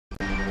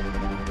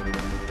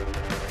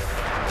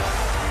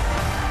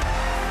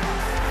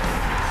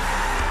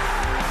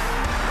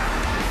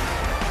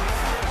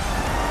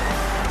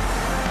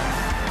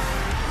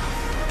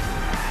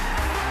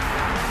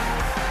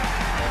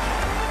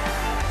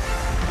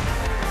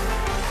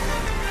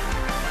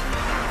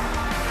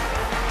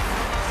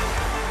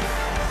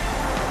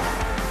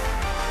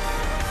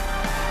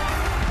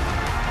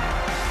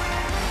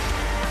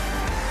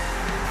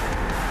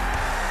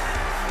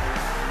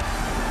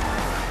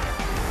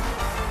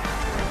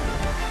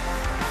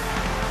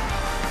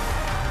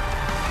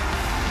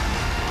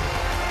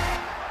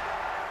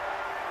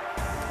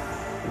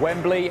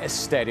Wembley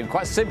Stadium,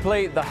 quite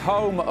simply the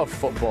home of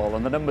football,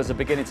 and the numbers are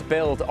beginning to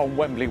build on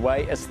Wembley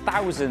Way as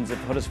thousands of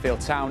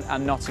Huddersfield Town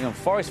and Nottingham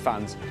Forest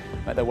fans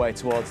make their way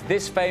towards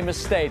this famous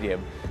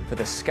stadium for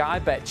the Sky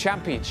Bet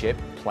Championship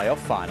playoff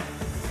final.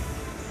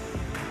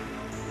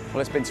 Well,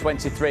 it's been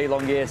 23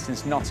 long years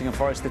since Nottingham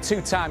Forest, the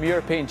two-time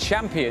European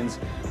champions,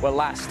 were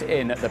last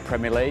in the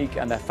Premier League,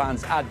 and their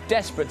fans are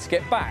desperate to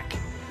get back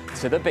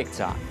to the big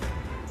time.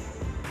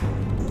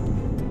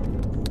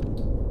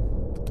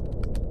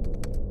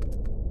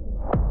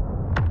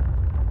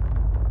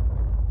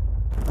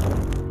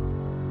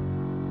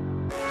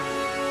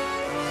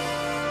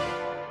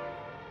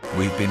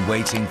 We've been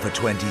waiting for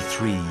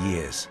 23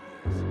 years.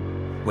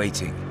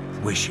 Waiting,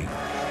 wishing,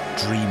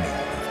 dreaming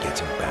of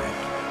getting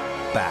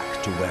back.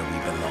 Back to where we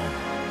belong.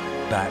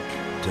 Back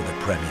to the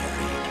Premier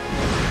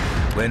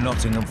League. We're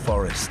Nottingham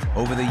Forest.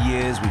 Over the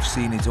years, we've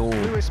seen it all.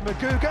 Ups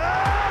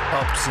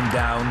and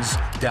downs,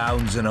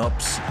 downs and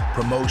ups,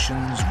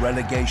 promotions,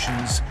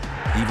 relegations,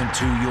 even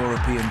 2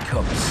 European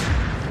Cups.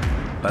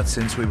 But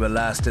since we were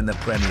last in the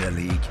Premier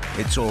League,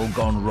 it's all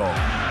gone wrong.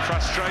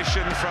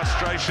 Frustration,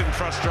 frustration,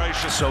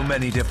 frustration. So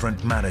many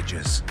different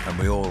managers, and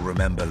we all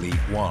remember League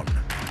One.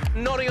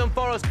 Nottingham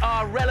Forest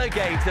are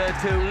relegated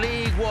to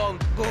League One.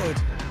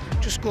 Gutted.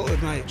 Just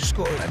gutted, mate. Just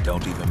gutted. And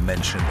don't even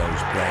mention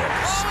those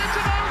players. Oh, it's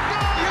an own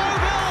goal!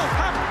 Yeovil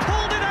have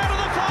pulled it out of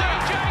the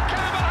fire! DJ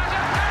Campbell has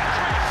a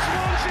hat-trick!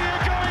 Swansea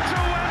are going to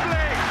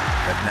Wembley!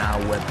 But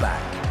now we're back.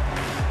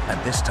 And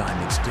this time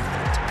it's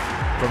different.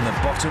 From the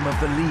bottom of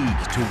the league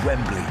to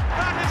Wembley.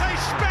 That is a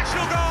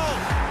special goal!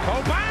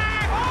 Go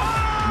back!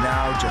 Oh!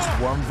 Now just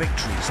one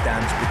victory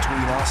stands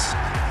between us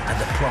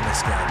and the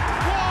promised land.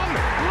 One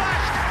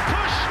last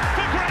push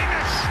for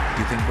greatness!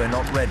 You think we're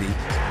not ready?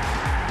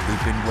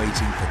 We've been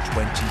waiting for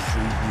 23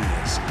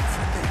 years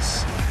for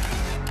this.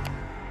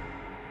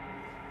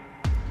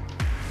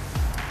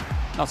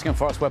 Nottingham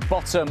Forest were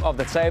bottom of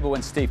the table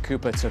when Steve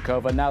Cooper took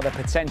over. Now they're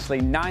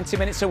potentially 90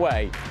 minutes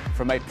away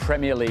from a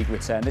Premier League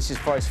return. This is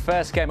Forest's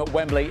first game at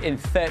Wembley in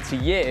 30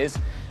 years.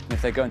 And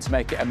if they're going to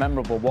make it a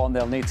memorable one,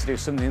 they'll need to do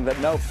something that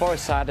no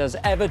Forest side has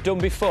ever done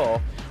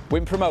before: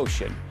 win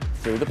promotion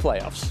through the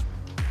playoffs.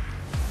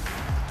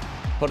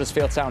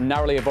 Huddersfield Town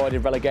narrowly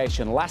avoided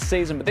relegation last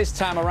season, but this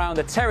time around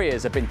the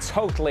Terriers have been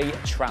totally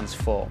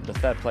transformed. The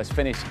third-place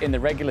finish in the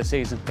regular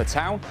season for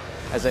Town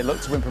as they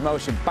look to win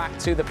promotion back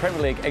to the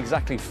Premier League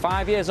exactly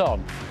 5 years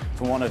on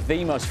from one of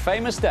the most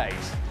famous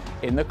days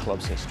in the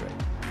club's history.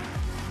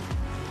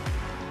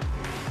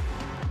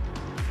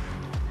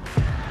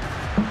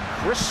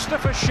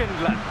 Christopher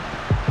Schindler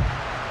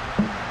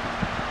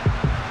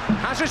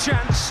has a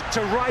chance to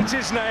write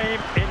his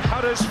name in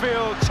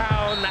Huddersfield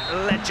Town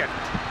legend.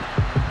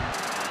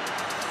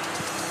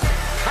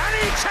 And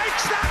he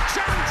takes that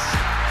chance!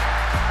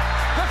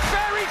 The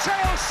fairy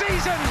tale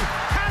season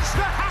has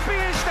the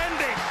happiest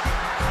ending.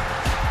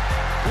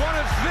 One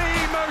of the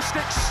most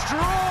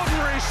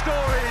extraordinary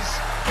stories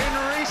in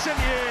recent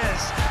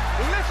years.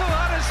 Little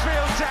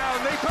Huddersfield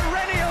Town, the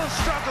perennial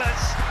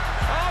strugglers,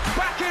 are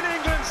back in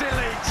England's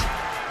elite.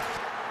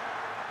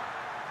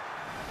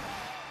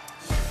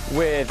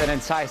 With an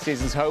entire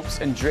season's hopes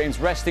and dreams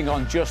resting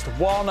on just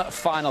one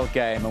final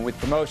game, and with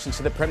promotion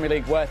to the Premier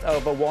League worth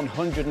over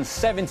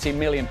 £170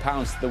 million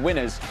to the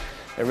winners,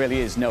 there really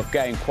is no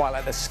game quite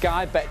like the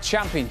Sky Bet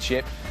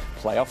Championship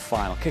playoff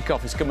final.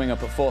 Kick-off is coming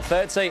up at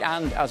 4:30,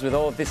 and as with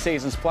all of this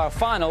season's playoff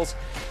finals,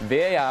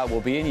 VAR will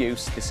be in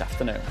use this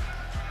afternoon.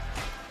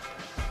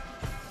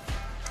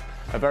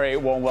 A very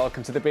warm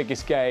welcome to the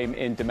biggest game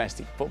in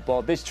domestic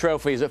football. This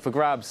trophy is up for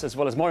grabs, as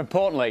well as, more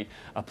importantly,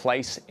 a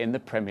place in the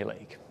Premier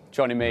League.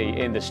 Joining me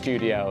in the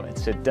studio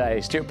today,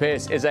 Stuart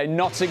Pearce is a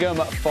Nottingham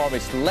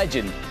Forest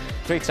legend.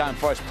 3-time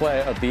Forest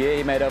Player of the Year.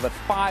 He made over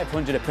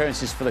 500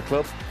 appearances for the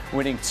club,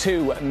 winning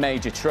 2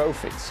 major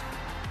trophies.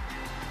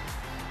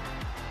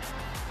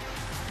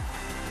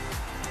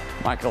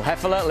 Michael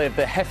Heffeler lived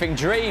the Heffing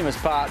dream as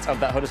part of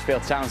that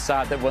Huddersfield Town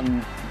side that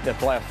won the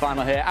playoff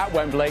final here at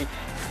Wembley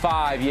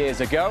 5 years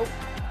ago.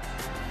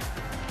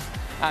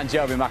 And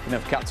Joby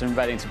McAnuff captain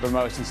Reading to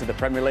promotion to the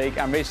Premier League,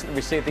 and recently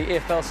received the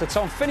EFL Sir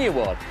Tom Finney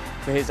Award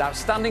for his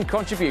outstanding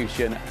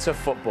contribution to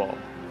football.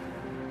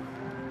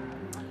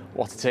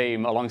 What a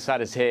team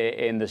alongside us here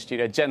in the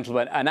studio.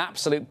 Gentlemen, an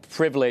absolute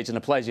privilege and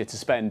a pleasure to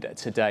spend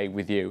today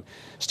with you.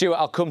 Stuart,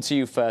 I'll come to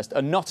you first.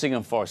 A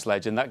Nottingham Forest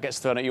legend, that gets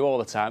thrown at you all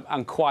the time,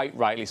 and quite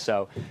rightly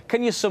so.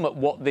 Can you sum up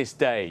what this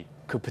day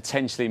could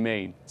potentially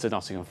mean to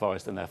Nottingham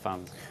Forest and their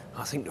fans?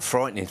 I think the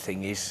frightening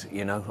thing is,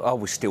 you know, I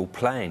was still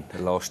playing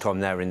the last time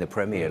they were in the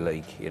Premier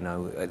League. You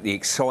know, the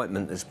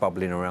excitement that's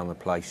bubbling around the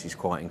place is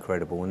quite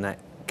incredible, and that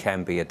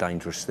can be a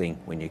dangerous thing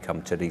when you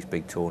come to these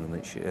big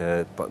tournaments,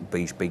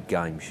 these big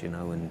games, you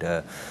know, and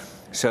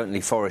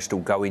certainly Forest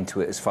will go into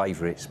it as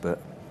favourites, but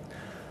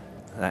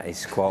that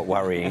is quite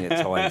worrying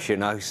at times, you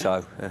know.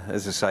 So,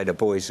 as I say, the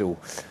boys will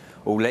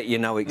will let you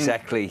know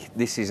exactly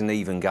this is an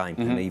even game,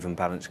 an even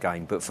balanced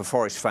game. But for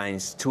Forest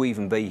fans to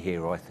even be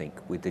here, I think,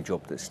 with the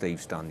job that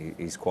Steve's done,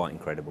 is quite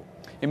incredible.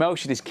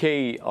 Emotion is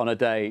key on a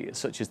day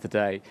such as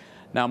today.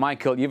 Now,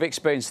 Michael, you've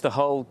experienced the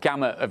whole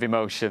gamut of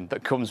emotion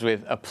that comes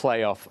with a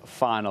playoff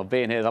final,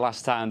 being here the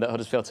last time that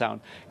Huddersfield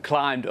Town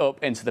climbed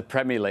up into the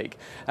Premier League.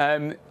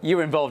 You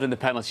were involved in the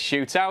penalty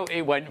shootout.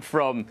 It went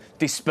from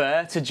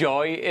despair to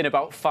joy in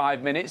about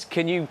 5 minutes.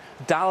 Can you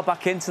dial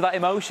back into that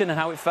emotion and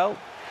how it felt?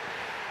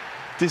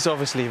 This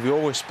obviously, we're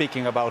always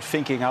speaking about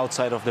thinking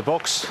outside of the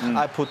box.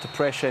 I put the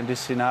pressure in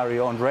this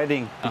scenario on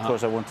Reading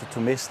because I wanted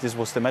to miss. This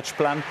was the match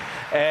plan.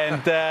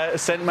 And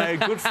sent my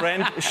good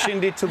friend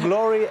Shindy to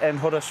glory and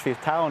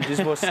Huddersfield Town.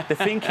 This was the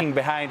thinking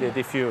behind it,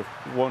 if you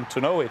want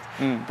to know it.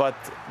 But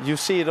you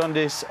see it on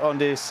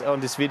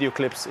this video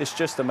clips. It's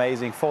just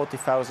amazing.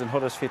 40,000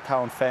 Huddersfield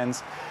Town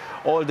fans.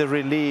 All the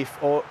relief,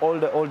 all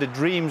the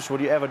dreams,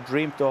 what you ever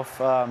dreamed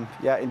of.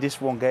 In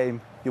this one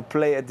game, you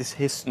play at this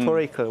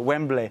historical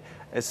Wembley.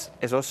 As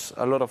us,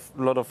 a lot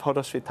of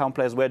Huddersfield Town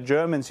players were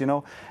Germans, you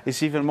know,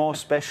 it's even more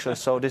special.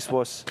 So this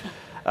was,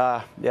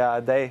 a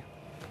day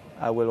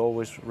I will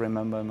always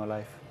remember in my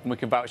life. We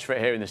can vouch for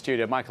it here in the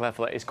studio. Michael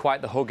Heffler is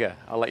quite the hugger,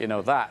 I'll let you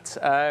know that.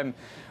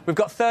 We've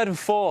got third and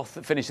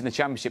fourth finishing the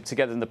Championship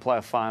together in the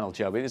playoff final,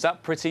 Joe. Is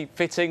that pretty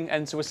fitting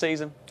end to a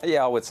season?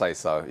 Yeah, I would say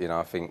so. You know,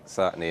 I think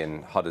certainly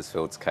in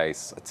Huddersfield's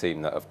case, a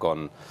team that have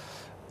gone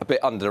a bit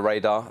under the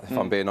radar, if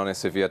I'm being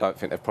honest with you. I don't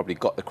think they've probably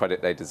got the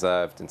credit they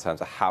deserved in terms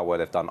of how well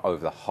they've done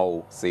over the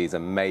whole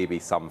season. Maybe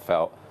some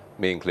felt,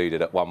 me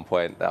included at one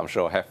point, that I'm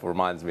sure Heffel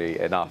reminds me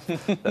enough,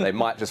 that they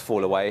might just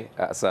fall away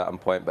at a certain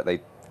point, but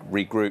they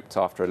regrouped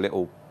after a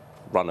little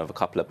run of a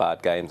couple of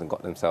bad games and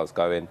got themselves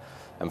going.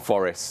 And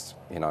Forest,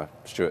 you know,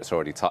 Stuart's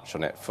already touched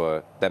on it,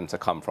 for them to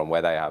come from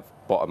where they have,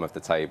 bottom of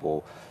the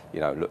table, you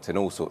know, looked in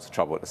all sorts of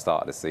trouble at the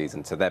start of the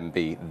season, to then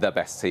be the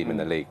best team in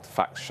the league. The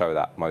facts show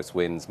that. Most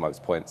wins,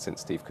 most points since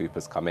Steve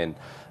Cooper's come in.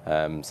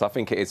 So I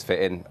think it is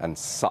fitting, and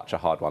such a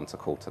hard one to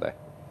call today.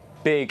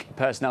 Big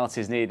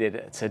personalities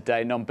needed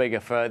today, none bigger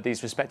for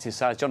these respective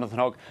sides. Jonathan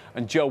Hogg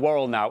and Joe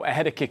Worrell now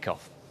ahead of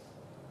kick-off.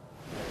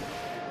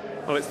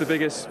 Well, it's the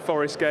biggest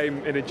Forest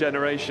game in a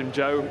generation,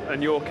 Joe,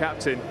 and you're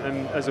captain,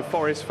 and as a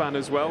Forest fan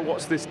as well,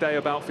 what's this day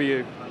about for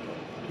you?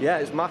 Yeah,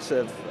 it's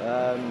massive.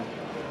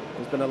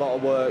 There's been a lot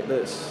of work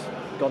that's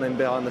gone in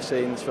behind the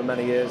scenes for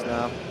many years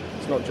now.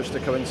 It's not just a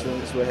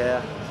coincidence we're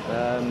here.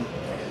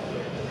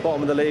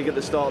 Bottom of the league at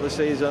the start of the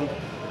season.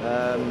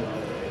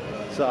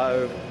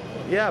 So,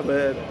 yeah,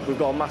 we've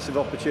got a massive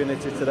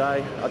opportunity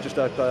today. I just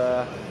hope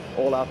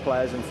all our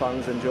players and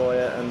fans enjoy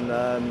it,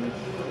 and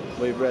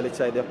we really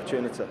take the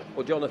opportunity.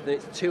 Well, Jonathan,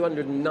 it's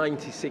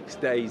 296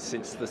 days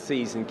since the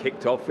season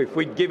kicked off. If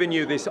we'd given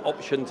you this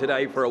option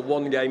today for a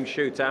one-game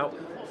shootout,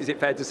 is it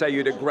fair to say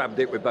you'd have grabbed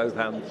it with both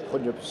hands?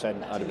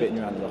 100%, I'd have bitten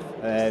your hand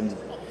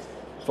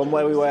off. From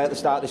where we were at the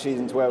start of the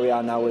season to where we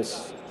are now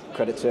is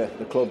credit to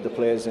the club, the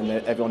players and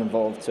everyone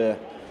involved to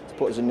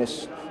put us in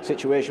this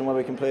situation where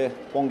we can play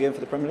one game for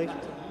the Premier League.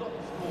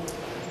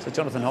 So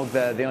Jonathan Hogg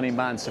there, the only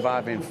man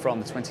surviving from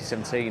the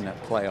 2017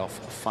 playoff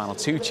final.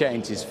 2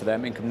 changes for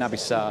them, Income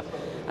Nabisar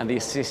and the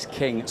assist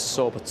king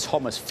Sorba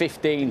Thomas.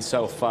 15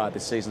 so far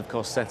this season, of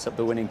course, set up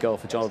the winning goal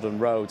for Jonathan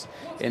Rhodes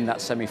in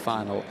that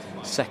semi-final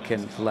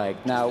second leg.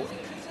 Now,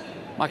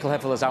 Michael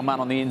Heffel is our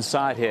man on the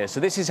inside here, so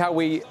this is how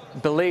we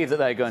believe that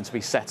they're going to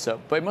be set up.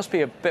 But it must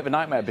be a bit of a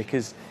nightmare,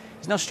 because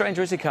he's no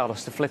stranger, is he,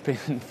 Carlos, to flipping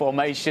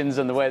formations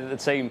and the way that the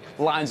team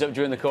lines up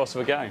during the course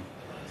of a game?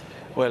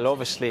 Well,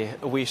 obviously,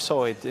 we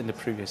saw it in the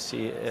previous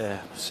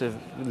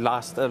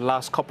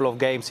last couple of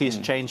games. He's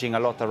changing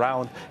a lot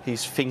around.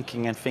 He's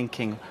thinking and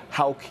thinking,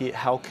 how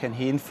can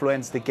he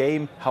influence the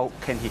game? How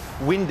can he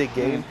win the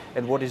game?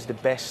 And what is the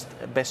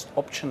best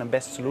option and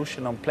best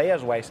solution on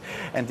players-wise?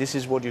 And this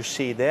is what you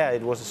see there.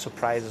 It was a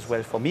surprise as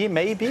well for me,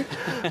 maybe.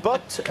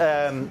 But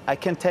I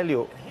can tell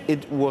you,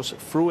 it was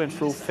through and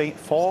through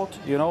fought,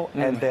 you know,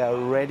 and they are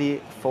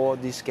ready for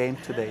this game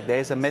today.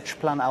 There's a match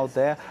plan out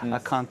there. I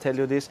can't tell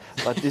you this,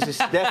 but this is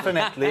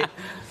definitely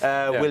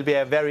will be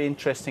a very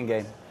interesting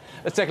game.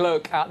 Let's take a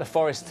look at the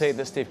Forest team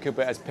that Steve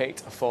Cooper has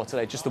picked for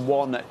today. Just the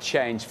one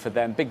change for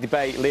them. Big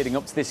debate leading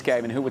up to this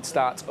game and who would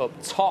start up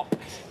top.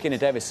 Keenan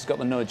Davis has got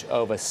the nudge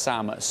over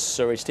Sam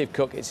Surridge. Steve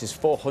Cook, it's his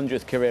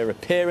 400th career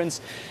appearance.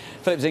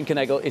 Philip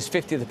Zinckernagel, his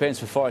 50th appearance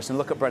for Forest, and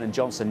look at Brennan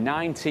Johnson,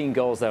 19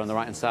 goals there on the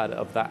right-hand side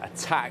of that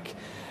attack.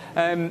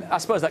 I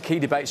suppose that key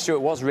debate, Stuart,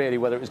 was really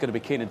whether it was going to be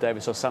Keenan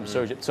Davis or Sam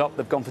Surridge at top.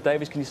 They've gone for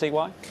Davis. Can you see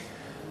why?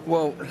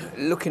 Well,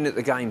 looking at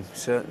the game,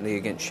 certainly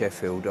against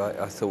Sheffield,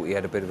 I thought he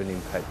had a bit of an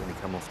impact when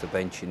he came off the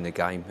bench in the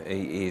game.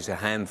 He is a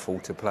handful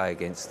to play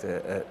against.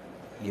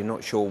 You're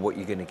not sure what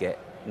you're going to get,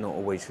 not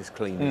always as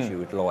clean as you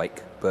would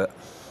like. But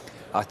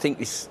I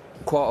think it's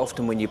quite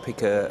often when you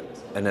pick an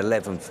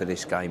 11 for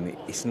this game,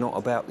 it's not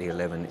about the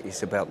 11,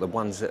 it's about the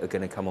ones that are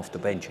going to come off the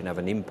bench and have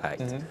an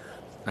impact.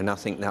 And I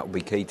think that will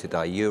be key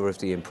today. You're of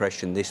the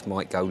impression this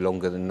might go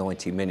longer than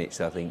 90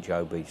 minutes, I think,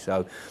 Joby.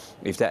 So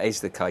if that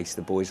is the case,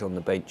 the boys on the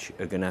bench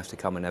are going to have to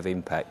come and have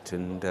impact.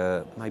 And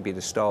maybe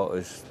the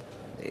starters,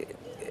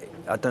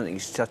 I don't think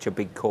it's such a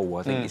big call.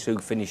 I think it's who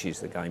finishes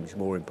the game is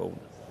more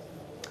important.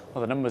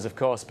 Well, the numbers, of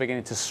course,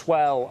 beginning to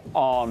swell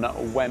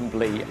on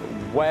Wembley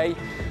Way.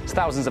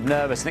 Thousands of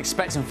nervous and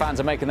expectant fans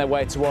are making their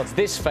way towards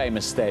this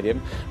famous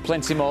stadium.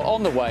 Plenty more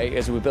on the way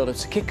as we build up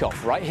to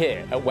kick-off right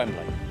here at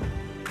Wembley.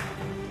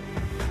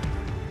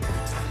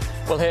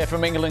 We'll hear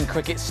from England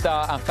cricket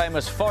star and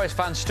famous Forest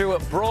fan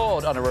Stuart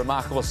Broad on a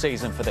remarkable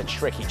season for the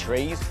Tricky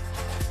Trees.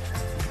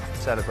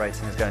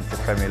 Celebrating as going to the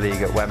Premier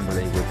League at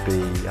Wembley would be,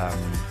 you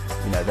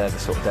know, they're the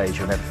sort of days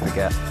you'll never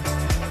forget.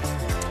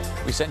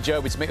 We sent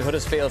Joby to meet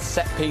Huddersfield's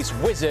set-piece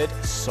wizard,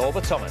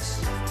 Sorba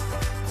Thomas.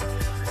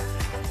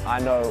 I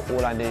know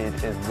all I need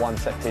is one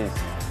set-piece,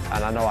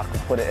 and I know I can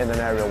put it in an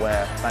area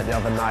where, like the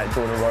other night,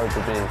 Jordan Rhodes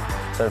would be.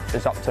 So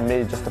it's up to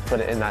me just to put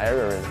it in that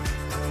area, really.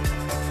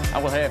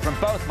 And we'll hear from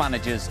both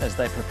managers as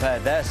they prepare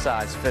their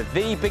sides for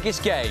the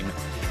biggest game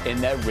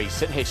in their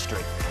recent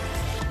history.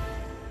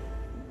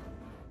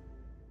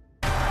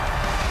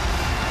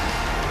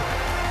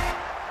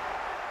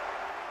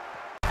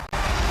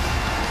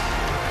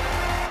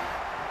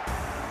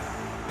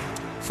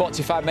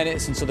 "45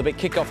 minutes until the big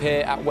kick-off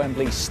here at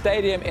Wembley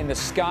Stadium in the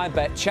Sky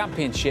Bet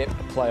Championship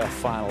playoff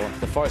final. For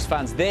the Forest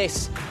fans,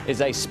 this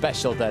is a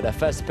special day. Their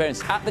first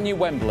appearance at the new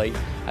Wembley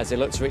as they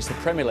look to reach the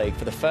Premier League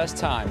for the first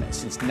time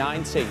since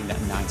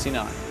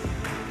 1999.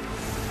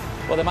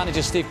 Well, the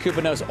manager Steve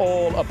Cooper knows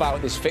all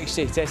about this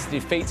fixture. He tasted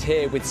defeat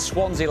here with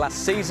Swansea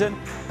last season,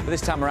 but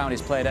this time around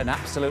he's played an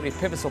absolutely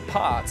pivotal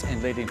part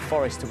in leading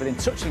Forest to within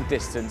touching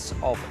distance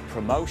of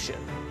promotion.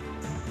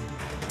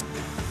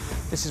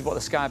 This is what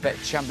the Sky Bet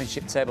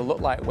Championship table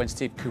looked like when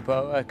Steve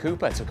Cooper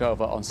took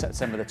over on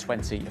September the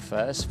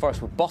 21st.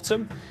 Forest were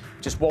bottom,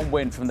 just one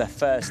win from their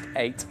first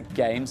 8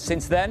 games.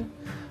 Since then,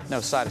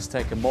 no side has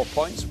taken more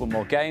points, won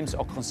more games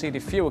or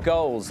conceded fewer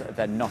goals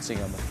than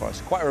Nottingham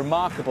Forest. Quite a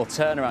remarkable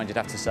turnaround, you'd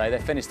have to say. They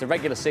finished the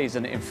regular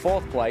season in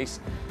 4th place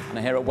and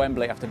are here at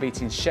Wembley after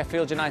beating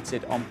Sheffield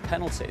United on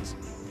penalties.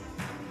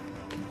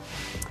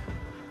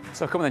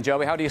 So come on then,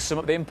 Joby, how do you sum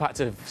up the impact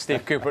of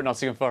Steve Cooper at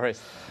Nottingham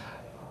Forest?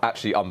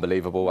 Actually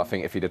unbelievable. I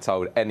think if he'd have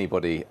told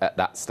anybody at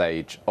that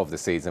stage of the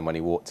season when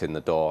he walked in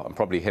the door, and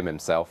probably him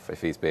himself,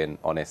 if he's being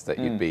honest, that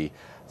you'd be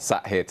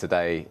sat here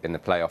today in the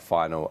playoff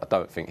final, I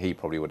don't think he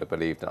probably would have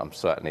believed it. I'm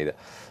certainly that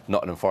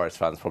Nottingham Forest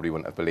fans probably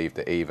wouldn't have believed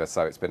it either.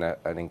 So it's been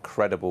an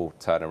incredible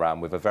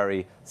turnaround with a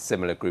very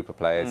similar group of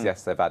players.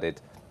 Yes, they've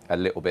added a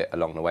little bit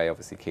along the way.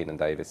 Obviously, Keenan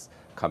Davis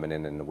coming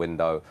in the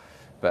window.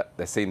 But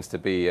there seems to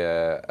be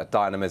a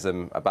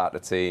dynamism about the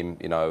team.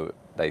 You know,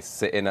 they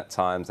sit in at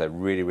times. They're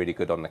really, really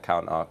good on the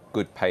counter.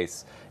 Good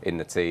pace in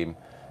the team.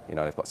 You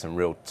know, they've got some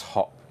real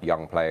top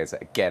young players.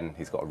 Again,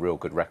 he's got a real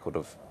good record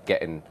of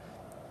getting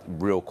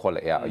real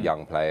quality out of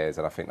young players.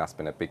 And I think that's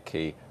been a big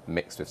key,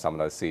 mixed with some of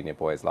those senior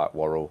boys like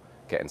Worrell,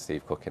 getting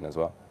Steve Cook in as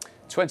well.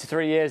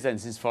 23 years then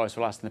since Forest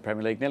were last in the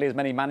Premier League. Nearly as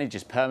many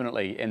managers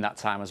permanently in that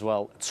time as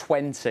well.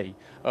 20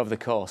 over the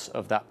course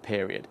of that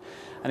period.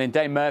 And in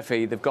Dane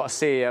Murphy, they've got a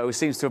CEO who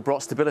seems to have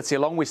brought stability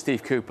along with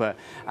Steve Cooper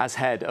as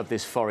head of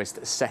this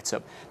Forest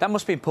setup. That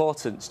must be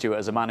important, Stuart,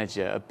 as a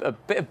manager. A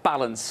bit of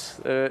balance,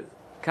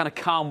 kind of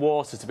calm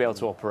water to be able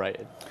to operate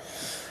in.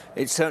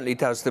 It certainly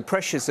does. The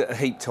pressures that are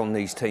heaped on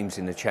these teams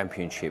in the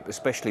Championship,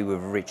 especially with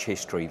a rich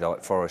history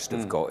like Forest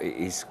have got, it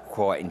is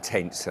quite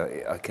intense.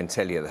 I can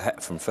tell you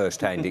that from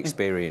first-hand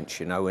experience,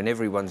 you know, and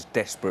everyone's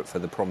desperate for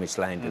the promised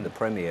land of the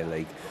Premier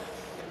League.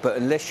 But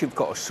unless you've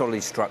got a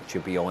solid structure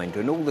behind,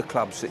 and all the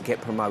clubs that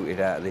get promoted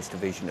out of this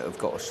division have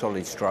got a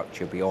solid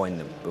structure behind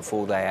them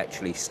before they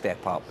actually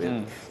step up,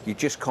 you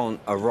just can't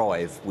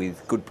arrive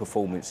with good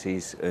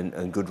performances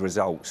and good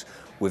results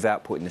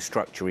without putting the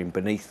structure in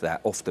beneath that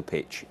off the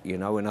pitch, you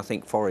know. And I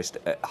think Forest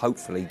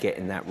hopefully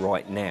getting that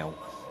right now,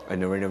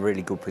 and they're in a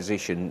really good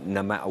position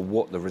no matter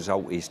what the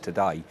result is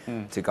today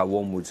to go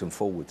onwards and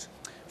forwards.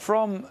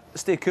 From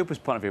Steve Cooper's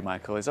point of view,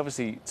 Michael, he's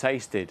obviously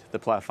tasted the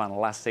playoff final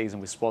last season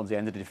with Swansea,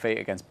 ended in defeat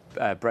against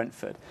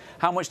Brentford.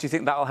 How much do you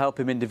think that will help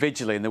him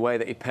individually in the way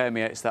that he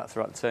permeates that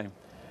throughout the team?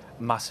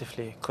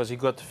 Massively, because he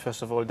got,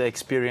 first of all, the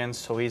experience,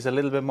 so he's a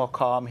little bit more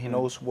calm. He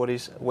knows what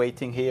is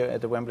waiting here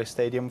at the Wembley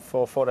Stadium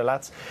for the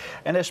lads.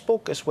 And I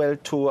spoke as well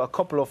to a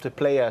couple of the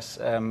players,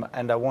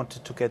 and I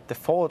wanted to get the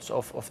thoughts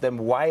of them.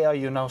 Why are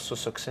you now so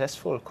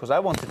successful? Because I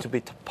wanted to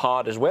be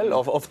part as well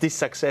of this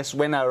success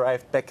when I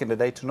arrived back in the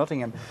day to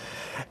Nottingham.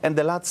 And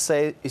the lads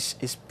say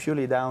it's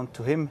purely down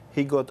to him.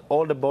 He got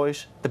all the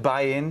boys, the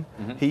buy-in.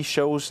 He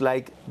shows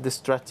like the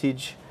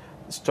strategy,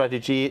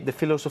 the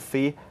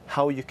philosophy,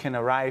 how you can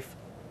arrive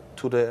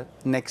to the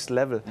next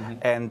level,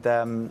 and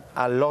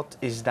a lot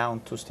is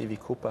down to Stevie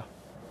Cooper.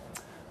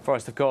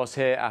 Forest, of course,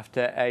 here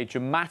after a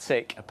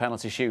dramatic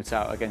penalty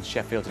shootout against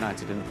Sheffield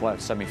United in the playoff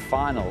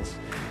semi-finals.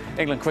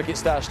 England cricket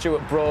star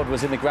Stuart Broad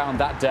was in the ground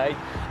that day,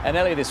 and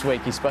earlier this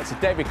week he spoke to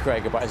David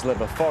Craig about his love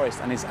of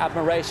Forest and his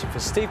admiration for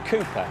Steve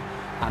Cooper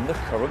and the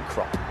current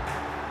crop.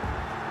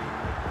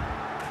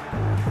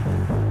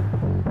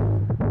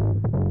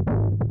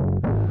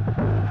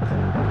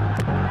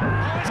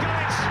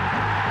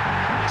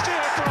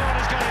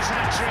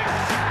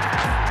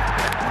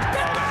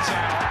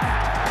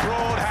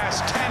 Broad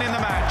has 10 in the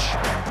match.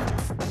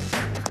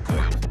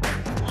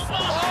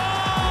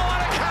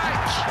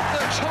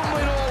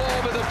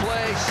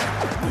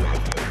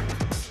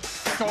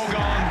 all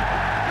gone.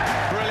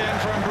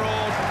 Brilliant from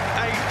Broad.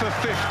 8 for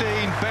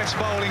 15, best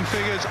bowling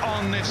figures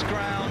on this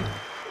ground.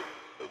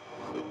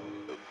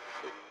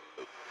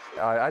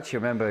 I actually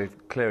remember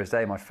clear as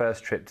day my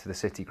first trip to the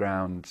City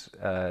Ground.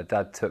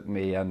 Dad took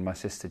me and my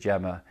sister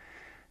Gemma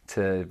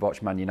to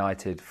watch Man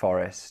United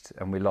Forest,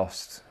 and we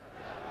lost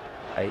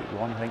 8-1.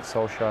 I think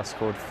Solskjaer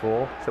scored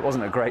 4. So it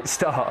wasn't a great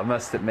start, I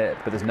must admit,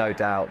 but there's no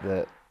doubt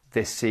that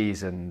this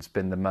season's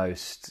been the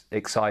most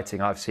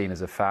exciting I've seen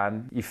as a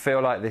fan. You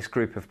feel like this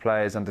group of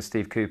players under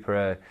Steve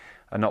Cooper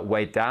are not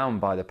weighed down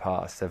by the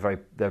past.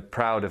 They're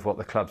proud of what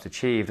the club's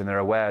achieved, and they're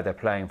aware they're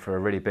playing for a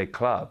really big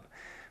club,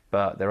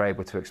 but they're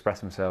able to express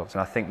themselves.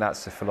 And I think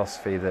that's the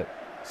philosophy that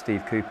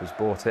Steve Cooper's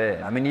brought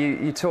in. I mean,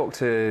 you talk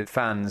to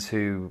fans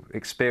who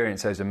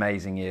experience those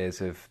amazing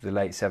years of the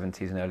late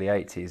 70s and early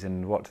 80s,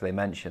 and what do they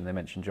mention? They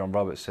mention John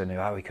Robertson,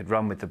 how he could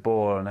run with the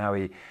ball and how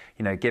he,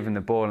 give him the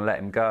ball and let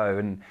him go.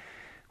 And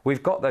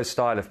we've got those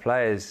style of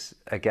players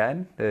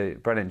again.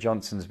 Brennan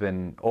Johnson's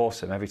been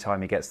awesome. Every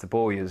time he gets the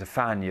ball, you as a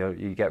fan,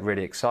 you get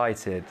really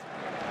excited.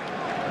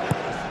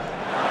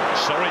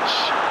 Surridge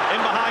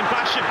in behind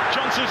Basham.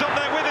 Johnson's up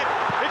there with it.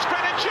 It's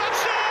Brennan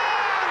Johnson!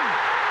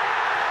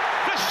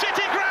 The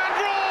City Ground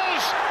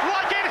roars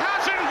like it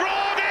hasn't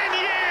roared in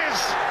years!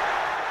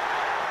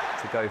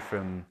 To go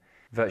from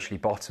virtually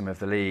bottom of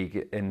the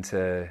league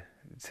into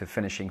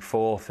finishing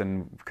 4th,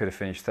 and could have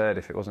finished 3rd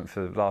if it wasn't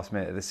for the last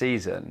minute of the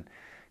season,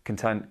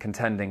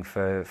 contending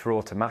for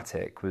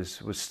automatic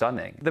was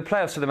stunning. The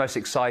playoffs are the most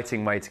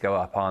exciting way to go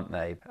up, aren't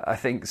they? I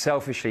think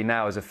selfishly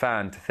now as a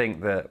fan, to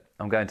think that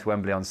I'm going to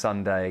Wembley on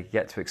Sunday,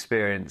 get to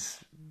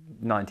experience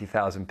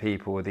 90,000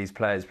 people with these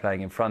players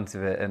playing in front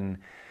of it, and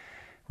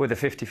with a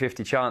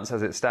 50-50 chance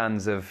as it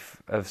stands of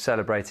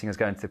celebrating as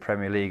going to the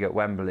Premier League at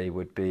Wembley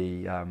would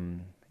be,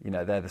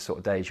 they're the sort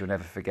of days you'll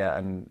never forget.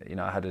 And,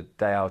 I had a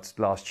day out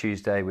last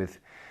Tuesday with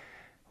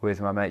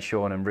my mate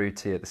Sean and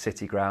Ruti at the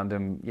City Ground,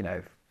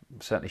 and,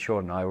 certainly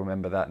Sean and I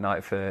remember that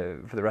night for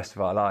the rest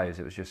of our lives.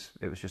 It was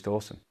just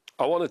awesome.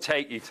 I want to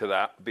take you to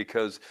that,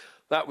 because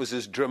that was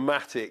as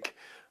dramatic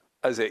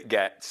as it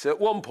gets. At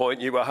one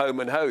point you were home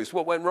and host.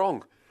 What went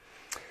wrong?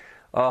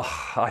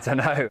 Oh, I don't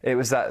know. It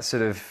was that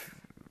sort of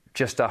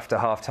just after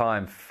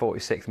half-time,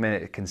 46th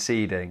minute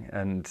conceding,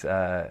 and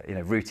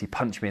Ruti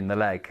punched me in the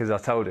leg because I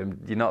told him,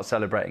 "You're not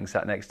celebrating,"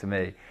 sat next to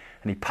me,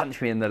 and he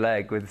punched me in the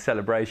leg with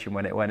celebration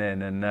when it went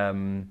in,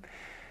 and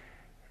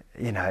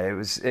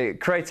it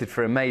created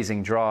for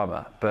amazing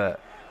drama. But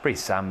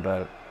Brice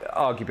Samba,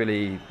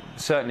 arguably,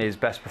 certainly his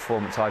best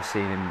performance I've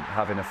seen in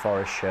having a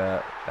Forest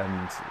shirt,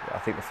 and I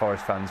think the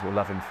Forest fans will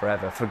love him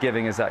forever for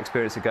giving us that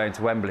experience of going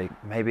to Wembley.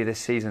 Maybe this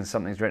season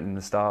something's written in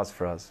the stars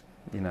for us.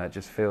 It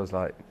just feels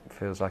like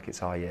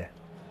it's our year.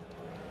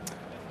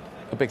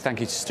 A big thank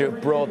you to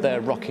Stuart Broad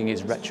there, rocking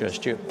his retro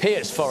Stuart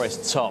Pearce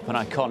Forest top, an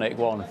iconic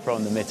one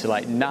from the mid to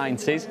late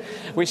 90s.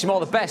 Wish him all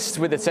the best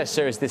with the Test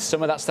Series this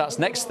summer. That starts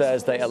next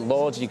Thursday at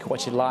Lord's. You can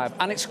watch it live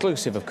and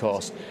exclusive, of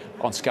course,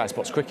 on Sky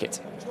Sports Cricket.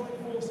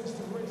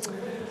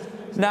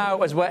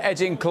 Now, as we're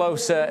edging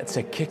closer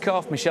to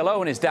kick-off, Michelle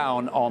Owen is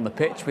down on the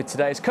pitch with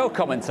today's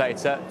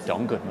co-commentator,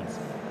 Don Goodman.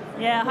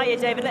 Yeah, hiya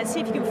David. Let's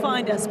see if you can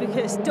find us,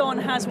 because Don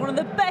has one of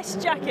the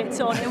best jackets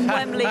on in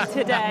Wembley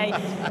today.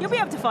 You'll be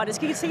able to find us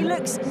because he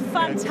looks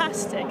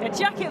fantastic. A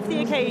jacket for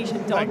the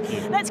occasion, Don. Thank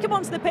you. Let's come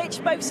onto the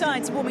pitch. Both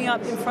sides warming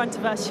up in front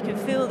of us. You can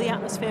feel the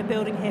atmosphere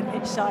building here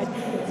pitch side.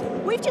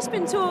 We've just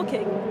been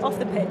talking off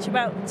the pitch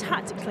about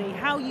tactically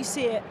how you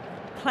see it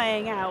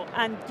playing out,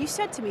 and you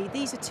said to me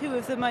these are two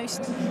of the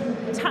most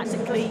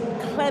tactically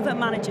clever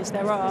managers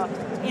there are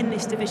in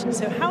this division.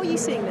 So how are you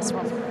seeing this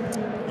one?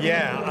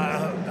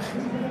 Yeah,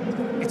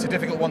 it's a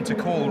difficult one to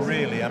call,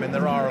 really. I mean,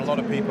 there are a lot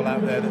of people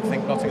out there that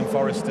think Nottingham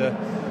Forest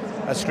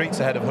are streets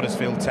ahead of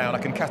Huddersfield Town. I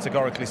can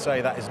categorically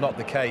say that is not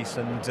the case.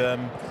 And,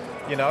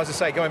 as I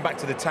say, going back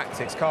to the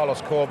tactics,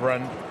 Carlos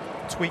Corberán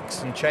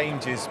tweaks and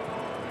changes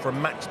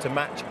from match to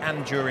match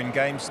and during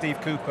games.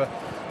 Steve Cooper,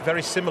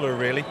 very similar,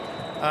 really.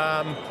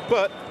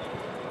 But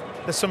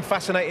there's some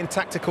fascinating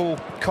tactical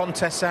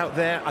contests out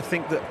there. I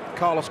think that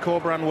Carlos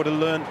Corberán would have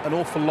learned an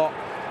awful lot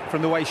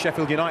from the way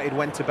Sheffield United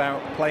went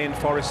about playing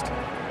Forest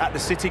at the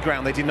City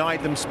Ground. They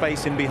denied them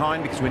space in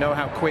behind, because we know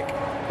how quick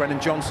Brennan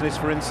Johnson is,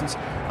 for instance,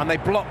 and they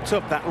blocked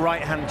up that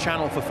right-hand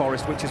channel for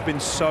Forest, which has been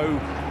so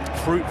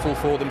fruitful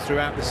for them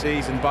throughout the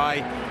season,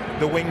 by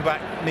the wing-back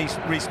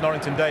Rhys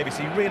Norrington-Davies.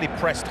 He really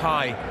pressed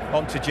high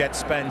onto Jed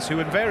Spence, who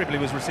invariably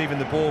was receiving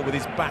the ball with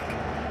his back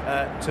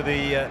to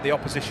the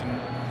opposition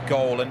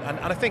goal, and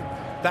I think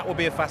that will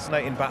be a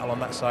fascinating battle on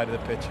that side of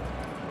the pitch.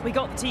 We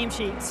got the team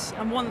sheets,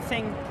 and one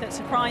thing that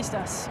surprised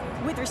us,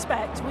 with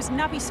respect, was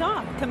Naby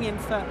Sarr coming in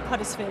for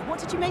Huddersfield. What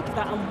did you make of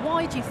that, and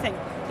why do you think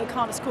that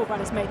Carlos Corberán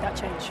has made that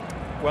change?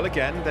 Well,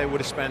 again, they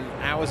would have spent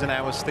hours and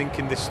hours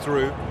thinking this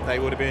through. They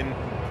would have been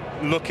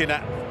looking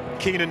at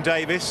Keenan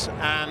Davis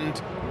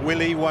and will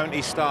he, won't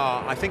he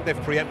start? I think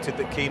they've preempted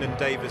that Keenan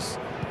Davis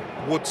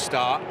would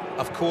start.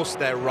 Of course,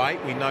 they're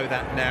right. We know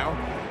that now.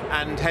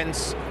 and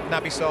hence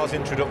Naby Sarr's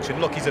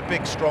introduction. Look, he's a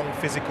big, strong,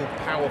 physical,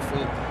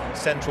 powerful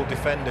central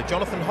defender.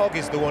 Jonathan Hogg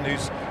is the one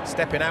who's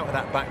stepping out of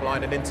that back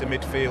line and into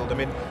midfield. I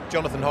mean,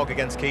 Jonathan Hogg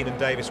against Keenan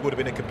Davis would have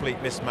been a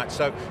complete mismatch,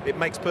 so it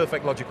makes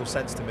perfect logical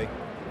sense to me.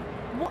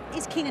 What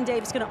is Keenan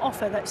Davis going to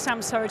offer that Sam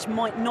Surridge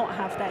might not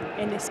have then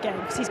in this game?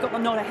 Because he's got the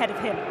nod ahead of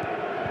him.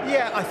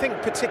 Yeah, I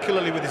think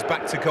particularly with his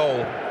back to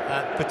goal,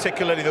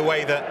 particularly the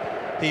way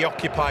that he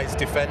occupies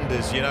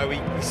defenders, you know, he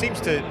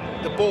seems to,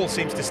 the ball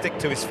seems to stick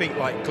to his feet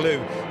like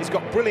glue. He's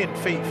got brilliant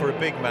feet for a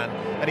big man,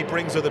 and he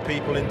brings other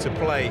people into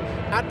play.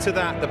 Add to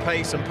that the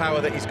pace and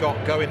power that he's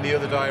got going the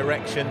other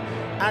direction.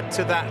 Add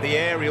to that the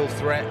aerial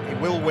threat. He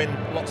will win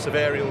lots of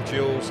aerial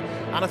duels,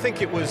 and I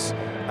think it was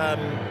a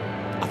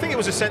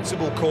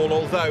sensible call,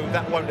 although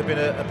that won't have been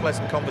a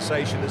pleasant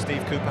conversation that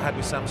Steve Cooper had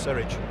with Sam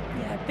Surridge.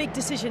 Yeah, big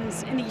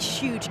decisions in these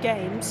huge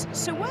games.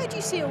 So where do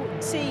you see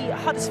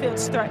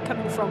Huddersfield's threat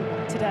coming from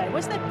today?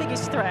 Where's their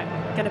biggest threat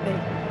going to be?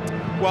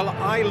 Well,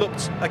 I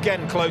looked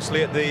again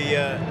closely at the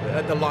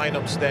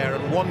lineups there,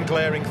 and one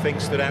glaring thing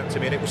stood out to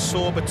me, and it was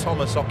Sorba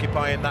Thomas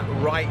occupying that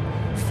right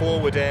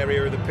forward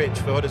area of the pitch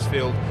for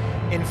Huddersfield.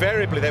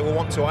 Invariably, they will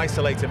want to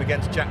isolate him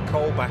against Jack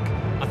Colback.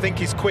 I think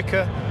he's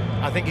quicker.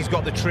 I think he's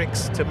got the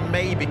tricks to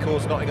maybe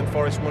cause Nottingham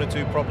Forest one or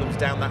two problems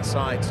down that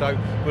side. So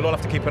we'll all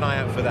have to keep an eye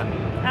out for that.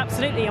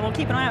 Absolutely, and we'll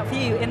keep an eye out for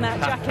you in that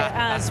jacket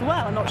as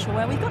well. I'm not sure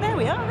where we've got. There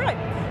we are, right.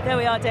 There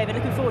we are, David.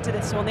 Looking forward to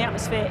this one. The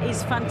atmosphere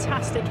is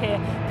fantastic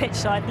here, pitch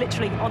side,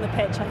 literally on the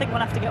pitch. I think we'll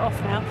have to get off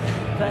now.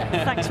 But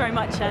thanks very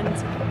much. And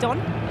Don,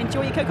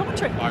 enjoy your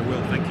co-commentary. I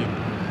will, thank you.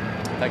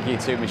 Thank you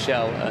to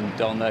Michelle and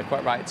Don.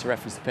 Quite right to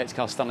reference the pitch.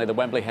 Carl Stanley, the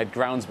Wembley head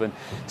groundsman.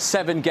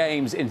 7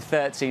 games in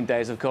 13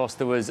 days. Of course,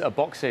 there was a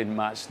boxing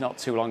match not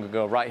too long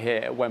ago right here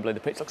at Wembley. The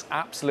pitch looks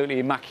absolutely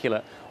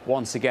immaculate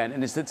once again.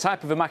 And it's the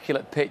type of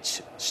immaculate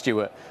pitch,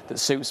 Stuart, that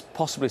suits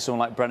possibly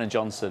someone like Brennan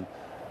Johnson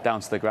down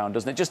to the ground,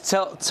 doesn't it? Just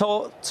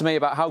talk to me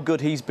about how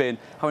good he's been,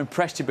 how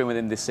impressed you've been with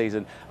him this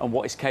season, and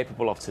what he's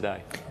capable of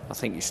today. I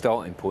think your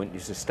starting point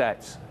is the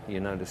stats. You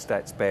know, the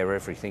stats bear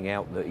everything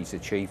out that he's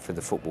achieved for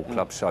the football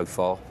club so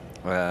far.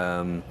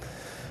 I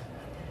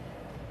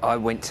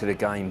went to the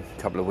game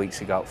a couple of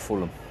weeks ago at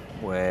Fulham,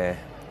 where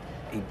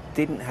he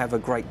didn't have a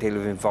great deal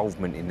of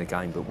involvement in the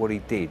game, but what he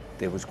did,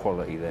 there was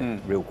quality there,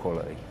 real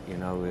quality. You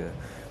know,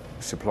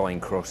 supplying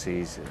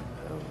crosses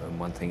and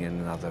one thing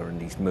and another,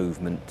 and his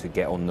movement to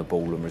get on the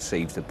ball and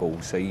receive the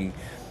ball. So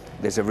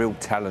there's a real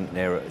talent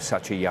there at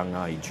such a young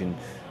age, and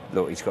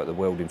look, he's got the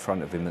world in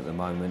front of him at the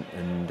moment,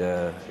 and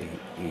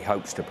he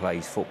hopes to play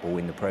his football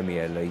in the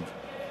Premier League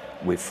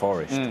with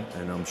Forest,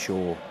 and I'm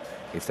sure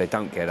if they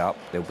don't get up,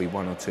 there'll be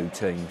 1 or 2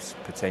 teams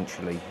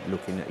potentially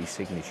looking at his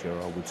signature,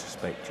 I would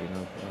suspect, you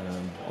know,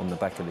 on the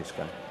back of this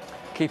game.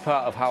 Key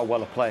part of how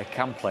well a player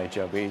can play,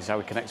 Joby, is how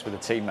he connects with a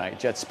teammate.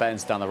 Jed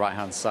Spence down the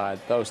right-hand side,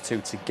 those two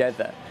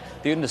together.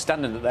 The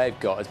understanding that they've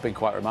got has been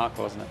quite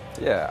remarkable, hasn't it?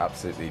 Yeah,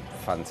 absolutely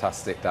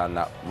fantastic down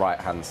that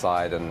right-hand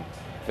side, and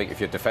I think if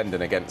you're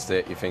defending against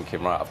it, you're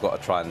thinking, right, I've got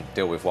to try and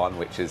deal with one,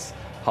 which is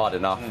hard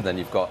enough, and then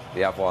you've got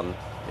the other one,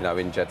 you know,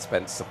 in Jed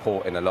Spence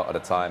supporting a lot of the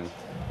time,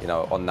 you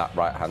know, on that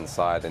right-hand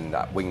side in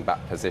that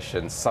wing-back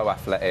position, so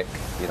athletic,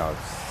 you know,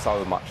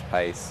 so much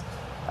pace,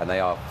 and they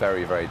are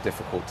very, very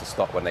difficult to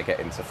stop when they get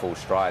into full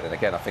stride. And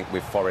again, I think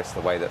with Forest,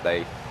 the way that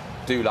they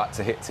do like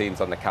to hit teams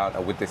on the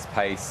counter with this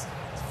pace,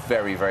 it's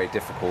very, very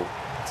difficult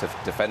to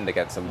defend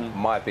against them.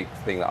 My big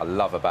thing that I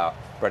love about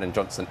Brennan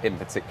Johnson in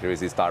particular is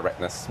his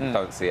directness. We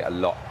don't see it a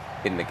lot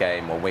in the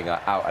game, or winger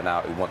out and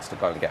out who wants to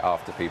go and get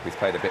after people. He's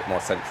played a bit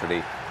more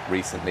centrally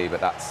recently, but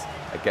that's,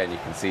 again, you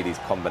can see these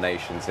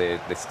combinations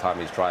here. This time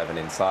he's driving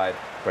inside.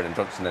 Brennan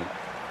Johnson then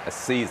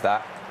sees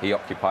that. He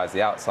occupies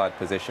the outside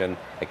position.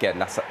 Again,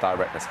 that's that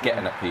directness,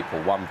 getting at people,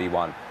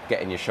 1v1,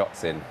 getting your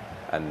shots in.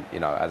 And, you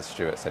know, as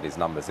Stuart said, his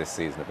numbers this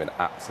season have been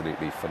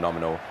absolutely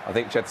phenomenal. I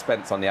think Jed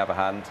Spence, on the other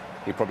hand,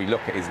 he'd probably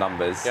look at his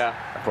numbers and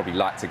probably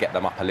like to get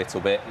them up a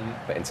little bit.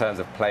 But in terms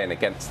of playing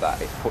against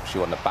that, it puts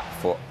you on the back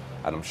foot.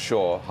 And I'm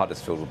sure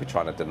Huddersfield will be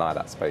trying to deny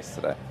that space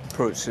today.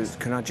 Brooks,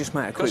 can I just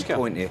make a quick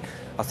point here?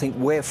 I think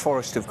where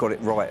Forest have got it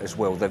right as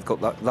well, they've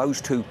got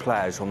those 2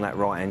 players on that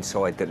right-hand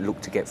side that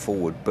look to get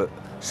forward, but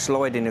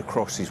sliding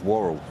across is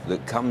Worrell,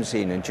 that comes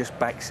in and just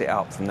backs it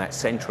up from that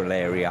central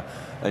area,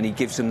 and he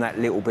gives them that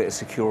little bit of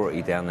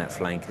security down that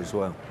flank as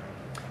well.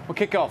 Well,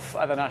 kick-off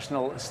at the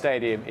National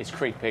Stadium is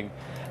creeping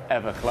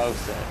ever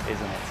closer,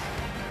 isn't it?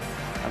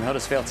 And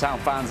Huddersfield Town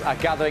fans are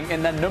gathering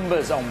in their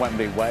numbers on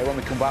Wembley Way. When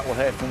we come back, we'll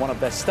hear from one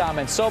of their star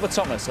men, Sorba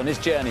Thomas, on his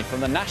journey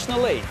from the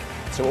National League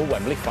to a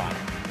Wembley final.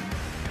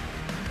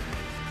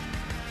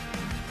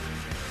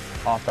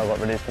 After I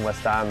got released from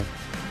West Ham,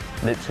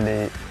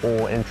 literally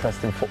all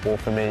interest in football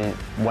for me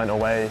went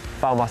away.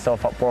 Found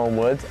myself at Boreham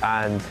Wood,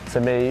 and to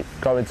me,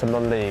 going to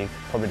non-league,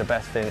 probably the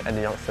best thing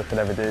any youngster could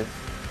ever do.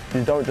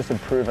 You don't just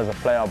improve as a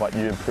player, but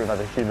you improve as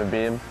a human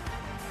being.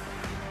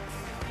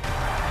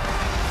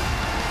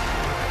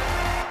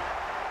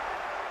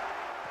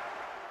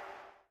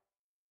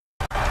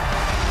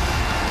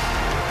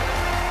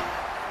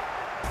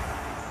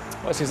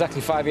 Well, it's exactly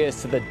 5 years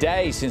to the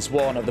day since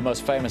one of the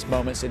most famous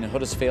moments in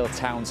Huddersfield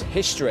Town's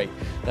history,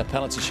 their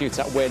penalty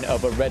shootout win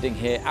over Reading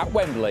here at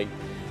Wembley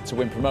to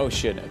win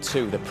promotion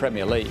to the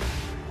Premier League.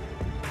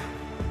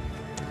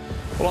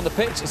 Well, on the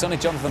pitch, it's only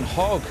Jonathan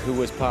Hogg who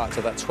was part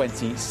of that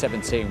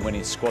 2017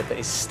 winning squad that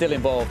is still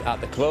involved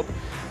at the club.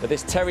 But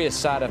this Terriers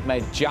side have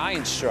made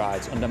giant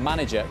strides under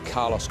manager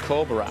Carlos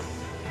Corberán.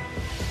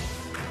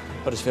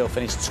 Huddersfield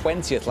finished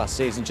 20th last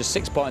season, just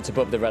 6 points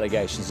above the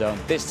relegation zone.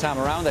 This time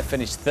around, they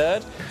finished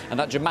third, and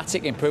that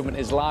dramatic improvement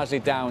is largely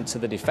down to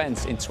the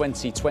defence. In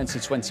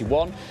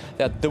 2020-21,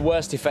 they had the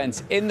worst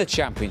defence in the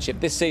Championship.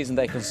 This season,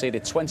 they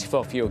conceded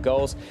 24 fewer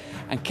goals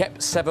and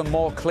kept 7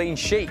 more clean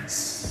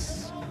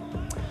sheets.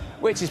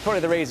 Which is probably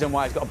the reason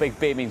why he's got a big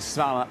beaming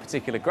smile on that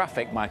particular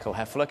graphic, Michael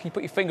Heffler. Can you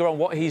put your finger on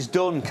what he's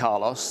done,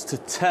 Carlos, to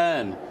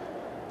turn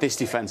this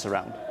defence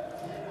around?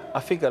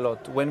 I think a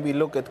lot. When we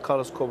look at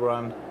Carlos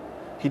Corberán,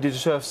 he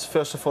deserves,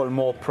 first of all,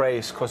 more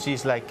praise because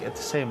he's like at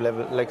the same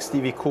level like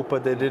Stevie Cooper.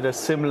 They did a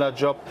similar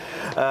job.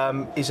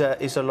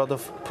 Is a lot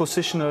of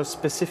positional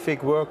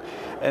specific work,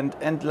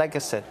 and like I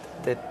said,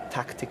 the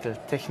tactical,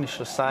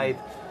 technical side,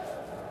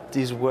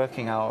 these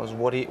working hours,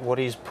 what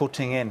he's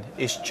putting in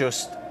is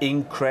just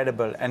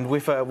incredible. And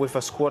with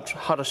a squad,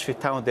 Huddersfield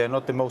Town, they're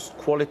not the most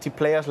quality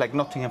players like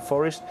Nottingham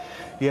Forest.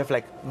 You have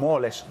like more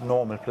or less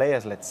normal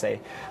players, let's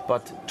say.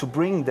 But to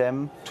bring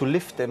them, to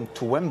lift them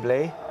to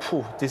Wembley,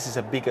 this is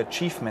a big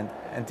achievement.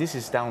 And this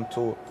is down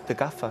to the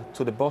gaffer,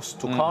 to the boss,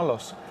 to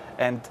Carlos.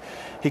 And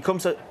he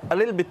comes a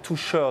little bit too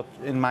short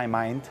in my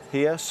mind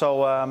here.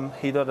 So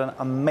he did an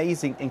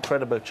amazing,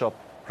 incredible job,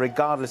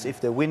 regardless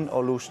if they win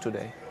or lose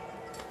today.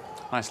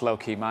 Nice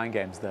low-key mind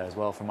games there as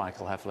well from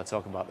Michael Heffler,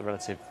 talking about the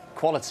relative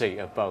quality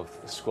of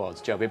both squads,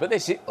 Joby. But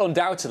this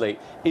undoubtedly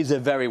is a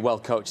very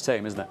well-coached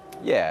team, isn't it?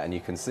 Yeah, and you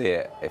can see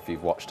it if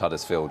you've watched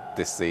Huddersfield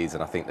this season.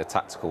 I think the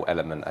tactical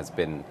element has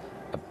been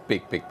a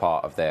big, big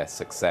part of their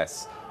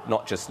success,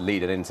 not just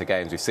leading into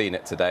games. We've seen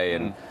it today,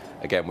 and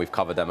again, we've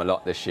covered them a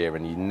lot this year,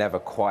 and you never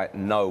quite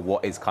know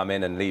what is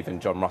coming, and leaving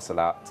John Russell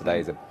out today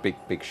is a big,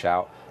 big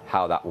shout.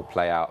 How that will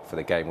play out for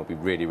the game will be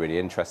really, really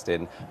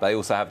interesting. But they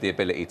also have the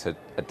ability to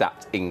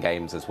adapt in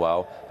games as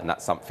well, and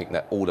that's something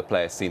that all the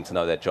players seem to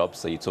know their jobs.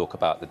 So you talk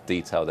about the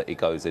detail that he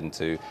goes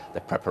into,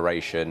 the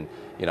preparation.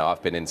 You know,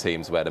 I've been in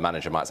teams where the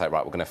manager might say,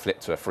 right, we're going to flip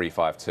to a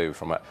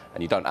 3-5-2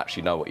 and you don't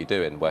actually know what you're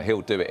doing. Where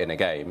he'll do it in a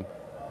game.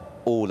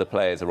 All the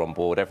players are on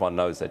board, everyone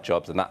knows their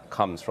jobs, and that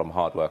comes from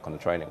hard work on the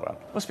training ground.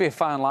 Must be a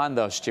fine line,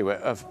 though,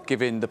 Stuart, of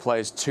giving the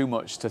players too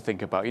much to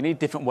think about. You need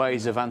different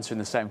ways of answering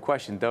the same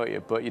question, don't you?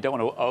 But you don't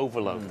want to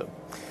overload them.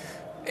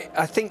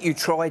 I think you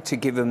try to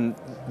give them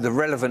the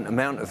relevant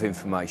amount of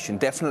information,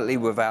 definitely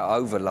without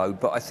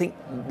overload, but I think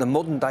the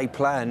modern-day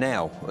player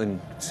now,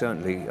 and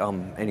certainly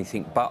I'm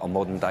anything but a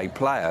modern-day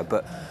player,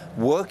 but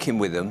working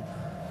with them,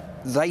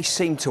 they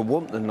seem to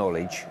want the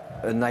knowledge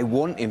and they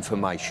want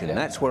information. Yeah.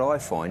 That's what I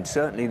find.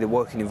 Certainly the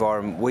working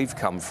environment we've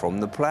come from,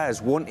 the players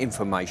want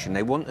information.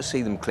 They want to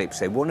see them clips.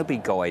 They want to be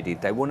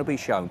guided. They want to be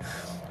shown.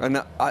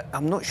 And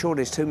I'm not sure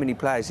there's too many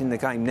players in the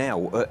game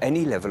now at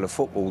any level of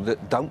football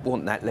that don't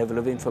want that level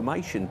of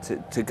information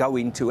to go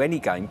into any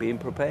game being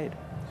prepared.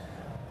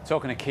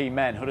 Talking to key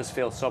men,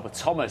 Huddersfield Sober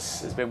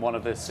Thomas has been one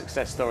of the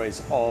success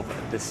stories of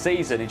the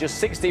season. In just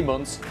 16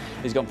 months,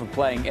 he's gone from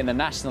playing in the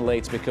National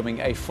League to becoming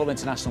a full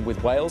international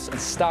with Wales and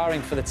starring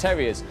for the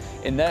Terriers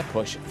in their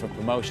push for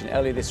promotion.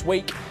 Earlier this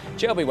week,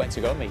 Joby went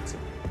to go meet him.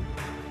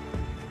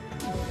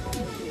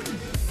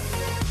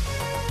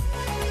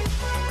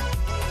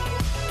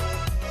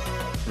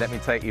 Let me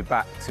take you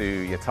back to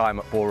your time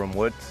at Boreham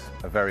Wood,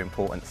 a very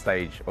important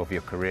stage of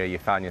your career. You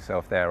found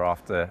yourself there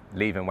after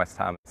leaving West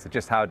Ham. So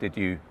just how did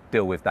you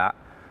deal with that,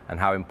 and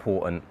how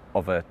important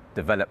of a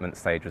development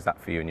stage was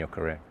that for you in your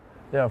career?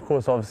 Yeah, of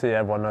course, obviously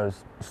everyone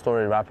knows the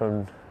story that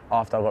happened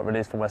after I got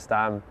released from West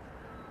Ham.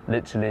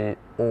 Literally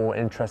all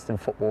interest in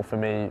football for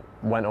me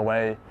went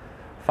away.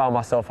 Found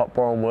myself at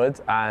Boreham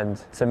Wood,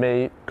 and to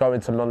me, going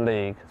to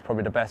non-league is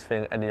probably the best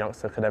thing any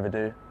youngster could ever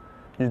do.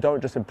 You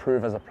don't just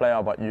improve as a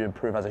player, but you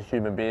improve as a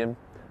human being.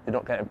 You're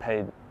not getting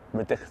paid a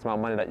ridiculous amount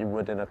of money that you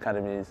would in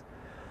academies.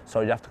 So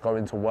you have to go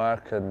into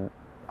work, and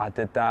I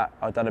did that.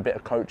 I've done a bit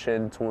of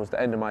coaching towards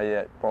the end of my year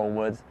at Boreham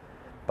Wood.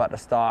 But at the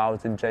start, I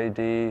was in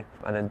JD,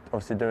 and then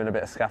obviously doing a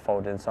bit of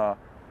scaffolding. So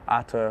I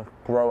had to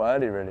grow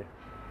early, really.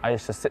 I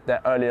used to sit there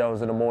early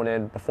hours in the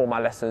morning, before my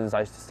lessons.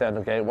 I used to stay on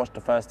the gate, watch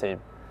the first team.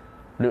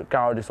 Luke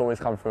Garrett used to always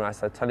come through, and I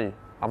said, tell you,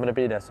 I'm going to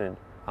be there soon.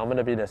 I'm going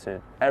to be there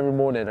soon. Every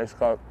morning, I just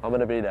go, I'm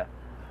going to be there.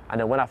 And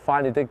then when I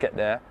finally did get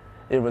there,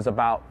 it was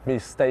about me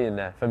staying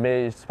there. For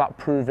me, it's about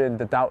proving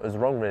the doubters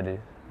wrong, really,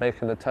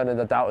 turning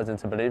the doubters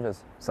into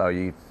believers. So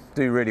you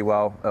do really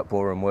well at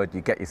Boreham Wood. You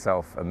get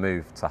yourself a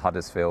move to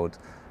Huddersfield.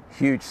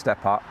 Huge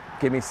step up.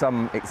 Give me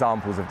some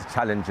examples of the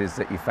challenges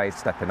that you faced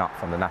stepping up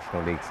from the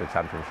National League to the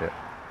Championship.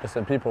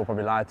 Listen, people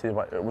probably lie to you,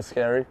 but it was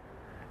scary.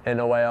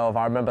 In a way of,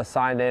 I remember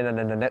signing, and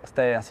then the next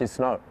day I see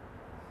snow.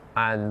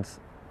 And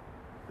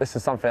this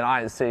is something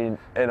I ain't seen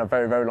in a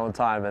very, very long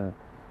time. And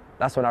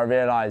that's when I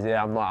realised,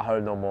 yeah, I'm not at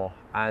home no more.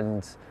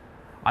 And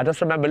I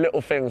just remember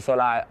little things. So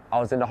like I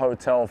was in the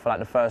hotel for like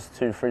the first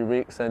 2-3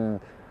 weeks, and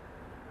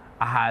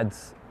I had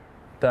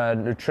the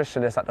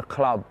nutritionist at the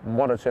club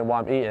monitoring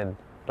what I'm eating.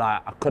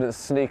 Like I couldn't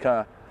sneak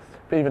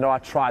even though I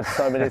tried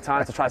so many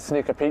times to try to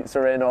sneak a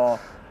pizza in or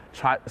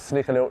try to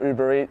sneak a little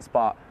Uber Eats,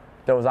 but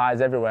there was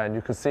eyes everywhere, and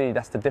you could see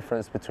that's the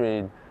difference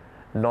between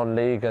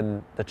non-league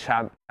and the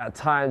champ. At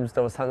times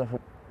there was times I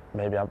thought,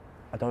 maybe I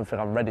don't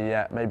think I'm ready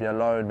yet, maybe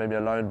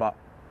alone, but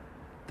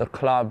the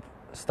club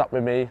stuck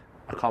with me.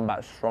 I come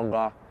back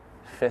stronger,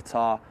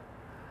 fitter.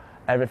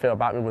 Everything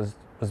about me was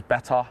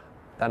better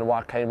than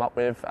what I came up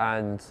with,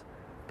 and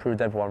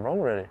proved everyone wrong,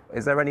 really.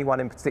 Is there anyone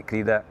in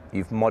particular that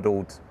you've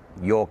modelled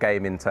your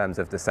game in terms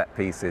of the set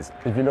pieces?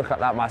 If you look at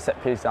like my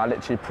set pieces, I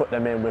literally put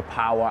them in with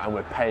power and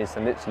with pace,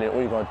 and literally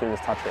all you got to do is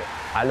touch it.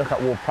 I look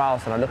at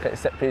Ward-Prowse and I look at his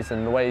set piece,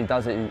 and the way he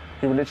does it,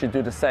 he will literally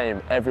do the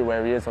same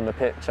everywhere he is on the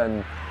pitch,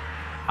 and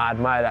I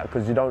admire that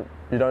because you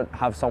don't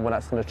have someone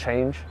that's going to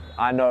change.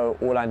 I know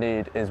all I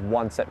need is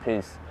one set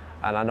piece,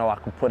 and I know I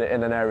can put it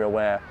in an area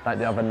where, like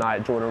the other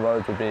night, Jordan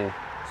Rhodes would be.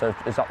 So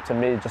it's up to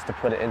me just to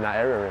put it in that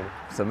area, really.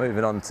 So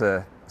moving on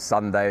to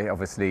Sunday,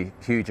 obviously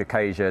huge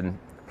occasion,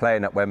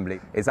 playing at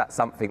Wembley. Is that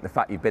something, the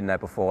fact you've been there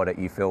before, that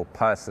you feel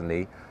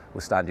personally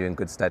will stand you in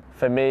good stead?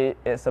 For me,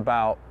 it's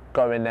about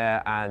going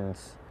there and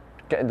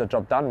getting the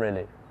job done,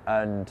 really.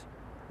 And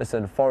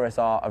listen, Forest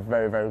are a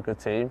very, very good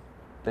team.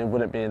 They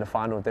wouldn't be in the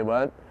final if they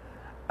weren't.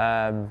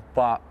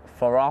 But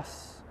for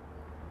us,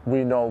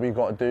 we know what we've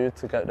got to do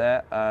to get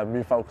there.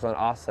 We focus on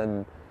us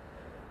and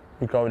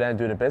we go there and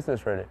do the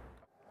business, really.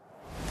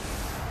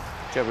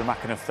 Joby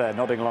McAnuff there,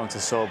 nodding along to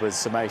Sorba's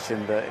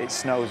summation that it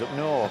snows up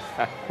north.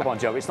 Come on,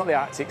 Joby, it's not the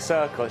Arctic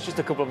Circle, it's just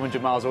a couple of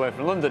 100 miles away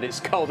from London. It's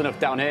cold enough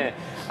down here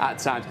at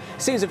times.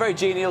 Seems a very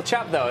genial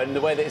chap, though, and the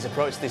way that he's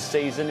approached this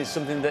season is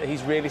something that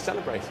he's really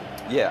celebrating.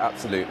 Yeah,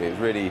 absolutely. It's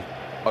really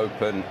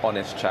open,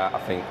 honest chat. I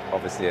think,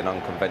 obviously, an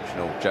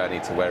unconventional journey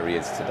to where he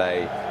is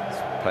today.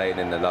 He's playing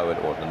in the lower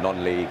or the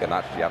non-league and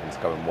actually having to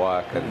go and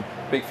work. And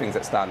big things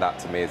that stand out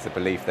to me is the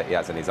belief that he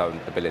has in his own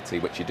ability,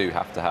 which you do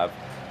have to have.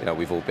 You know,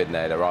 we've all been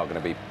there. There are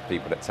going to be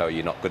people that tell you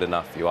you're not good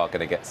enough. You are going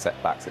to get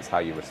setbacks. It's how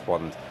you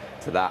respond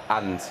to that,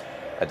 and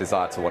a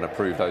desire to want to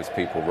prove those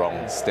people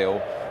wrong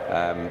still.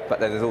 But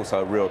there's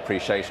also a real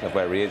appreciation of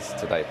where he is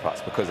today,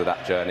 perhaps because of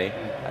that journey,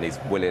 and he's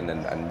willing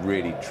and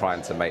really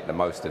trying to make the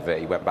most of it.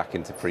 He went back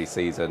into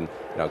pre-season,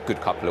 you know, a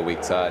good couple of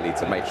weeks early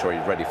to make sure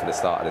he's ready for the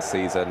start of the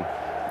season.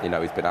 You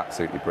know, he's been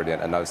absolutely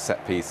brilliant, and those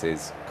set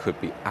pieces could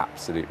be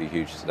absolutely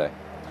huge today.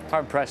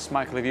 How impressed,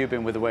 Michael, have you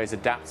been with the way he's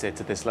adapted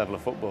to this level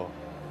of football?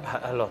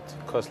 A lot,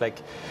 because like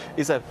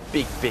it's a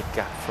big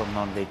gap from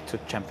non-league to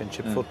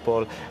championship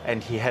football,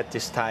 and he had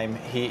this time.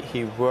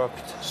 He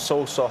worked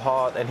so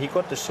hard, and he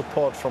got the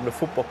support from the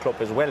football club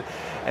as well.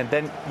 And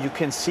then you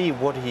can see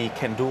what he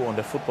can do on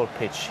the football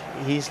pitch.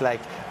 He's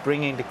like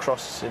bringing the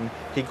crosses in.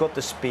 He got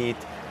the speed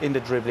in the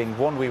dribbling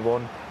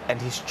 1v1,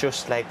 and he's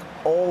just like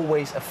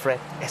always a threat,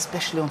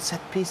 especially on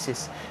set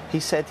pieces. He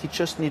said he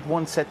just need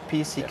one set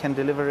piece, he can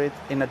deliver it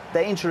in a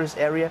dangerous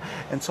area,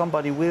 and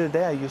somebody will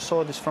there. You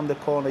saw this from the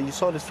corner, you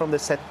saw this from the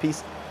set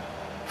piece.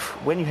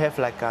 When you have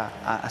like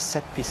a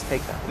set piece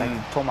taker,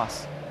 like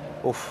Thomas,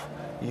 oof,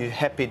 you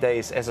happy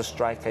days as a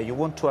striker. You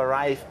want to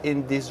arrive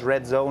in this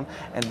red zone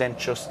and then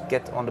just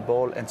get on the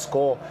ball and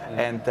score.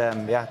 And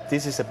yeah,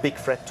 this is a big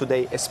threat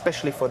today,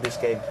 especially for this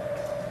game.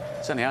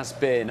 Certainly has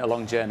been a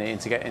long journey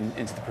into getting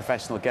into the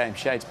professional game.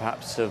 Shades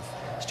perhaps of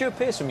Stuart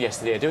Pearce from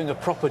yesterday, doing a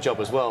proper job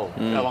as well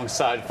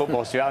alongside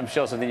football. Stuart, I'm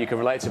sure something you can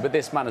relate to. But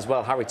this man as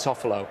well, Harry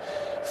Toffolo,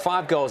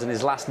 5 goals in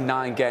his last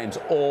 9 games,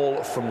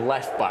 all from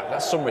left back.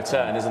 That's some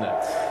return, isn't it?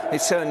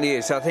 It certainly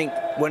is. I think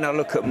when I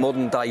look at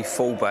modern day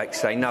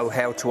fullbacks, they know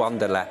how to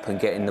underlap and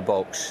get in the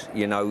box.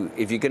 You know,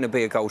 if you're going to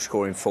be a goal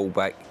scoring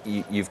fullback,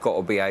 you've got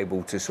to be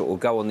able to sort of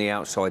go on the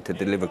outside to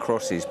deliver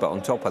crosses. But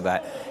on top of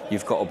that,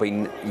 you've got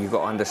to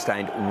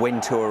understand when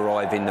to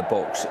arrive in the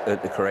box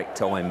at the correct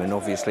time. And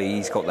obviously,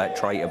 he's got that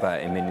trait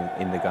about him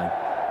in the game.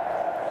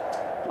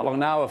 Along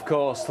now, of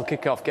course, the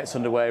kick-off gets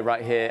underway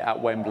right here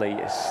at Wembley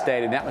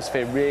Stadium. The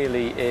atmosphere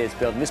really is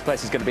building. This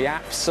place is going to be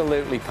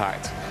absolutely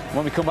packed.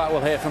 When we come back,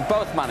 we'll hear from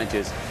both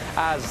managers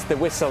as the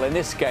whistle in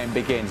this game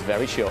begins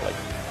very shortly.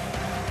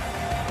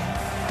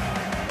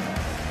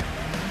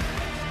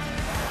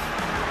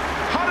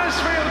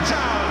 Huddersfield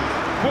Town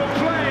will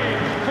play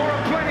for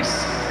a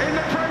place in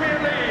the Premier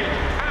League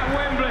at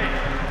Wembley.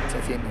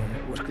 I think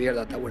it was clear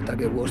that our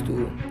target was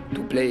to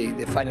play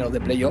the final of the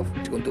playoff.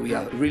 It's going to be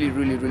a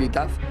really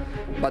tough.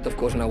 But of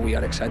course now we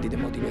are excited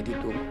and motivated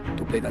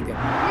to play that game.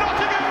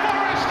 Nottingham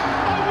Forest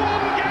are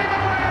 1 game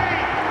away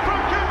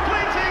from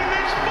completing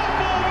this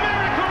football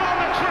miracle on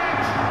the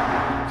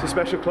Trent. It's a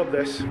special club,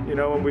 this, you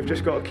know, and we've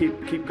just got to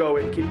keep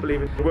going, keep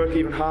believing, work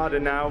even harder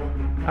now,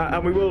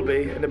 and we will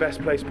be in the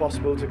best place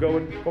possible to go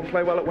and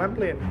play well at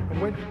Wembley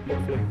and win,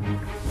 hopefully.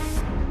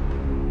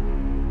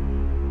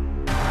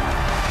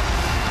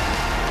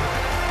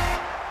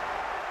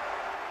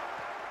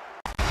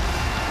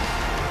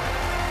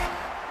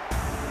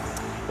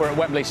 We're at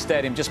Wembley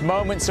Stadium, just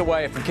moments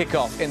away from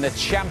kick-off in the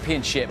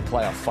Championship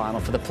playoff final.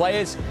 For the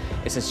players,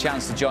 it's a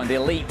chance to join the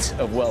elite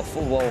of world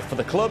football. For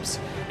the clubs,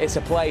 it's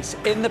a place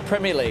in the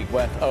Premier League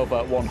worth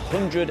over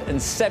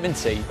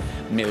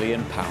 £170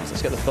 million.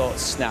 Let's get the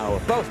thoughts now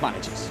of both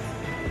managers.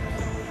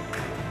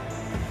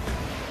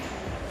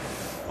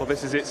 Well,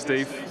 this is it,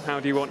 Steve. How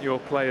do you want your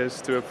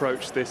players to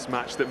approach this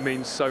match that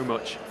means so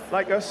much?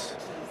 Like us,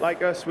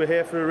 we're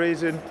here for a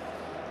reason.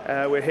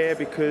 We're here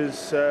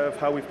because of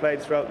how we've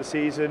played throughout the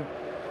season,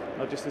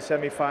 not just the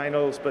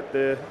semi-finals, but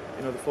the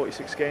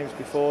 46 games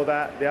before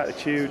that, the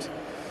attitude,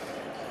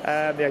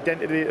 the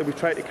identity that we've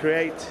tried to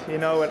create.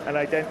 And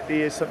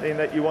identity is something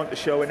that you want to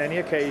show in any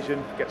occasion.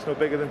 It gets no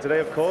bigger than today,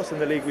 of course, in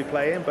the league we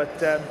play in, but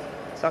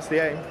that's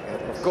the aim.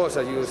 Of course,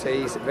 as you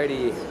say, it's a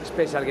very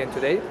special game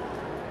today,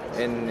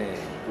 and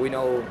we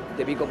know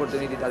the big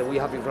opportunity that we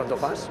have in front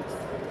of us,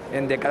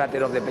 and the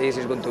character of the players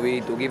is going to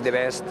be to give the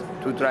best,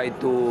 to try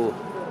to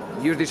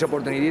use this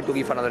opportunity to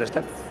give another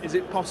step. Is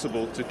it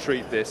possible to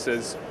treat this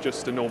as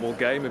just a normal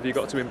game? Have you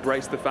got to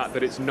embrace the fact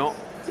that it's not?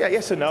 Yeah,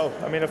 yes and no.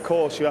 I mean, of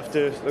course, you have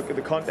to look at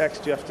the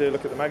context, you have to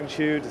look at the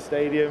magnitude, the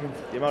stadium,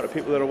 the amount of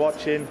people that are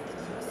watching,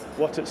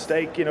 what's at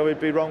stake. It'd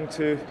be wrong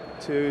to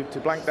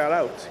blank that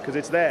out, because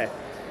it's there.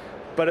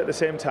 But at the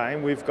same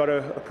time, we've got to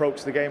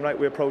approach the game like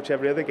we approach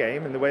every other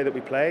game, in the way that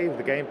we play,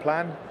 the game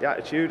plan, the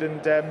attitude,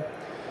 and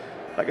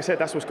like I said,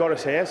 that's what's got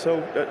us here,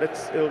 so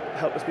it'll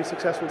help us be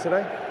successful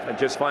today. And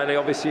just finally,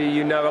 obviously,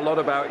 you know a lot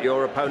about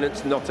your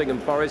opponents, Nottingham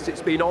Forest.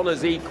 It's been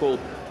honours equal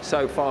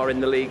so far in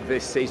the league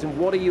this season.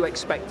 What are you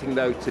expecting,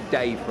 though,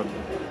 today from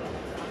them?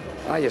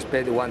 I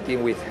expect one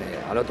team with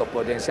a lot of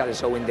potential,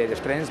 showing their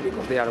strengths,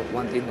 because they are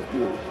one team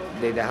who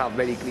they have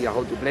very clear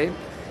how to play,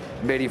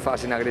 very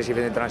fast and aggressive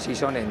in the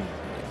transition, and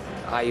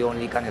I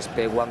only can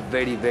expect one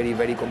very, very,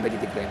 very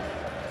competitive game.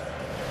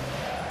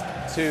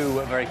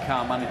 Two very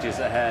calm managers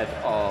ahead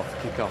of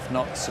kick-off.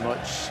 Not so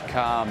much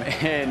calm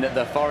in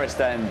the Forest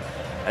end,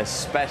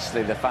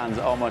 especially the fans.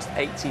 Almost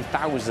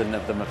 80,000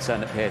 of them have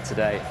turned up here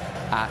today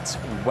at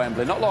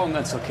Wembley. Not long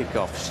until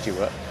kick-off,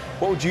 Stuart.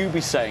 What would you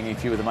be saying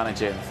if you were the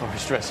manager in the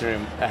Forest dressing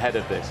room ahead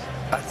of this?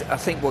 I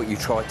think what you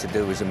try to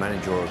do as a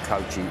manager or a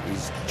coach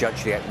is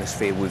judge the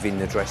atmosphere within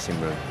the dressing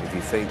room. If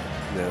you think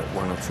that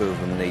one or two of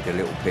them need a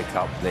little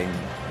pick-up, then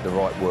the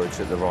right words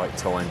at the right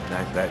time.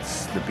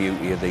 That's the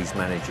beauty of these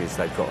managers.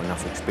 They've got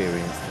enough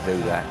experience to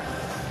do that.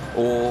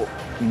 Or,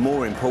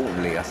 more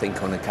importantly, I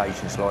think on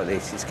occasions like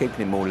this, it's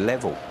keeping it more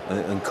level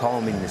and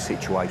calming the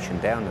situation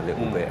down a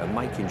little bit, and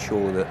making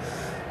sure that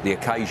the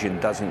occasion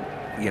doesn't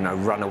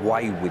run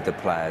away with the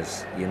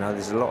players.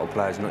 There's a lot of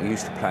players not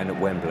used to playing at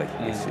Wembley.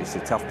 It's a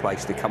tough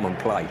place to come and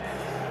play,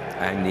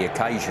 and the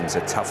occasion's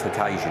a tough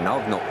occasion.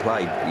 I've not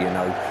played,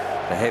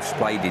 the Hef's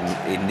played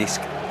in this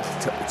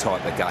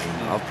type of game.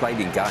 I've played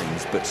in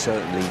games, but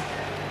certainly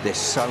there's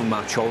so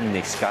much on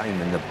this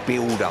game, and the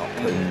build-up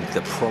and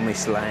the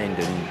promised land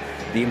and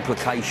the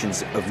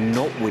implications of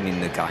not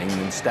winning the game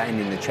and staying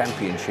in the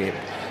Championship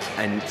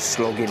and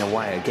slogging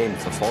away again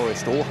for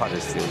Forest or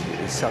Huddersfield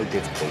is so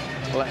difficult.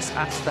 Well, let's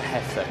ask the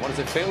Hef then. What does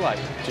it feel like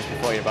just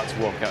before you're about to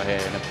walk out here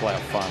in a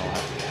playoff final?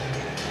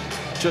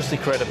 Just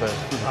incredible.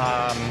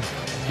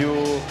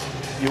 You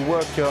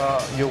work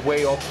your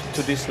way up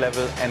to this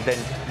level, and then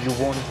you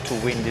want to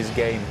win this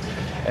game.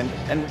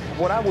 And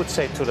what I would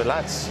say to the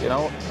lads,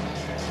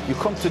 you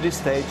come to this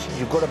stage,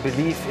 you've got to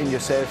believe in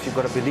yourself, you've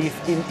got to believe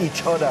in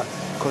each other,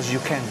 because you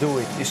can do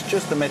it. It's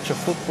just a match of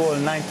football,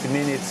 90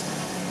 minutes.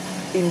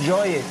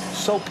 Enjoy it,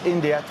 soak in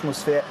the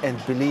atmosphere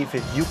and believe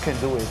it. You can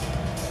do it.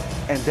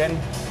 And then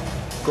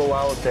go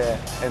out there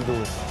and do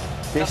it.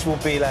 This will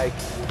be like...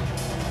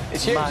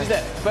 It's huge, isn't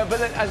it? But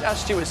then, as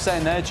Stuart was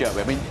saying there, Joe,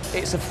 I mean,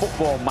 it's a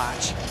football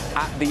match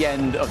at the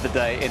end of the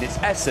day in its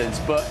essence,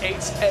 but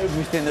it's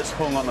everything that's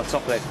hung on the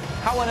top of it.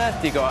 How on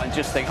earth do you go out and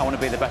just think, I want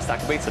to be the best I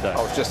can be today?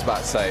 I was just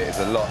about to say, it's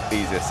a lot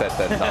easier said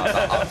than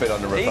done. I've been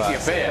on the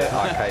reverse here.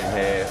 I came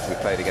here, we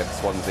played against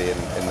Swansea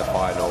in the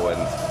final,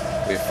 and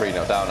we were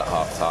 3-0 down at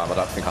half-time. I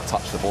don't think I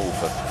touched the ball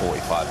for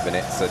 45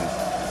 minutes, and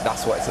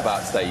that's what it's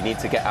about today. You need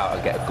to get out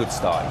and get a good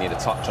start. You need a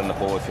touch on the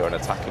ball if you're an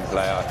attacking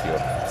player. If you're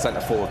a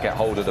centre-forward, get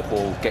hold of the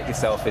ball, get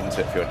yourself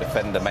into it. If you're a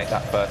defender, make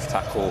that first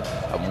tackle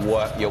and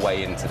work your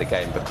way into the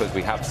game, because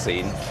we have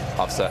seen,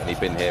 I've certainly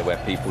been here, where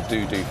people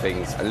do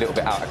things a little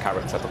bit out of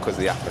character because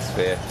of the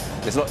atmosphere.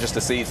 It's not just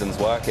a season's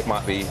work, it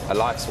might be a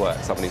life's work,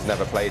 someone who's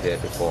never played here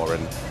before,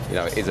 and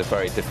it is a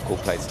very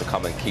difficult place to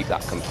come and keep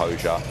that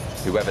composure.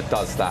 Whoever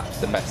does that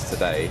the best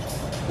today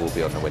will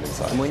be on the winning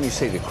side. And when you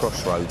see the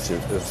crossroads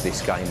of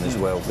this game as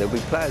well, there'll be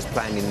players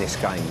playing in this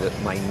game that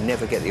may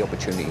never get the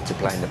opportunity to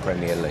play in the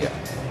Premier League,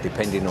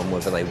 depending on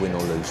whether they win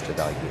or lose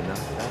today.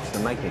 That's the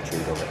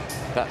magnitude of it.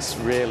 That's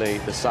really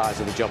the size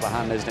of the job at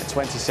hand, isn't it?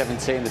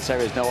 2017, the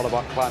Terriers know all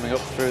about climbing up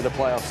through the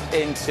playoffs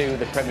into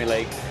the Premier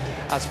League.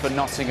 As for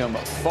Nottingham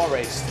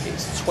Forest,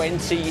 it's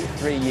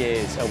 23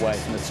 years away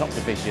from the top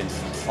division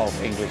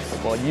of English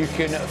football. You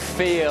can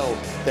feel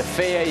the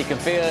fear, you can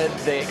feel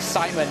the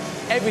excitement,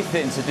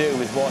 everything to do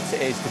with what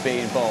it is to be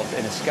involved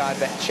in a Sky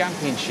Bet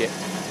Championship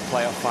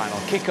playoff final.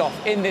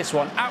 Kick-off in this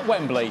one at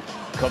Wembley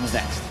comes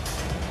next.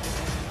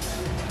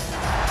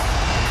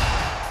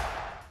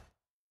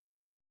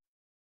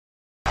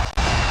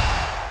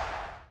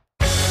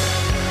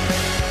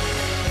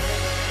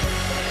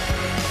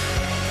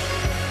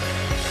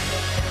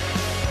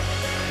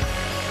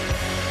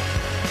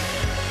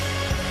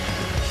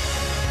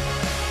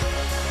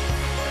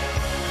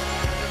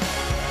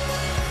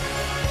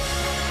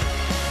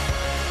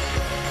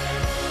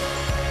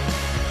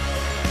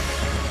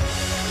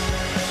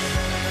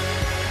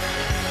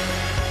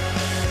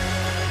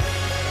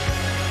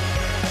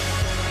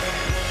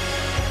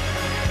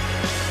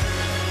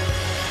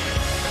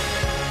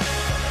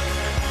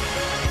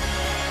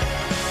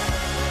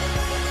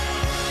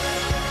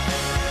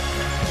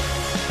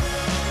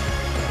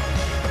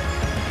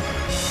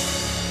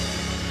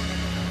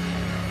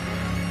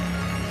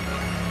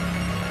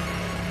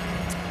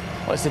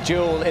 Well, it's the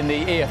jewel in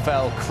the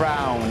EFL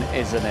crown,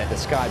 isn't it? The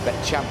Sky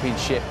Bet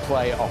Championship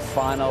play-off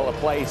final. A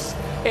place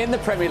in the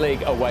Premier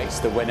League awaits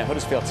the winner.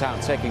 Huddersfield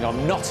Town taking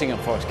on Nottingham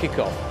Forest.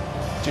 Kick-off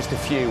just a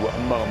few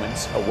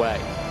moments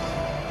away.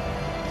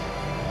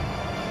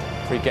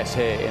 Three guests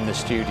here in the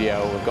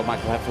studio. We've got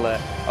Michael Heffler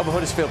of a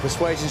Huddersfield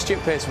persuasion,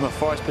 Stuart Pearce from a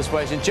Forest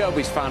persuasion.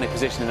 Joby's finally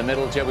positioned in the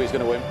middle. Joby, who's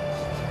going to win?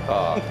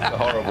 Oh, a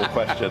horrible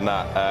question,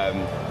 that.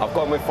 I've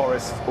gone with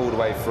Forest all the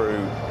way through,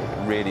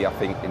 really, I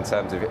think, in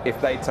terms of if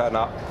they turn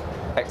up,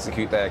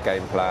 execute their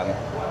game plan,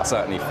 I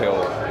certainly feel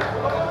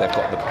they've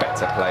got the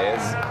better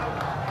players.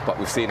 But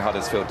we've seen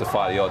Huddersfield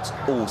defy the odds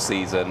all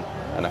season,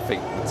 and I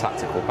think the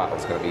tactical battle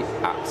is going to be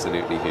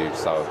absolutely huge,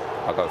 so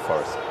I'll go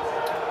Forest.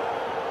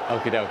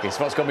 Okie dokie.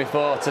 So what's gone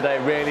before today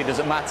really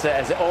doesn't matter,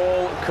 as it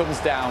all comes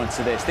down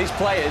to this. These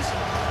players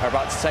are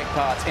about to take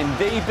part in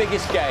the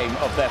biggest game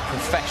of their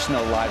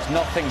professional lives.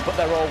 Nothing but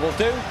their all will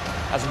do,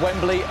 as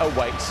Wembley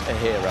awaits a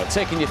hero.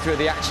 Taking you through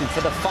the action for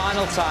the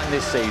final time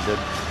this season,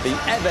 the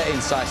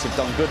ever-incisive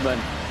Don Goodman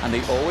and the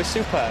always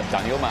superb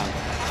Daniel Mann.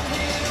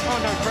 Oh,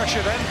 no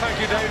pressure then.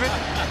 Thank you, David.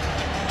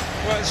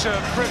 Well, it's a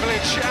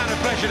privilege and a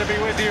pleasure to be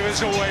with you,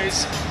 as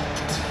always,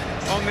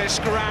 on this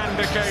grand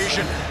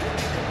occasion.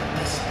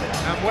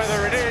 And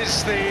whether it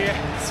is the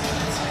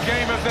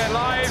game of their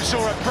lives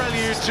or a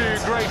prelude to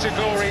greater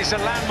glories, a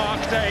landmark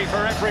day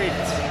for every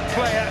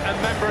player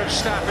and member of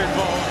staff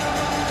involved,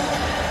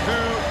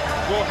 who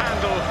will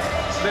handle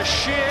the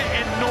sheer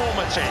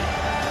enormity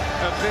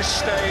of this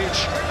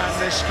stage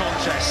and this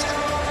contest.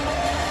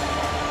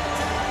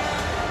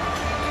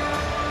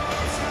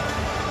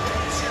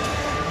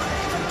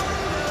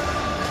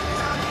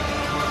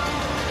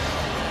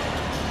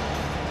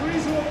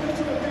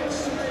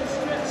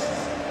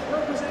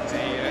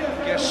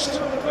 The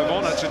guest of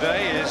honour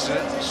today is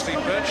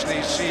Steve Birch,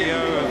 the CEO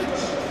of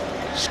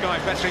Sky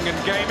Betting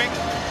and Gaming,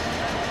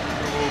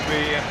 who will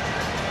be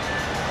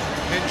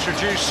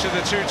introduced to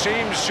the two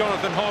teams.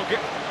 Jonathan Hogg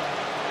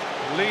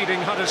leading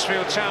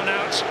Huddersfield Town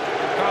out.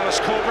 Carlos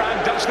Corberán,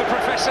 does the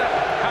Professor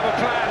have a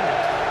plan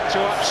to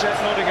upset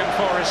Nottingham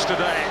Forest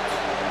today?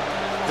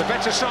 The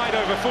better side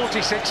over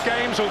 46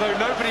 games, although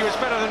nobody was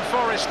better than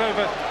Forest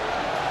over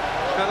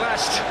the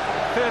last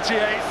 38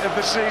 of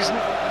the season.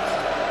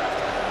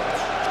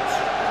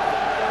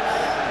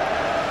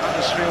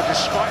 Huddersfield,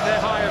 despite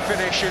their higher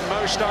finish, in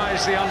most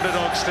eyes the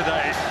underdogs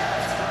today.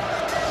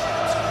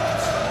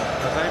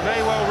 But they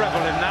may well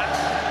revel in that.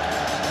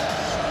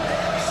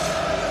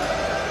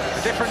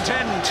 A different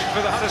end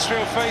for the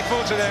Huddersfield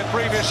faithful to their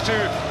previous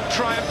two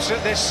triumphs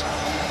at this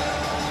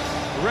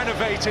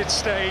renovated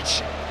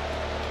stage.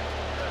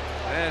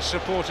 Their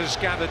supporters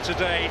gathered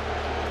today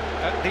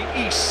at the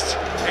east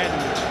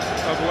end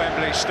of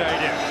Wembley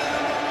Stadium.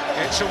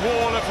 It's a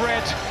wall of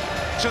red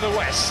to the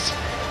west.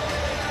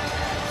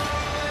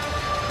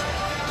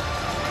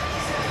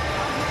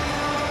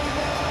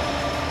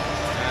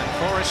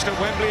 Forest at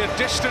Wembley, a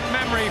distant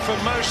memory for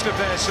most of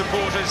their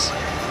supporters.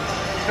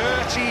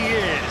 30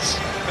 years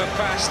have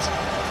passed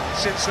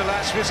since the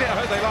last visit.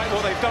 I hope they like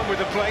what they've done with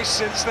the place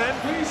since then.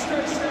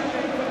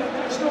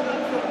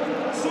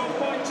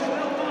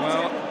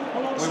 Well,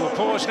 we will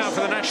pause now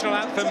for the national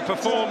anthem,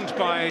 performed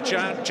by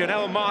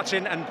Janelle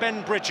Martin and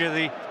Ben Bridger,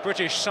 the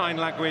British Sign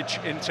Language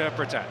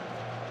interpreter.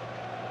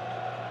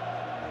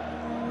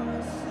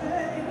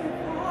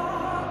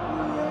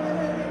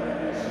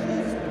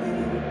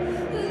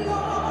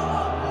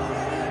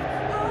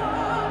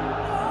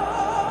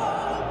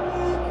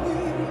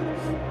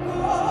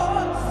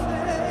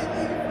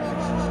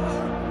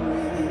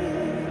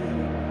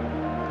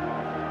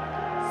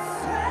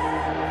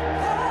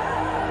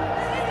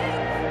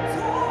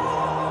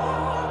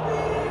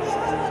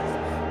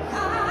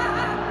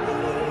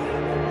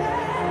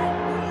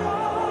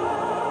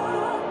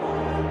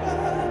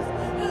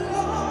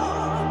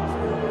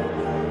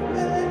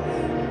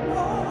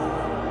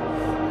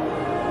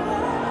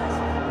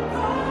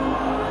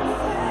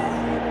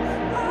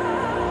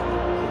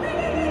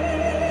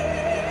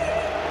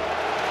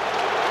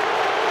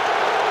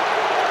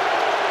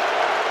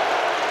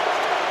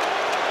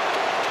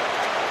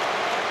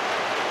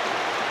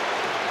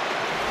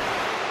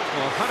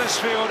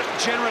 crowd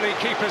generally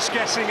keep us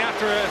guessing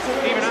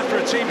even after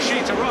a team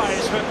sheet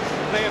arrives, but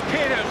they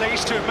appear at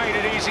least to have made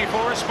it easy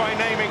for us by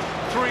naming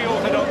 3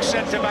 orthodox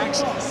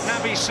centre-backs.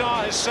 Naby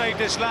Sarr has saved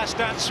his last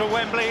dance for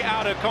Wembley,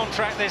 out of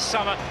contract this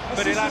summer,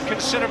 but he'll add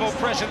considerable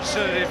presence to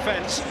the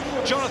defence.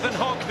 Jonathan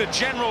Hock, the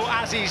general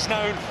as he's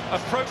known,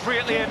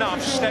 appropriately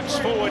enough, steps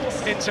forward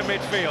into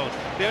midfield.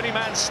 The only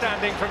man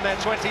standing from their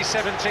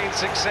 2017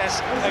 success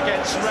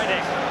against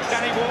Reading.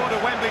 Danny Ward, a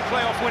Wembley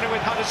playoff winner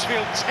with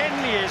Huddersfield 10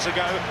 years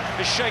ago,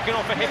 has shaken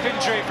off a hip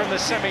injury from the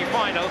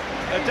semi-final.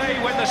 A day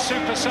when the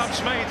super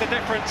subs made the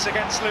difference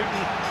against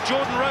Luton.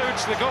 Jordan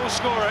Rhodes, the goal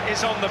scorer,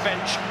 is on the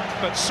bench,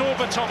 but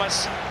Sorba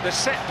Thomas, the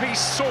set-piece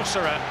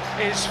sorcerer,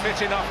 is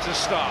fit enough to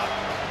start.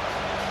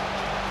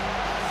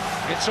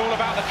 It's all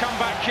about the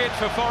comeback kid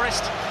for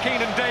Forest,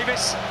 Keenan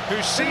Davis,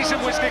 whose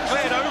season was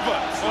declared over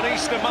on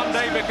Easter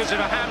Monday because of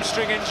a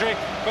hamstring injury,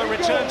 but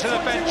returned to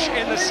the bench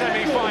in the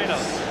semi-final.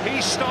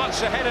 He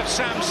starts ahead of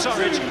Sam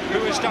Surridge, who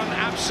has done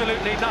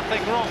absolutely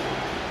nothing wrong.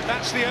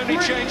 That's the only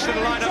change to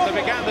the lineup that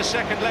began the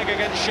second leg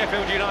against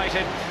Sheffield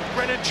United.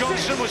 Brennan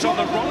Johnson was on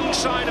the wrong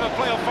side of a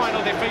playoff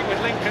final defeat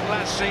with Lincoln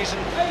last season.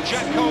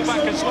 Jack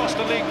Colback has lost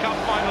a League Cup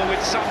final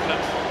with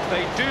Sunderland.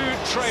 They do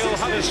trail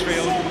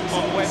Huddersfield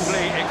on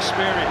Wembley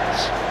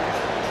experience.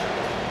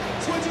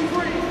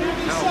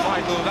 How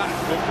vital that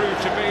will prove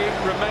to be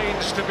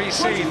remains to be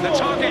seen. The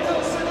target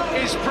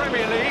is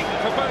Premier League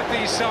for both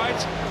these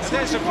sides, and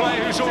there's a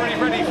player who's already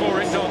ready for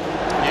it, Don.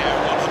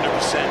 Yeah,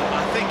 100%.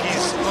 I think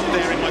he's up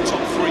there in my top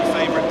 3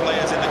 favourite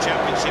players in the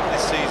Championship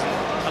this season,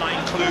 and I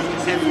include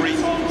every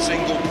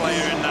single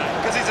player in that,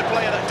 because he's a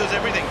player that does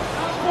everything.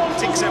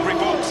 Ticks every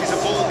box. He's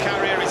a ball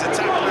carrier, he's a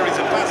tackler, he's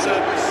a passer,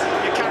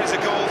 he carries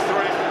a goal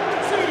threat.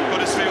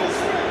 Huddersfield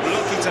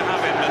lucky to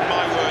have him, and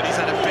my word, he's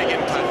had a big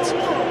impact.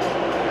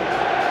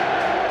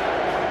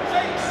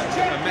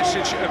 A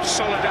message of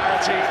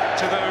solidarity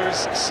to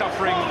those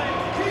suffering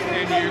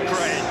in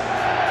Ukraine.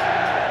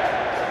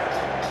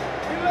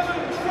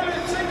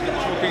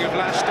 Talking of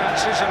last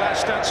dances, a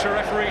last dance for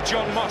referee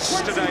John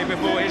Moss today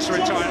before his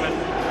retirement.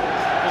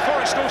 The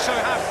Forest also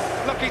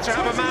lucky to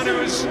have a man who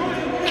was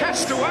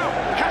cast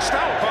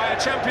out by a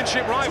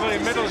Championship rival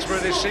in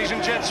Middlesbrough this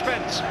season, Jed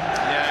Spence.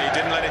 Yeah, he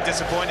didn't let it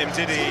disappoint him,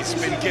 did he? He's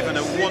been given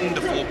a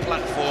wonderful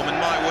platform, and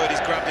my word,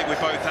 he's grabbed it with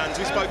both hands.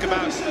 We spoke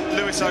about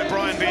Lewis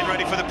O'Brien being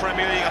ready for the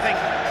Premier League. I think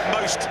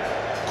most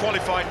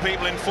qualified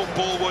people in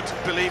football would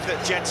believe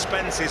that Jed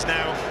Spence is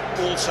now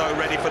also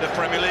ready for the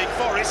Premier League.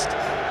 Forest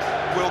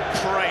will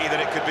pray that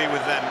it could be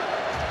with them.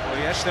 Well,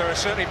 yes, there are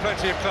certainly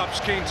plenty of clubs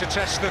keen to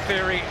test the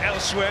theory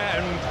elsewhere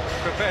and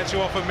prepared to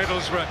offer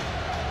Middlesbrough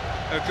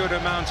a good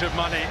amount of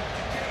money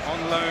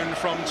on loan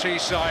from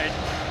Teesside.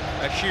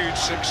 A huge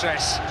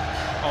success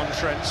on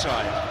Trent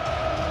side.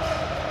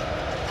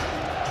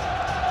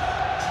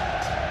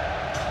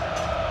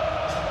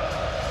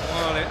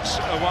 Well, it's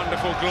a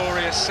wonderful,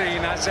 glorious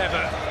scene as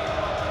ever.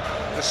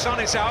 The sun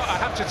is out. I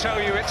have to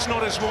tell you, it's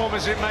not as warm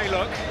as it may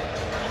look.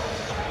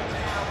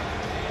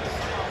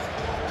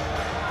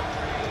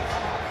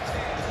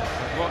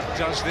 What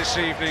does this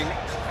evening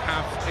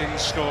have in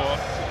store?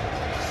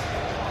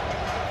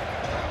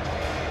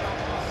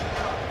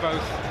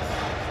 Both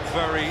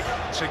very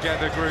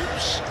together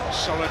groups,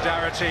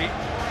 solidarity,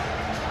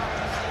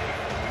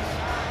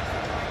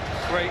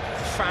 great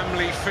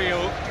family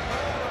feel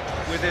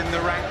within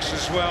the ranks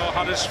as well.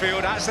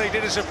 Huddersfield, as they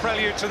did as a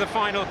prelude to the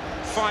final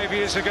 5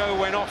 years ago,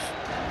 went off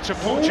to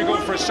Portugal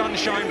for a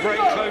sunshine break,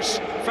 close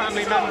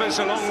family members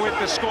along with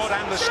the squad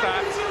and the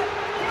staff.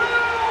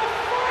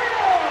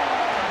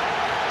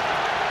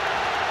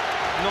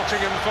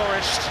 Nottingham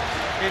Forest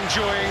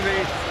enjoying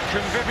the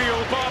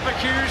convivial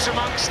barbecues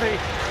amongst the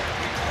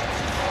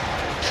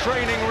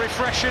training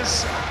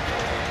refreshers.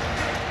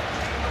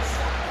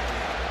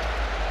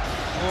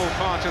 All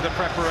part of the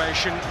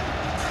preparation.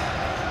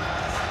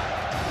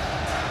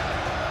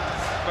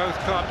 Both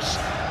clubs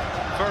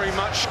very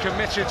much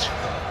committed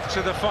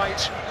to the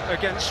fight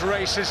against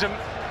racism.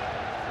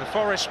 The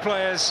Forest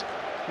players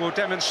will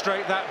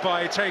demonstrate that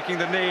by taking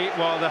the knee,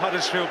 while the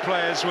Huddersfield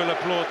players will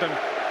applaud them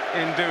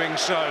in doing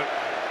so.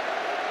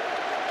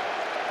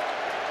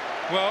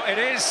 Well, it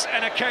is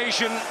an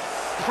occasion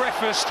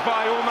prefaced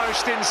by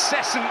almost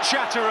incessant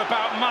chatter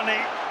about money,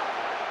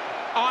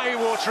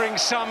 eye-watering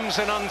sums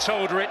and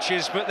untold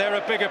riches, but there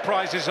are bigger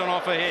prizes on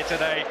offer here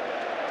today.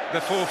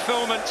 The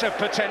fulfilment of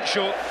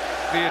potential,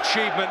 the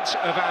achievement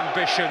of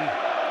ambition,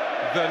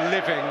 the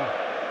living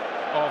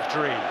of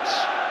dreams.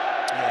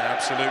 Yeah,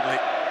 absolutely.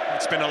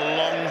 It's been a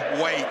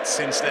long wait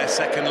since their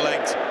second leg,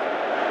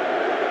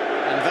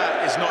 and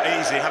that is not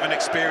easy. Having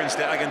experienced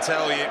it, I can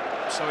tell you.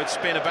 So it's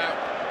been about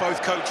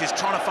both coaches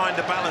trying to find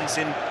a balance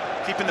in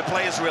keeping the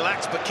players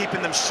relaxed but keeping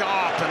them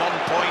sharp and on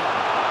point,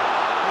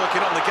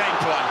 working on the game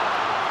plan.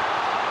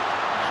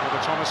 So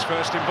the Thomas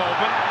first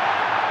involvement,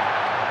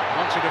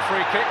 wanted a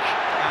free kick,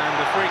 and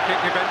the free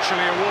kick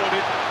eventually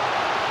awarded.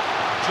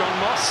 John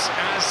Moss,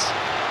 as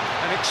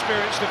an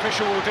experienced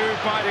official will do,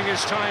 biding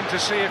his time to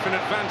see if an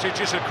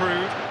advantage is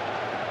accrued.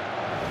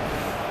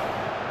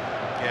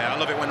 Yeah, I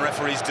love it when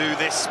referees do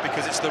this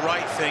because it's the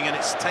right thing, and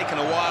it's taken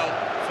a while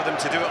for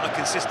to do it on a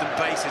consistent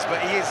basis,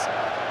 but he is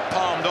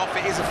palmed off.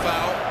 It is a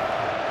foul.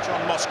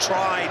 John Moss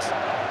tried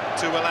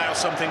to allow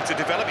something to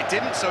develop. It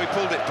didn't, so he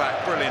pulled it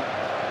back. Brilliant.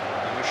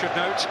 And we should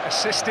note,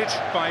 assisted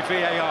by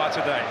VAR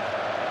today.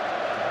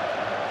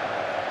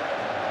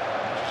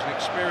 Which is an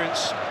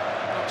experience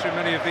not too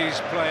many of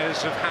these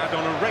players have had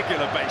on a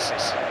regular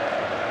basis.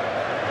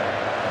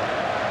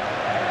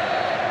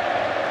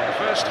 The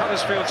first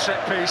Huddersfield set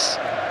piece,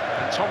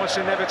 and Thomas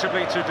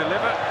inevitably to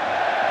deliver.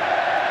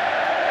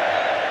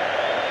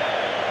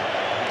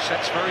 He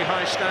sets very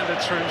high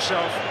standards for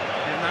himself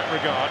in that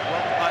regard.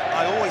 Well,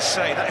 I always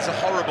say that is a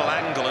horrible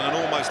angle and an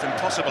almost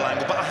impossible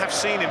angle, but I have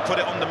seen him put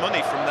it on the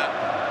money from that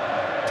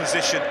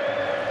position.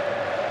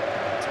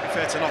 To be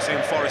fair to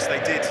Nottingham Forest,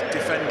 they did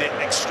defend it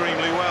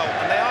extremely well,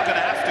 and they are going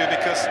to have to,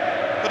 because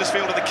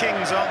Huddersfield are the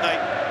kings, aren't they,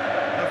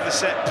 of the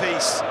set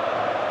piece.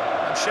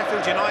 And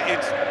Sheffield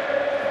United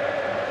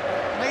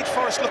made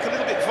Forest look a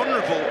little bit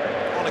vulnerable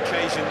on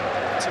occasion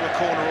to a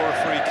corner or a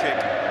free kick.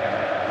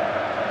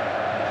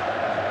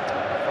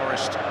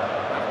 Forest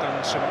have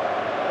done some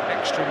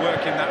extra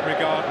work in that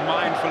regard,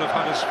 mindful of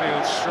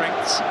Huddersfield's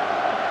strengths,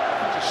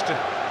 just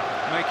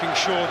making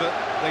sure that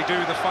they do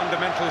the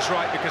fundamentals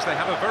right, because they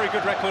have a very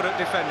good record at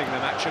defending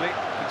them, actually.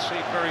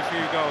 Concede very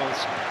few goals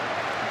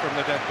from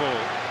the dead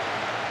ball.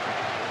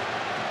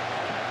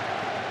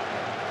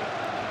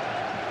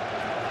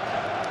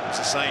 It's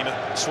the same at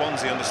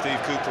Swansea under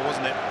Steve Cooper,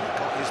 wasn't it?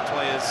 Got his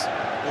players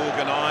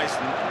organised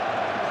and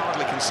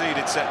hardly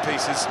conceded set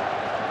pieces.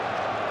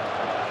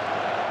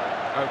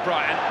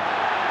 O'Brien,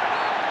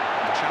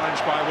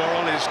 challenged by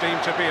Worrell, is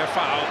deemed to be a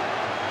foul.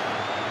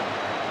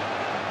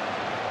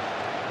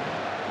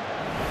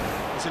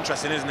 It's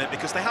interesting, isn't it?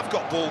 Because they have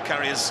got ball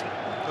carriers,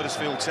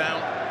 Huddersfield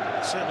Town.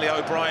 Certainly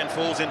O'Brien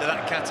falls into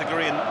that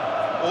category, and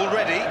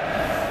already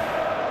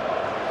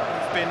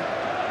they've been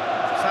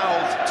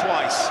fouled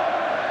twice.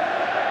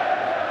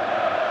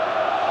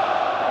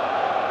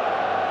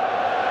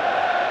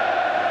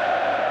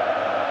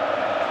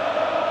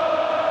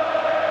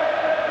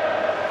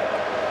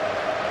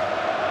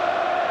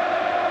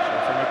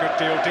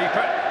 Deal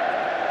deeper.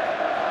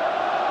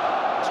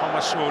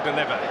 Thomas will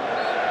deliver.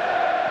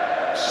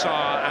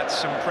 Sarr adds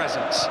some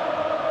presence.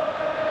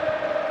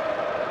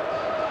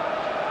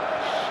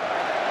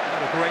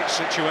 Not a great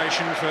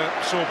situation for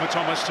Sorba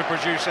Thomas to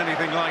produce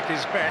anything like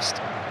his best.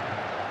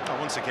 Oh,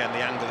 once again, the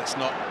angle, it's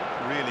not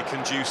really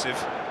conducive.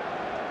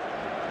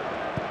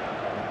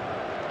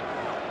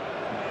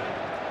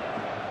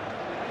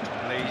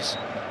 Lees,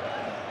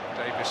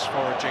 Davis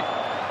foraging.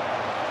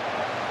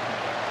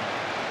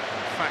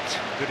 The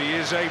fact that he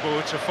is able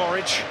to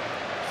forage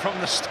from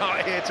the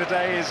start here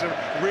today is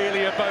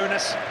really a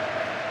bonus.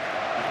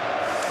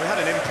 We had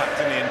an impact,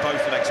 didn't he, in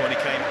both legs when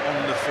he came on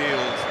the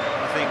field.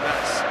 I think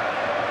that's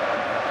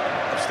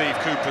of Steve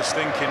Cooper's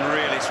thinking,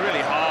 really. It's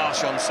really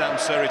harsh on Sam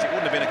Surridge. It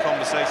wouldn't have been a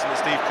conversation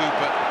that Steve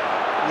Cooper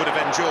would have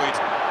enjoyed.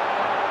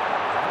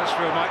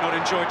 Huddersfield might not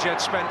enjoy Jed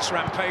Spence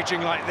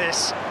rampaging like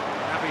this.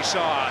 Naby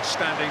Sarr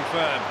standing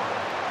firm.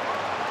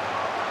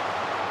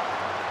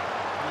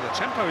 The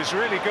tempo is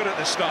really good at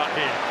the start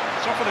here.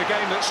 It's often a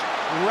game that's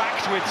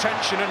racked with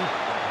tension and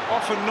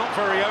often not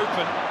very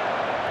open.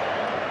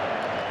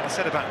 I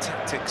said about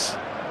tactics,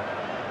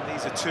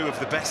 these are two of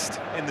the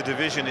best in the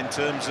division in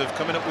terms of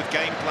coming up with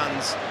game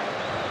plans,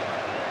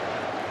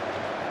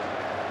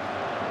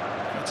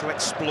 and to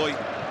exploit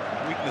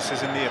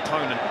weaknesses in the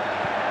opponent.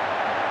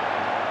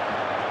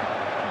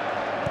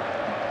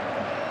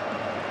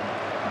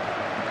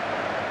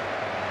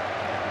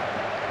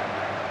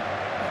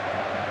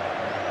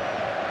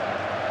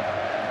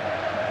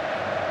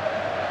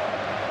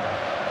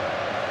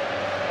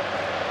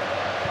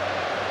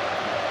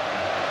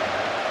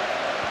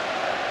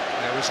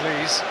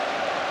 Lees.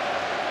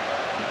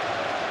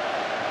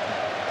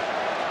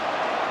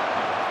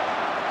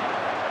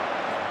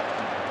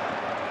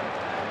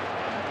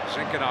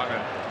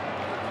 Zinkenhagen.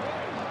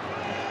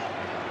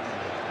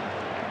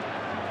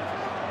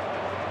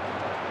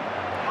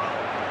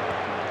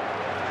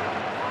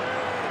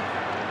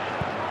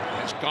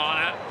 It's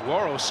Garner.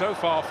 Worrell so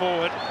far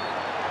forward.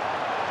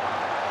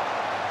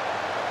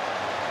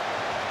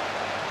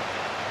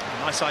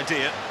 Nice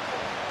idea.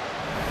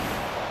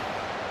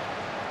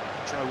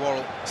 Joe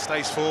Worrell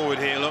stays forward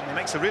here. Look,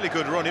 makes a really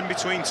good run in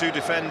between two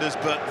defenders,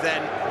 but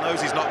then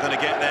knows he's not going to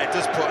get there.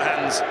 Does put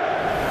hands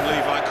on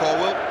Levi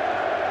Colwill.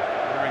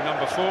 Wearing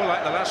number 4,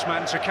 like the last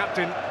man to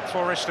captain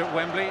Forest at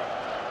Wembley,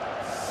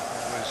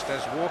 was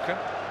Des Walker.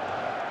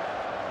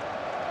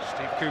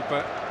 Steve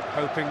Cooper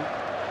hoping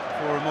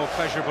for a more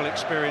pleasurable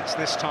experience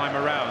this time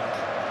around.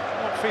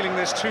 Not feeling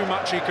there's too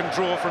much he can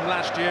draw from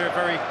last year. A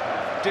very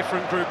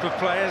different group of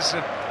players.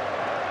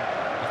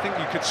 I think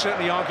you could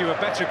certainly argue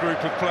a better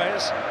group of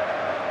players.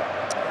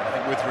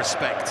 With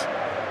respect,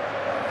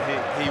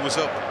 he was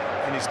up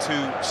in his 2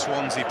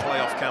 Swansea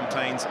playoff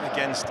campaigns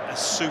against a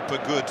super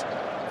good,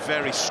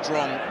 very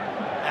strong,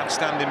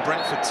 outstanding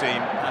Brentford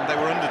team, and they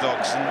were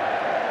underdogs.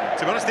 And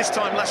to be honest, this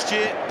time last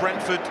year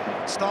Brentford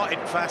started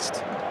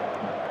fast,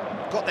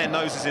 got their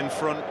noses in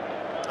front,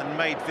 and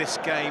made this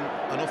game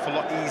an awful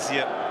lot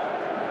easier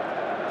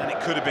than it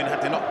could have been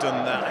had they not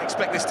done that. I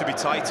expect this to be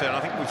tighter, and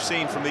I think we've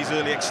seen from these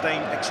early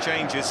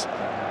exchanges.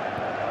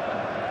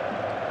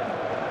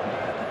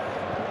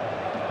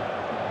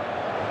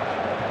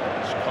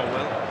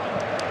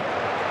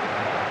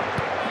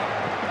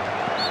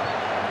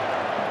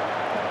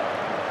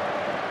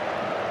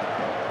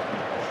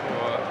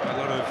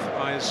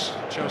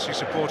 Chelsea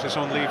supporters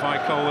on Levi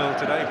Colwill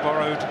today,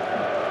 borrowed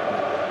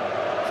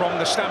from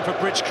the Stamford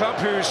Bridge Club,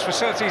 whose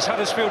facilities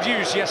Huddersfield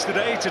used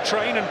yesterday to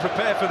train and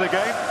prepare for the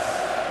game.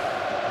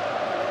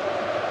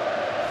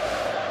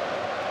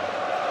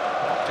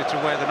 Opted to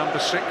wear the number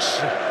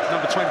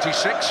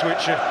 26,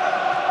 which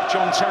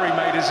John Terry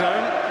made his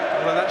own,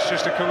 although that's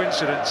just a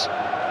coincidence.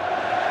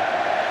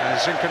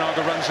 As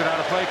Zinchenko runs it out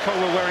of play,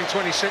 Colwill wearing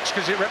 26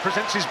 because it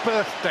represents his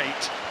birth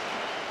date.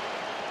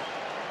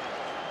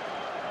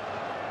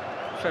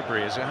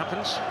 February, as it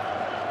happens.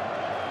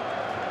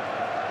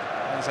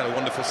 He's had a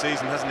wonderful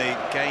season, hasn't he?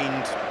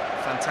 Gained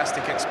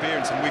fantastic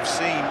experience, and we've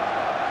seen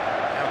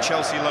how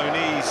Chelsea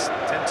loanees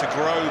tend to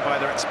grow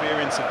by their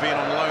experience of being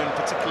on loan,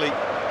 particularly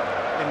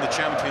in the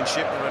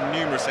Championship. There are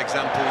numerous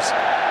examples.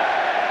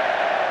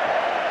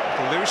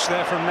 Loose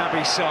there from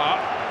Naby Sarr.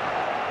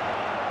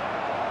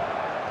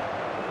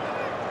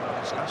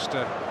 His last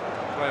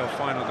playoff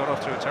final got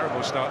off to a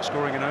terrible start,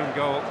 scoring an own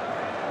goal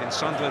in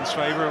Sunderland's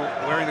favour,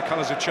 wearing the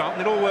colours of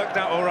Charlton. It all worked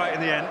out all right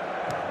in the end.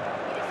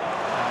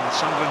 And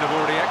Sunderland have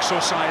already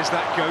exorcised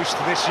that ghost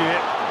this year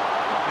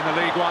in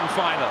the League One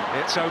final.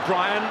 It's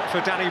O'Brien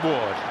for Danny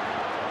Ward.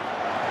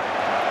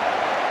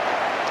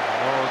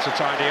 Laurel to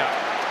tidy up.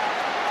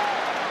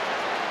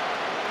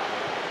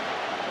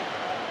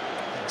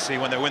 See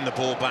when they win the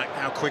ball back,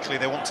 how quickly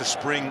they want to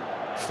spring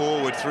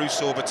forward through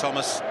Sorba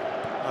Thomas.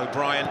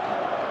 O'Brien.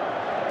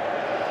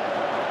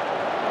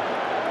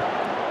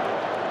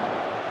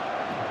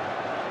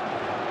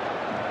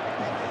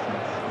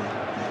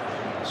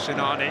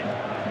 Sinani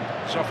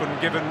is often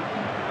given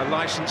a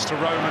licence to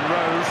roam and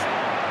rove.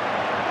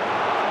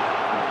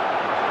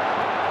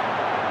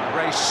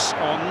 Race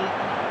on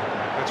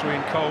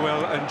between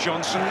Colwill and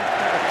Johnson.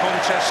 A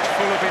contest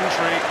full of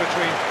intrigue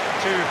between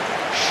two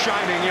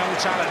shining young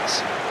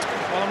talents.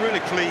 Well, I'm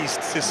really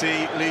pleased to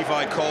see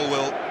Levi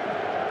Colwill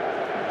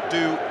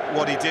do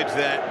what he did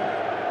there.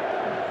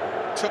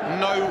 Took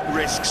no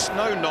risks,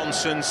 no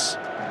nonsense.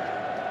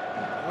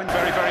 Went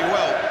very, very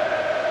well.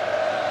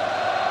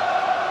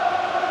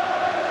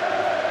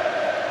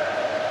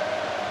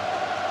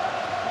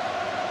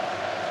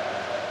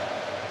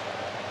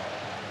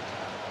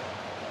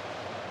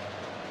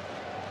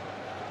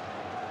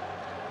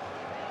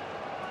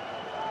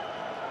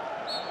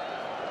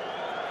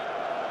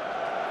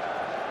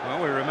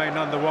 Well, we remain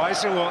none the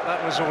wiser what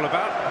that was all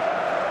about.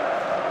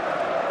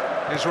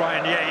 Here's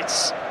Ryan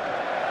Yates.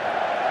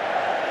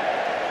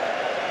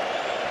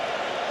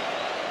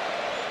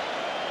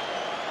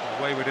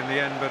 Wayward in the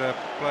end, but a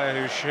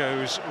player who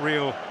shows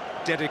real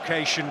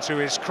dedication to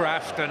his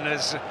craft and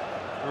has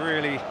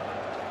really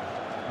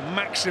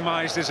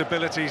maximised his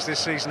abilities this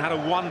season. Had a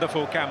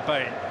wonderful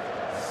campaign.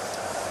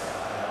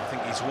 I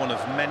think he's one of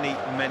many,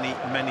 many,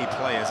 many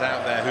players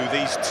out there who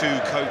these two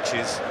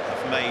coaches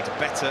have made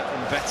better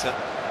and better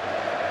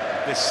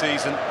this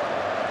season.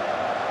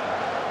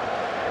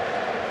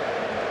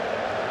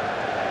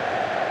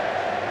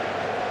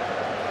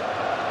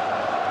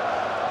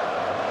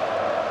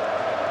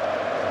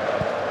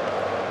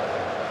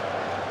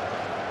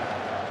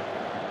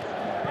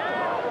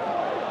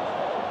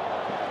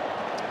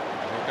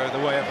 Will go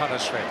the way of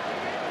Huddersfield.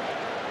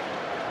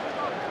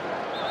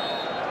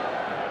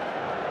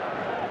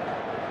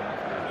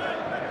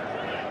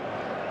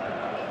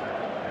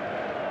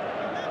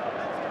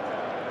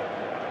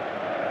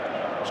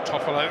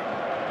 Toffolo.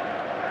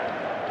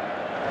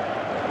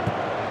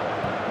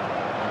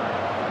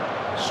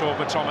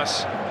 Sorba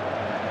Thomas.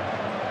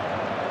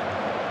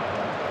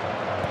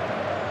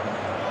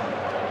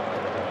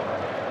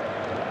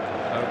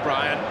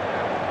 O'Brien.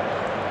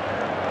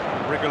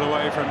 Wriggle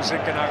away from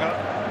Zinchenko.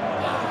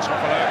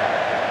 Toffolo.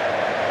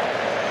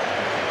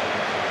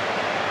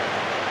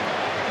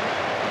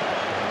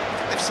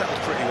 They've settled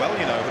pretty well,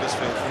 you know,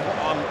 Huddersfield, from what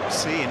I'm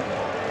seeing.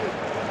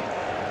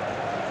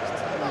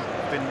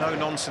 Been no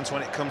nonsense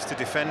when it comes to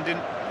defending,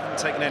 haven't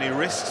taken any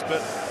risks, but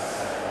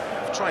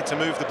have tried to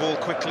move the ball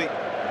quickly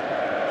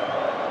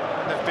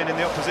when they've been in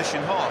the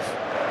opposition half.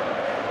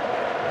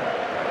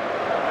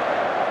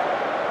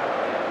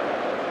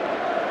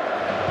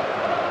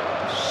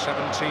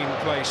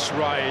 Place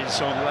rise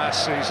on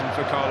last season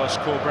for Carlos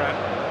Corberán.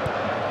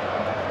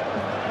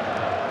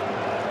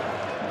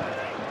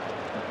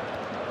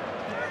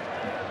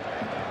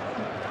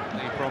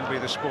 Lee Bromby,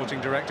 the sporting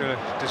director,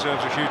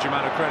 deserves a huge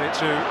amount of credit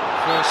too.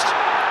 First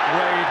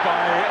raid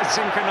by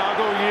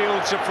Zinchenko,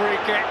 yields a free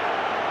kick.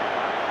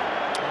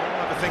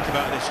 I'll have a think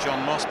about this,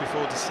 John Moss,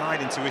 before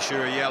deciding to issue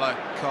a yellow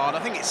card. I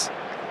think it's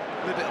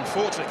a little bit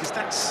unfortunate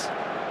because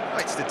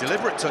it's the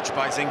deliberate touch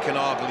by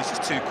Zinchenko. He's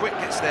just too quick,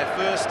 gets there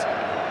first.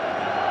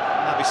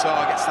 Naby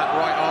Sarr gets that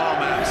right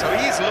arm out, so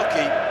he is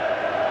lucky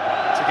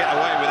to get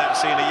away without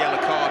seeing a yellow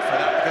card for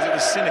that because it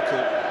was cynical.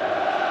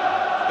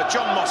 But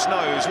John Moss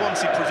knows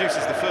once he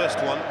produces the first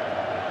one,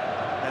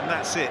 then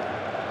that's it.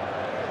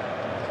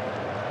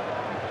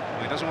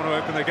 He doesn't want to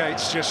open the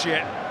gates just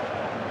yet.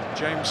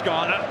 James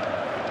Garner,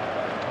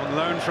 on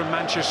loan from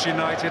Manchester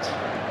United,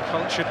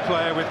 cultured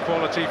player with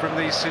quality from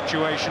these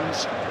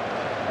situations.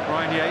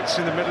 Ryan Yates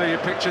in the middle of your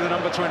picture, the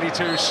number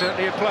 22,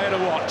 certainly a player to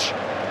watch.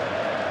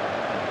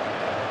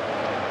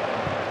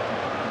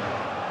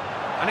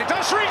 And it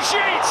does reach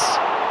Yates!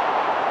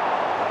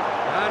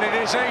 And it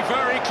is a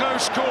very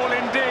close call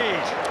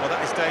indeed. Well,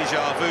 that is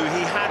deja vu.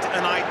 He had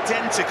an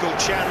identical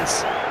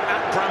chance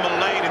at Bramall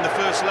Lane in the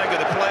first leg of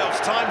the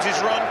playoffs. Times his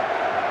run.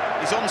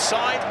 He's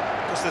onside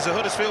because there's a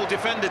Huddersfield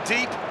defender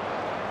deep.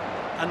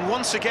 And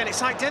once again,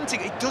 it's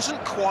identical. He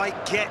doesn't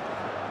quite get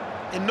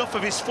enough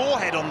of his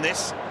forehead on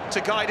this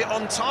to guide it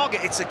on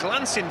target. It's a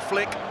glancing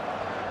flick.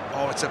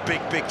 Oh, it's a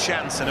big, big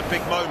chance and a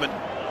big moment.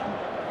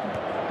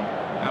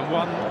 And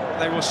one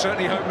they will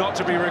certainly hope not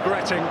to be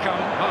regretting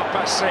come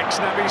 6:30.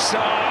 Naby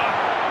Sarr.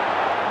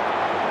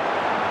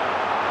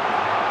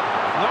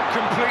 Not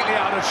completely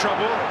out of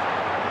trouble.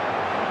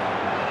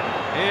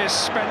 Here's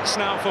Spence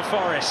now for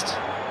Forest.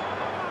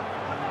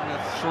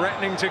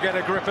 Threatening to get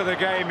a grip of the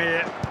game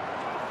here.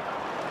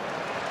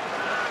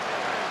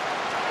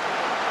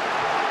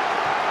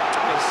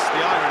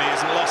 The irony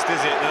isn't lost,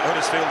 is it, that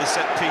Huddersfield, the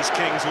set-piece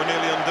kings, were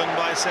nearly undone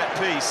by a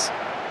set-piece.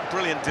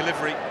 Brilliant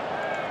delivery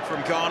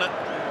from Garner.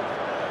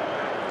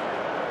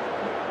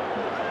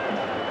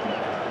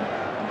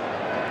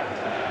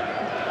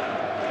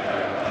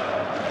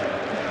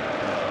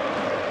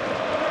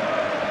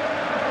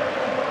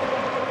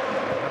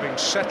 Having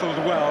settled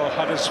well,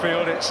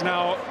 Huddersfield, it's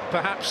now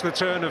perhaps the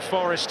turn of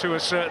Forest to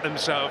assert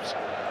themselves.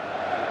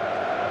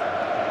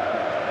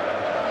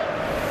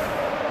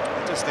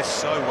 Does this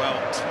so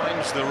well,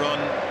 times the run,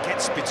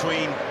 gets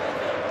between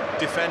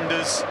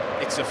defenders.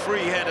 It's a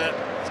free header.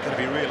 He's going to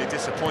be really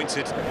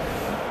disappointed.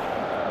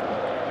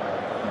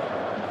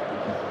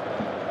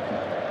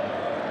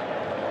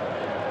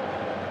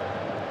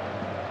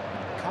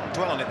 Can't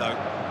dwell on it though.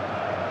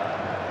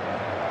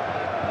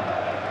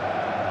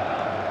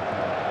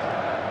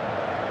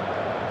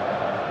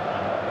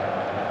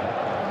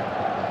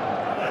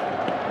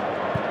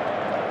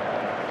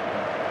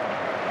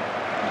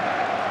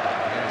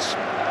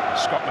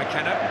 Scott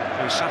McKenna,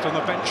 who sat on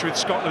the bench with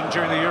Scotland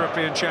during the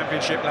European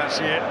Championship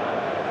last year.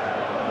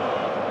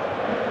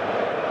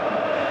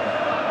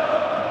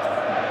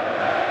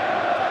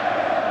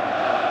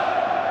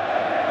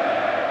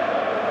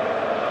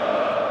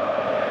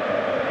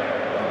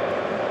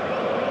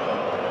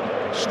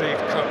 Steve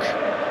Cook,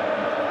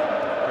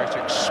 great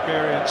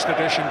experienced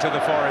addition to the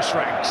Forest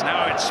ranks.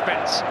 Now it's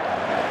Spence.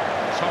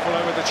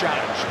 Toffolo with the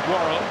challenge.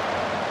 Worrell.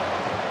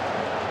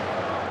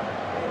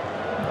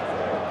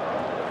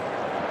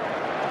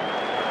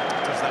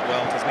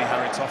 Well, doesn't he?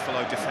 Harry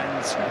Toffolo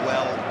defends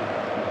well.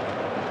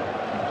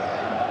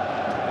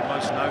 Probably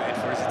most noted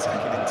for his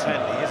attacking intent.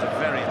 He is a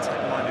very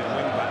attack-minded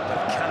wing-back,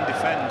 but can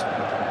defend.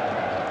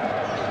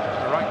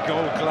 The right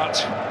goal glut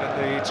at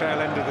the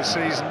tail end of the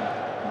season.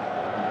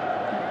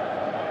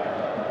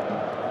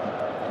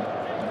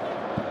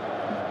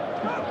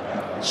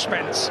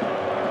 Spence.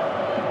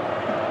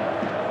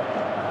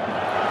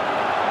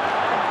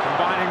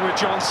 Combining with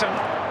Johnson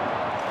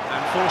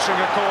and forcing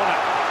a corner.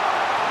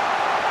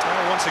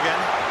 Well, once again,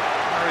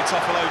 Harry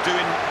Toffolo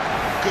doing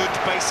good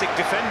basic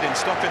defending,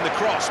 stopping the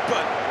cross,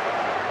 but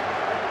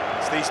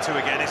it's these two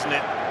again, isn't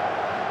it?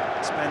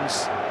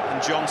 Spence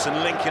and Johnson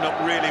linking up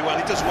really well.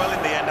 He does well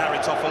in the end, Harry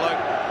Toffolo,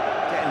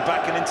 getting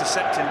back and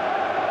intercepting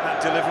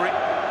that delivery.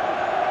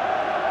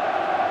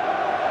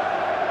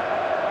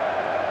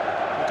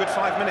 A good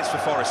 5 minutes for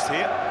Forest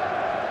here.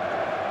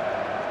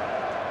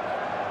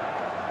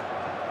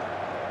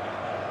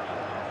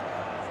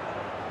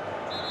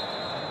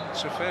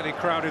 It's a fairly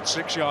crowded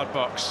 6-yard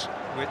box,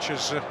 which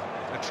has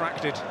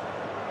attracted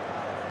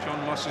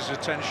John Moss's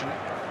attention.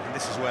 And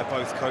this is where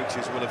both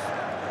coaches will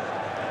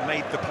have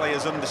made the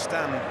players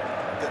understand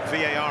that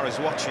VAR is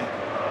watching,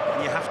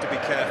 and you have to be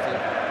careful.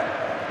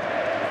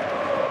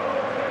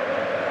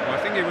 Well,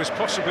 I think it was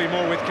possibly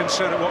more with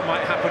concern at what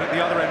might happen at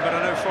the other end, but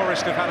I know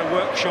Forest have had a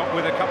workshop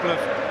with a couple of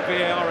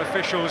VAR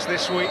officials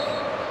this week,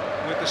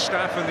 with the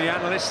staff and the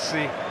analysts,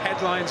 the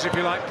headlines, if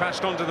you like,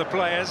 passed on to the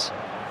players.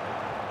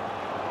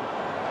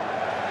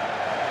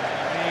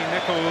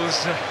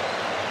 Nichols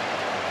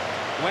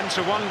went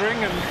to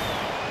wondering and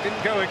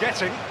didn't go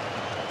a-getting.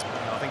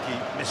 I think he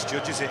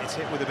misjudges it. It's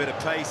hit with a bit of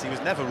pace. He was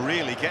never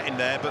really getting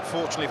there, but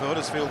fortunately for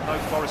Huddersfield, no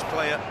Forest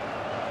player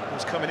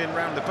was coming in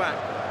round the back.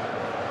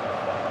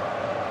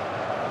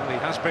 Well, he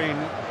has been,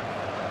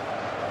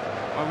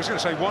 I was going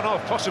to say, one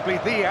of, possibly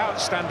the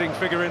outstanding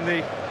figure in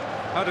the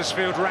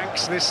Huddersfield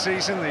ranks this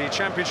season, the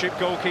Championship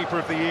goalkeeper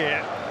of the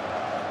year.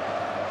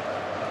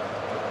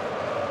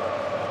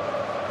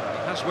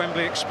 Has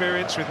Wembley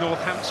experience with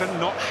Northampton,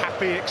 not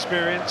happy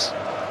experience.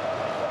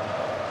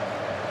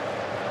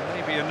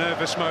 Maybe a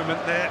nervous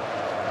moment there.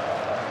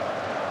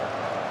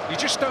 You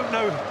just don't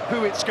know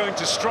who it's going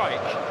to strike.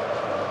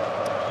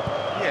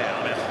 Yeah,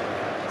 I mean,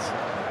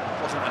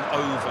 it wasn't an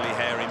overly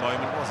hairy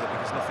moment, was it?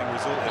 Because nothing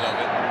resulted of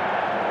it.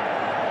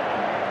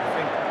 I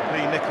think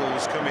Lee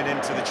Nichols, coming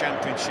into the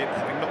Championship,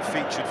 having not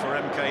featured for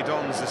MK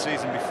Dons the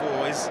season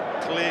before, is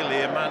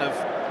clearly a man of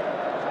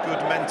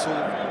good mental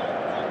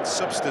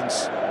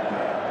substance.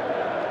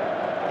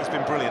 He's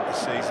been brilliant this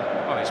season.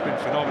 Oh, he's been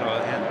phenomenal.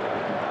 Yeah.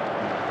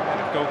 Head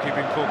of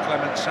goalkeeping Paul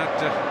Clements had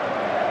a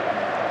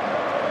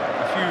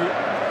few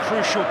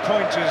crucial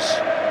pointers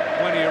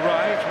when he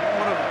arrived,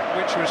 one of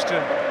which was to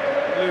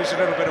lose a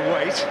little bit of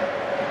weight.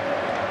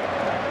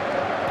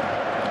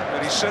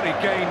 But he's certainly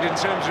gained in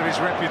terms of his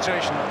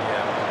reputation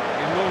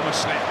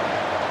enormously.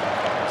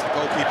 It was the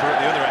goalkeeper at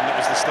the other end that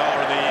was the star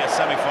of the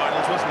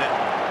semi-finals, wasn't it?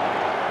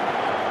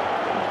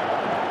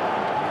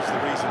 That's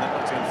the reason that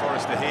Nottingham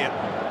Forest are here.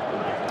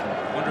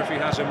 Wonder if he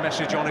has a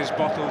message on his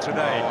bottle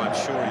today. Oh, I'm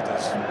sure he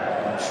does.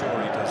 I'm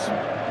sure he does.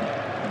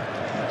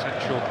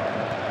 Potential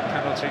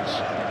penalties.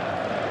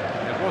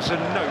 There was a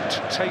note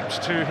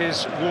taped to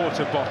his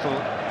water bottle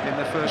in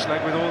the first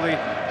leg with all the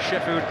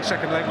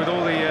second leg with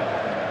all the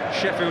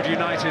Sheffield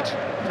United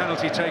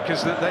penalty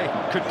takers that they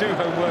could do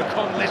homework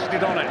on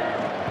listed on it.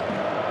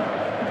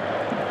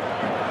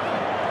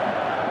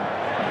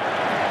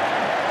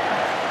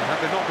 Had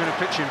there not been a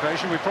pitch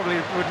invasion, we probably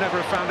would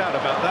never have found out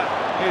about that.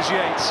 Here's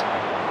Yates.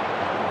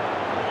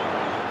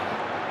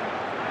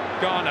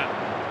 Garner.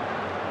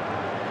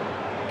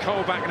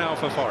 Cole back now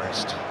for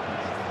Forest.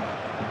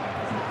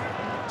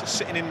 Just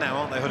sitting in now,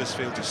 aren't they,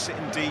 Huddersfield? Just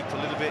sitting deep a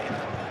little bit in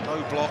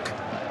low block.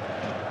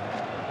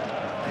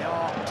 They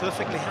are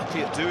perfectly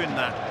happy at doing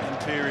that in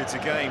periods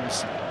of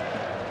games.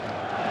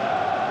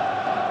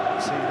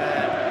 See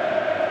there,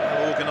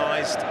 well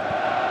organised.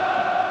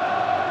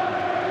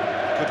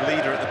 Good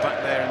leader at the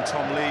back there in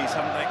Tom Lees,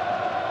 haven't they?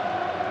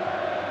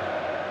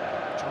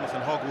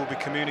 Jonathan Hogg will be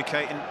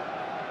communicating.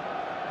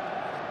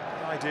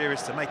 The idea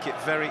is to make it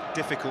very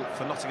difficult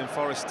for Nottingham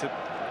Forest to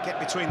get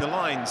between the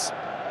lines.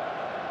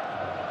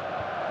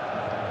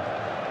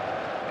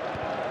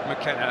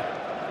 McKenna.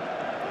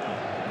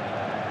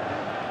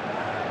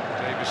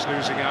 Davis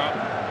losing out.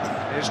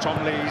 Here's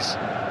Tom Lees.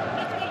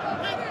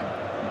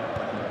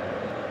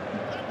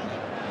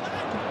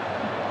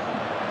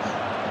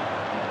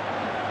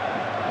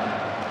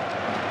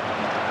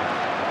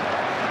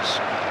 He's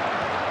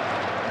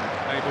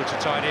able to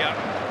tidy up.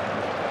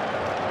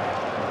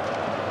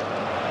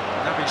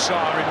 Naby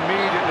Sarr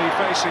immediately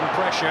facing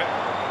pressure.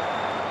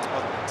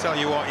 I'll tell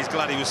you what, he's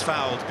glad he was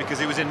fouled because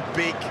he was in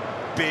big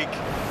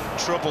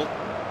trouble.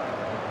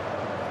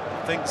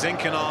 I think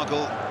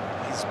Zinkernagel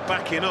is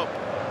backing up.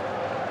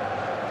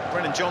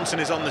 Brennan Johnson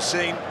is on the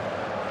scene.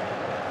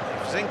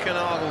 If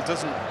Zinkernagel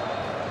doesn't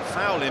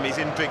foul him, he's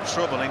in big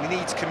trouble, and he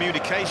needs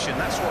communication.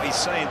 That's what he's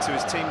saying to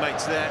his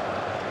teammates there.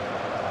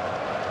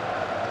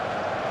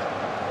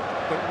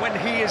 But when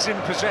he is in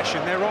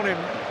possession, they're on him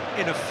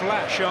in a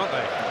flash, aren't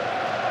they?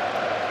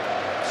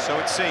 So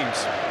it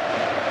seems.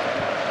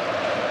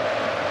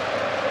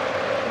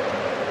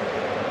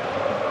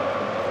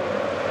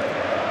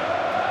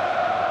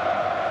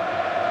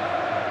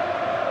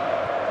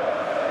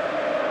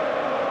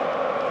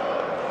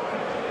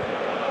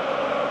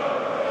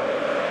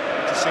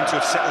 Seem to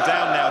have settled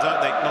down now, don't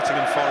they,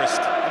 Nottingham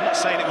Forest? I'm not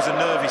saying it was a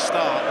nervy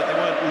start, but they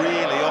weren't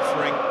really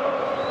offering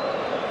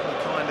any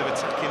kind of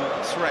attacking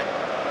threat.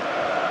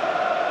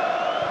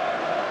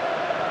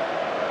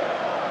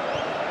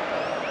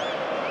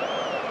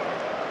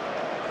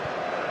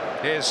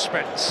 Here's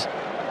Spence.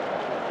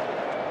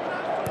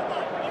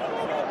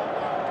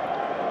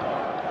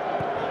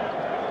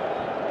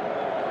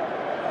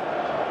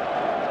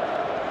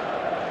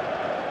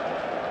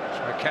 It's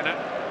McKenna.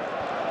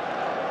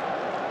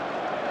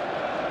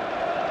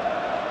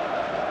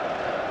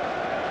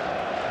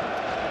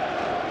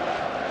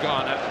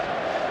 Garner.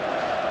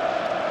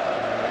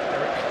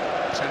 Eric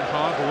Ten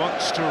Hag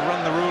wants to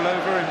run the rule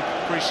over in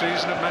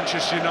pre-season at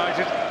Manchester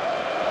United.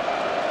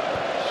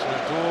 So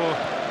the door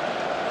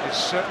is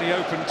certainly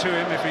open to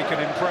him if he can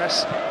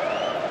impress.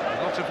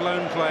 A lot of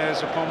lone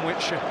players upon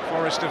which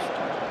Forest have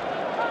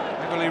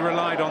heavily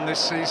relied on this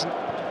season.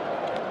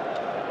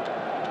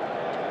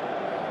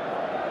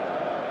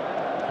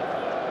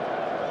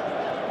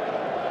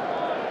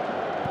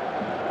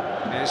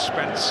 Here's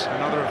Spence,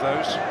 another of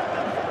those.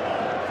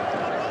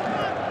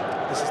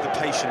 This is the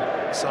patient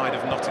side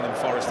of Nottingham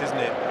Forest, isn't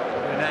it?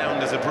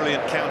 Renowned as a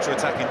brilliant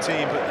counter-attacking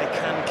team, but they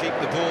can keep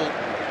the ball.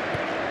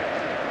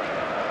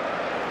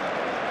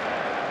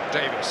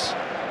 Davis.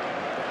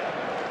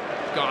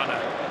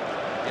 Garner.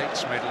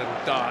 Yates made a little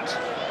dart.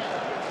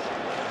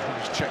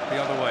 He's checked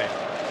the other way.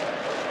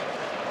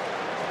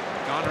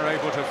 Garner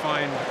able to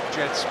find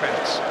Jed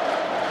Spence.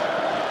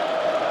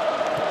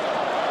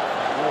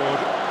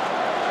 Ward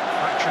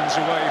fractions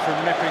away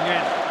from nipping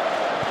in.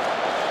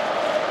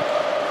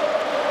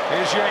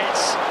 Here's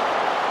Yates.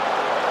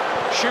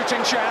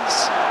 Shooting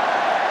chance.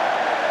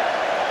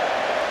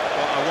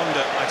 Well,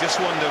 I just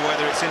wonder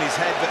whether it's in his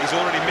head that he's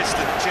already missed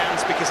the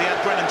chance, because he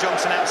had Brennan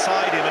Johnson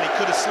outside him and he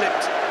could have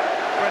slipped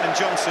Brennan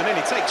Johnson in.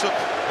 He takes up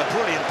a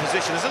brilliant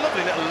position. There's a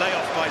lovely little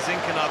layoff by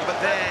Zinkernagel, but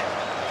there,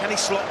 can he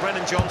slot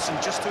Brennan Johnson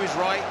just to his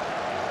right?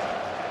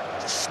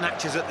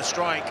 snatches at the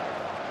strike.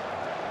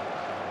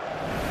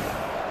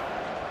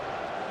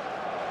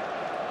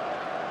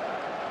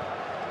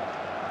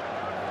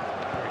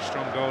 Very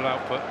strong goal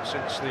output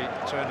since the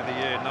turn of the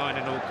year, 9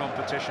 in all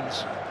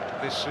competitions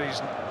this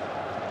season.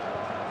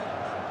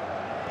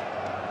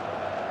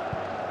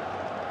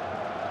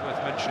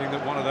 Worth mentioning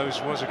that one of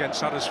those was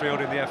against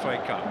Huddersfield in the FA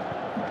Cup.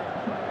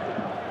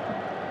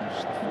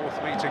 It's the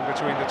 4th meeting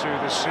between the two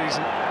this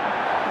season.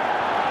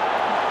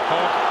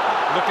 Hogg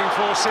looking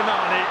for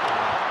Sinani.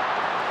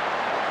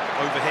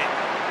 Overhit,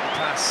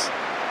 pass,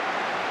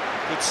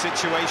 good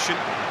situation,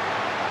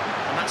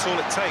 and that's all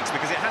it takes,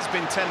 because it has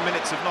been 10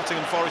 minutes of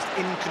Nottingham Forest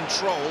in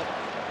control,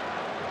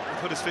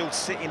 with Huddersfield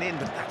sitting in,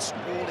 but that's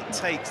all it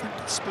takes,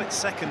 that split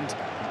second.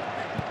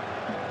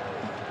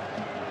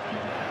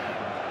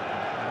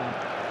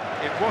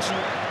 It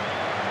wasn't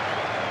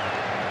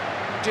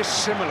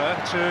dissimilar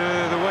to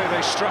the way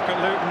they struck at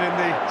Luton in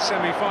the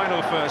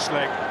semi-final first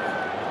leg.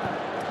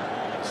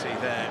 You see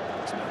there,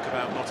 spoke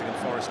about Nottingham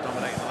Forest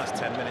dominating the last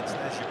 10 minutes.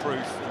 There's your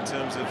proof in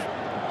terms of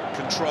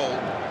control.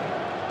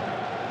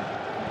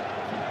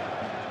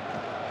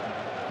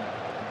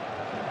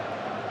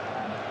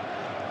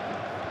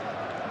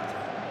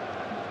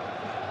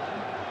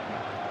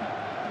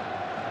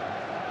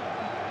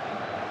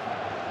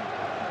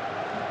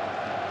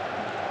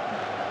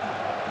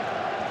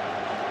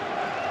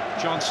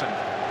 Johnson.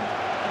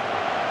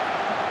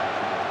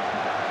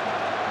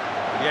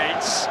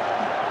 Yates.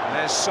 And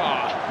there's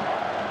Sarr.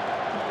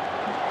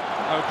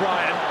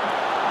 O'Brien.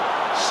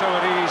 So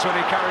at ease when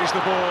he carries the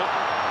ball.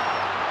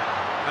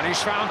 And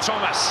he's found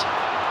Thomas.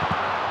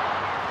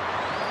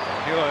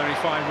 He'll only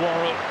find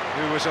Worrell,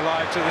 who was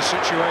alive to the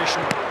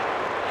situation.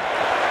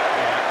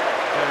 Yeah,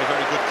 very,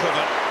 very good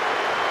cover.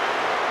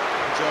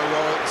 Joe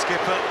Worrell, the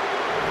skipper.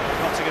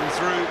 Nottingham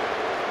through.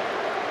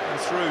 And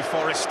through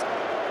Forest.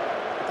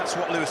 That's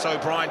what Lewis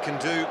O'Brien can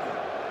do.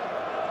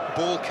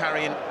 Ball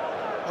carrying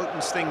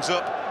opens things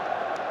up.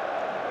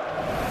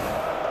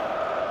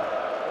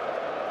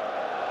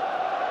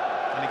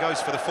 And he goes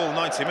for the full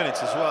 90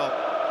 minutes as well.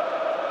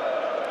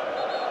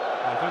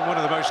 I think one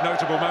of the most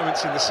notable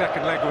moments in the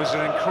second leg was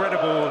an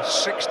incredible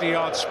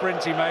 60-yard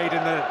sprint he made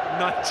in the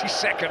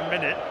 92nd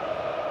minute.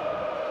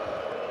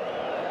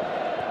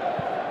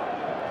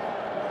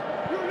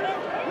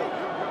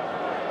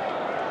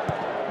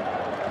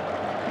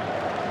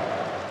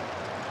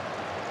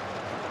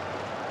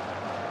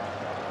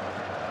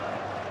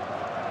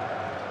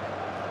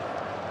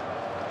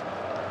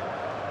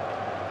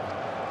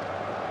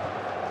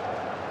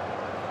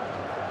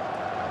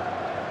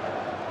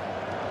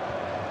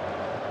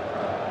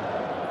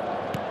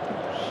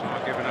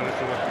 Given a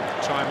little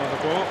time on the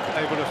ball,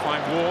 able to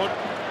find Ward.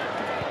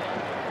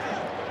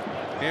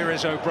 Here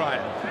is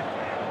O'Brien.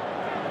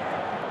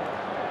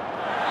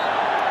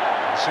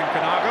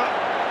 Sinkanaga.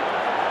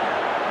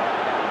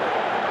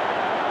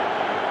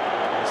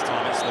 This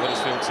time it's the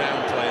Huddersfield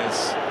Town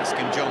players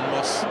asking John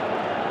Moss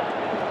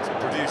to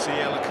produce a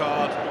yellow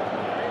card.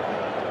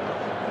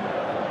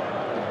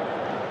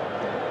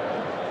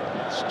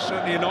 It's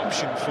certainly an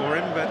option for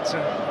him, but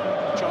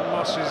John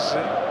Moss is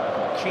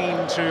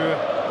keen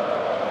to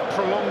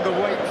prolong the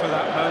wait for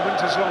that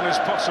moment as long as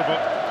possible.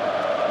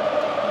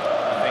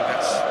 I think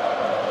that's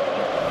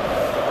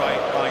the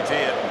right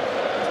idea.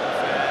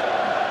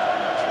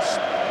 Just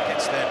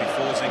gets there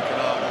before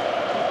Zinkanaga.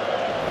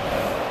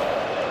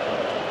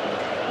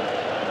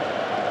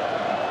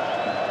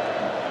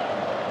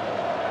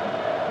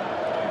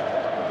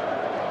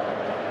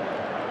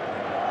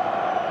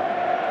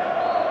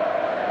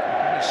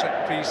 A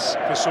set piece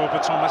for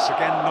Sorba Thomas,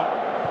 again not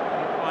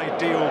an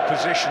ideal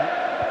position.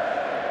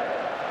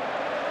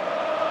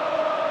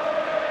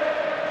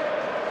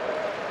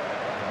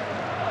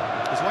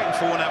 He's waiting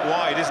for one out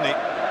wide, isn't he?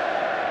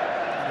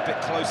 A bit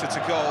closer to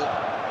goal.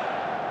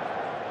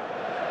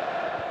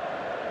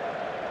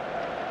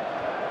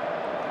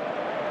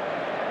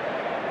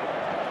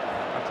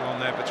 Battle on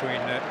there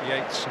between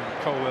Yates and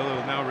Colwell, who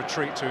will now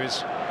retreat to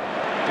his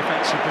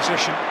defensive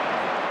position.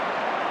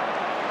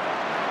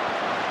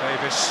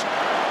 Davis,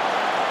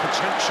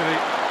 potentially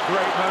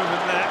great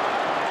moment there.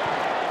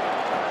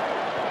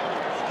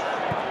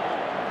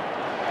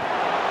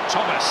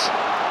 Thomas.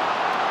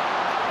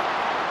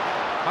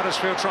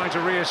 Huddersfield trying to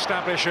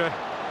re-establish a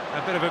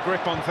bit of a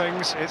grip on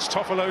things. It's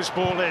Toffolo's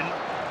ball in.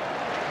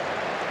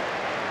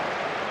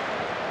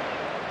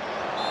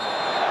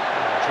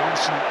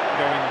 Johnson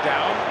going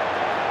down.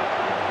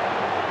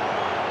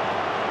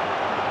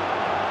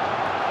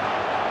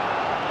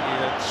 He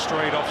had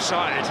strayed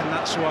offside, and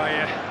that's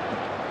why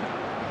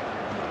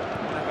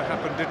whatever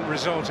happened didn't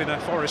result in a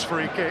Forest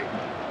free kick.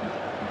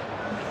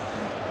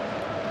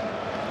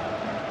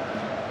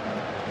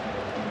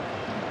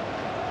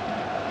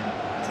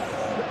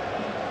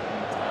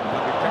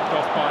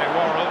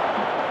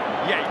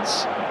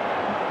 Yates.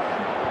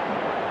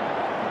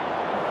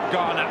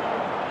 Garner.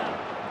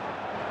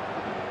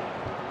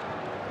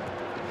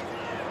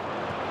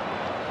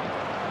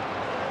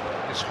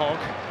 It's Hogg.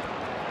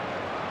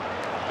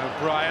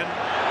 O'Brien.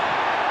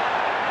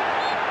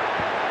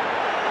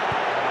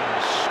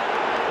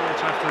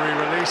 Spirit after he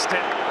released it.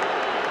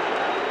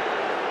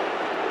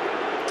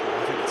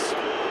 I think it's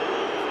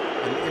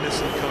an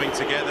innocent coming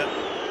together.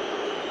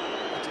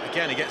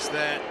 Again, he gets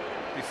there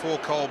before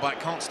Colback,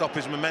 can't stop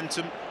his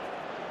momentum.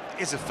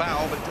 It is a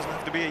foul, but it doesn't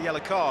have to be a yellow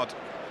card.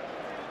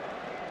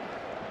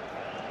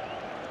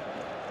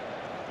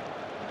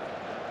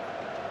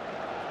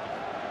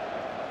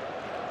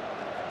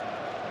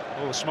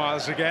 All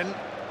smiles again.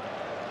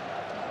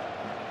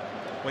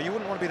 Well, you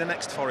wouldn't want to be the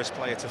next Forest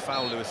player to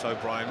foul Lewis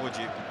O'Brien, would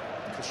you?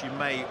 Because you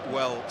may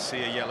well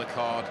see a yellow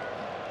card.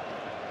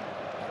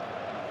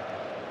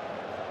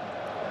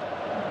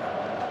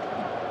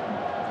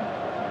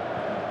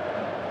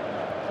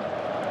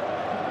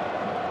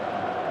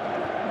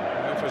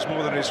 He offers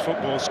more than his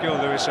football skill,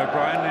 Lewis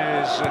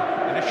O'Brien. His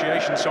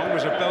initiation song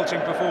was a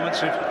belting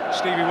performance of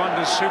Stevie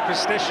Wonder's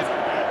Superstition.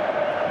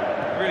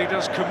 Really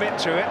does commit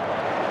to it,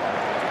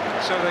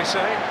 so they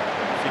say.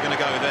 If you're going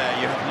to go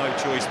there, you have no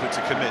choice but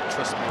to commit,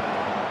 trust me.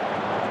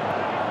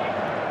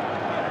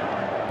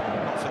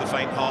 Not for the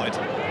faint-hearted.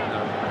 No.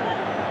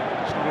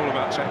 It's not all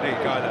about technique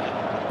either.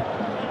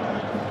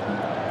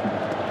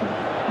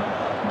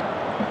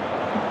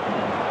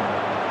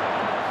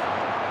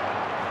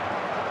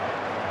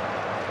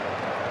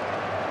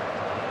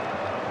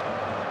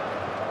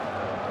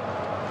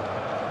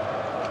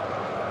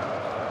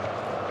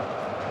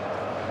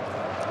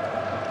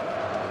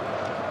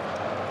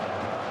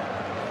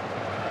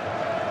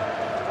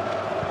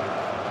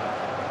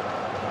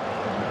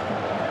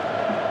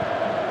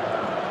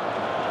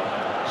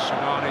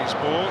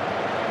 Ball.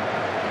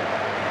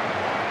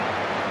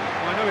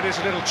 I know it is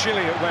a little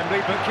chilly at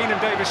Wembley, but Keenan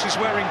Davis is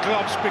wearing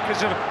gloves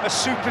because of a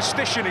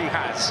superstition he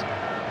has.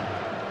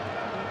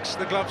 Thinks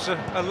the gloves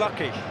are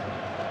lucky.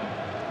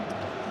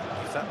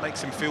 If that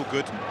makes him feel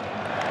good,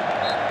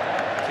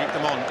 keep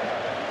them on.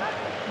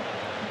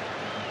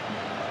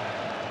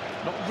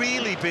 Not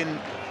really been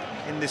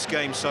in this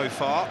game so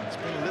far. It's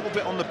been a little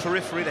bit on the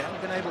periphery. They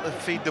haven't been able to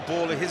feed the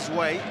ball his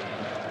way,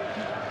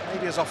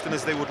 maybe as often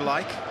as they would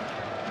like.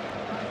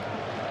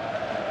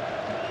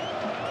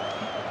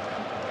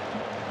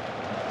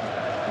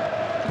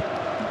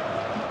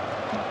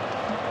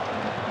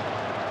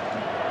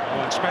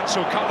 Spence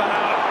will cut that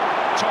out.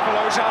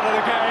 Topolo's out of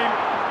the game.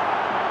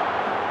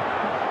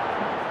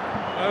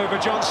 Over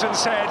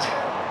Johnson's head.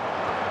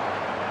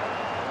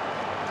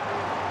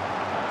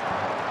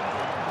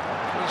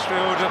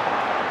 Huddersfield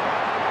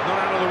not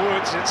out of the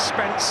woods. It's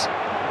Spence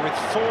with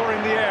 4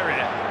 in the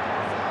area.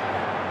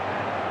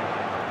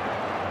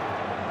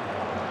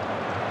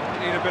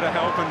 Need a bit of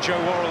help, and Joe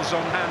Worrell's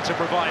on hand to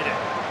provide it.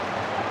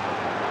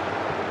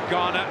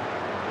 Garner,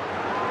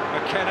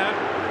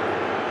 McKenna.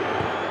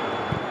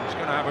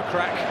 Have a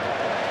crack.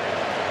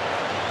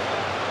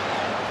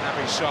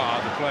 Naby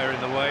Sarr, the player in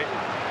the way.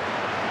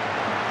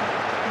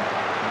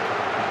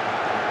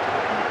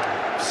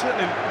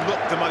 Certainly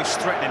looked the most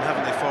threatening,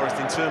 haven't they, Forest,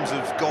 in terms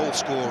of goal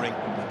scoring,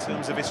 in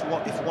terms of if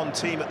one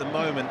team at the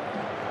moment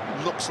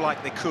looks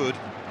like they could,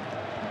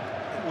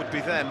 it would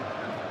be them.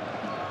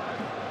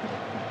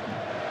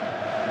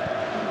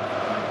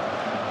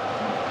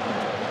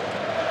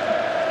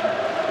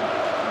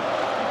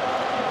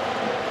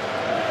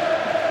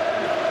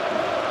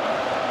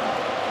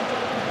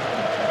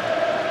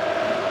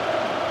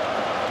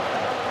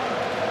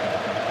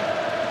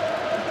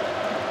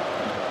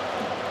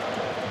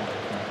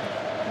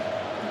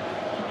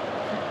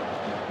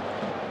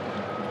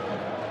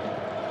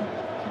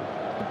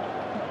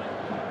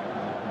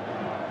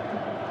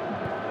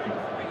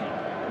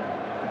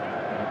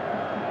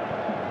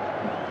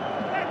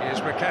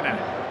 McKenna.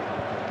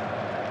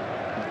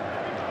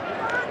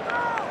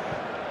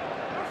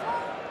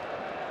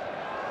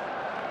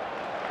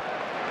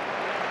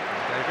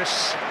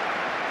 Davis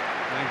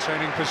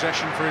maintaining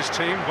possession for his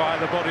team via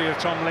the body of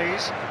Tom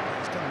Lees.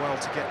 He's done well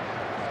to get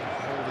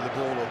hold of the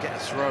ball or get a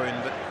throw in,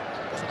 but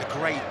it wasn't a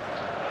great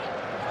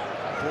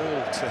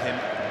ball to him.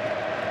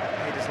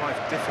 Made his life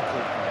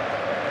difficult.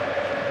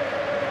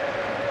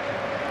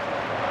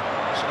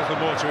 It's a little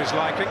more to his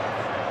liking.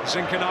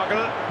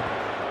 Zinkernagel.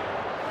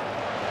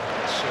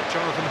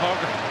 Jonathan Hogg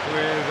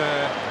with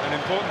an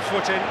important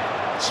foot in.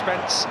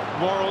 Spence,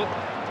 Worrell,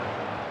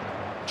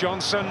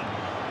 Johnson.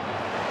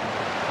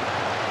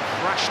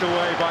 Thrashed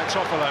away by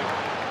Topolo.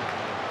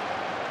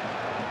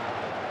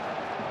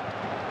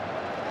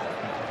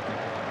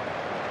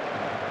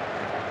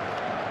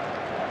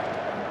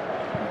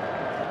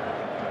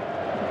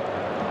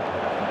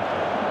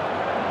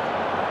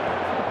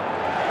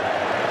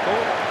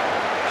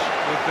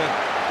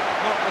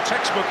 Not a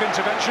textbook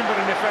intervention, but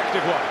an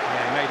effective one.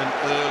 Yeah, he made an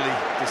early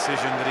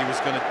decision that he was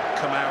going to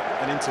come out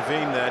and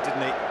intervene there,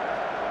 didn't he?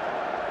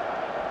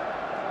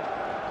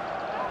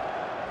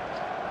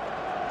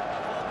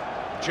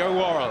 Joe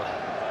Worrell.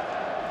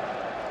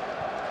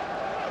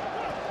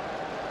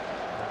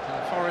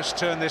 Forest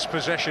turn this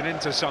possession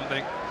into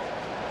something,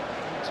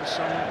 into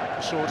some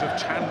sort of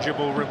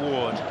tangible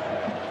reward.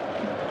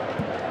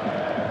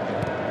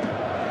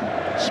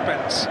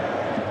 Spence.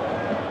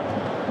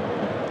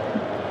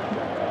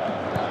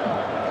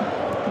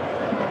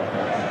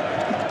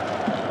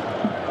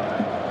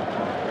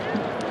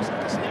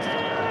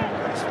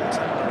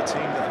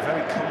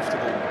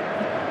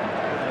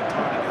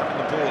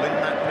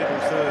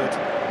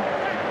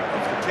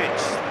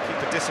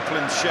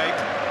 shape.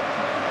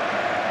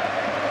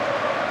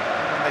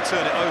 And when they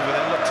turn it over,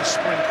 they look to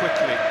spring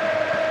quickly.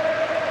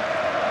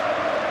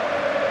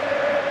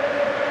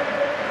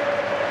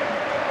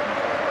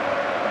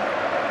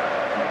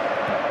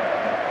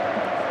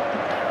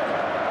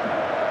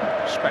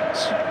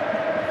 Spence.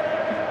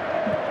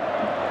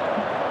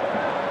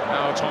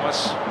 Now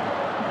Thomas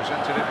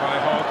presented it by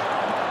Hogg.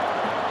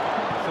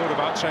 Thought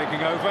about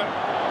taking over.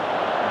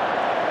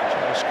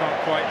 Thomas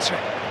can't quite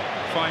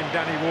find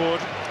Danny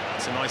Ward.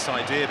 It's a nice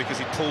idea because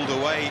he pulled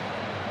away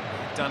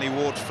Danny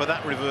Ward for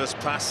that reverse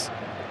pass.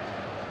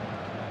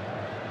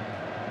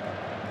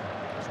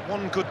 There's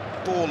one good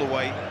ball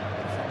away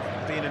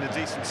from being in a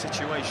decent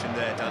situation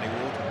there, Danny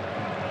Ward.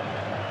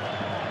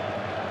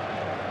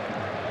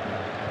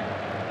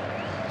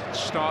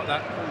 Start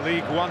that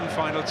League One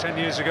final 10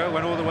 years ago,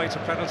 went all the way to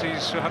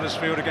penalties to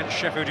Huddersfield against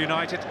Sheffield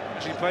United.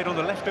 He played on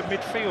the left of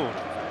midfield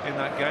in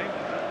that game.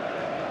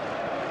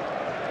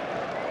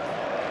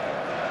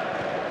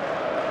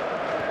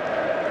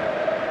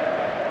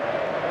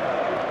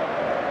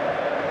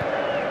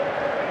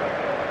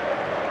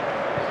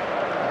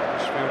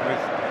 Huddersfield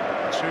with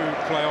 2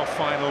 playoff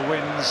final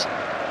wins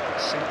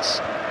since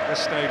the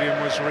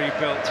stadium was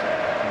rebuilt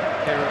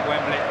here at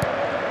Wembley.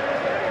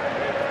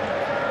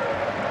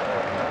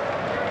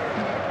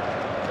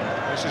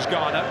 This is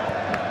Garner.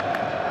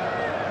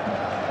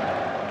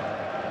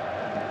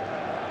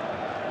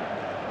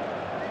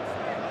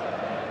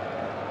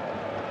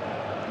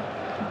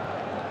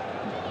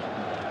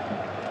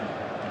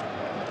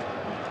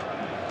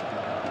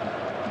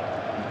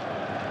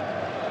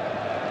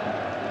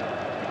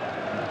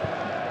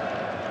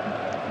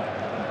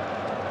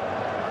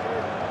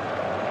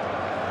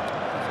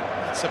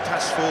 It's a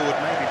pass forward,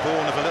 maybe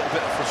born of a little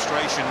bit of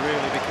frustration,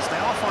 really, because they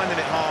are finding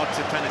it hard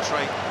to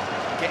penetrate,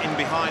 get in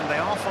behind. They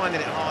are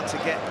finding it hard to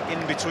get in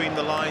between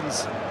the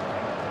lines.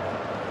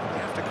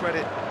 You have to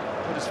credit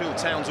Huddersfield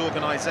Town's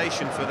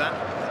organisation for that.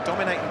 They're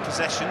dominating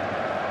possession.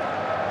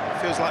 It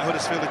feels like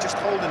Huddersfield are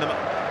just holding them at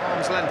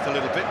arm's length a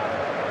little bit.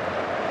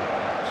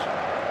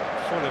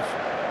 Full of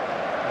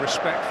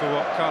respect for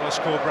what Carlos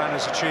Corberán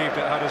has achieved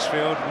at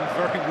Huddersfield, and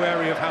very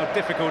wary of how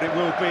difficult it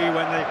will be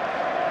when they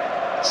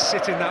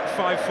sit in that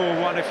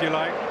 5-4-1, if you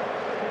like.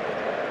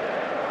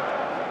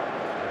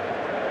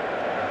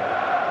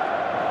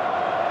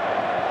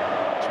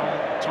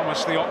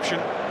 Thomas the option.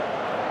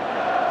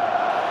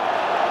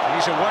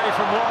 He's away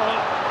from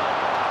Worrell.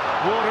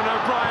 Ward and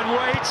O'Brien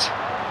wait.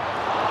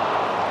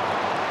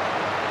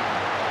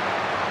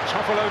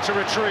 Toffolo to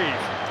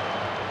retrieve.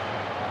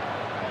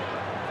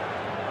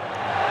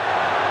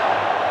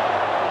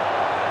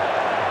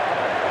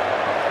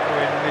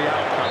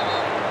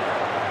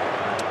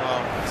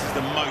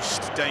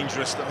 Most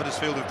dangerous that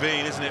Huddersfield have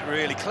been, isn't it,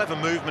 really? Clever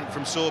movement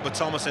from Sorba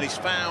Thomas, and he's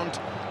found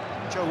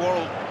Joe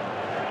Worrell.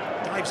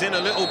 Dives in a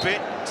little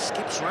bit,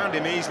 skips around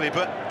him easily,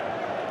 but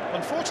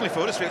unfortunately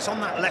for Huddersfield, it's on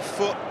that left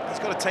foot. He's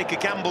got to take a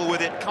gamble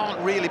with it. Can't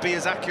really be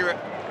as accurate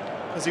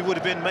as he would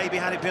have been maybe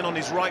had it been on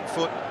his right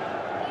foot.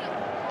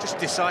 Just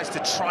decides to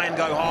try and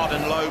go hard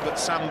and low, but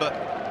Samba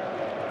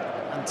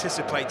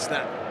anticipates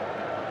that.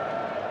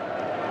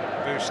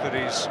 Boost that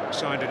he's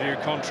signed a new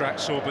contract,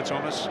 Sorba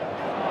Thomas.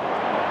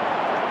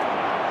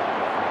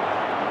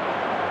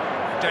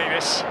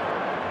 Davis.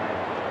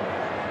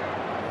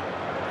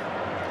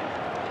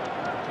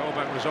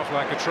 Colback was off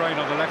like a train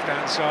on the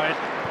left-hand side.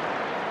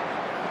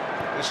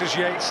 This is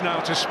Yates now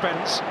to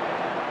Spence.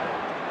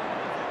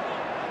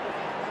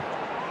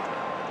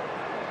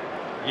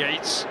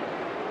 Yates.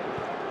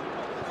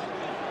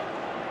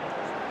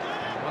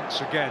 And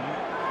once again,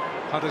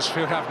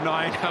 Huddersfield have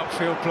 9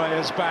 outfield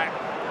players back.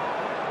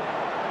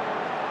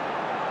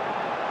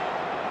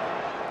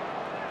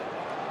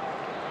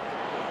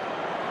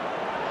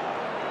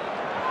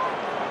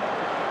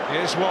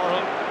 Here's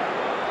Worrell.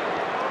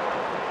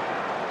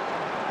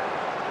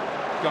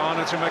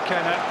 Garner to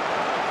McKenna.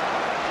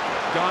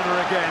 Garner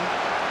again.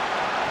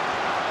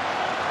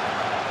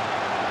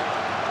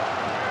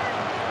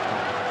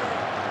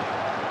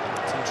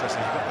 It's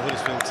interesting, you've got the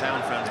Huddersfield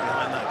Town fans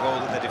behind that goal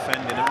that they're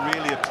defending and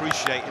really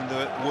appreciating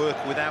the work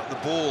without the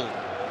ball.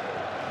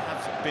 They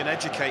have been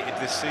educated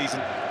this season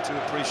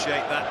to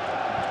appreciate that.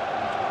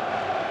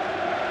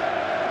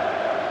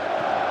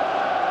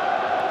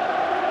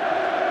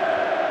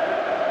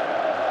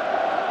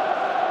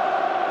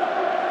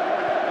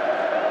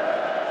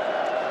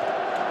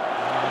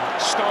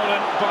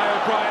 Stolen by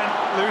O'Brien,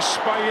 loose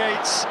by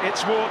Yates.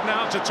 It's Ward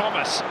now to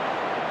Thomas.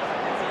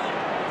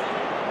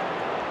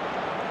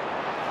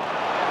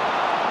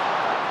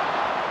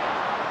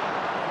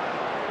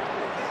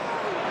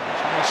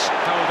 Thomas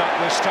held up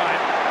this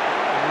time,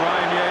 and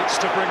Ryan Yates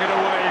to bring it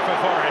away for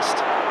Forest.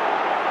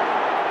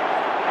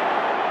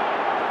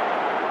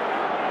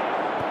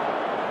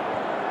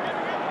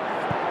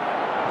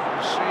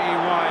 You see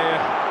why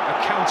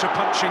a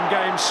counter-punching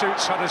game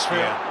suits Huddersfield.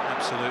 Yeah,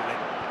 absolutely.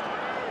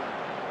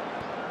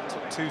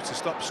 2 to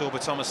stop Sorba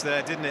Thomas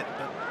there, didn't it?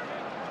 But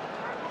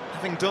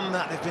having done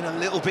that, they've been a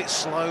little bit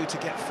slow to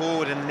get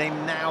forward, and they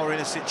now are in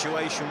a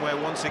situation where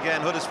once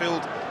again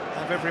Huddersfield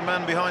have every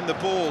man behind the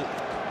ball.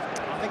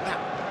 I think that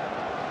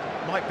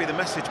might be the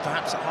message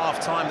perhaps at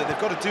half-time, that they've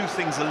got to do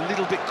things a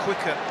little bit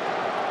quicker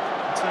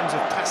in terms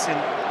of passing,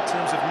 in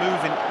terms of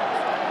moving.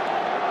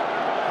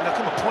 And there'll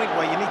come a point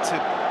where you need to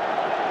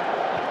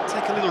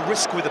take a little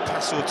risk with a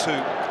pass or two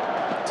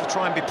to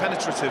try and be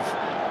penetrative.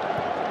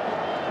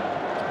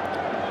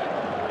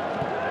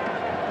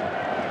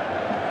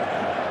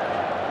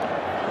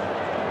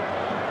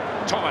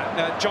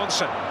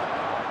 Johnson.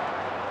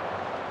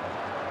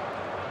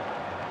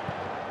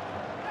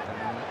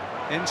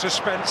 In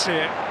suspense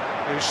here,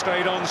 who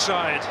stayed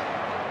onside.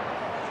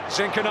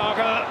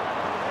 Zinchenko.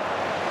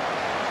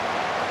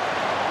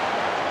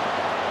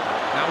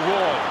 Now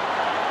Ward.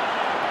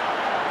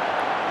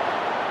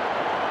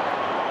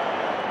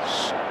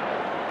 It's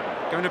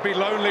going to be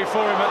lonely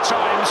for him at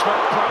times, but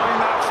plowing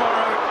that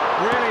furrow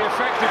really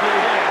effectively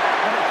here.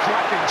 What a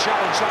cracking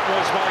challenge that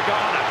was by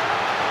Garner.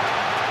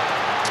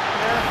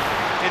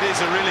 It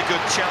is a really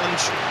good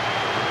challenge.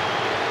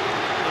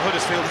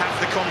 Huddersfield have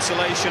the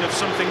consolation of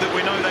something that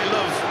we know they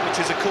love, which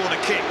is a corner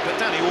kick, but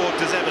Danny Ward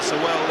does ever so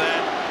well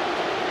there.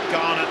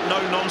 Garner,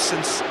 no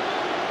nonsense.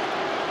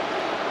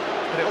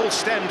 But it all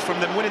stemmed from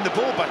them winning the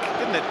ball back,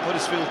 didn't it,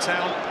 Huddersfield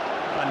Town,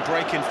 and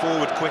breaking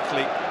forward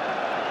quickly.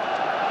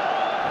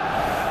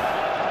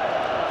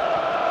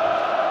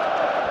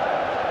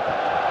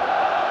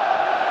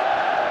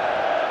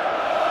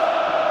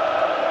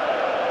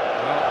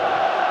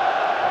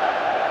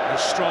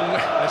 Strong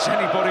as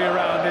anybody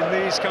around in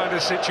these kind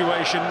of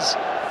situations.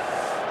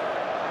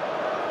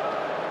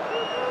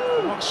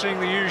 I'm not seeing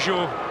the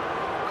usual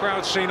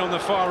crowd scene on the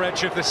far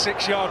edge of the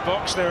 6-yard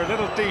box. They're a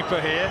little deeper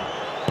here.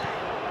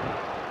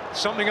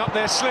 Something up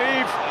their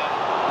sleeve.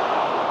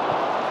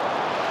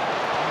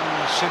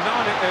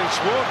 Sinani, there's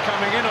Ward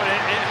coming in on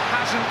it. It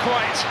hasn't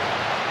quite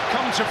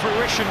come to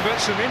fruition, but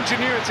some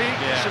ingenuity,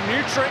 some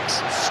new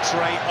tricks.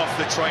 Straight off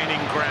the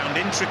training ground,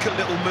 intricate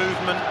little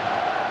movement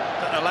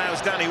that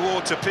allows Danny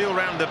Ward to peel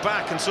round the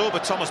back, and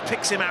Sorba Thomas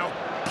picks him out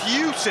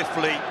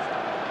beautifully.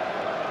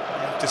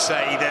 I have to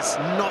say, there's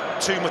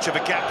not too much of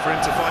a gap for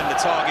him to find the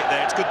target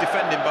there. It's good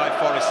defending by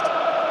Forest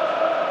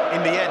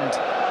in the end.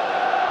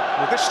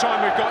 Well, this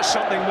time we've got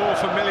something more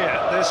familiar.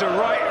 There's a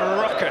right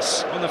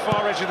ruckus on the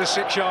far edge of the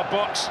 6-yard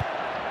box.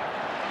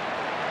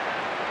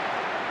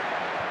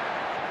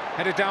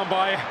 Headed down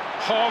by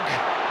Hogg.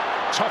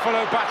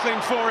 Toffolo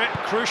battling for it.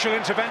 Crucial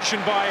intervention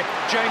by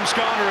James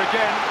Garner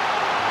again.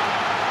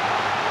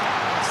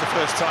 It's the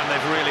first time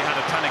they've really had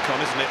a panic on,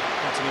 isn't it,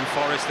 Nottingham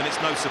Forest, and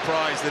it's no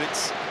surprise that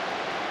it's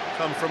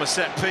come from a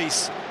set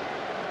piece.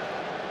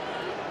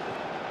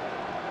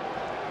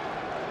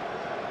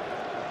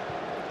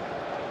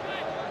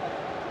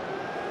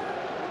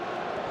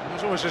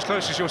 It's almost as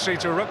close as you'll see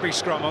to a rugby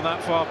scrum on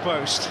that far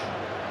post.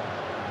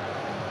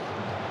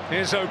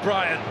 Here's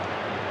O'Brien.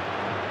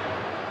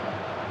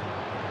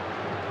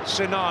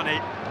 Sinani.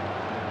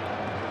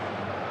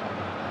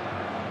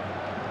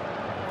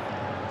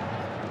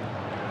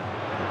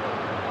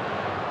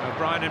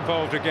 O'Brien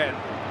involved again.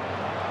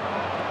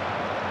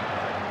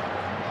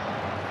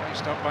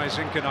 Faced up by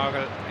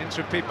Zinchenko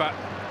into Pipa.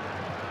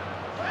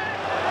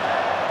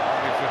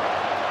 We've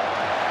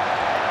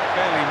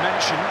barely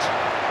mentioned,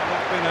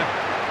 not been a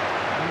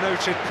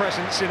noted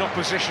presence in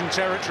opposition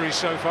territory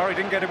so far. He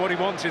didn't get what he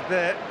wanted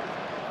there.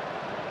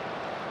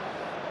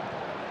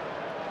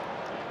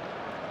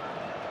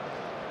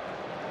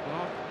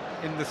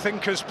 In the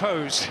thinker's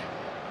pose.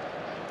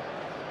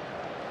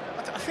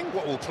 I think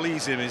what will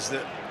please him is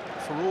that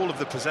for all of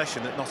the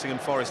possession that Nottingham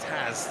Forest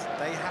has,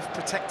 they have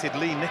protected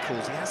Lee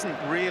Nichols. He hasn't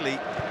really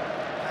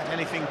had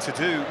anything to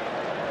do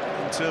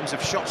in terms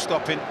of shot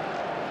stopping.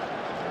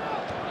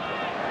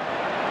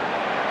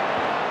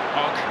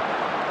 Hogg.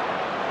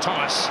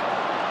 Thomas.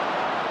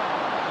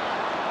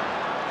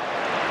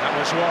 That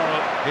was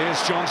Worrell.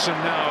 Here's Johnson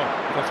now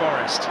for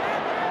Forest.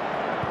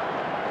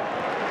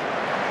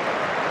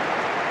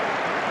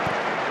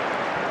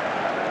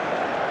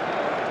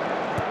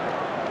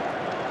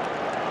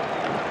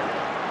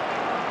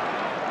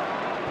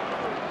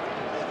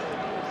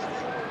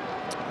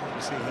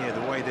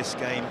 This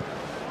game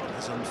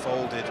has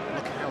unfolded.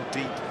 Look how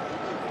deep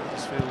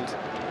Huddersfield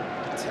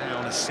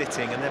Town are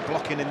sitting, and they're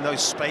blocking in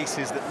those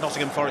spaces that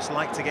Nottingham Forest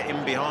like to get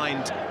in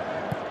behind.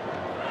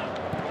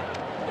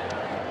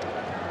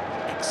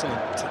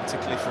 Excellent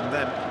tactically from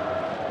them.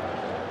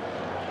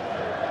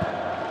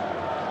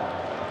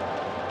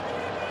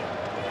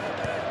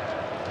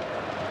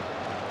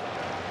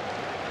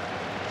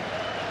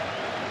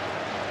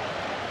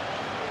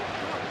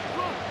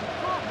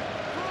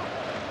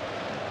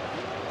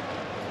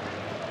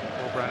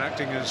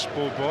 Acting as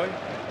ball boy,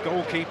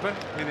 goalkeeper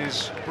in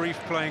his brief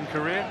playing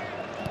career.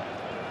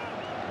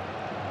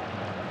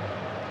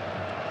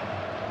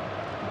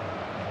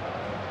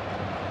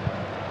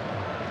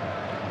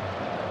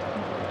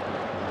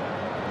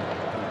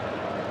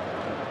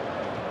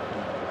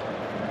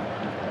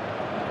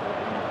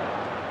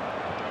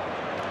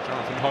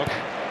 Jonathan Hogg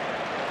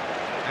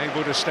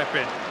able to step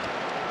in.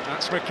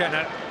 That's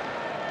McKenna.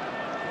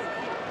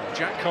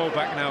 Jack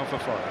Colback now for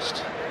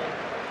Forest.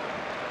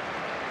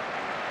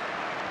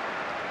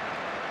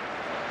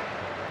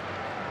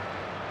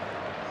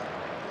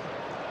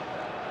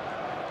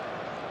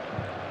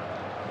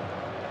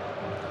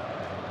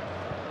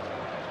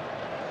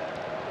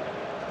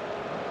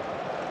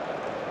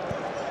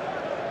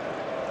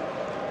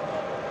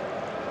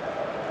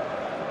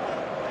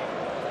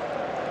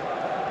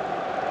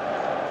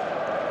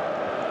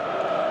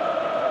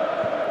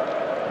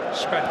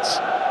 Spence.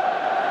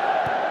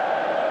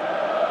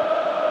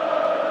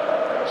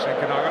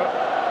 Sinkernagel.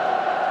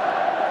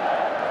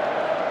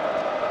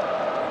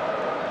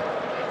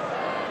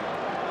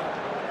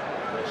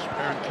 His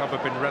parent club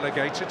have been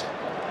relegated.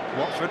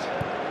 Watford.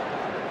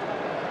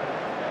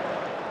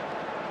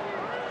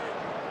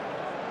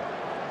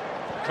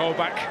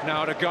 Colback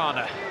now to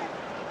Garner.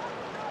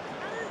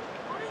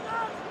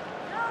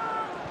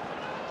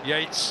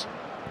 Yates.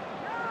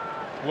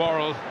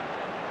 Worrell.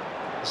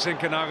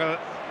 Sinkernagel.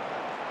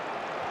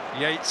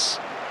 Yates.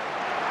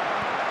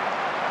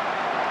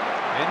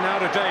 In now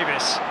to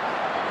Davis.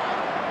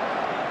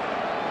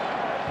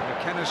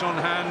 McKenna's on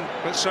hand,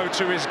 but so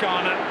too is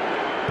Garner.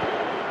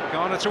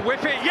 Garner to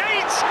whip it.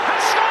 Yates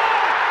has scored!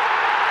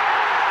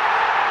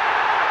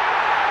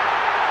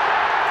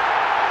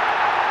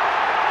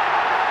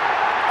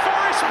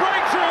 Forest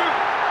breakthrough.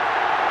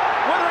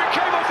 Whether it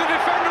came off the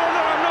defender or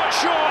not, I'm not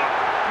sure.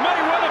 May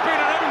well have been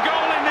an own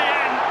goal in the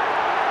end.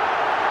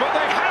 But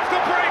they have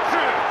the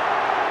breakthrough.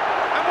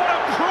 And what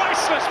a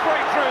priceless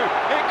breakthrough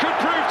it could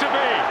prove to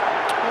be.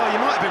 Well,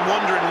 you might have been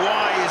wondering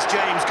why is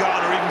James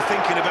Garner even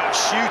thinking about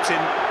shooting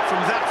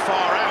from that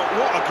far out.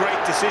 What a great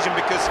decision,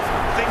 because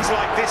things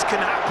like this can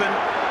happen.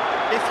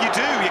 If you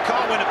do, you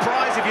can't win a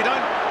prize. If you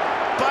don't,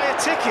 buy a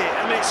ticket.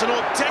 I mean, it's an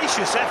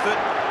audacious effort.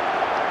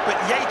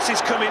 But Yates is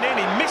coming in,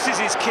 he misses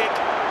his kick,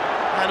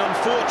 and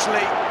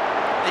unfortunately,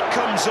 it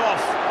comes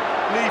off.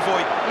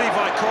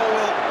 Levi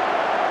Colwill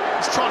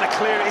is trying to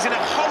clear it. He's in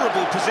a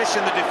horrible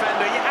position, the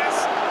defender. He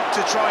has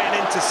to try and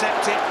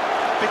intercept it,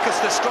 because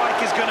the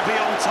strike is going to be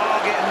on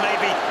target and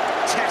maybe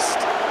test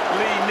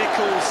Lee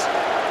Nichols.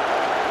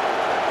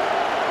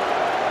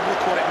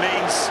 Look what it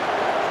means.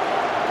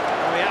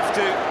 And we have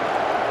to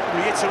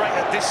reiterate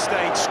at this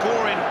stage,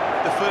 scoring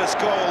the first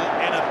goal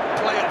in a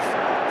playoff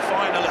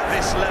final at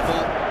this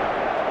level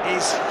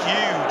is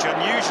huge and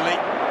usually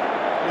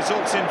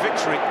results in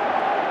victory.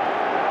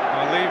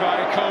 Well,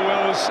 Levi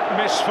Colwill's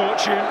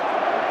misfortune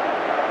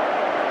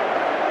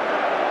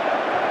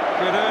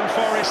could earn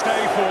Forest a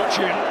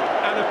fortune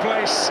and a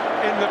place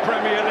in the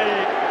Premier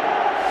League.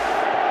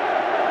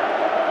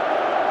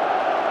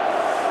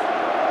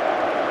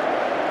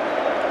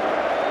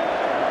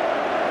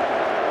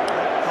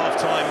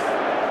 Half-time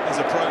is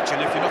approaching.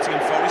 If you're Nottingham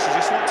Forest, you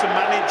just want to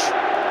manage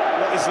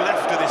what is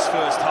left of this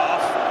first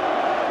half,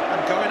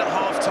 and going at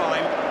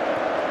half-time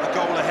a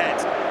goal ahead.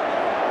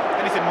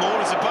 Anything more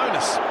is a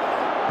bonus.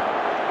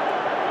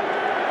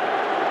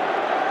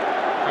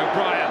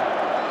 O'Brien.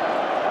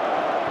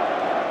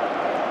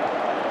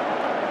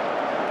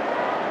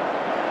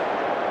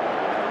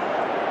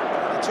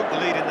 Took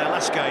the lead in their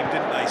last game,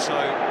 didn't they? So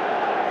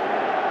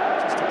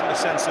just to put a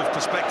sense of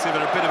perspective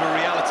and a bit of a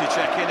reality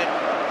check in it.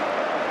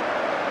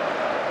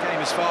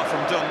 Game is far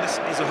from done. This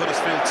is a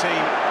Huddersfield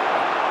team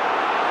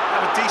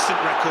have a decent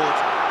record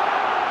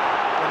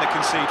when they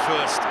concede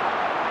first.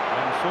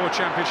 And 4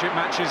 championship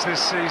matches this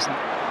season.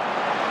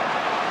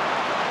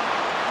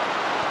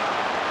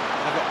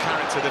 They've got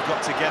character, they've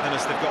got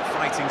togetherness, they've got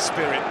fighting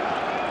spirit.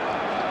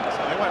 So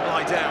they won't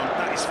lie down,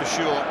 that is for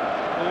sure.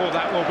 Oh,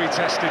 that will be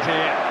tested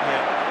here.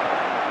 Yeah.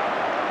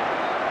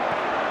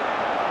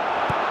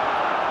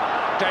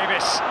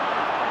 Davis.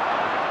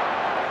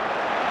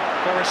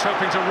 Forest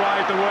hoping to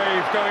ride the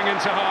wave going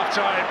into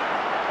half-time.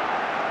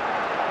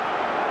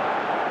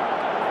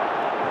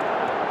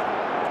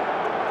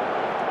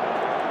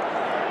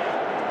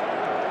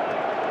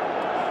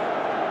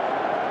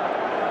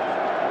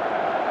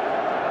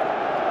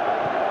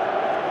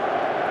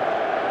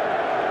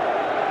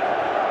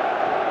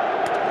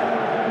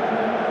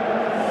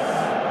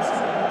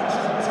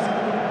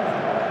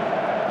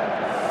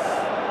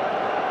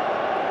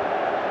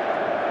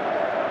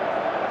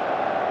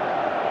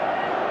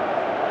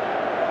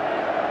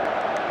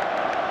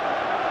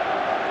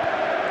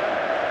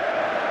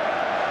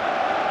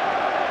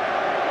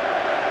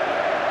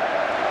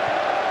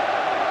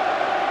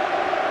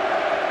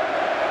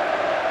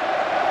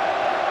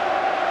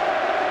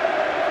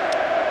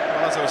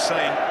 As I was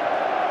saying,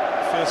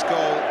 first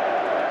goal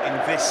in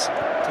this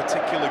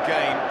particular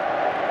game,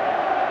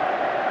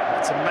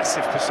 it's a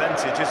massive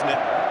percentage, isn't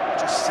it?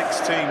 Just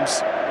 6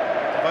 teams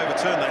have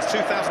overturned that. It's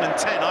 2010,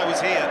 I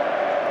was here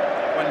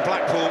when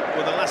Blackpool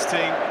were the last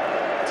team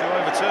to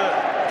overturn.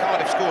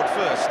 Cardiff scored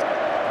first.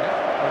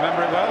 Yeah,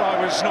 remember it well, I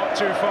was not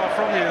too far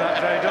from you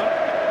that day, Don.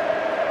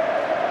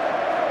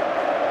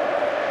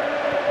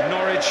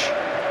 Norwich,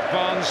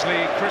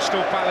 Barnsley,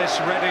 Crystal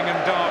Palace, Reading and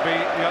Derby,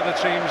 the other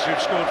teams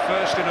who've scored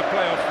first in a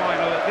playoff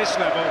final at this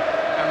level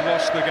and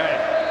lost the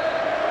game.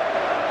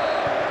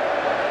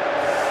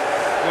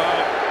 Well,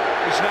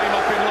 his name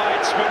up in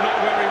lights, but not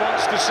where he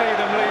wants to see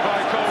them, Levi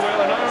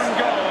Colwill. An own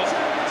goal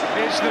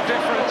is the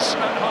difference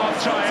at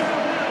half-time.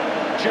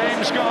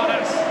 James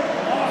Garner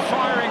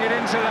firing it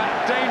into that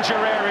danger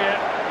area.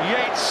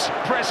 Yates'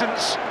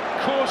 presence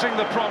causing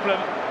the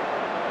problem,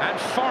 and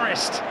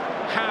Forest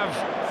have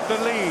the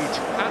lead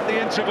at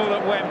the interval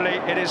at Wembley.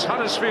 It is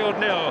Huddersfield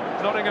 0,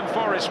 Nottingham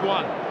Forest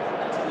 1.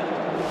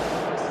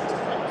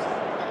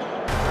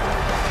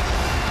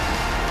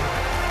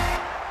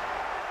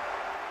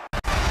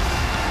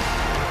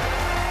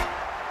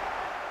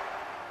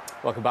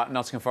 Welcome back.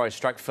 Nottingham Forest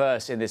strike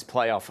first in this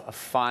playoff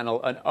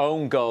final. An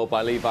own goal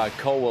by Levi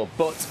Colwill,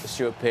 but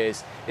Stuart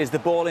Pearce, is the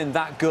ball in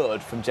that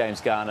good from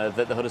James Garner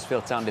that the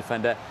Huddersfield Town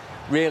defender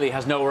really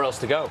has nowhere else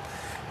to go?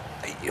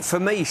 For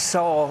me,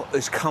 Sarr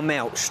has come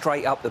out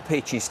straight up the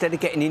pitch instead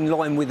of getting in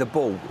line with the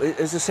ball.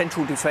 As a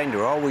central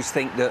defender, I always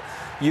think that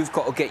you've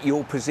got to get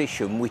your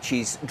position, which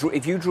is,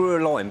 if you drew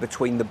a line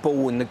between the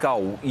ball and the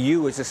goal,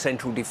 you as a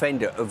central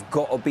defender have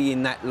got to be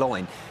in that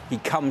line. He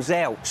comes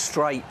out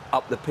straight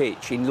up the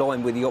pitch in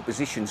line with the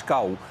opposition's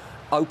goal,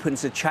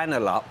 opens a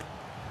channel up,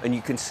 and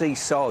you can see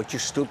Sarr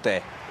just stood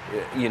there,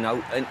 you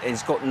know, and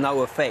it's got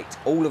no effect.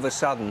 All of a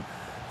sudden,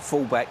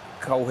 fullback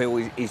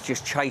Colwill is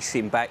just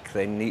chasing back,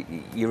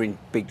 then you're in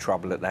big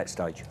trouble at that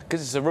stage.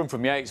 Because it's a run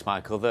from Yates,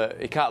 Michael,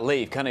 that he can't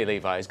leave, can he,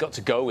 Levi? He's got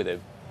to go with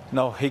him.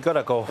 No, he got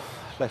to go,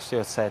 like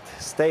Stuart said.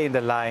 Stay in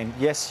the line.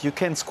 Yes, you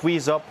can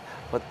squeeze up,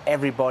 but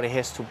everybody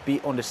has to be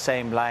on the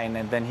same line,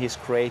 and then he's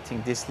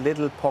creating this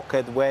little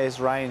pocket where he's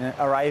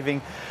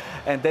arriving,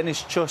 and then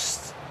it's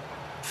just,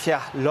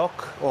 yeah,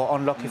 luck or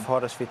unlucky for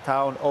Huddersfield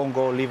Town. Own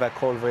goal, Levi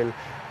Colwill,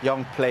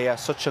 young player,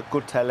 such a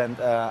good talent.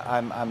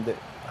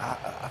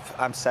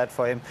 I'm sad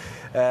for him,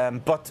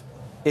 but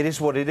it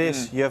is what it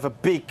is. You have a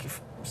big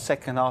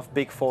second half,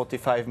 big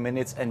 45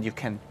 minutes, and you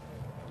can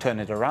turn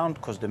it around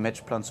because the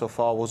match plan so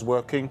far was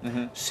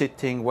working,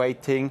 sitting,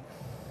 waiting,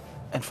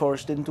 and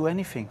Forest didn't do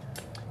anything.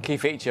 Key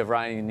feature of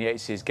Ryan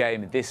Yates'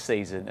 game this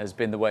season has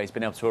been the way he's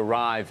been able to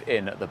arrive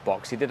in at the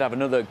box. He did have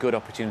another good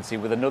opportunity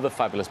with another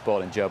fabulous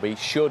ball in Joby.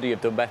 Should he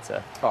have done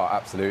better? Oh,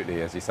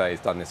 absolutely. As you say,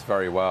 he's done this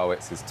very well.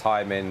 It's his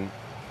timing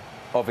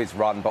of his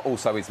run, but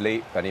also his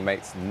leap, and he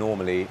makes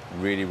normally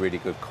really, really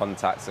good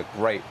contacts. A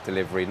great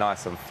delivery,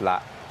 nice and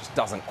flat. Just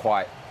doesn't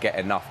quite get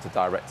enough to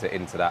direct it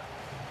into that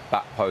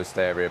back post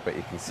area, but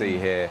you can see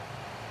here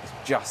it's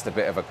just a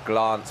bit of a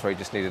glance where he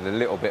just needed a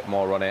little bit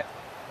more on it.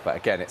 But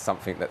again, it's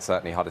something that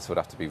certainly Huddersfield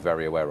have to be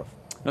very aware of.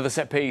 Another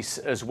set piece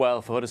as well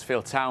for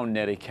Huddersfield Town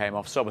nearly came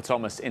off. Sober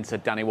Thomas into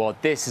Danny Ward.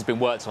 This has been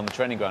worked on the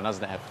training ground,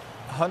 hasn't it?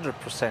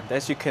 100%.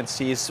 As you can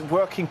see, it's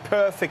working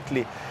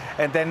perfectly,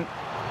 and then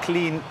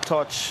clean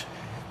touch.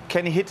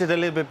 Can he hit it a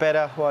little bit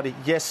better, Waddy?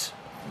 Yes,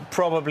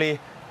 probably.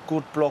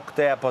 Good block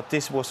there, but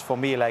this was for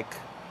me like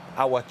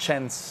our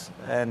chance,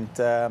 and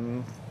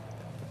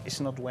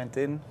it's not went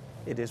in.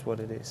 It is what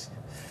it is.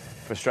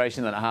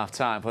 Frustration then at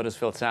half-time for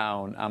Huddersfield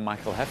Town and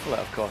Michael Heffler,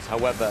 of course.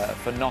 However,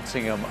 for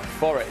Nottingham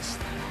Forest,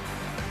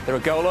 they're a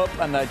goal up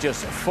and they're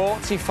just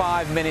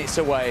 45 minutes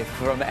away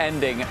from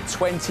ending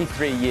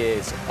 23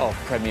 years of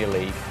Premier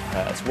League.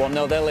 It's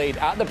 1-0 their lead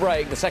at the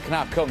break. The second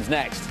half comes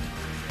next.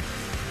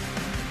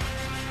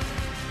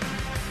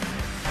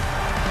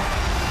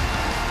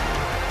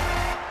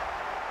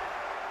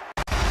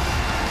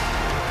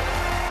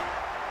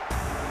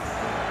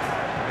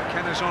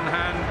 McKenna's on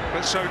hand,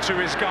 but so too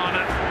is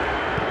Garner.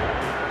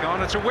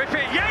 Garner to whip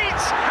it.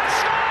 Yates has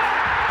scored!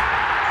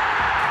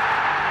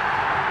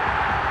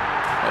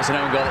 It's an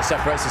own goal that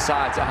separates the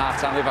sides at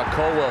half-time. Levi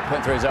Colwill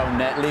putting through his own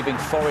net, leaving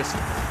Forest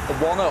the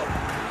 1-up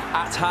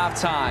at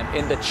half-time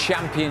in the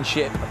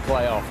Championship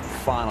playoff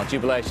final.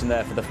 Jubilation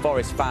there for the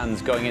Forest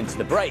fans going into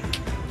the break.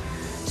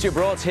 Stuart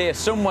Broad's here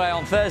somewhere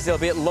on Thursday. They'll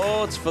be at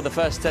Lords for the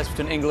first test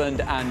between England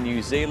and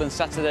New Zealand.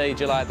 Saturday,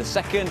 July the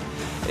 2nd.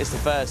 It's the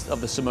first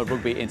of the Summer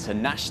Rugby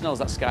Internationals.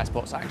 That's Sky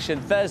Sports action.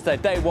 Thursday,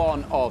 day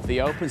one of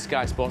the Open,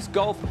 Sky Sports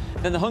Golf.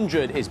 Then the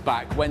 100 is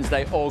back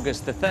Wednesday,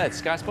 August the 3rd.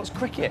 Sky Sports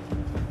Cricket.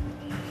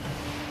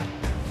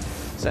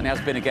 Certainly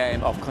has been a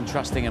game of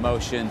contrasting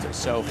emotions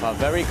so far.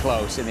 Very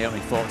close in the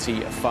only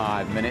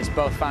 45 minutes.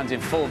 Both fans in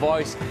full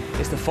voice.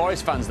 It's the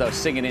Forest fans, though,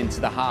 singing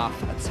into the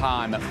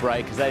half-time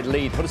break as they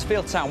lead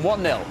Huddersfield Town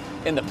 1-0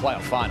 in the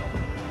playoff final.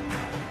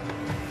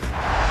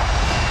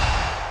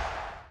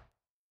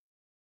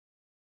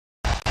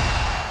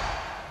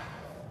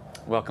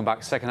 Welcome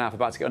back. Second half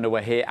about to get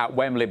underway here at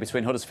Wembley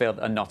between Huddersfield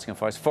and Nottingham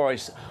Forest.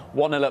 Forest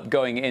 1-0 up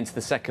going into the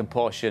second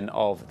portion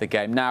of the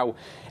game. Now,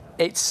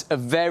 it's a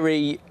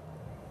very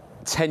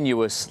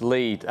tenuous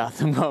lead at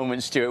the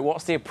moment, Stuart.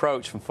 What's the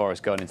approach from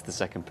Forest going into the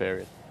second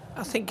period?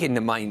 I think in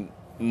the main,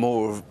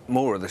 more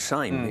of the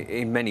same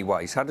in many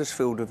ways.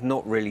 Huddersfield have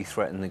not really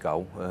threatened the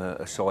goal,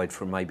 aside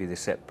from maybe the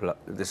set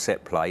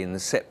play, and the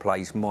set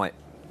plays might.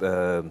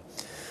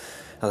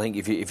 I think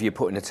if you're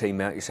putting a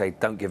team out, you say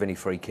don't give any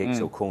free kicks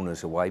or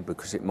corners away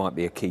because it might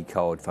be a key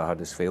card for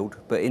Huddersfield.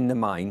 But in the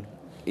main,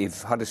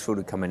 if Huddersfield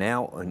are coming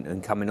out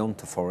and coming on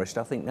to Forest,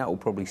 I think that will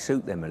probably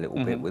suit them a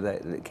little bit with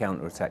that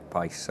counter-attack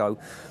pace. So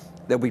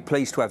they'll be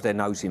pleased to have their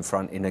nose in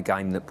front in a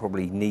game that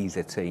probably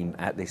neither team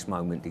at this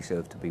moment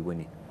deserve to be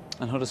winning.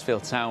 And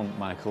Huddersfield Town,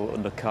 Michael,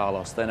 under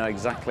Carlos, they know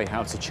exactly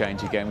how to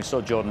change a game. We saw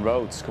Jordan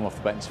Rhodes come off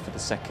the bench for the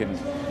second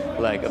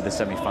leg of the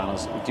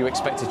semi-finals. Do you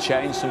expect a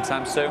change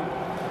sometime soon?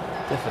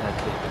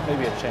 Definitely.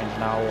 Maybe a change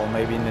now or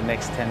maybe in the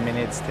next 10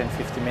 minutes,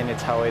 10-15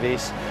 minutes, how it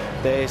is.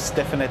 There is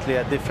definitely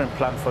a different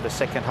plan for the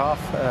second half,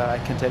 I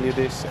can tell you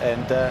this.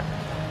 And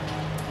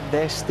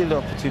there's still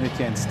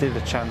opportunity and still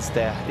a chance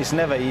there. It's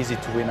never easy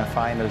to win a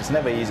final. It's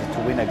never easy to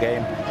win a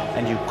game.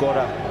 And you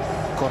gotta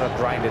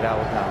grind it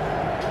out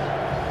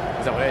now.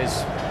 Is that what it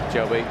is?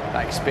 Joey,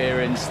 that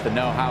experience, the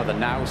know-how, the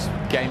nous,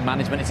 game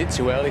management. Is it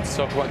too early to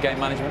talk about game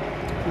management?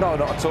 No,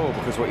 not at all,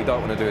 because what you don't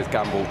want to do is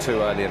gamble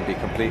too early and be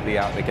completely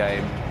out of the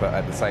game, but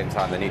at the same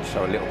time they need to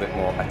show a little bit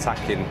more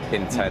attacking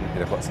intent.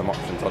 They've got some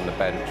options on the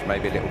bench,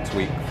 maybe a little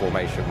tweak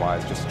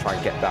formation-wise, just to try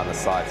and get down the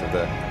sides of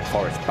the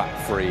Forest back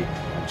three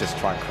and just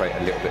try and create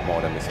a little bit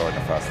more than we saw in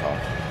the first half.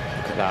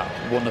 Look at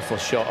that wonderful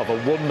shot of a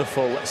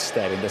wonderful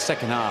stadium. The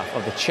second half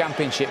of the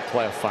Championship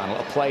playoff final,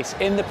 a place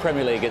in the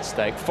Premier League at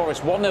stake.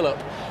 Forest 1-0 up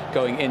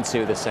going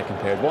into the second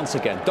period. Once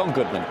again, Don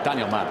Goodman,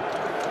 Daniel Mann.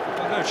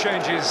 No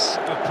changes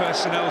of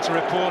personnel to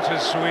report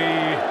as we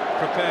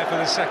prepare for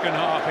the second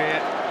half here.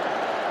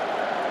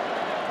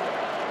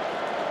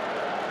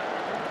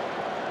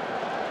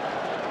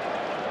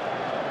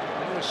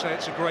 I always say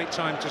it's a great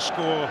time to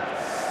score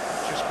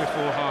just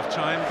before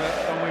half-time, but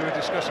when we were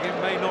discussing it,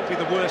 may not be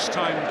the worst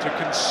time to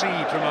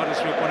concede from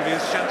Huddersfield point of view.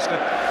 It's a chance to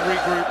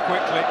regroup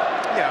quickly.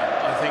 Yeah,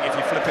 I think if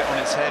you flip it on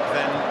its head,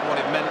 then what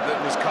it meant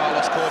that was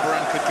Carlos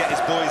Corberán could get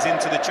his boys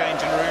into the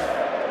changing room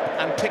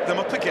and pick them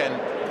up again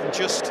and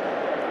just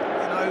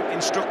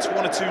instruct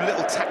one or two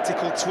little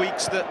tactical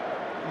tweaks that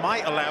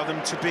might allow them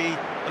to be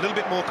a little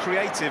bit more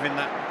creative in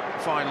that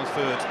final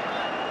third.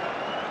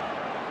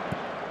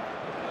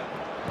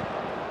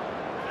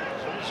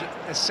 There's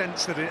a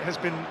sense that it has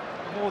been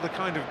more the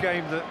kind of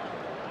game that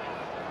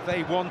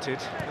they wanted,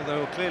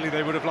 although clearly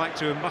they would have liked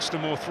to muster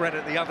more threat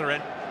at the other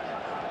end.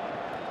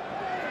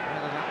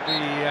 Whether that be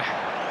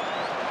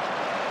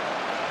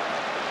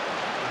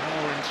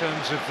more in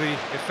terms of the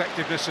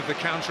effectiveness of the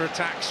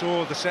counter-attacks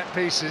or the set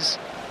pieces.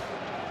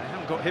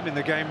 Got him in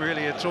the game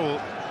really at all,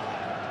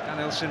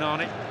 Daniel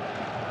Sinani.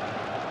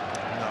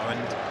 No, and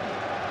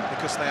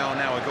because they are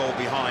now a goal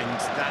behind,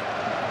 that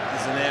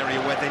is an area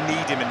where they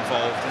need him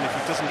involved, and if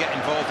he doesn't get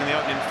involved in the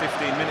opening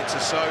 15 minutes or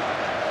so,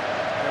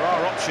 there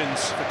are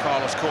options for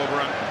Carlos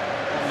Corberán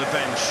on the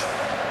bench.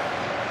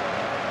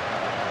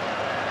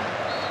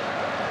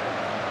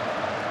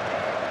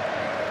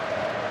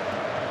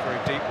 Very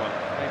deep one,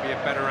 maybe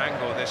a better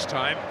angle this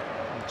time.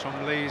 And Tom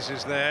Lees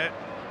is there.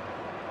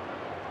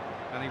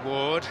 Danny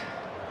Ward.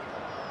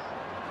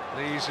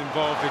 Lee's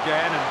involved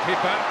again, and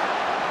Pippa.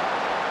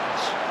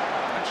 It's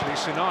actually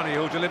Sinani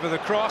who'll deliver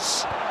the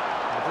cross.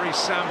 Brice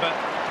Samba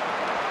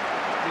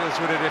deals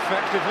with it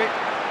effectively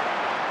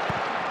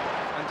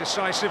and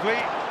decisively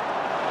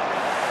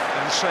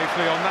and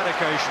safely on that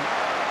occasion.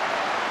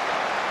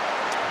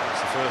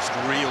 It's the first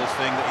real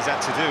thing that he's had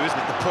to do, isn't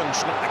it? The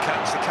punch, not the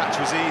catch. The catch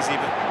was easy,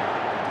 but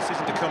the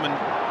decision to come and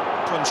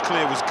punch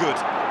clear was good.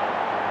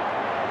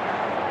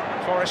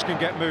 Forest can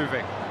get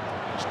moving.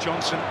 It's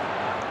Johnson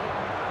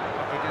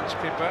against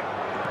Pippa.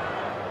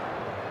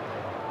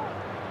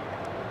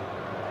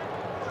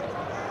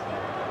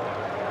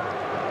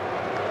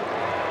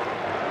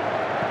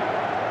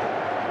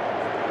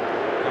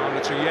 Garner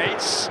to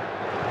Yates,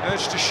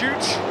 urged to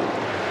shoot.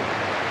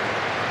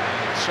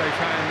 Safe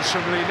hands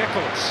from Lee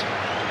Nichols.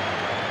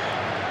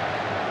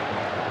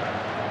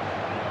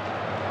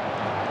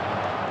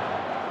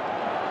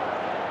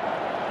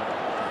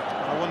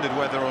 I wondered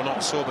whether or not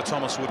Sorba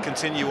Thomas would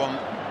continue on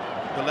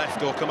the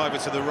left or come over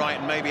to the right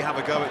and maybe have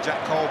a go at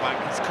Jack Colback.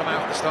 He's come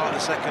out at the start of the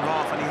second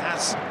half and he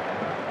has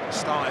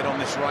started on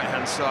this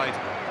right-hand side.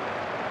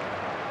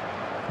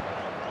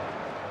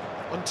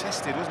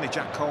 Untested, wasn't he,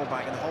 Jack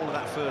Colback, in the whole of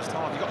that first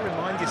half? You've got to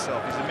remind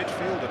yourself, he's a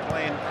midfielder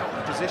playing out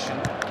of position.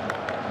 He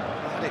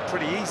had it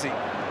pretty easy.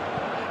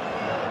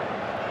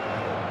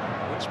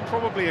 It's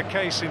probably a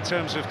case in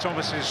terms of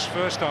Thomas's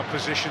first half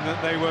position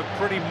that they were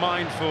pretty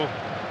mindful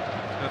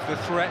of the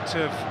threat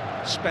of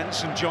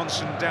Spence and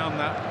Johnson down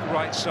that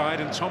right side,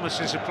 and Thomas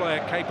is a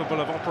player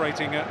capable of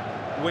operating at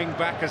wing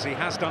back as he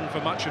has done for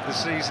much of the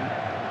season.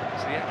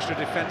 It's the extra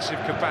defensive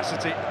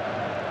capacity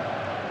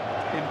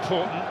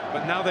important,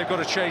 but now they've got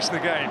to chase the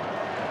game,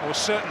 or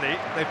certainly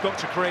they've got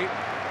to create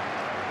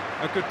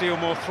a good deal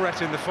more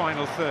threat in the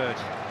final third.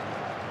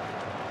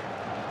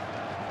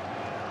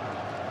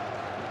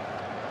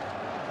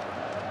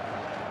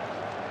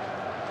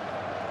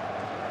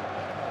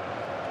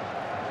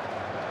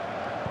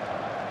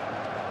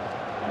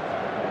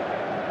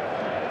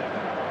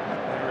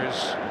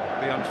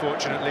 The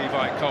unfortunate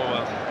Levi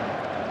Colwell.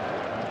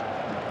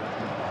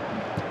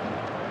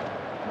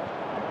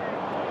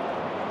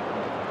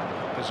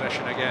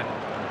 Possession again.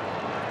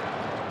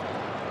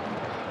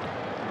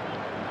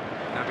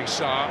 Naby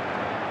Sarr.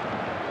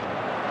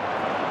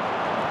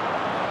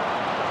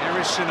 Here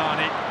is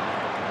Sinani.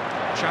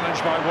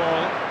 Challenged by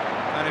Wall.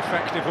 An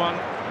effective one.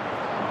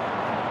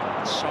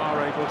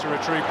 Sarr able to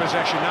retrieve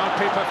possession. Now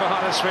Pippa for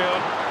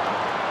Huddersfield.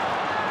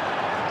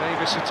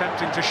 Davis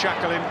attempting to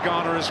shackle him.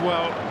 Garner as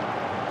well.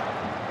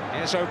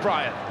 Here's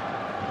O'Brien.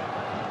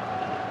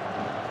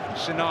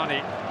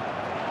 Sinani.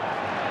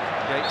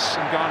 Yates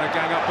and Garner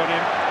gang up on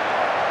him.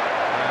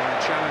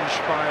 And challenged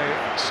by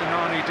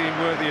Sinani, deemed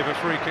worthy of a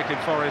free kick in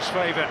Forest's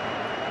favour.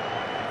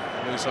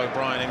 Lewis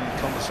O'Brien in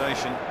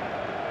conversation.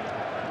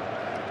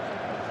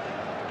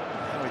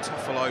 Harry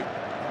Toffolo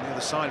on the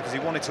other side because he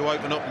wanted to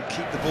open up and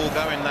keep the ball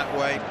going that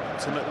way.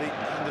 Ultimately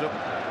ended up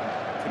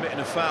committing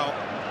a foul.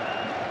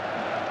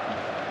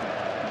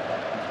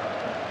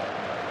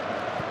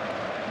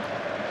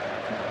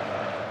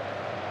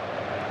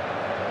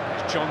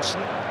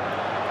 Johnson.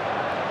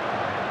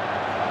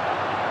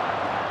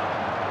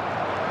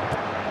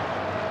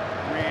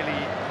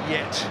 Really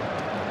yet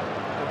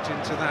got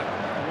into that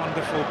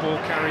wonderful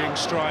ball-carrying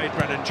stride,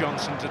 Brennan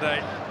Johnson,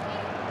 today.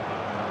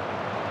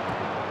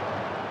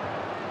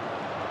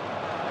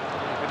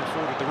 He's been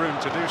afforded the room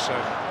to do so.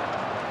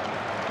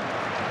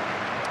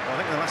 I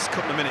think in the last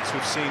couple of minutes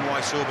we've seen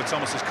why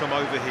Thomas has come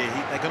over here.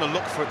 They're going to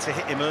look for it to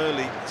hit him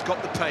early. He's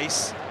got the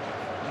pace,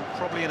 and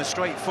probably in a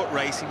straight foot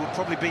race he would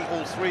probably beat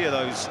all three of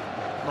those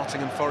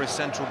Nottingham Forest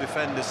central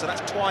defenders. So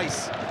that's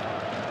twice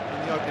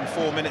in the opening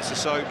 4 minutes or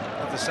so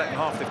of the second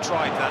half they've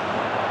tried that.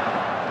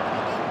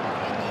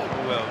 Oh,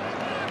 well,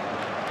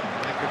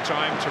 a good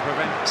time to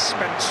prevent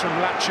Spence from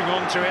latching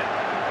onto it.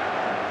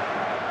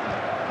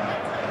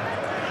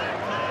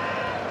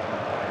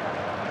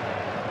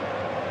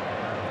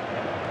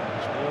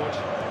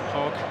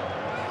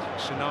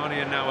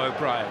 Sinani and now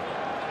O'Brien.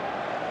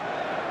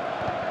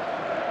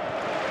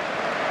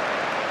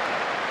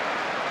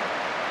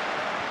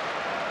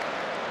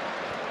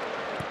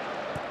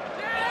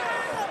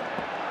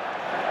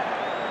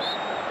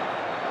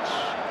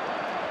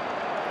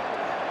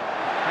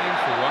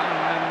 Painful one,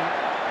 and then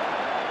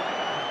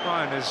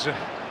O'Brien is a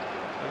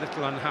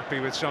little unhappy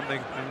with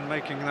something and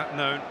making that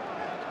known.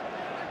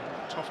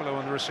 Toffolo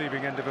on the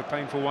receiving end of a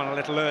painful one a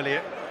little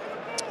earlier.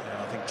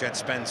 Yeah, I think Jed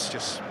Spence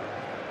just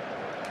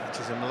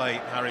catches him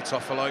late, Harry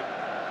Toffolo.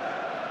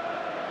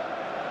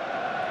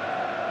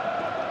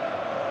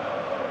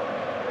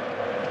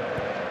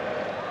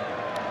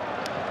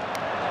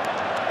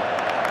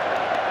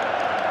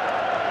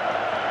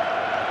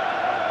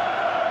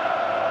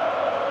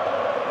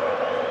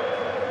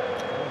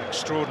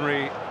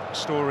 Extraordinary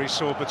story,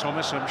 Sorba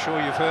Thomas. I'm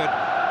sure you've heard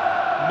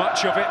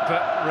much of it,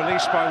 but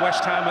released by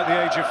West Ham at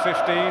the age of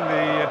 15.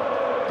 The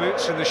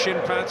boots and the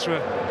shin pads were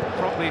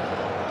promptly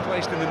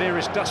placed in the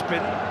nearest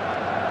dustbin.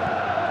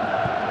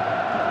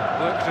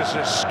 Worked as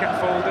a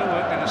scaffolder,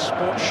 worked in a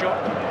sports shop.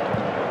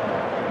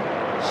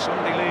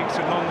 Sunday League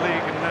to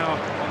non-league, and now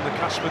on the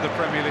cusp of the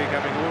Premier League,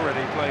 having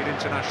already played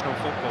international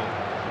football.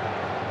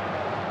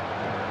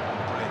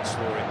 Brilliant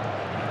story.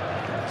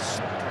 It's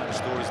the kind of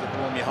stories that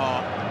warm your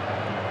heart.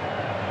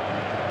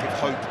 Give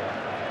hope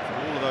for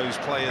all of those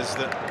players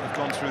that have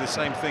gone through the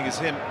same thing as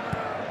him.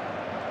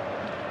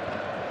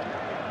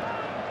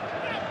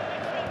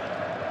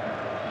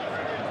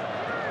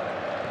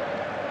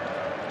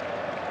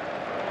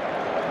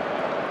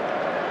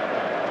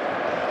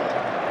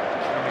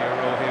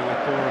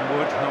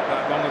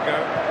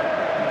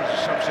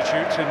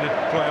 In the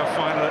playoff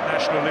final at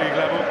National League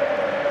level.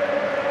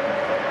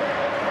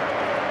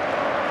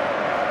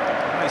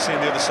 You see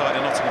on the other side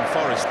of Nottingham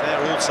Forest,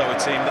 they're also a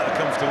team that are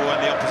comfortable when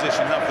the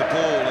opposition have the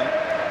ball and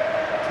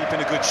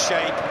keeping a good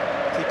shape,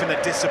 keeping their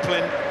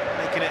discipline,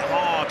 making it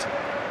hard.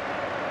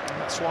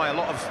 And that's why a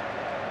lot of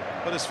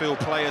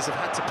Huddersfield players have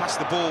had to pass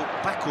the ball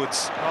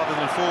backwards rather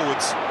than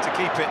forwards to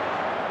keep it.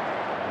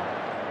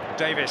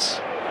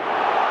 Davis.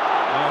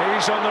 Oh,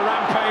 he's on the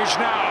rampage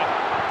now.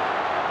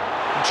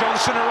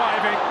 Johnson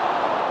arriving.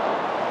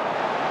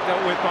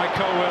 Dealt with by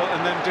Colwell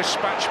and then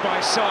dispatched by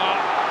Sarr,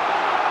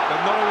 but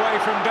not away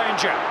from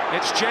danger.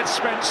 It's Jed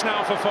Spence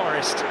now for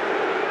Forest.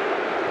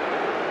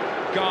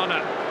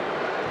 Garner.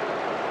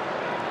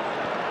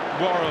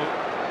 Worrell.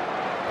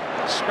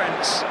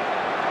 Spence.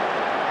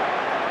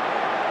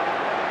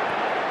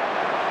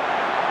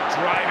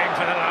 Driving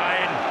for the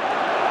line.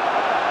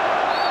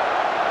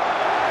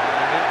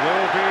 And it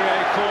will be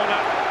a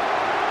corner.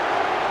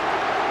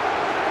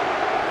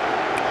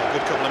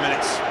 Good couple of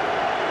minutes.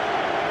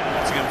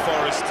 Nottingham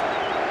Forest,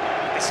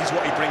 this is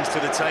what he brings to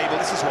the table,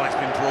 this is why he's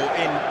been brought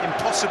in.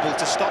 Impossible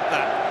to stop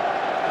that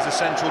as a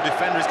central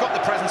defender. He's got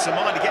the presence of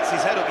mind, he gets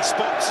his head up, he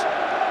spots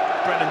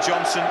Brennan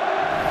Johnson,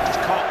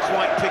 just can't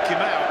quite pick him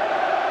out.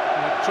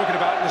 Talking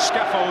about the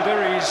scaffolder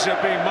he's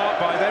being marked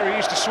by there, he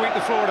used to sweep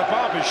the floor at a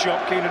barber's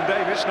shop, Keenan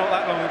Davis, not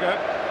that long ago.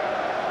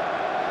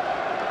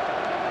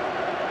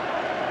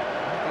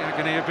 The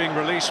agony of being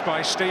released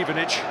by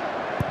Stevenage.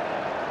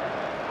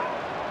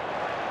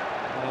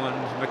 And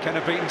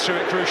McKenna beaten to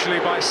it crucially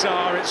by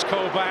Sarr. It's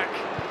Colback.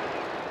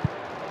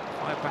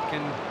 Fired back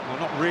in, well,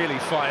 not really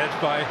fired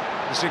by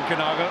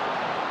Zinkernagel.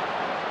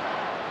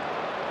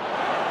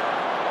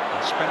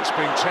 Spence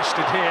being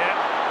tested here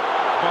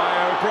by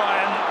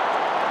O'Brien.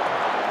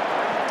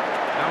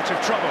 Out of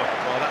trouble.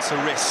 Well, that's a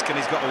risk, and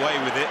he's got away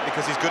with it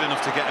because he's good enough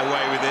to get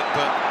away with it,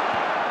 but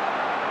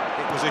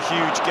it was a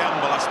huge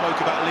gamble. I spoke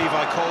about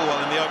Levi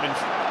Colwell in the opening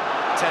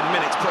 10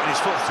 minutes, putting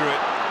his foot through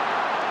it.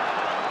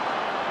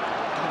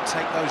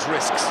 Take those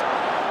risks.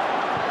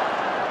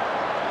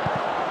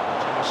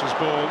 Thomas's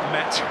ball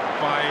met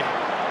by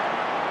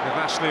the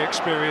vastly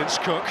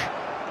experienced Cook.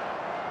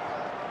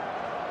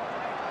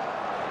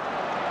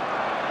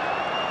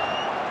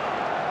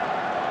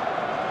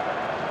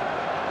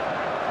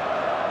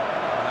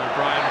 And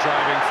O'Brien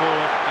driving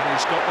forward, and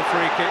he's got the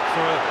free kick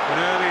for an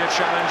earlier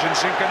challenge, and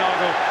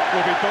Zinkernagel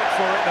will be booked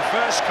for it, the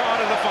first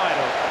card of the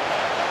final.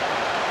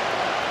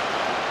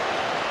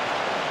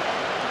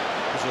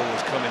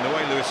 Always coming. The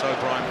way Lewis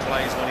O'Brien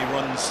plays when he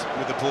runs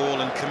with the ball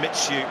and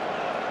commits you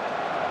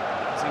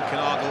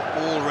Zinchenagel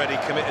already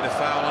committed a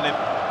foul on him.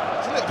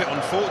 It's a little bit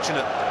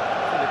unfortunate.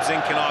 Philip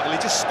Zinchenagel, he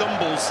just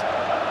stumbles,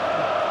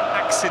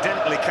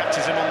 accidentally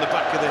catches him on the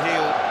back of the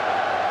heel.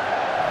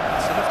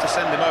 It's enough to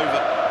send him over.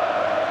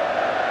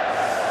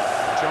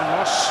 John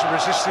Ross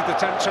resisted the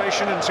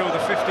temptation until the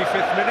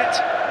 55th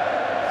minute.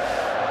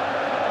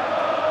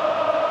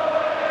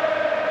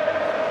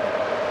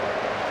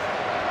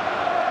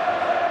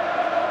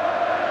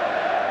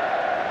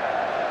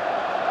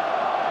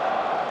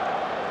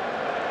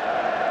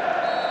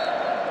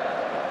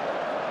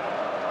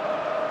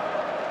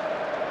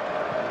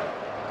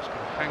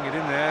 Hang it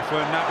in there for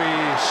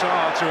Naby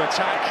Sarr to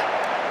attack.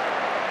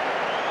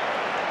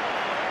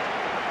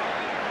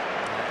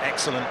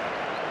 Excellent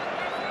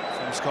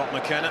from Scott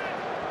McKenna.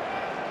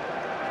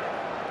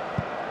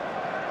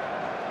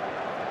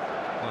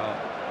 Well,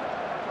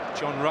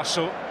 John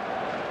Russell,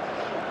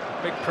 a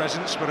big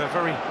presence, but a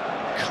very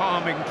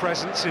calming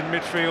presence in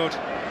midfield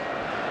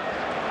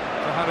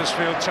for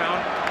Huddersfield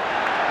Town.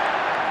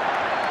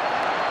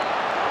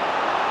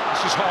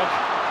 This is Hogg.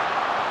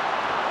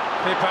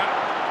 Pippa.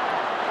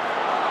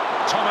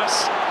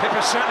 Thomas. Pippa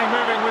certainly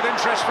moving with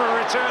interest for a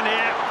return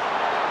here.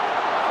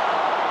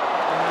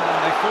 And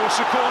they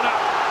force a corner.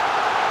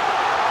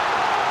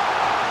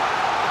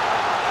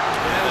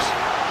 Yes.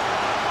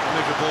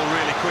 Move the ball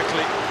really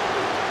quickly.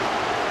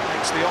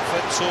 Makes the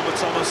offer, Sorba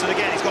Thomas, and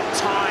again he's got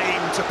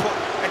time to put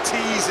a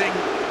teasing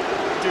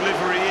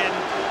delivery in.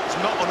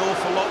 There's not an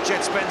awful lot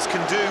Jed Spence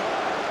can do,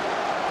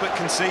 but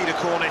concede a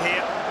corner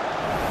here.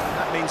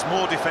 That means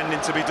more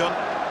defending to be done.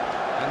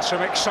 And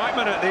some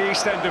excitement at the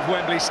east end of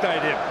Wembley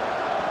Stadium,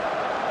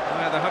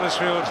 where the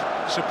Huddersfield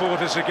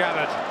supporters are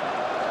gathered.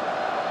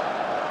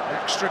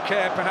 Extra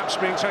care perhaps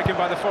being taken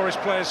by the Forest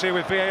players here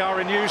with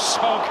VAR in use.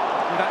 Hogg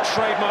with that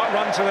trademark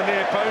run to the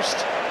near post.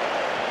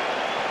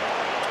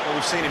 Well,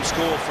 we've seen him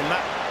score from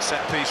that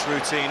set-piece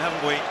routine,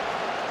 haven't we?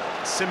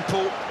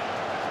 Simple,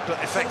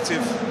 but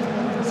effective.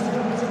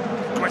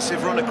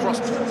 Aggressive run across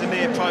the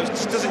near post.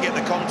 Just doesn't get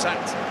the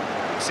contact.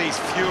 He's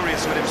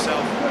furious with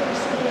himself.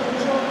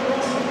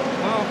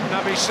 Well,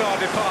 Naby Sarr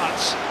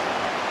departs.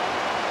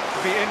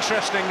 It'll be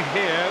interesting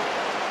here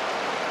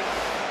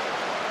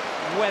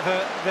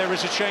whether there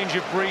is a change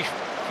of brief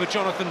for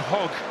Jonathan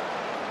Hogg,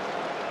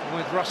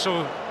 with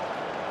Russell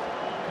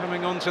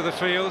coming onto the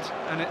field,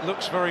 and it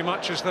looks very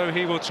much as though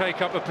he will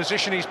take up a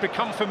position he's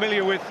become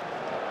familiar with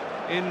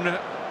in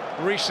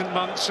recent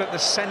months at the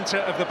centre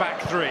of the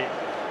back three.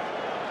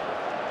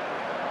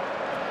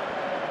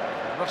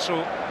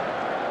 Russell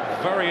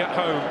very at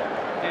home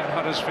in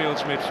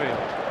Huddersfield's midfield.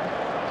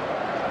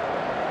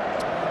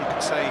 You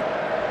could say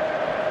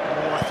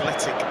more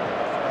athletic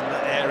in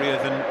that area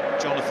than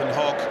Jonathan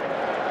Hogg.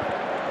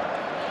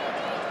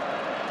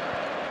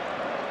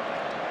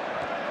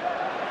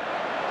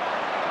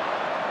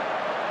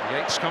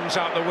 Yates comes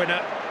out the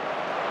winner,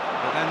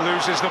 but then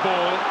loses the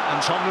ball,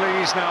 and Tom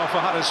Lees now for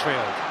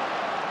Huddersfield.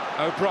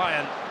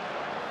 O'Brien.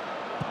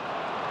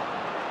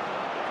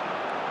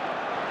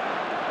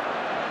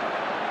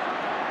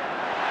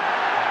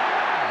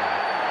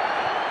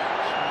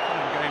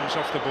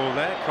 Off the ball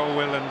there,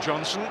 Colwill and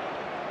Johnson.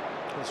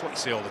 That's what you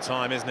see all the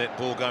time, isn't it?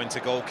 Ball going to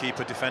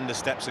goalkeeper, defender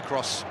steps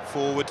across,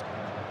 forward,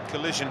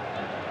 collision.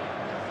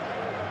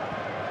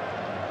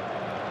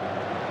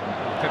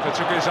 Pippa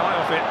took his eye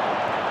off it.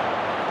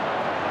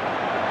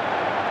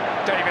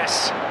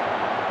 Davis.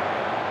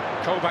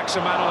 Colback's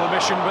a man on a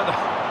mission, but the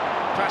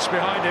pass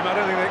behind him, I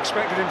don't think they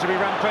expected him to be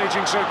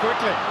rampaging so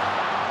quickly.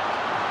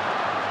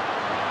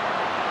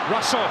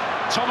 Russell,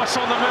 Thomas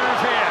on the move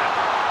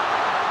here.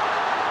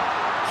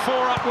 4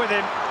 up with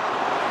him.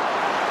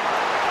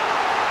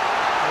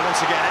 Well, once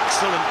again,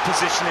 excellent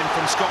positioning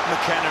from Scott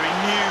McKenna. He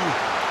knew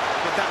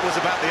that that was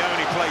about the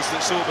only place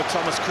that Sorba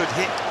Thomas could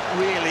hit,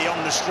 really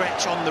on the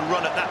stretch, on the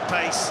run at that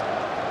pace.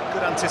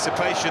 Good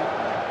anticipation.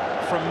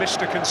 From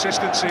Mr.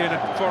 Consistency in a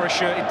Forest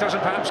shirt, he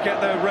doesn't perhaps get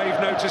the rave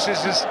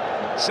notices as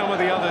some of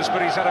the others,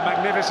 but he's had a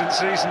magnificent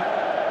season,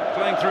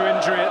 playing through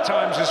injury at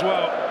times as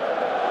well.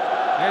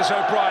 Here's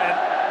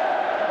O'Brien.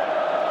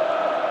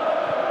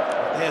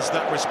 There's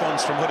that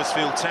response from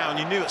Huddersfield Town.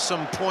 You knew at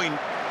some point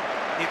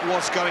it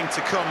was going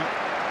to come.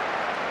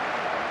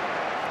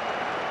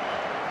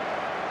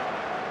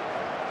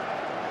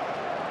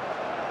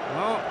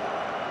 Well,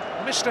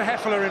 Mr.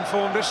 Heffler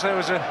informed us there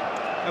was a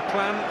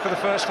plan for the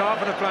first half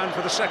and a plan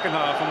for the second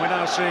half, and we're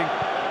now seeing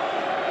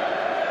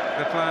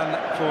the plan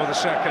for the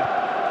second.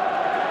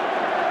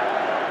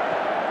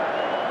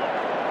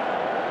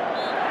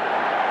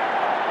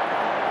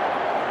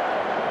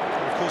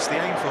 Of course, the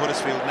aim for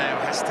Huddersfield now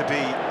has to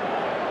be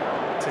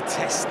to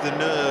test the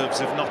nerves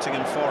of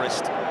Nottingham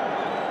Forest.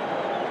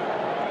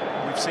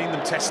 We've seen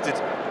them tested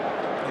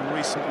in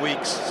recent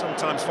weeks.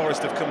 Sometimes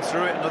Forest have come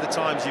through it, and other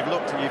times you've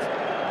looked and you've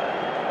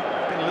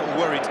been a little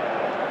worried.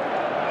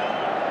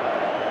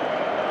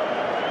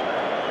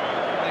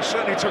 They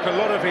certainly took a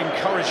lot of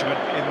encouragement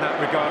in that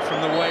regard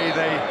from the way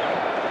they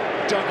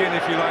dug in,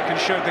 if you like,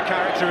 and showed the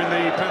character in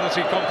the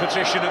penalty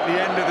competition at the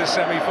end of the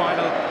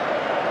semi-final,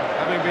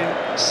 having been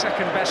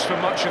second best for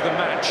much of the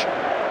match.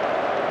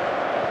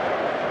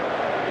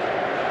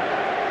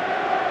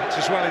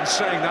 as well in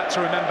saying that to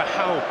remember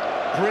how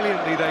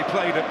brilliantly they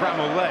played at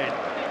Bramall Lane.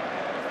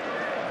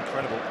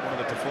 Incredible, one of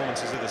the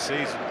performances of the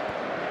season.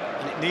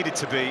 And it needed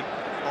to be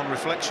on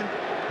reflection.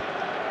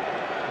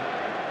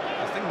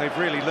 I think they've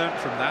really learnt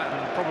from that,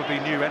 and probably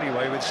knew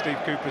anyway with Steve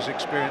Cooper's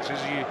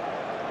experiences. You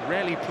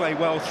rarely play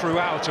well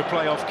throughout a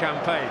playoff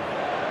campaign.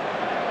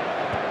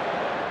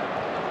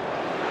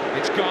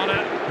 It's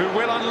Ghana who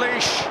will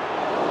unleash.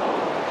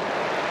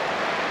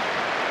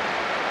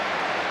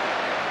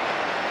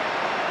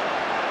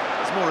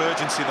 There's more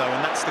urgency though,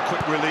 and that's the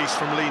quick release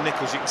from Lee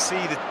Nichols. You can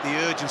see the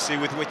urgency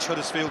with which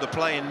Huddersfield are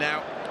playing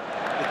now.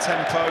 The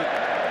tempo,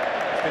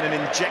 there's been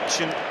an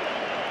injection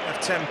of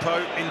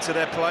tempo into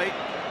their play.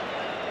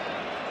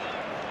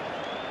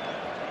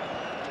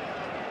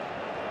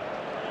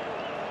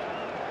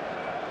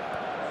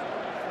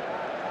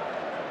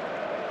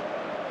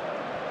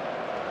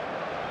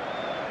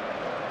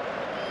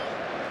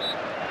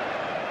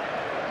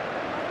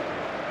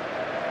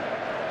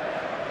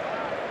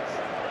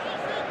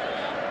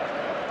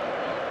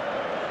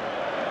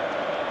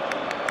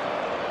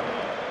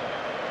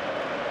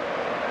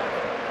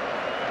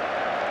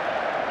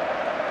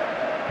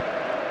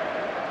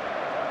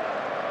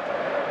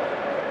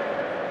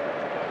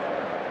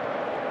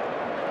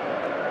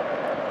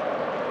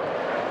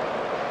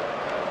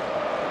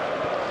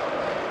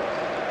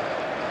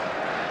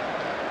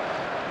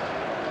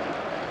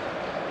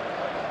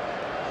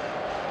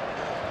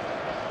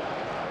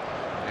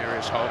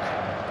 Hogg,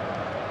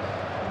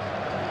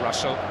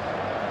 Russell,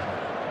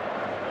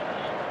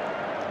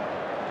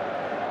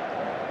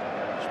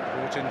 it's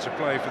brought into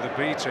play for the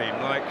B team.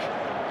 Like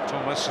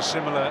Thomas, a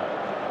similar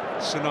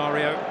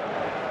scenario.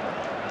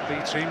 B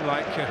team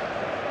like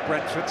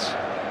Brentford's.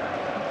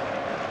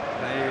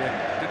 They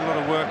did a lot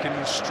of work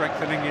in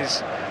strengthening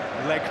his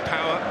leg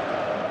power.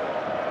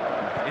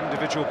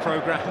 Individual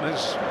programme,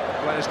 as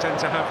players tend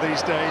to have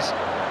these days.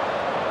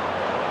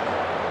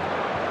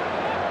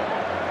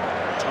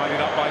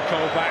 Tidied up by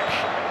Colback.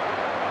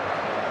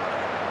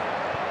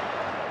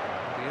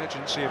 The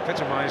urgency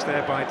epitomised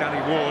there by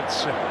Danny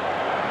Ward's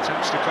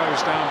attempts to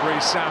close down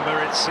Breeze Samba.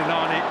 It's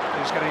Sinani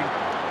who's getting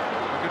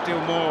a good deal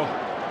more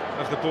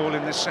of the ball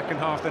in this second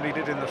half than he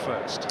did in the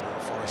first.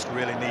 Forest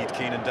really need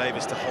Keenan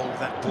Davis to hold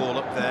that ball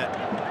up there.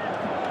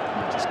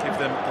 Just give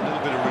them a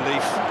little bit of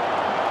relief.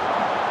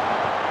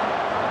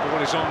 The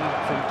ball is on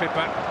from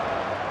Pippa,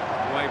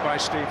 away by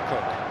Steve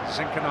Cook,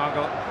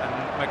 Zinkernagel and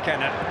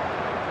McKenna.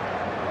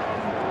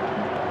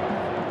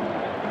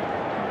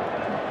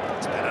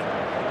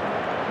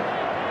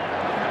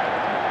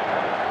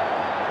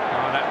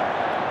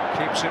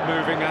 Keeps it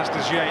moving, as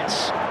does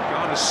Yates.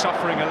 Garner's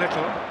suffering a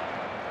little.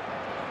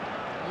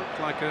 Looked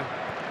like a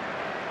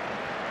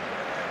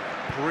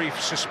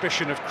brief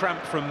suspicion of cramp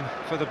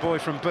for the boy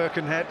from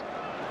Birkenhead.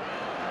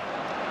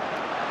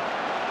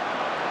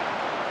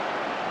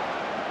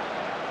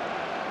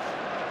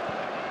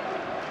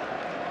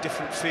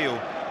 Different feel.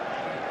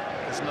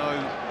 There's no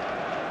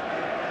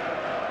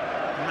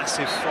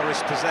massive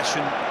Forest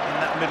possession in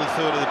that middle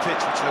third of the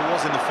pitch, which there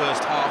was in the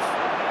first half.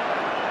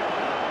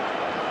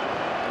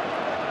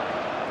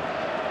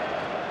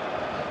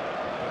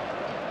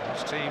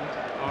 Team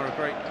are a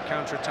great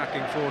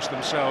counter-attacking force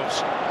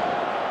themselves.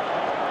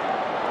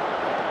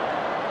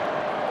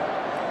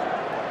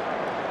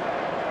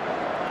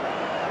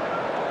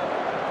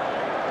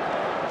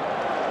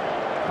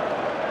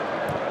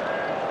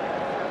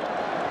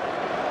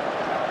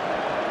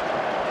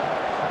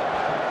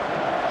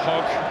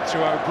 Hogg to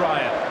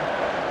O'Brien.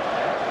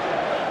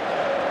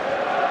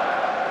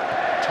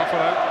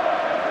 Toffolo.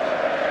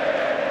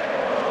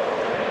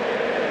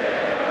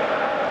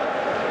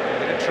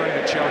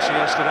 Trained at Chelsea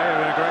yesterday, it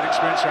was a great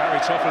experience for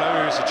Harry Toffolo,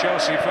 who's a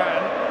Chelsea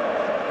fan.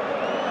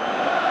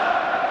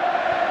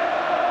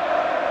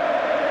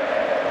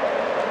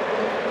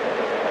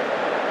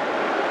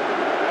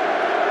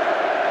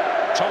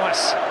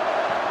 Thomas.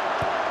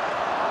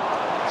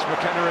 It's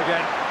McKenna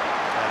again.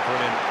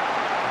 Brilliant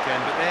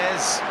again, but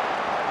there's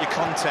your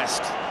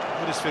contest.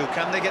 Huddersfield,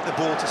 can they get the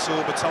ball to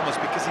Sorba Thomas?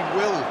 Because he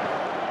will.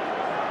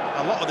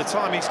 A lot of the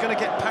time he's going to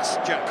get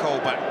past Jack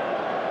Colback.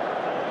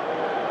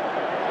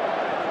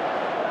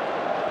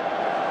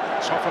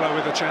 Toffolo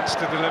with a chance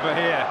to deliver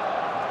here.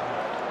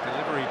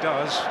 Delivery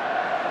does.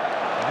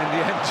 And in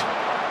the end,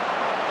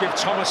 give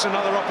Thomas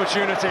another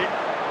opportunity.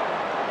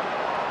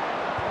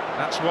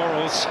 That's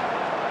Worrell's.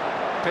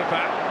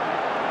 Pippa.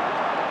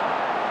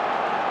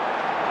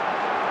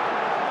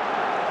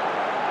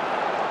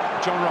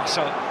 John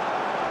Russell.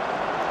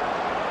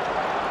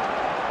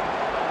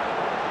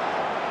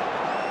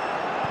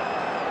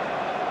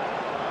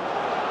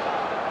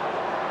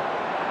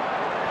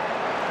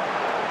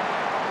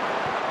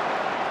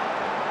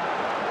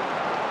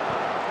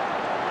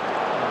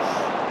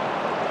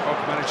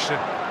 Managed to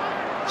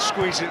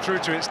squeeze it through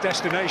to its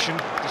destination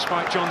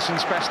despite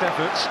Johnson's best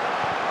efforts.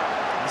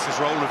 This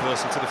is role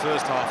reversal to the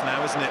first half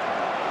now, isn't it?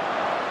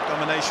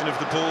 Domination of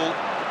the ball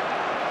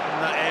in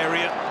that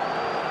area.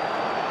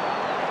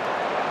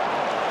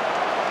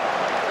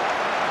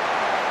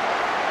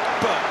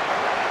 But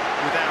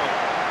without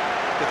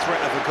the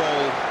threat of a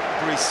goal.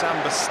 Brice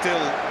Samba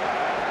still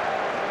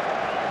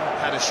not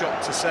had a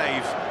shot to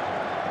save.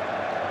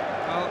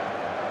 Well,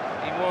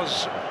 he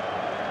was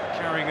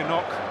carrying a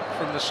knock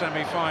from the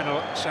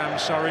semi-final, Sam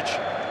Surridge,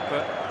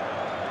 but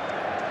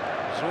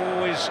he's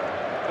always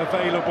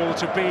available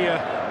to be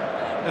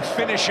a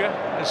finisher,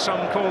 as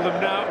some call them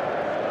now.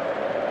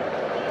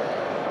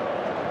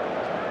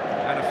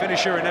 And a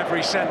finisher in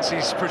every sense.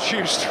 He's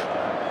produced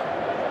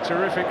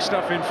terrific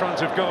stuff in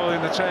front of goal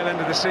in the tail end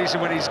of the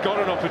season when he's got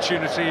an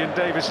opportunity in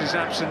Davis's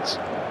absence.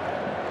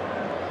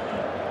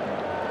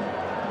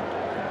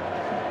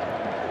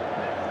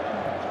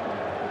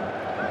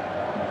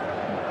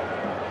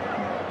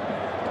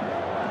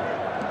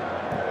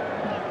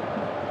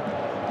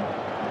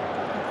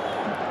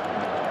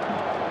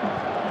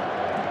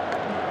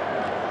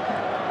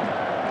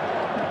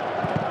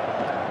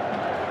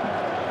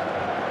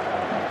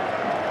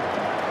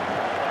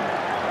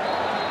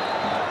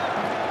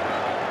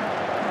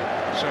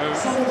 So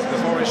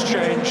the Forest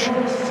change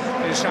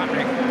is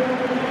happening.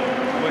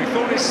 Well, he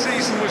thought his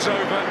season was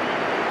over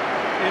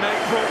in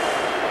April,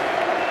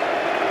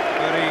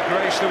 but he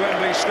graced the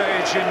Wembley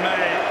stage in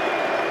May,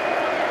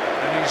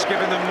 and he's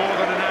given them more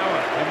than an hour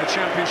in the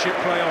Championship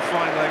playoff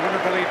final. They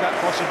wouldn't have believed that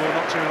possible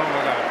not too long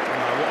ago.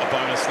 No, what a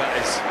bonus that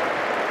is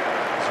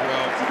as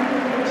well.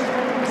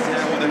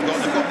 Now what they've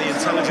got the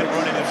intelligent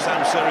running of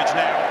Sam Surridge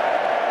now,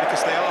 because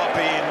they are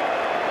being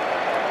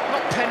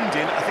not penned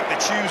in. I think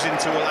they're choosing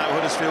to allow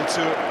Huddersfield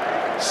to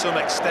some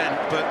extent,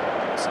 but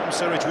Sam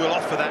Surridge will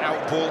offer that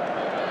out ball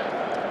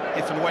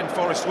if and when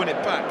Forest win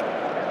it back.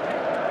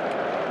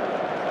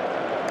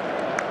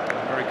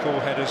 Very cool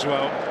head as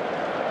well.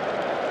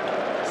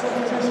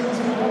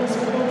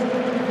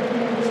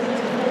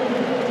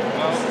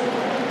 Well, a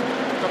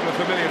couple of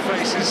familiar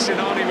faces.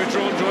 Sinani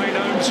withdrawn, Dwayne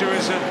Holmes, who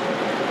is a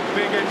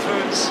big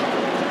influence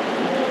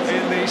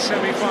in the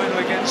semi-final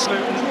against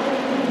Luton,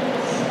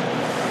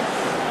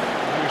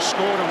 who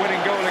scored a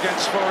winning goal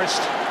against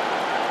Forest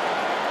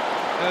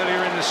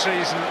earlier in the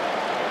season. And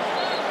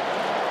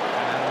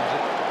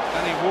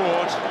Danny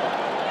Ward,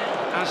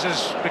 as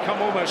has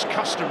become almost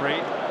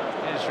customary,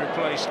 is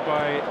replaced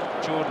by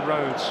Jordan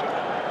Rhodes.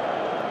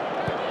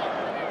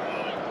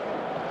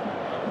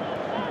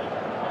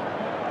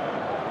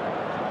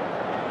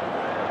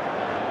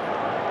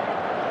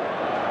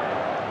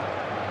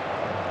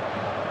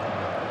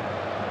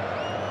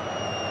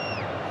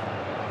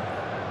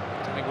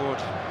 Danny Ward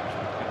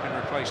had been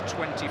replaced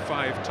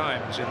 25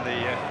 times in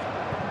the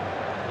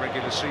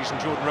regular season.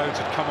 Jordan Rhodes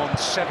had come on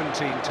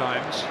 17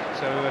 times,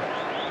 so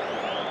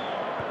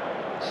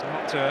it's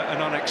not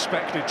an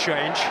unexpected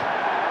change,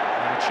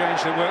 and a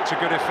change that worked to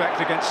good effect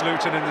against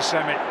Luton in the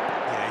semi.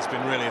 Yeah, he's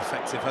been really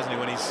effective, hasn't he,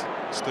 when he's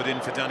stood in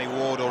for Danny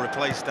Ward or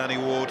replaced Danny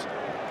Ward.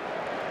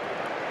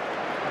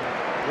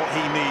 What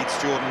he needs,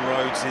 Jordan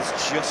Rhodes, is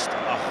just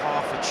a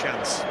half a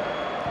chance.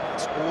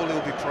 That's all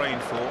he'll be praying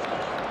for.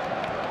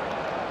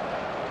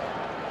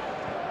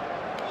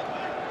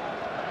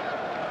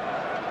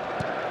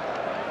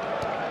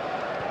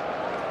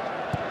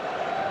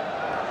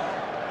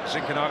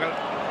 Zinkernagel,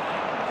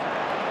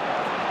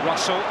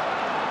 Russell,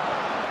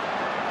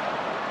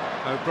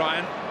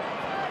 O'Brien.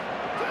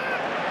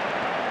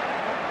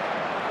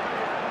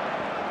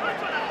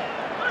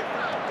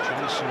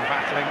 Johnson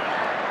battling.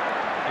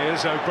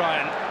 Here's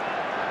O'Brien.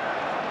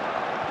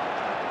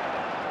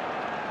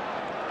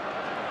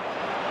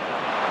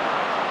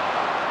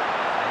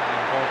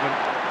 Involvement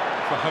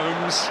for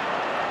Holmes.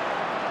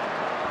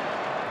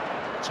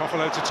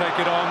 Toffolo to take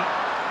it on.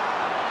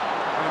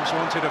 Holmes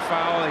wanted a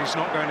foul, he's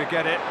not going to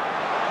get it.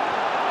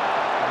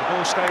 And the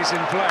ball stays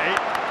in play.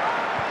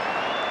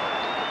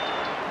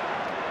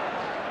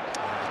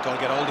 He's got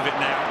to get hold of it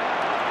now.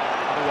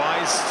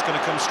 Otherwise, it's going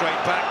to come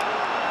straight back.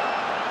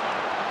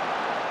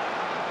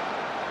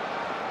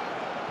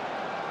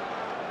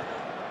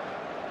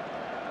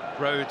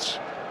 Rhodes.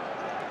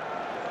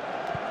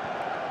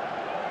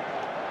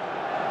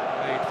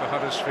 Lead for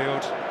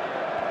Huddersfield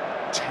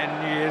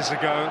 10 years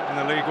ago in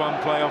the League One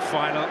playoff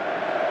final.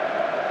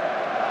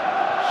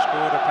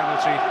 Scored a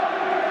penalty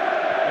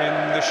in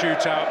the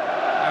shootout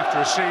after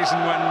a season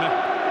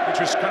which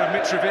was kind of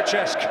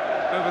Mitrovic-esque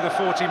over the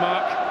 40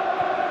 mark.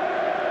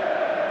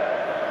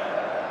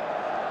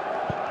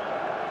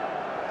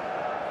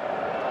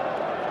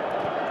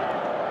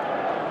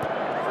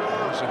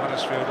 He's a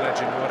Huddersfield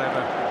legend,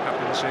 whatever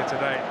happens here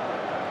today.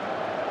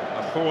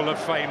 A Hall of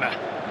Famer.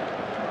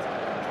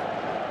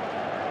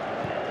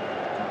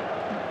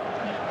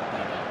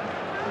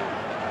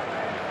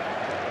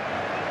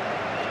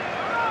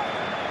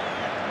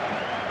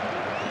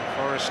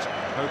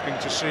 Hoping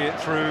to see it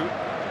through.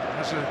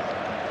 Has a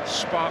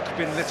spark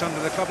been lit under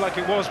the club, like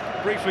it was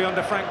briefly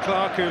under Frank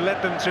Clark, who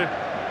led them to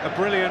a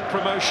brilliant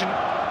promotion,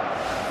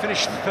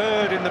 finished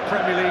third in the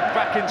Premier League,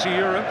 back into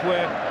Europe,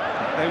 where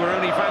they were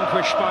only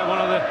vanquished by one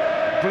of the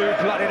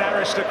blue-blooded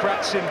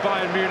aristocrats in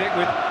Bayern Munich,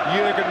 with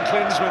Jürgen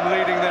Klinsmann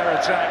leading their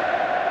attack.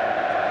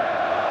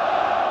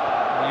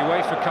 The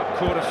UEFA Cup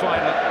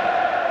quarter-final.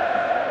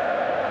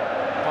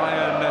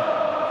 Bayern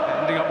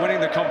ending up winning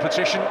the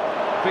competition.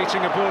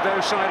 beating a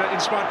Bordeaux side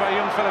inspired by a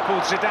young fella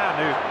called Zidane,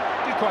 who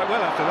did quite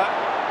well after that.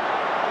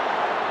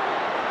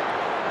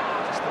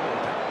 Just a little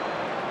bit.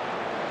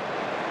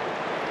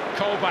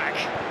 Colback,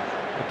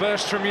 the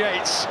burst from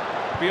Yates,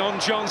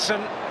 beyond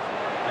Johnson.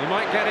 He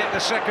might get it the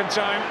second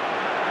time.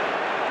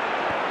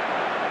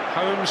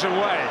 Holmes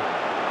away.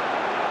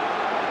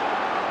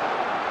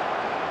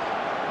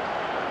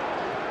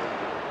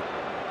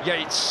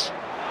 Yates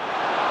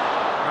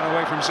ran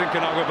away from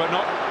Zinchenko, but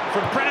not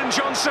from Brennan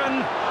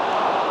Johnson.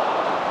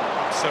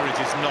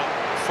 Surridge is not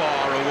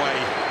far away.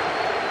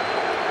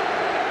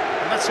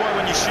 And that's why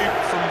when you shoot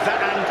from that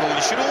angle,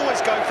 you should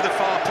always go for the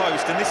far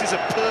post, and this is a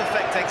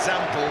perfect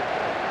example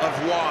of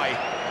why.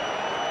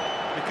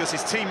 Because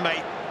his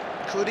teammate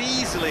could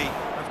easily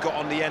have got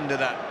on the end of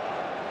that.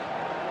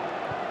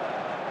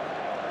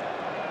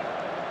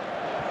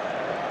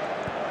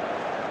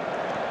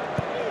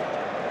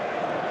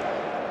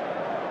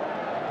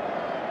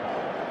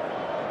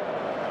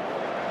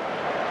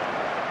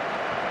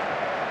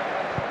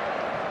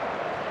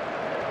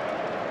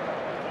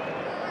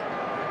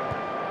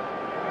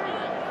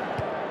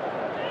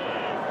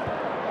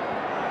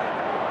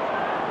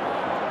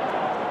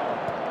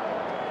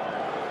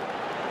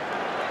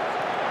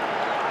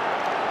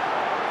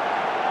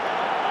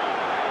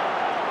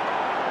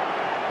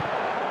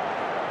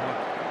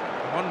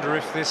 I wonder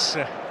if this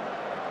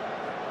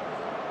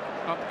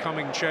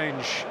upcoming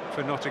change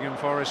for Nottingham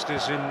Forest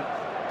is in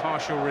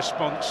partial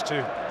response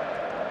to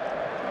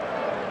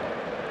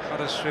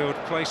Huddersfield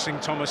placing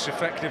Thomas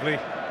effectively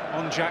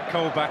on Jack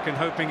Colback and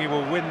hoping he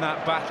will win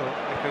that battle,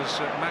 because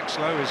Max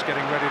Lowe is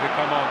getting ready to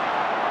come on.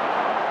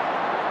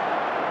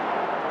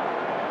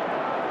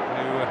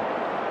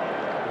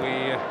 Who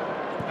we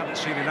haven't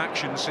seen in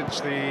action since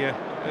the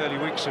early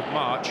weeks of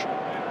March.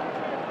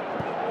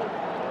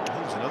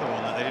 Here's another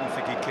one that they didn't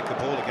think he'd kick a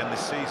ball again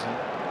this season.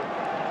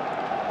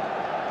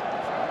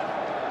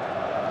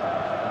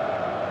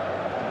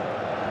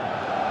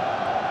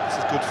 This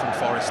is good from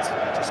Forest,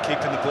 just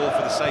keeping the ball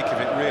for the sake of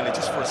it, really,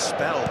 just for a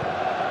spell.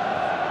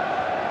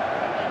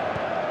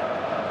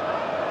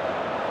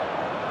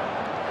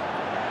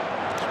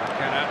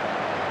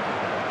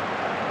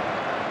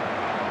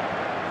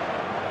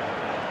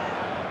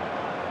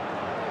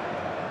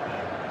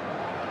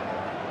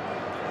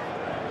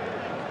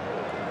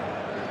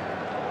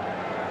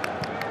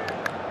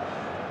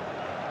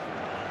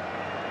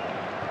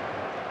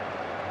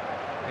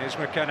 Here's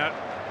McKenna.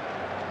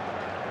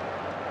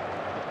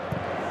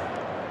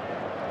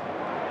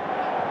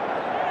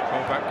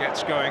 Colback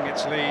gets going,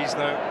 it's Lees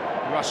though.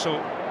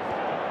 Russell,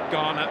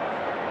 Garner.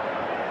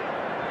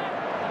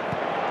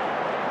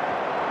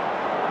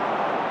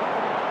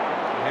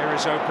 Here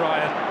is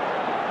O'Brien.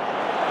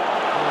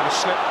 Oh, a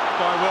slip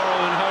by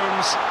Worrell, and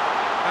Holmes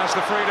has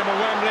the freedom of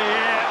Wembley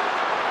here.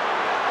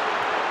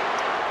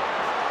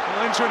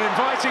 Well, into an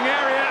inviting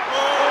area.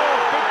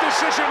 Oh, big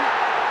decision.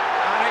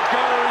 And it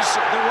goes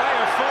the way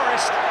of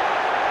Forest.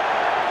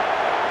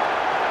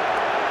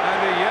 And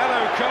a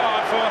yellow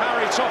card for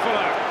Harry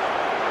Toffolo.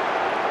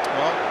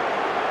 Well,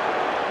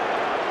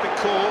 big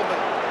call, but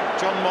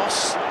John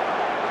Moss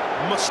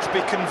must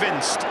be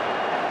convinced.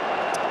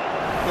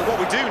 But what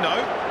we do know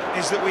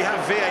is that we have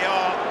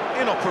VAR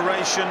in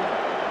operation.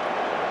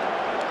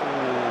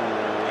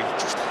 Oh, he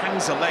just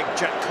hangs a leg,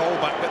 Jack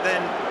Colback, but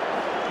then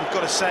you've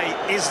got to say,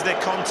 is there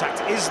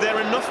contact? Is there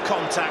enough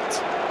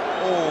contact?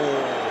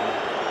 Oh.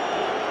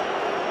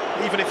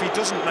 Even if he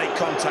doesn't make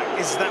contact,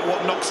 is that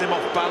what knocks him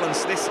off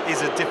balance? This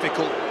is a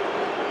difficult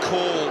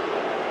call.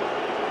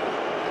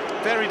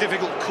 Very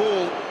difficult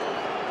call.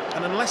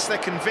 And unless they're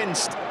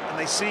convinced and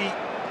they see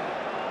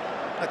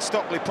at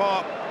Stockley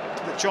Park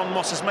that John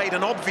Moss has made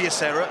an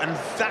obvious error, and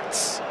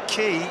that's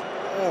key.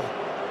 Oh.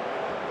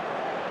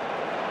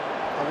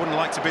 I wouldn't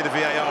like to be the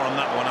VAR on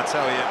that one, I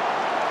tell you.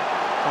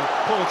 Well,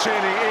 Paul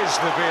Tierney is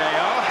the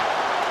VAR.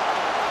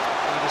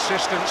 And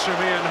assistance from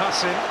Ian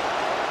Hussin.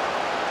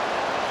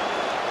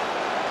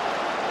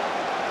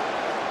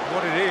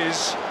 What it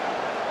is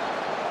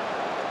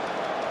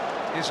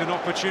an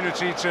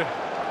opportunity to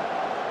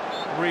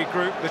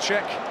regroup. The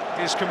check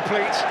is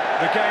complete.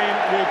 The game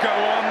will go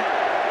on.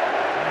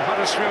 And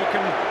Huddersfield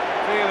can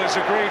feel as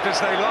aggrieved as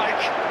they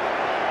like.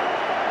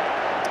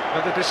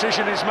 But the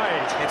decision is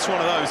made. It's one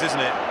of those, isn't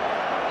it?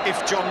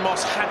 If John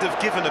Moss had have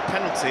given a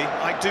penalty,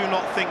 I do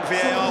not think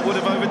VAR would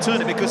have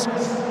overturned it, because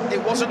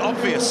it wasn't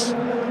obvious.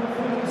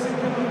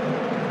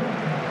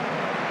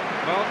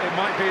 Well, it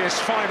might be his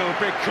final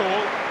big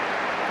call.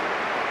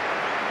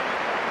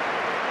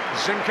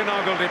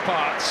 Zinchenko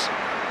departs.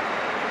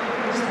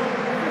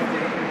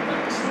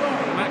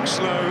 Max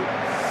Lowe,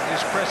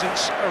 his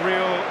presence a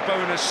real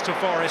bonus to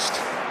Forest.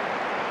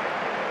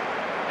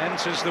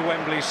 Enters the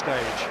Wembley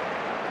stage.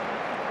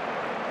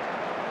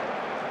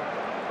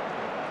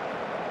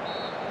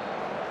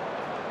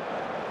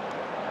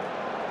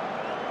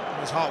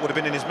 His heart would have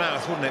been in his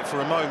mouth, wouldn't it,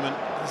 for a moment,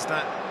 as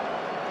that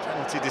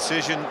penalty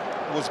decision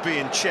was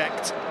being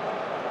checked.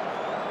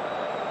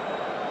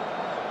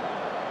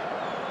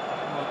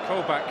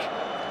 Colback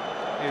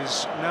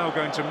is now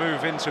going to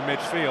move into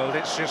midfield.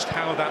 It's just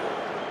how that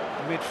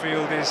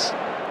midfield is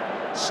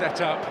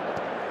set up.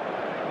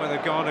 Whether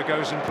Garner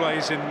goes and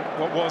plays in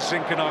what was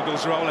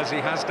Zinkernagel's role, as he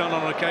has done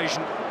on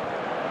occasion.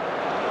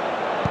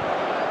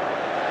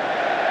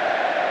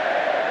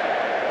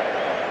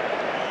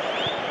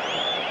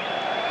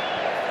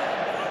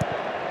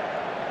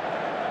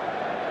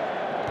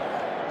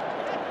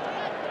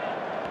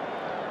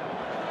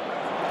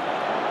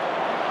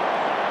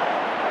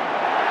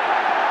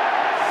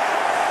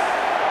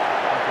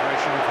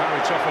 Confirmation of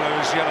Harry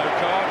Toffolo's yellow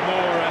card. More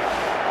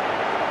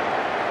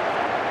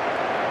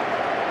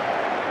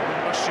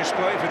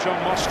display for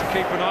John Moss to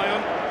keep an eye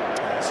on.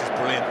 This is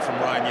brilliant from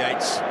Ryan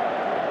Yates.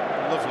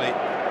 Lovely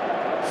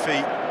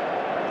feet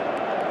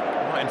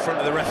right in front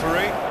of the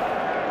referee.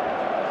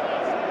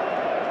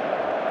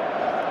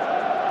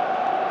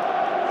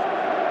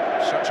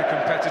 Such a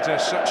competitor,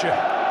 such a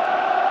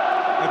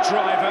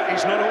driver.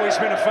 He's not always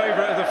been a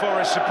favourite of the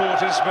Forest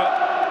supporters, but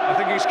I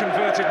think he's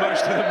converted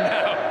most of them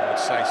now. I would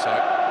say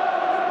so.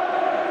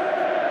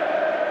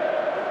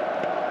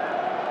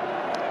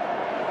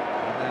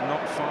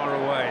 Far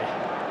away.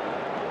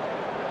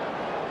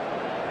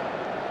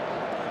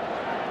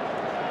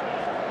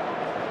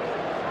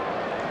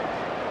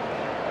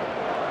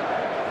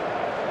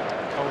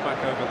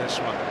 Back over this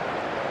one.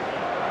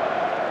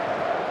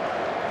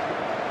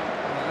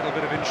 A little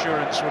bit of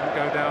insurance wouldn't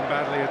go down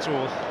badly at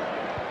all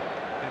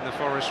in the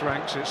Forest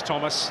ranks. It's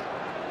Thomas.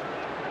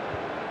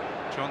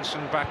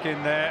 Johnson back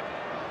in there.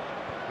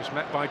 Was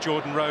met by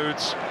Jordan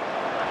Rhodes.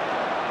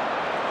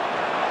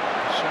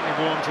 Certainly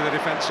warmed to the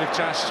defensive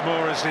tasks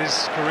more as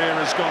his career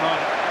has gone on.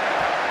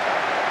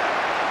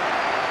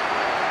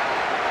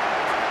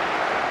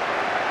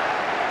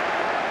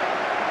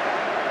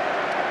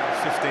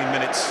 15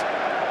 minutes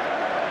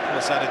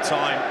plus added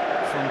time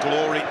from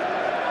glory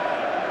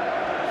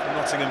from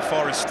Nottingham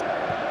Forest.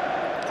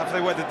 Have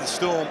they weathered the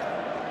storm?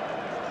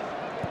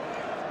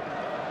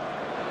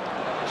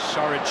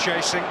 Surridge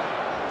chasing.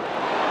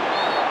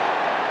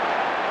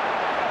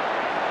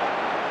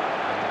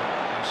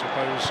 I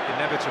suppose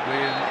inevitably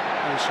in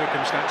those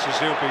circumstances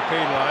he'll be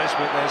penalised,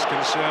 but there's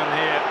concern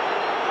here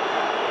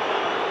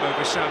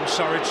over Sam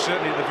Surridge.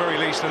 Certainly at the very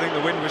least I think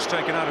the wind was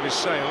taken out of his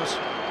sails.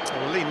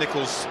 Well, Lee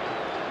Nichols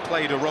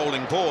played a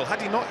rolling ball.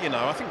 Had he not, you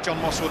know, I think John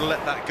Moss would have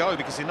let that go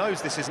because he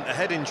knows this isn't a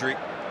head injury.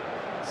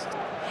 It's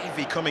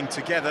heavy coming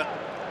together.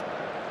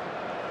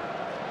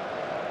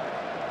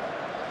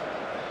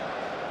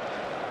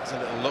 There's a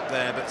little look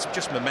there, but it's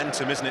just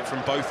momentum, isn't it,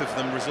 from both of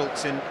them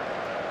results in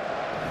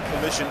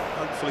collision.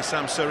 Hopefully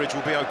Sam Surridge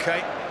will be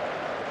okay.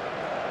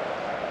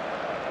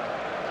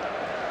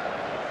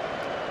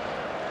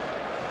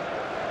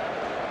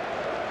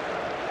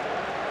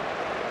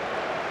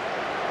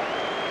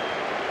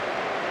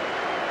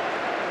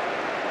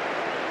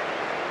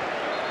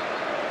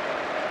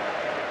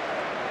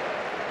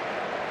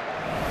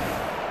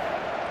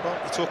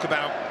 Talk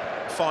about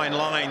fine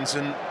lines,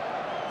 and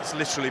it's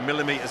literally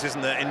millimetres,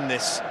 isn't there, in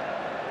this.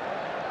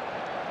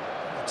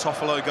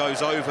 Toffolo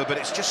goes over, but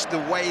it's just the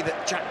way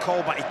that Jack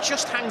Colback, he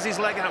just hangs his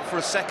leg out for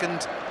a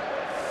second.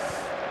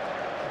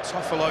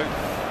 Toffolo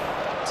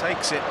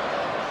takes it.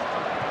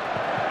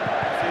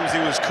 Feels he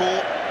was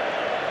caught.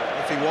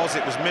 If he was,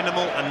 it was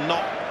minimal and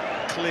not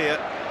clear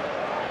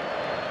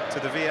to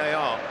the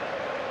VAR.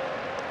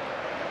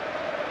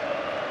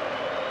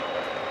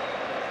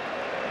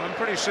 I'm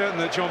pretty certain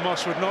that John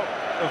Moss would not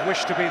have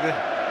wished to be the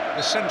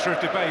centre of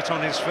debate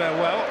on his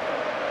farewell.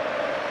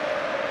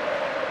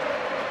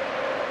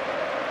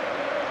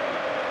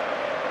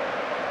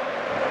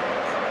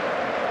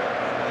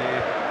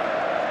 The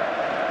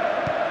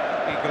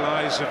eagle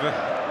eyes of a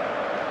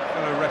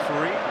fellow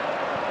referee,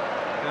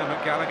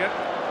 Dermot Gallagher.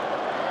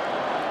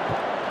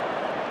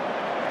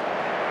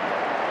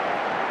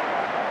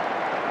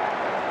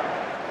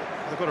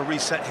 They've got to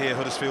reset here,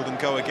 Huddersfield, and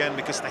go again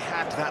because they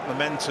had that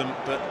momentum,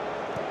 but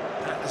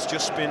that has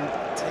just been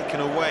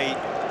taken away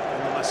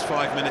in the last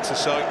 5 minutes or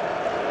so.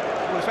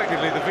 Well,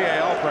 effectively, the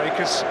VAR break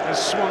has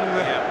swung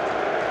the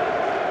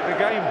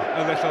game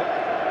a little.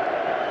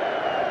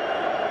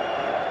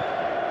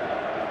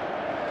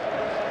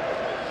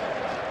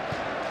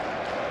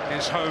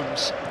 Here's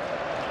Holmes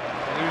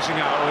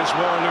losing out. Oh, it's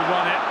Warren who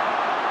won it.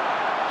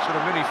 Sort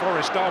of mini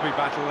Forest derby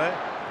battle there.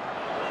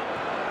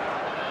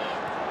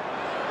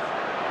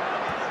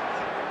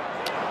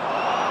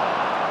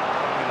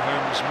 And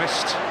Holmes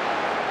missed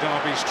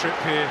Derby's trip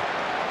here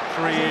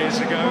 3 years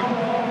ago.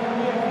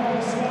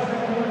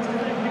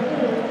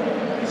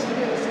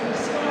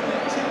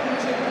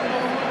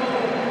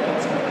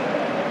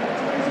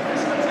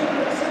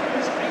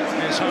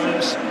 Here's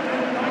Holmes.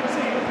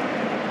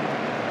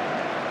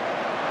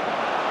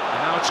 And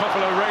now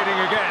Toffolo raiding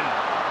again.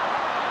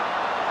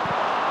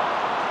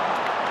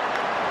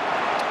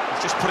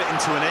 He's just put it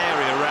into an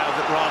area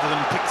rather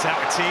than picked out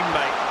a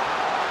teammate.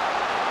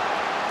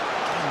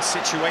 Again,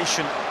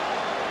 situation.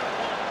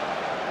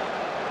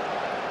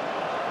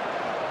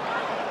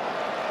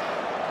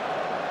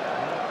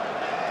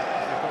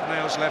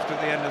 Left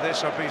at the end of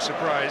this, I'd be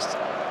surprised.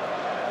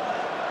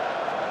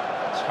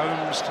 It's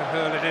Holmes to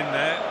hurl it in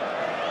there.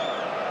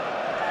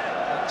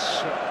 But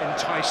That's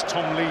enticed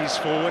Tom Lees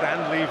forward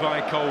and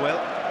Levi Colwell.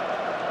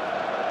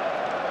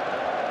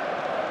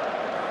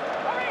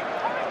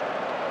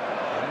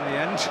 In the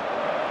end,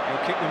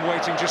 he'll keep them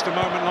waiting just a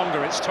moment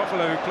longer. It's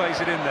Toffolo who plays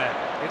it in there.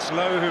 It's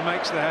Lowe who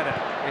makes the header.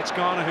 It's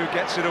Garner who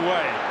gets it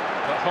away.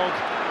 But Hogg,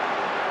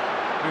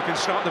 who can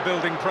start the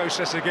building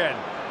process again.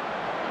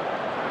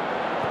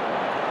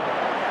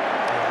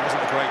 Yeah, it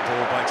wasn't a great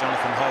ball by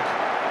Jonathan Hogg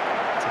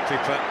to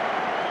Pippa.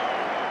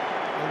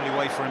 The only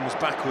way for him was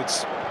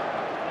backwards.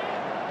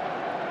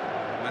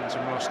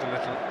 Momentum lost a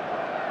little.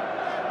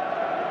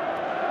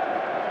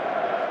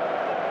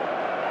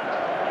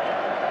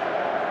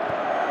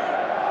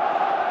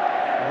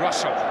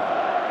 Russell.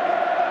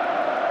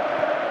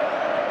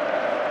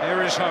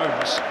 Here is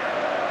Holmes.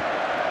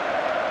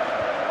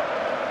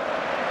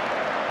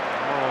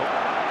 Oh,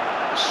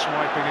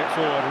 swiping it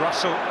forward.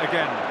 Russell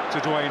again to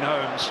Dwayne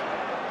Holmes.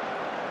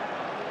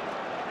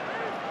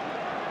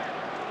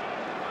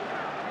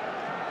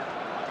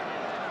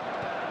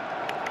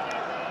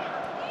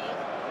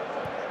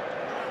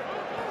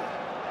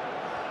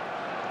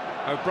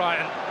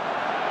 O'Brien.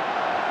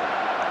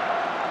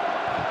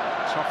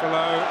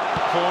 Toffolo,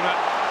 corner.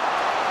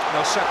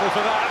 They'll settle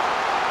for that.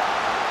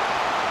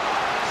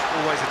 It's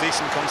always a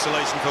decent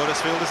consolation for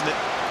Huddersfield, isn't it?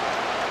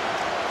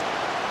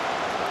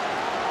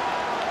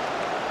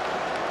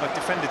 They've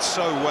defended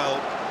so well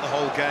the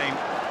whole game.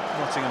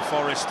 Nottingham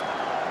Forest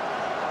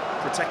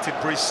protected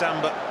Brice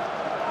Samba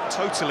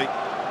totally.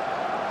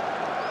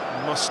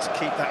 Must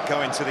keep that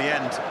going to the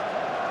end.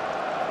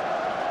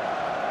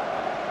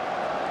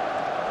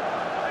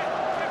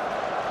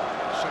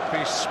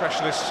 Set-piece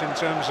specialists in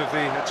terms of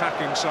the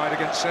attacking side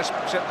against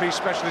set-piece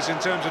specialists in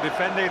terms of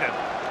defending. And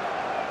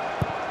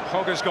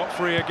Hogg has got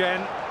free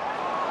again.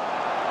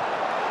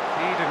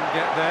 He didn't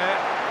get there.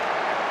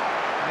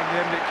 In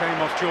the end, it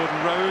came off Jordan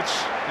Rhodes,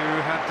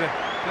 who had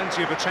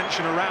plenty of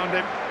attention around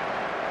him.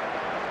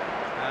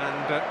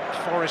 And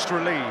Forest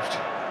relieved.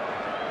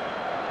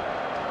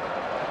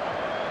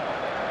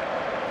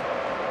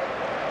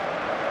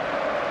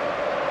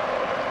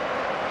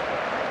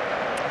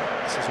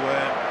 This is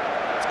where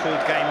it's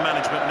called game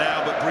management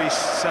now, but Brice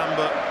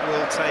Samba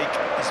will take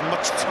as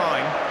much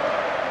time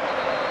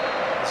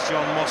as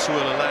John Moss will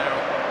allow.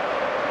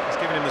 He's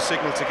given him the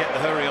signal to get the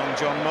hurry on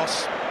John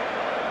Moss.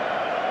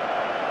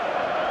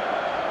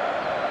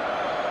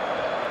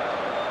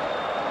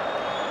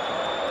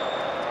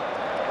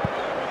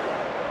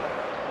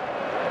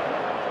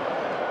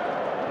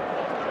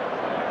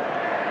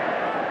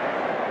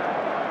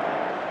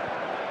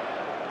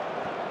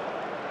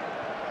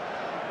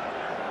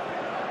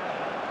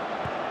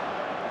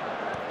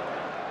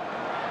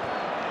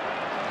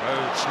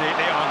 Rhodes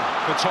neatly on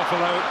for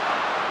Toffolo.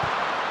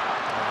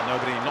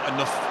 Not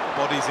enough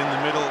bodies in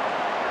the middle. It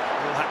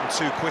all happened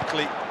too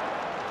quickly.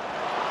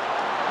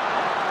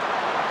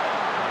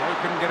 Lowe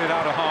couldn't get it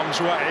out of harm's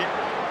way.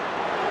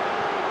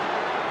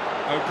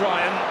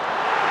 O'Brien.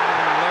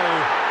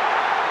 Lowe.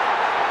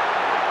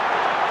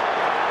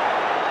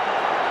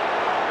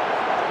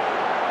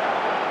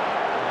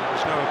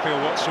 There's no appeal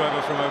whatsoever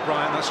from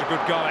O'Brien. That's a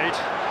good guide.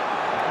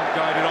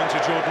 Guided onto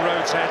Jordan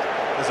Rhodes' head.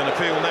 There's an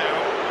appeal now.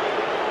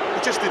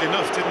 He just did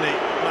enough, didn't he,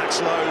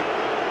 Max Lowe?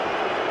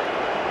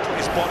 Put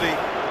his body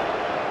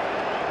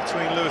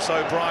between Lewis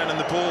O'Brien and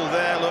the ball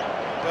there, look,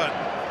 but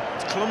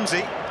it's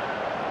clumsy.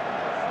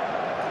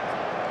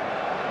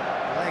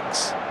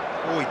 Legs.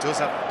 Oh, he does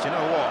have. Do you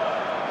know what?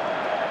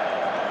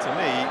 To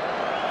me,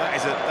 that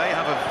is they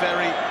have a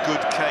very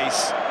good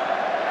case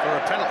for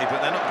a penalty,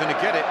 but they're not going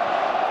to get it.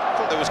 I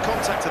thought there was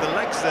contact to the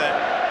legs there,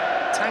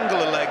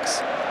 tangle of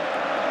legs.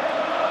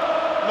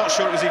 Not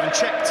sure it was even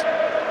checked.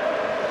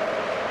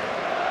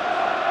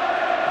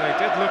 They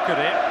did look at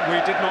it. We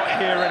did not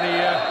hear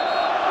any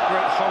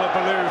great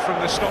hullabaloo from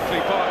the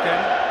Stockley Park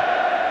end.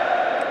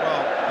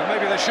 Well, but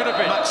maybe there should have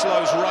been. Max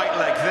Lowe's right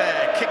leg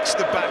there kicks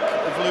the back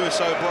of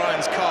Lewis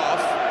O'Brien's calf.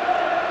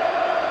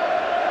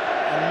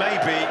 And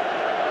maybe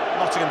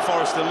Nottingham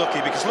Forest are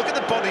lucky, because look at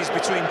the bodies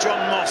between John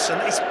Moss,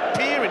 and he's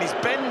peering, he's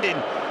bending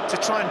to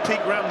try and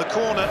peek round the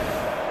corner.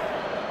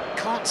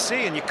 Can't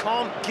see, and you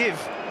can't give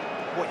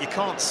what you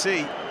can't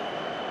see.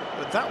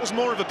 But that was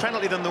more of a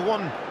penalty than the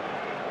one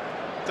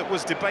that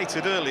was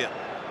debated earlier.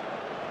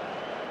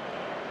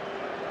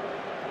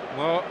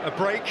 Well, a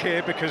break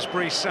here because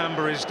Brice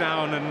Samba is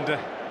down and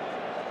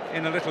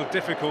in a little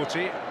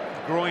difficulty,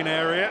 groin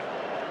area.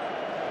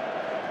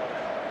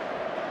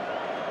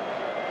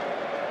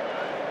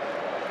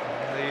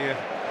 The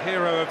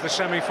hero of the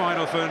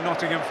semi-final for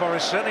Nottingham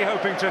Forest, certainly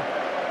helping to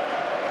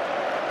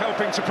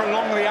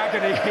prolong the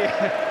agony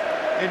here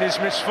in his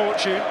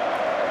misfortune.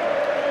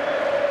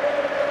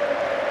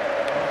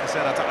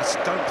 I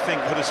don't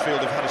think Huddersfield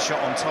have had a shot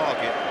on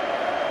target,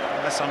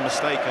 unless I'm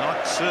mistaken. I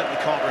certainly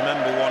can't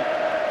remember one.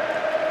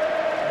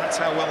 And that's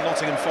how well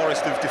Nottingham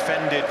Forest have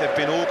defended. They've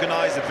been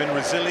organised, they've been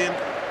resilient,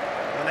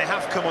 and they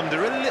have come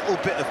under a little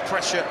bit of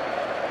pressure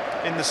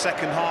in the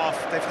second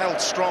half. They've held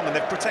strong and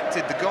they've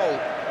protected the goal,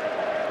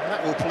 and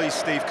that will please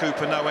Steve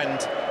Cooper no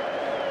end.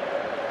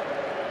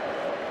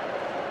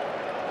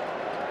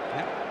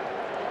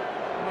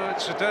 Well,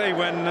 it's a day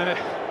when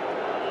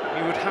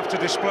you would have to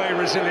display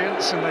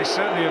resilience, and they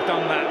certainly have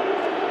done that.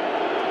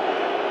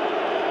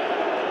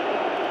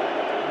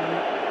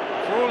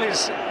 For all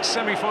his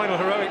semi-final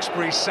heroics,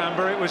 Brice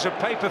Samba, it was a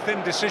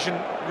paper-thin decision,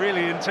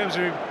 really, in terms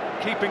of him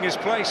keeping his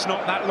place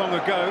not that long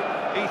ago.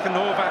 Ethan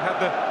Horvath had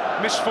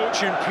the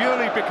misfortune,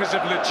 purely because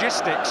of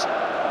logistics,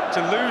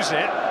 to lose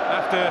it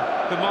after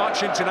the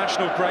March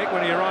international break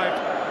when he arrived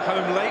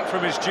home late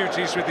from his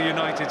duties with the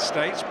United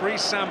States.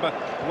 Brice Samba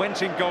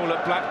went in goal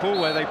at Blackpool,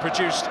 where they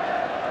produced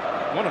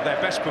one of their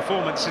best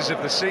performances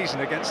of the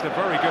season against a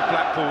very good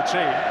Blackpool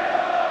team.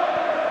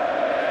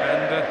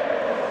 And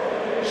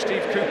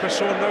Steve Cooper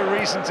saw no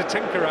reason to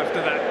tinker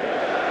after that.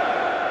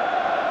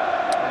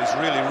 Well, he's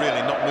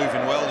really not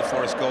moving well, the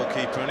Forest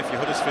goalkeeper, and if you're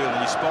Huddersfield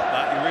and you spot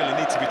that, you really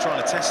need to be trying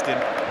to test him.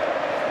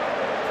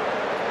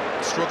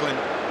 Struggling.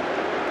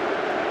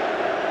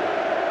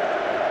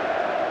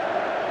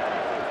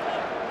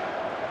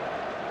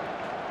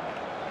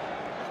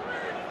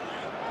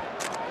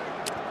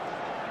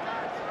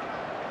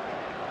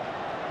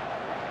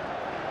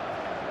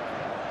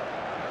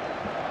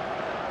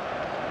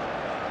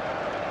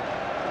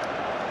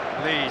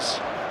 Lees,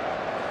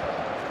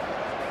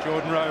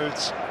 Jordan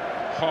Rhodes,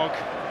 Hogg,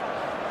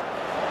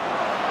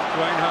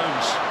 Dwayne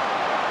Holmes,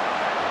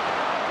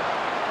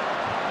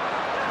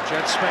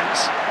 Jed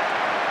Spence.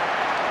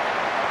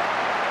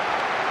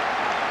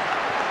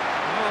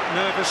 Oh,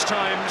 nervous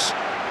times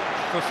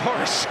for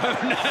Forest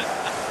owner.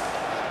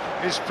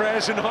 His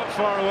prayers are not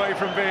far away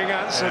from being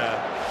answered.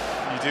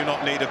 Yeah. You do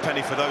not need a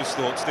penny for those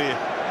thoughts, do you?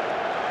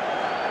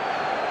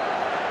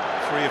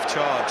 Free of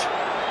charge.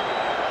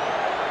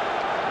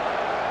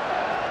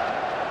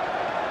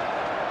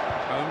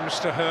 Holmes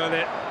to hurl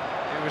it.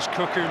 It was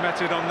Cook who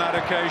met it on that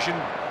occasion.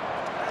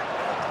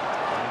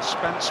 And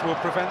Spence will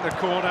prevent the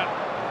corner.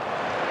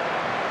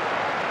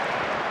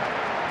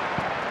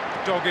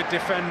 Dogged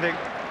defending.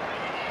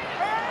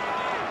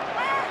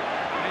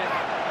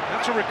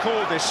 Have to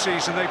recall this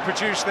season they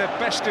produced their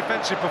best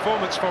defensive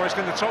performance, Forest,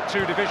 in the top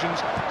two divisions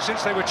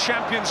since they were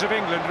champions of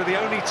England for the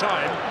only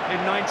time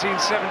in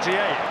 1978.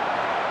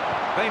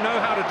 They know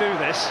how to do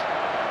this.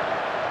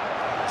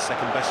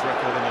 Second best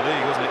record in the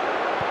league, wasn't it?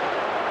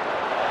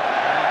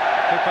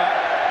 Pippa,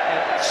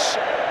 it's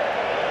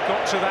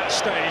got to that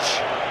stage.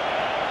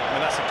 I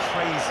mean, that's a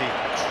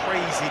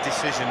crazy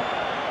decision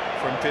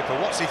from Pippa.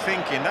 What's he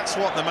thinking? That's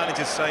what the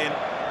manager's saying.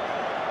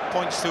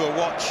 Points to a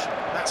watch.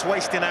 That's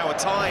wasting our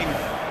time.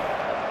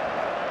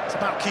 It's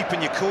about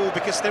keeping your cool,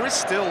 because there is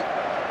still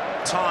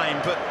time,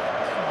 but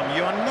come on,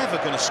 you are never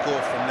going to score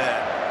from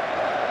there.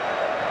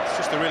 It's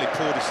just a really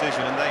poor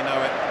decision, and they know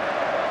it.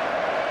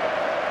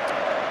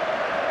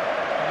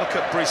 Look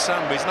at Brice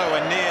Samba, he's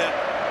nowhere near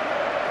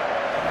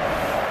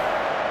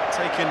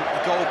taking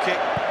a goal kick.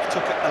 It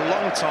took a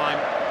long time.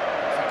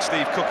 In fact,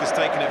 Steve Cook has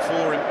taken it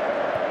for him.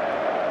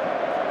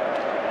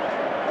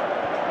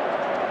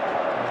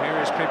 And here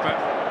is Pippa.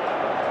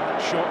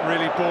 Shot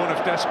really born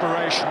of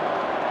desperation.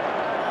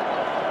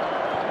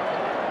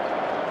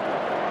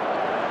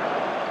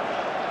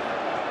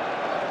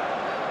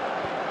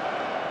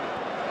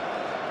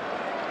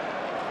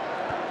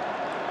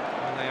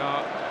 And they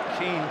are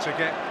keen to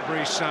get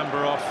Brice Samba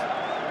off.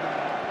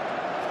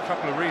 A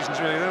couple of reasons,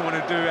 really. They don't want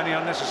to do any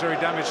unnecessary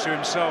damage to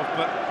himself,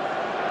 but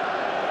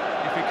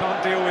if he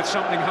can't deal with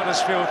something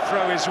Huddersfield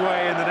throw his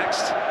way in the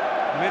next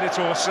minute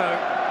or so.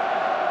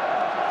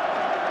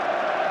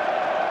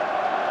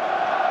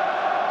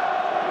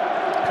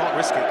 Can't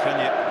risk it, can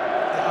you?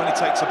 It only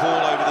takes a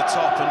ball over the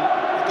top, and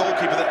the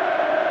goalkeeper that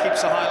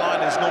keeps a high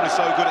line is normally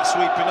so good at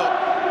sweeping up,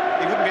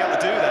 he wouldn't be able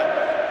to do that.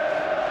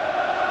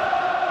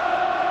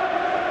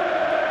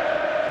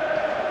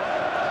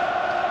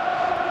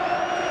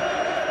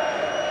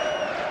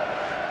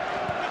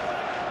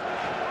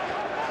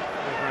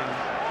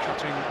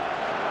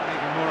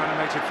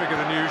 Figure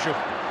than usual.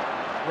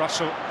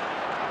 Russell,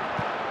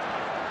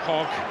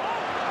 Hogg,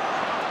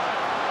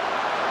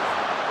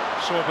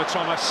 Sorba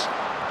Thomas,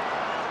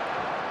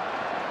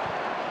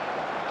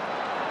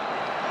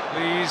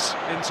 Lees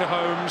into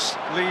Holmes,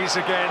 Lees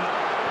again.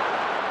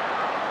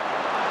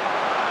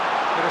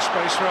 Bit of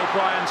space for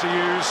O'Brien to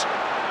use.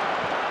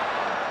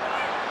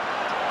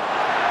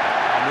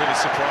 I'm really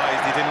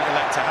surprised he didn't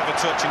elect to have a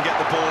touch and get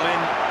the ball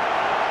in.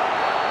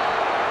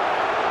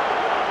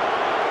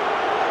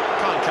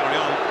 Can't carry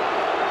on.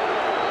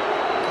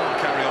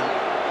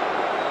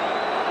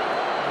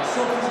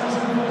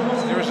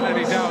 There isn't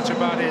any doubt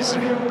about his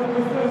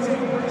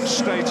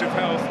state of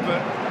health,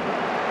 but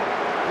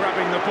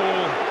grabbing the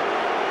ball,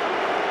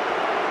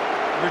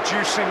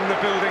 reducing the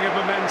building of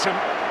momentum,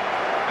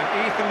 and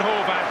Ethan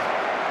Horvath,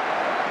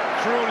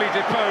 cruelly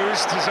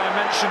deposed, as I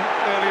mentioned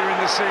earlier in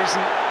the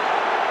season,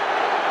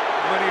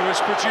 when he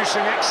was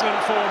producing excellent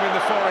form in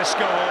the Forest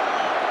goal,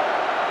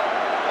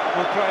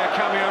 will play a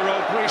cameo role.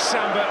 Brice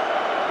Samba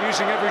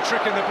using every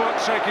trick in the book,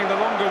 taking the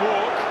longer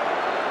walk,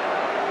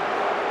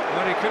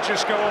 when he could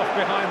just go off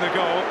behind the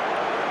goal.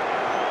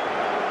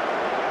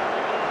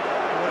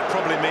 What it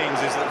probably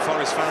means is that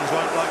Forest fans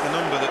won't like the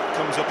number that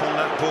comes up on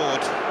that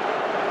board.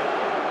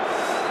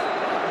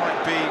 Might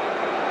could be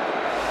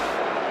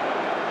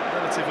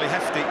relatively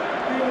hefty.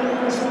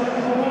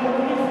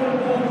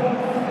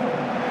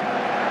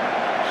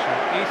 So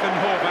Ethan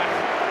Horvath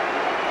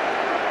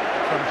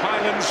from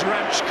Highlands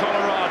Ranch,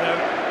 Colorado,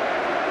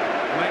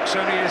 makes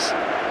only his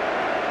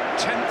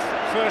 10th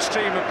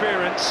first-team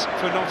appearance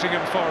for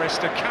Nottingham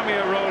Forest, a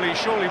cameo role he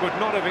surely would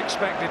not have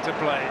expected to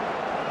play.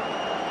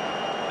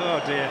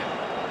 Oh dear.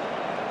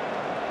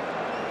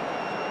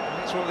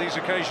 That's what these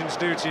occasions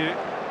do to you.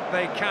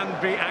 They can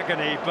be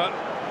agony, but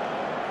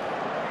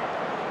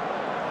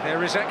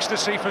there is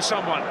ecstasy for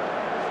someone.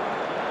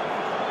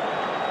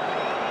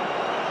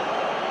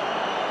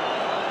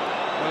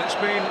 Well, it's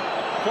been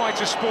quite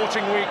a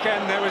sporting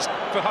weekend. There was,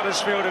 for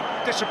Huddersfield, a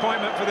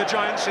disappointment for the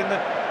Giants in the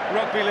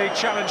Rugby League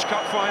Challenge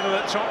Cup final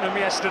at Tottenham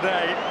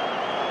yesterday.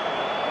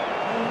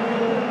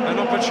 An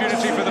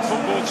opportunity for the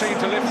football team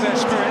to lift their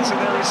spirits, and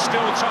there is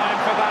still time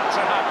for that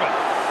to happen.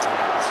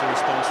 That's the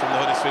response from the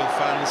Huddersfield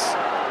fans.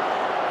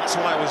 That's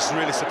why I was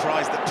really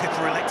surprised that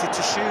Pippa elected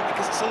to shoot,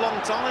 because it's a long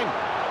time.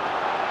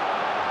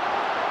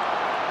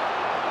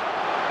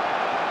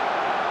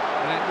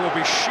 And it will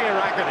be sheer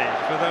agony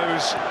for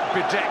those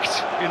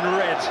bedecked in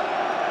red.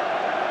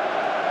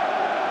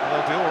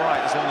 They'll be all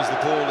right as long as the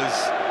ball is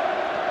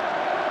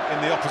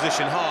in the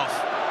opposition half.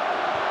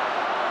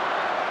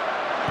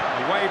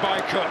 Away by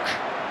Cook.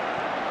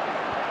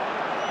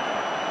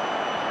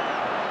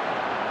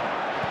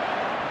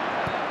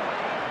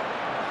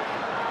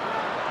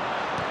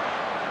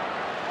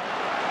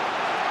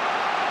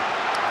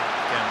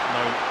 Again,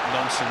 no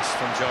nonsense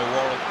from Joe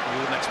Worrell. You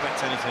wouldn't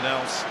expect anything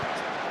else.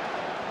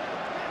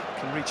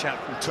 Can reach out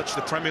and touch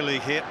the Premier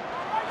League here.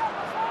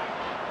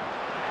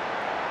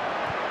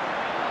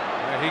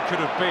 He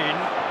could have been,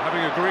 having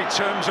agreed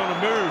terms on a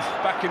move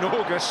back in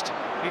August,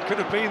 he could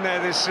have been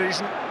there this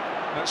season,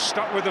 but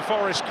stuck with the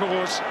Forest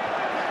cause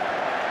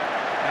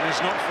and is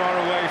not far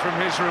away from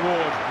his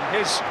reward.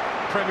 His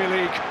Premier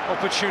League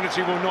opportunity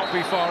will not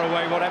be far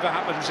away, whatever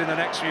happens in the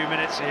next few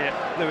minutes here.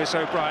 Lewis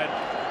O'Brien,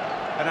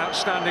 an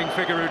outstanding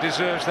figure who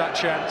deserves that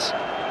chance.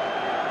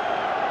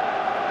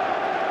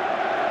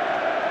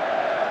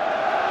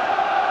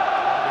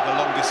 The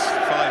longest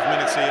 5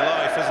 minutes of your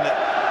life, isn't it?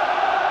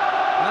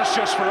 That's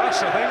just for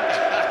us, I think.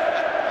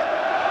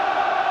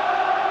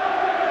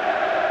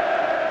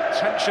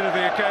 Tension of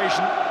the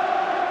occasion.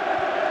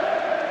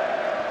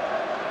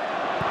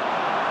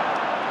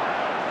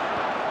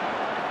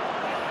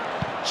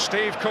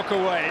 Steve Cook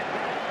away.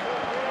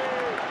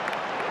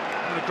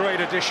 What a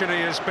great addition he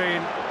has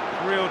been.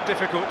 Real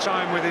difficult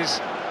time with his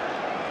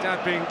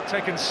dad being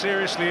taken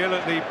seriously ill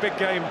at the big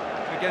game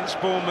against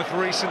Bournemouth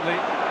recently.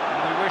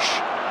 And we wish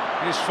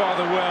his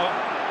father well.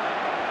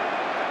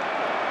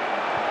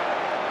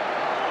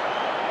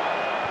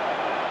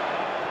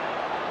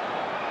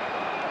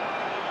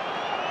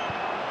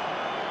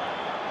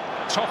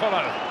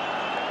 Toffolo.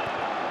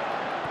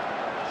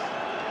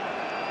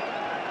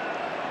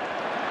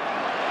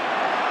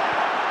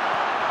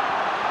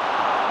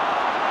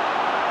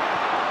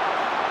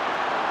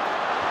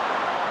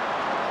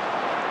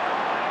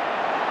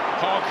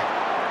 Hogg.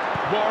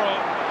 Worrell.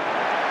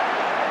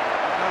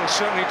 That'll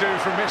certainly do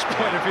from his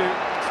point of view.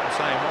 That's what I'm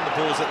saying. When the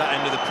ball's at that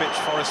end of the pitch,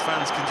 Forest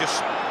fans can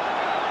just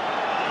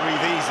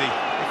breathe easy,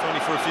 if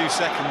only for a few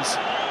seconds.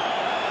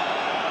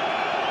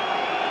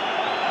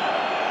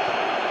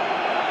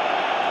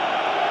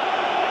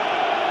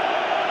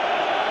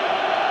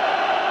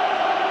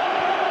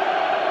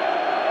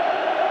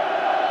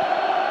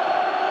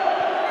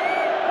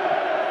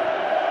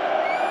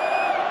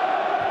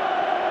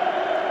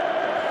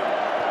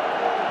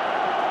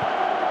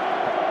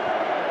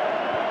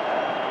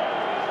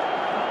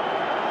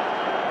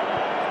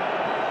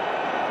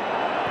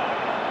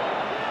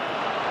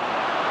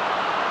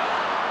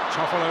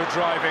 Toffolo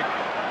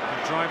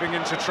driving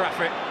into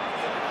traffic.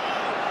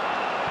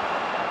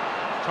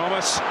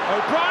 Thomas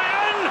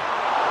O'Brien!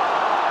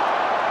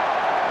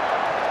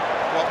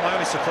 Well, my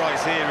only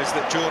surprise here is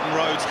that Jordan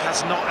Rhodes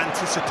has not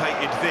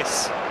anticipated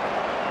this.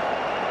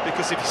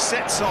 Because if he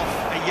sets off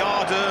a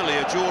yard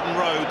earlier, Jordan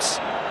Rhodes,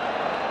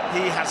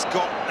 he has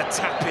got a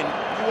tap in.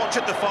 You watch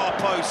at the far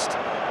post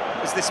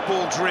as this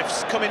ball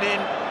drifts, coming in.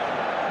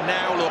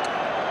 Now look,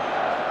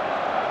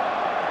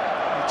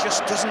 he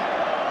just doesn't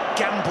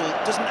gamble,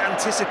 doesn't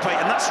anticipate,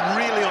 and that's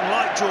really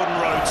unlike Jordan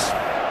Rhodes.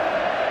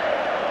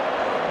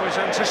 Well,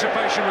 his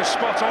anticipation was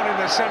spot on in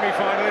the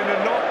semi-final in a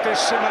not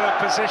dissimilar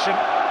position.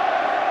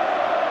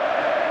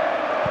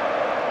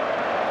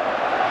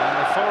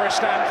 And the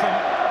Forest anthem.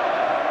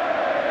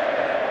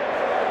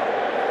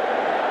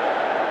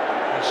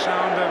 The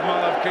sound of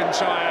Mullov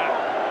Kintyre.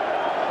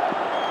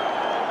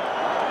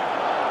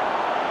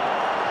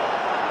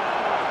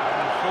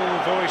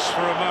 Full voice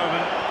for a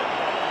moment.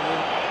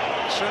 We'll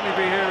certainly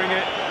be hearing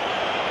it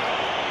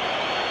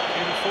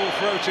in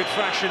full-throated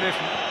fashion if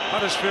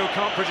Huddersfield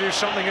can't produce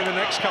something in the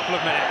next couple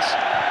of minutes.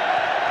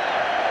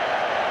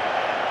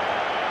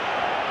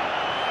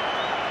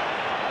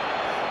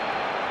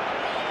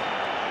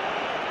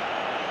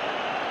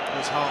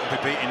 His heart will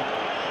be beating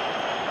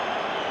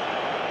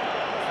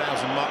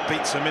 1,000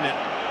 beats a minute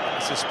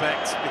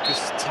suspect, because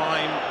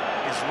time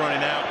is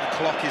running out, the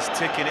clock is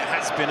ticking. It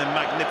has been a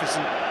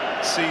magnificent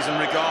season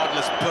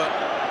regardless, but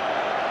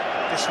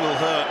this will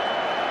hurt.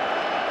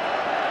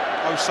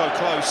 Oh, so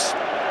close.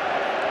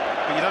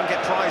 But you don't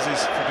get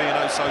prizes for being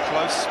oh so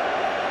close.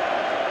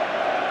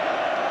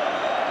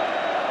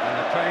 And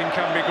the pain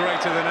can be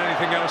greater than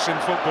anything else in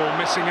football,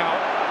 missing out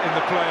in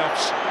the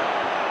playoffs.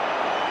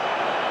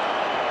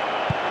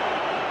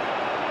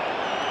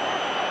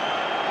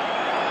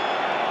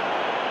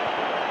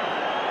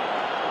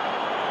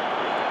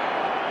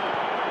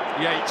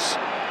 Yates,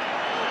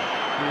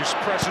 whose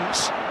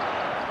presence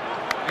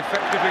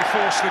effectively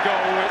forced the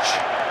goal, which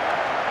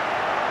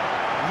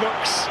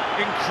looks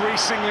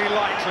increasingly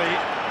likely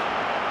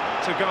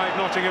to guide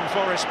Nottingham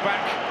Forest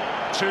back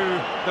to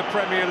the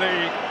Premier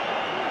League.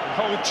 A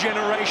whole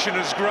generation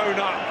has grown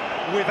up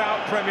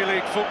without Premier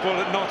League football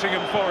at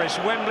Nottingham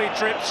Forest. Wembley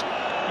trips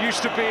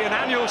used to be an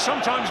annual,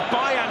 sometimes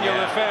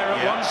biannual affair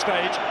at one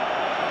stage.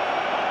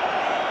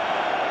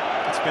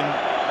 It's been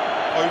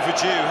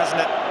overdue, hasn't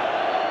it?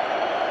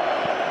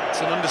 It's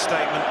an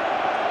understatement.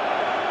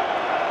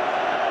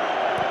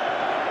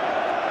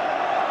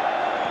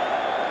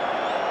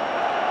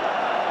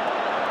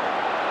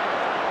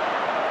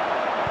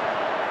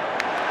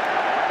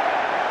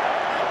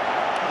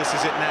 This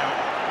is it now.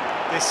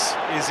 This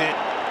is it.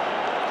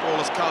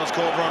 Carlos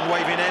Corberan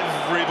waving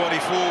everybody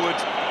forward.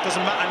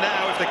 Doesn't matter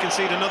now if they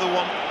concede another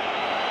one.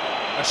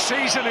 A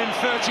season in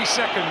 30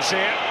 seconds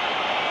here.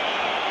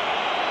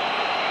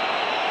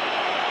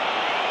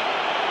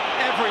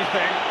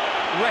 Everything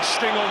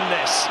resting on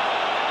this.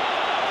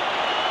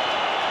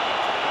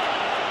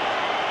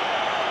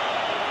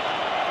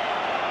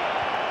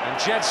 And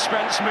Jed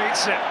Spence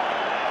meets it.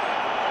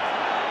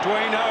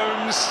 Dwayne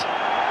Holmes.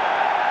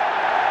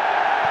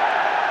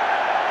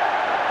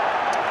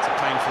 It's a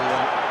painful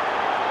one.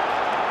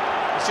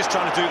 He's just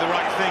trying to do the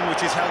right thing,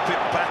 which is help it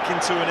back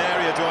into an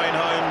area, Dwayne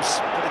Holmes,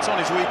 but it's on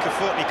his weaker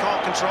foot and he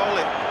can't control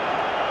it.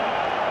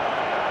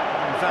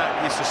 And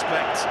that, you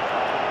suspect,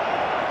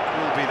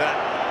 will be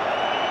that.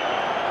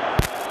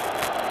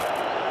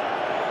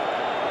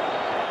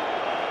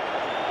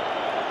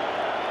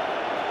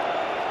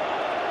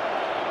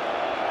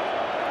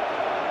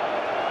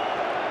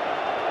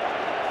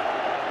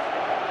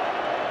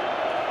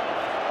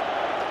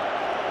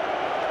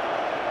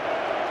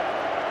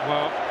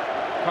 Well,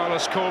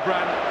 Carlos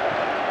Corberan,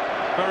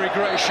 very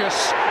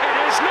gracious. It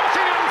is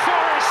Nottingham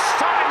Forest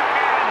time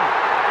again.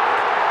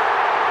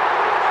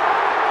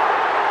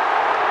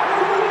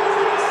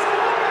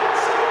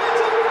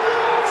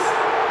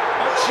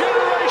 A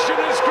generation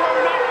has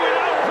grown up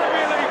without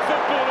Premier League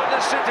football at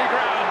the City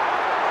Ground,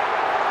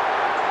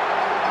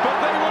 but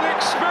they will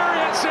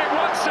experience it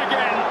once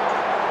again.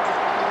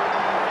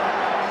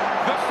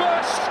 The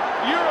first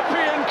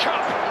European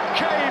Cup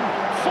came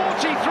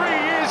 43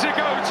 years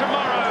ago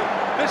tomorrow.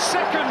 The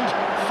second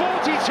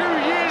 42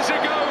 years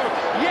ago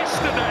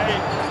yesterday.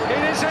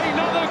 It is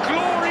another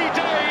glory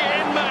day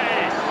in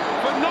May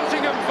for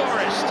Nottingham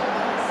Forest.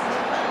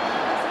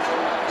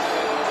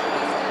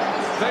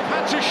 They've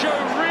had to show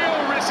real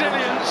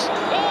resilience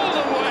all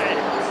the way.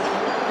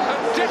 A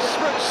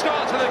desperate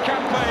start to the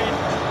campaign.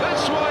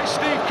 That's why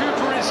Steve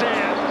Cooper is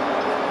here.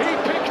 He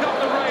picked up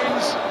the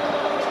reins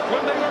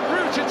when they were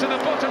rooted to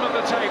the bottom of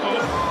the table.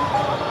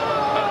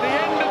 At the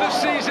end of the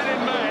season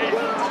in May,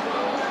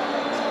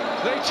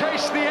 they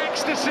taste the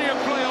ecstasy of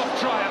playoff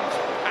triumph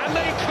and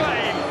they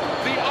claim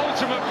the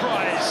ultimate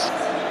prize.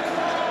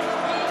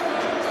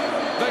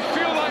 They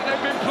feel like they've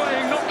been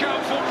playing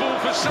knockout football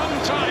for some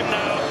time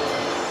now,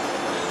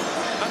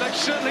 and they've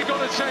certainly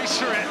got a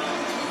taste for it.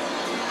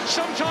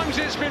 Sometimes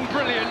it's been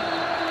brilliant,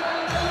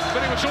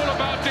 but it was all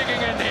about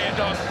digging in here,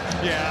 Don.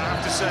 Yeah, I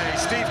have to say,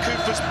 Steve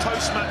Cooper's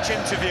post-match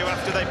interview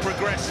after they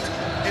progressed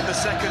in the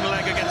second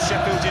leg against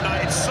Sheffield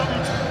United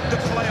summed the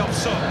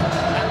playoffs up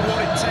and what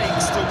it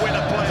takes to win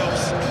a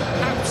playoffs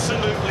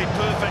absolutely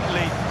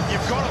perfectly.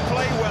 You've got to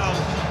play well,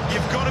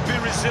 you've got to be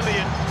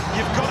resilient,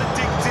 you've got to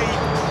dig deep,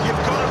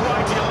 you've got to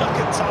ride your luck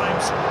at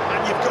times, and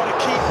you've got to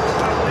keep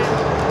battling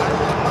and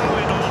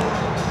plowing on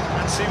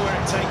and see where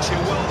it takes you.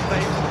 Well,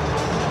 they've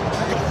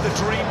got the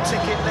dream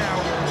ticket now.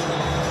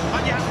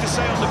 And you have to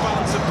say on the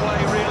balance of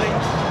play, really,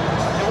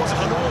 there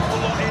wasn't an awful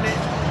lot in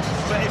it,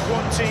 but if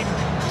one team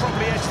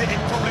probably edged it,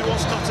 it probably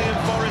was Nottingham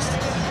Forest.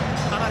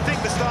 And I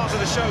think the start of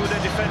the show with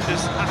their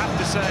defenders, I have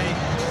to say,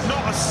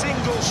 not a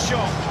single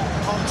shot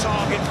on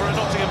target for a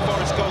Nottingham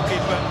Forest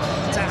goalkeeper.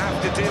 To have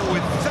to deal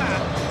with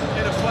that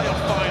in a playoff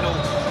final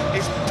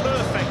is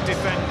perfect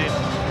defending.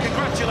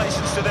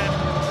 Congratulations to them,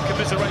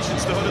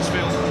 commiserations to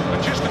Huddersfield. And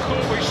just a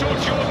thought, we saw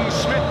Jordan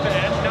Smith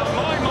there. Now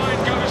my mind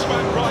goes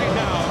back right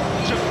now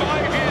to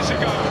 5 years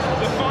ago,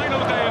 the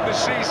final day of the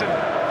season.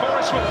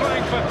 Forest were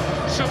playing for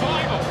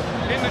survival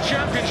in the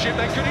Championship.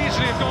 They could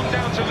easily have gone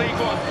down to League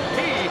One.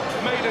 He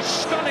made a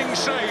stunning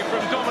save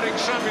from Dominic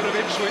Samuel of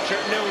Ipswich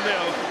at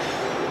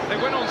 0-0. They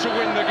went on to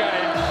win the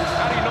game.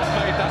 Had he not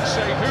made that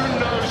save, who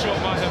knows what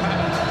might have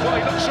happened. Well,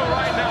 he looks all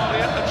right now.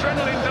 The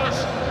adrenaline does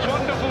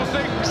wonderful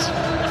things.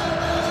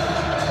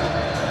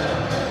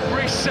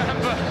 Reece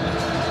Samba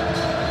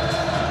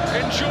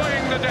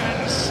enjoying the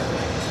dance.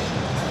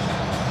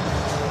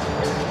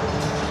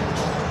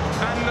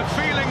 And the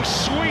feeling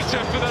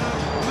sweeter for the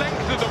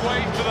length of the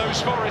wait for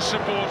those Forest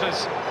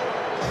supporters.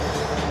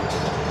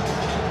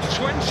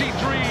 23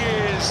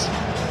 years.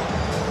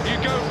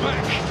 You go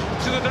back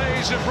to the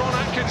days of Ron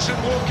Atkinson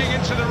walking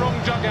into the wrong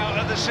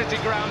dugout at the City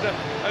Ground,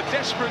 a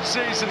desperate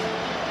season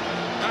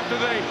after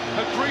they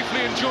had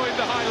briefly enjoyed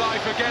the high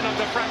life again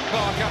under Frank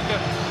Clark after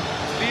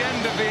the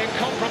end of the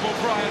incomparable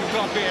Brian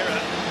Clough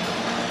era.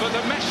 But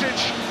the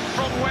message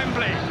from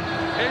Wembley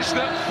is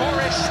that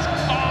Forest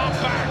are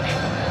back.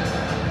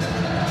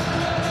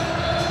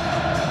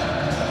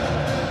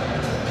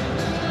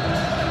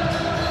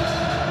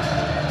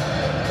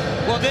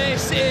 Well,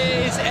 this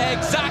is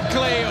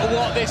exactly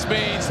what this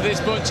means to this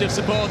bunch of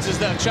supporters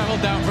that have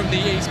travelled down from the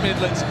East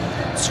Midlands.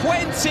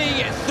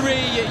 23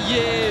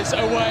 years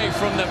away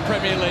from the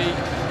Premier League.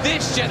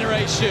 This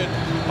generation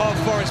of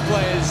Forest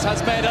players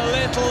has made a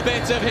little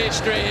bit of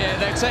history here.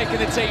 They've taken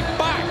the team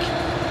back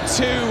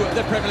to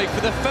the Premier League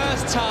for the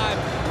first time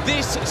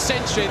this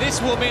century. This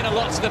will mean a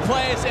lot to the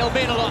players. It'll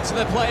mean a lot to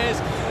the players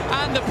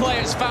and the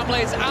players'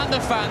 families and the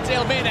fans.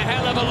 It'll mean a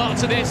hell of a lot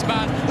to this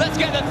man. Let's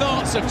get the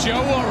thoughts of Joe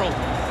Worrell.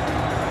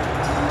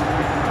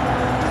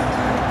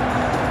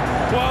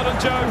 Well done,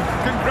 Joe.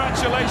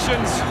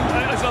 Congratulations.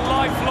 As a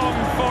lifelong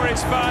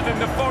Forest fan and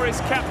the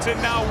Forest captain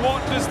now,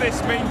 what does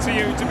this mean to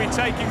you to be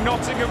taking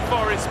Nottingham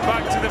Forest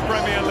back to the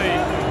Premier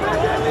League?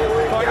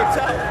 Can't you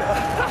tell?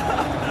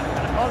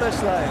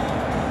 Honestly.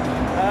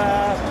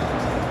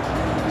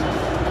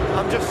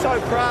 I'm just so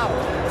proud,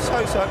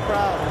 so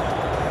proud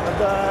of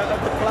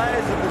the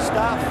players, of the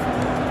staff,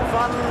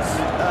 fans.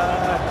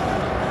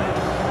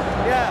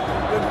 Yeah,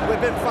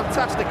 we've been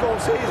fantastic all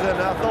season.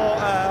 I thought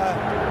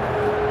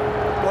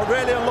we're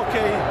really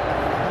unlucky,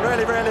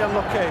 really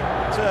unlucky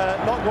to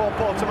not go up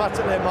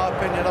automatically, in my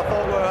opinion. I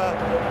thought we were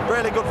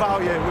really good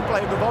value. We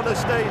played with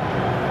honesty.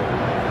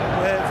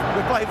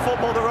 We played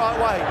football the right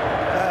way.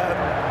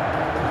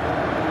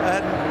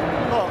 And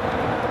look,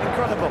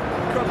 incredible.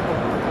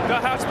 There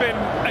has been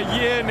a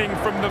yearning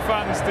from the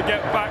fans to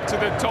get back to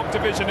the top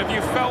division. Have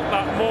you felt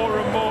that more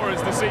and more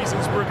as the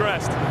season's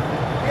progressed?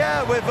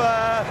 Yeah,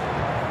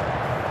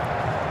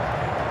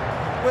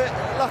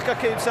 like I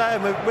keep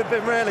saying, we've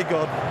been really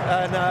good,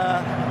 and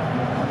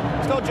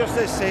it's not just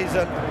this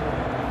season.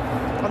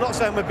 I'm not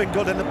saying we've been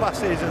good in the past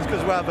seasons,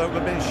 because we've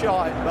been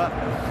shy, but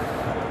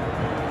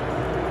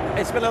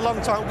it's been a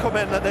long time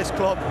coming that this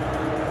club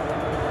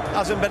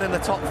hasn't been in the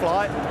top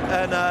flight,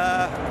 and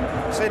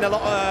seen a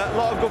lot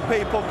of good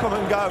people come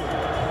and go,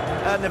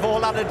 and they've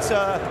all added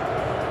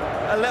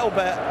a little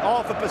bit,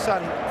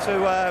 0.5%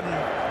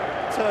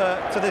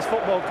 to this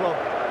football club,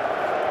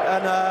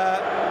 and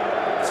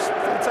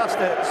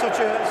fantastic, such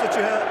an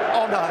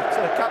honour to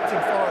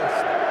captain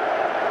Forest.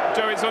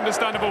 Joe, it's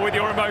understandable with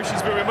your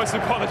emotions, but we must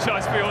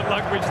apologise for your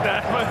language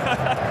there.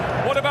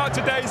 What about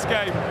today's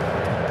game?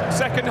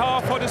 Second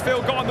half,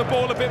 Huddersfield got on the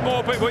ball a bit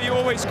more, but were you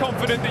always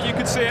confident that you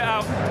could see it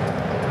out?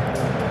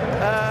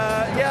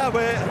 Yeah,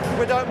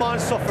 we don't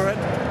mind suffering.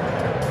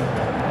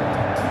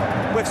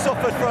 We've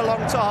suffered for a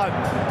long time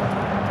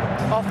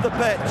off the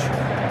pitch,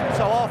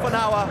 so half an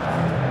hour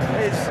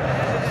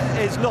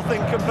is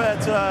nothing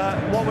compared to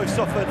what we've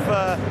suffered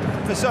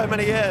for so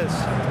many years.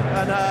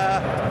 And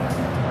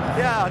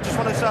yeah, I just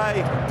want to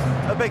say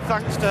a big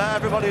thanks to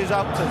everybody who's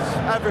helped us,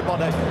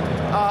 everybody.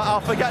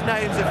 I'll forget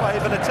names if I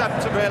even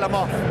attempt to reel them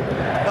off,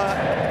 but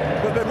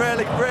we've been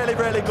really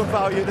good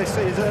value this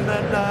season,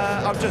 and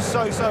I'm just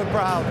so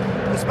proud,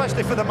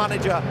 especially for the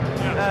manager.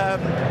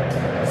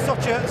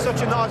 Such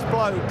a nice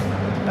bloke,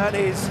 and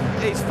he's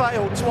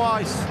failed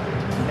twice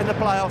in the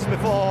playoffs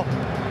before,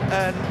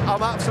 and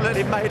I'm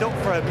absolutely made up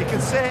for him. You can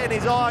see it in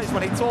his eyes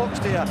when he talks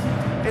to you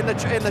in the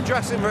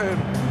dressing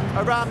room,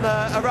 around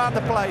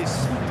the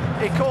place.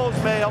 He calls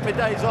me on my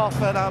days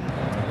off, and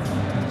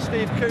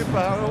Steve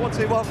Cooper, what's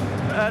he want?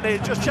 And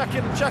he's just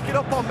checking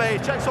up on me,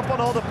 checks up on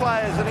all the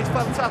players, and he's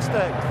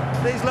fantastic.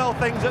 These little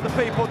things that the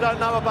people don't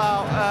know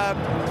about.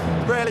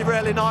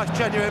 Really nice,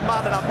 genuine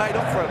man, and I've made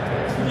up for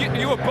him.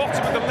 You were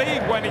bottom of the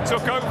league when he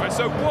took over,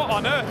 so what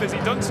on earth has he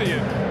done to you?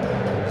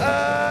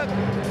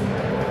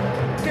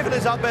 Given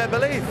us that bit of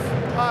belief.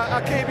 I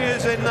keep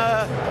using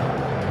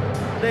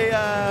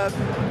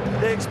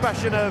the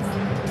expression of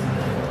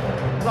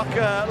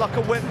like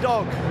a whipped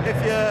dog. If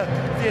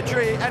you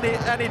treat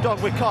any dog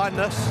with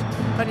kindness,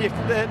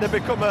 then they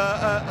become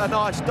a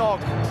nice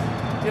dog.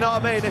 You know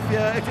what I mean?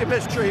 If you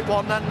mistreat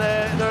one, then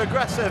they're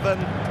aggressive,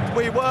 and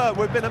we've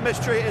been a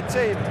mistreated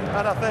team,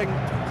 and I think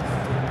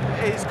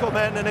he's come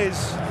in and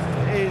he's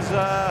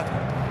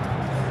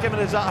given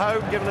us that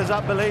hope, given us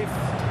that belief,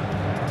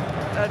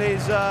 and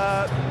he's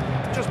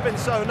just been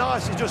so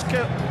nice. He's just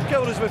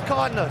killed us with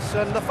kindness,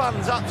 and the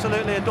fans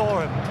absolutely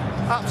adore him,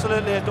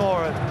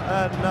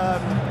 and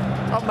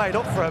I've made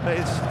up for him.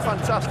 He's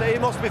fantastic. He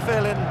must be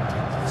feeling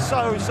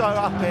so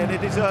happy, and he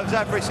deserves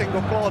every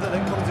single plaudit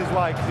that comes his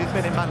way, because he's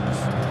been immense.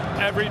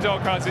 Every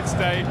dog has its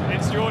day.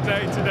 It's your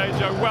day today,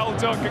 Joe. Well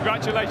done.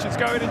 Congratulations.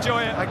 Go and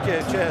enjoy it. Thank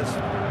you. Cheers.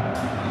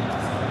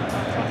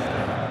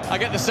 I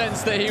get the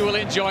sense that he will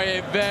enjoy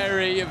it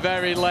very,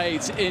 very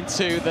late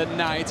into the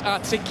night.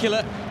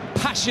 Articulate,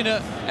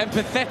 passionate,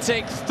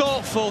 empathetic,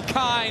 thoughtful,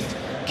 kind,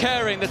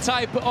 caring, the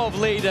type of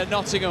leader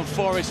Nottingham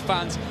Forest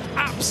fans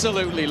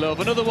absolutely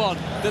love. Another one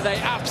that they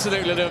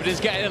absolutely love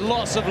is getting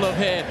lots of love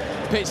here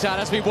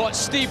pitchside as we watch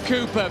Steve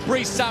Cooper,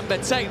 Bree Samba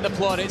take the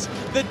plaudits,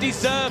 the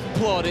deserved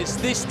plaudits.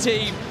 This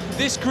team,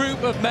 this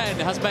group of men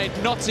has made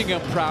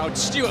Nottingham proud.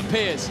 Stuart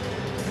Pearce,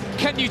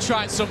 can you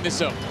try and sum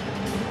this up?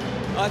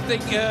 I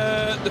think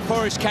the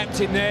Forest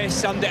captain there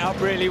summed it up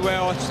really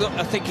well.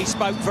 I think he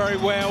spoke very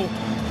well.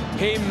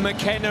 Him,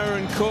 McKenna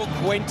and Cook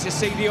went to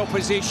see the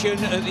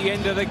opposition at the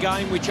end of the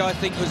game, which I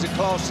think was a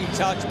classy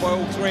touch by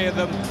all three of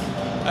them.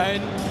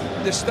 And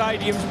the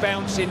stadium's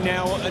bouncing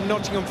now, and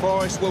Nottingham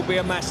Forest will be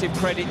a massive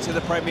credit to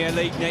the Premier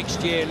League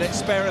next year. Let's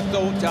spare a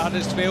thought to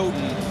Huddersfield.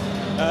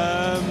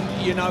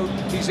 You know,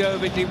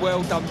 deservedly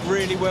well done,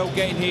 really well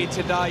getting here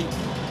today.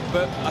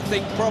 But I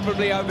think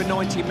probably over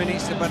 90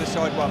 minutes the better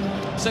side won.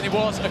 Certainly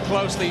was a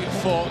closely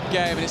fought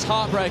game, and it's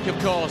heartbreak, of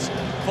course,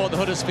 for the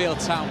Huddersfield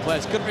Town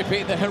players. Couldn't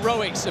repeat the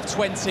heroics of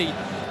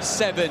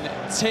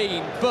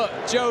 2017. But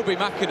Joby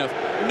McAnuff,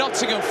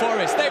 Nottingham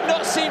Forest, they've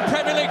not seen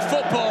Premier League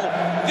football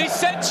this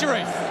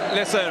century.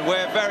 Listen,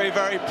 we're very,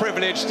 very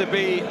privileged to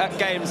be at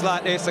games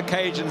like this,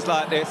 occasions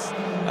like this.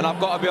 And I've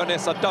got to be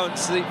honest, I don't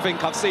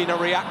think I've seen a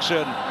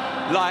reaction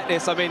like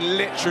this. I mean,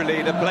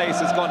 literally, the place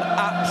has gone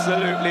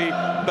absolutely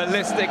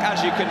ballistic,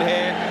 as you can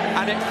hear,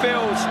 and it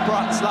feels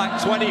perhaps like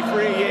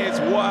 23 years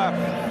worth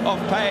of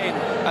pain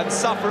and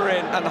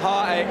suffering and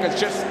heartache has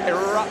just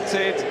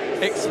erupted,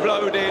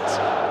 exploded.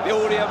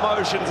 All the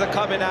emotions are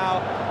coming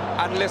out.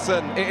 And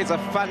listen, it is a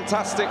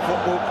fantastic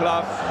football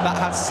club that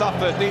has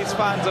suffered. These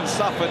fans have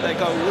suffered. They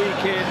go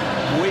week in,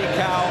 week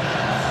out,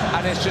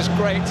 and it's just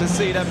great to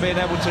see them being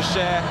able to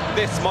share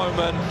this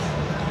moment.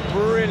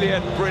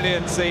 Brilliant,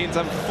 brilliant scenes,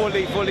 and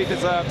fully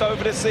deserved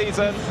over the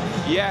season,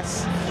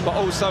 yes, but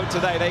also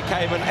today they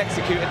came and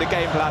executed the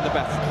game plan the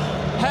best.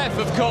 Hef,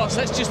 of course,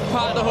 let's just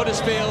part the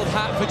Huddersfield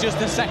hat for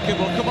just a second.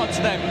 We'll come on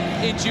to them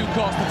in due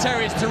course. The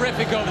Terriers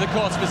terrific over the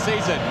course of the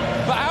season.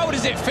 But how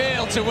does it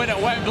feel to win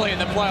at Wembley in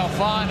the playoff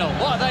final?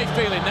 What are they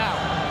feeling now?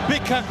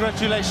 Big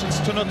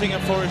congratulations to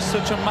Nottingham Forest,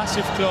 such a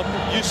massive club.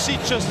 You see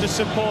just the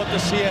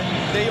supporters here,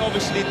 they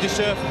obviously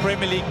deserve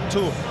Premier League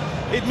too.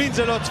 It means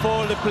a lot for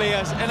all the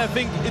players, and I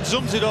think it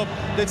sums it up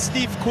that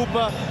Steve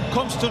Cooper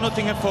comes to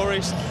Nottingham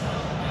Forest,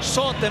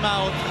 sort them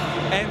out,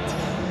 and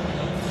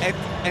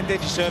they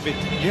deserve it.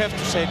 You have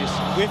to say this,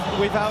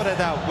 without a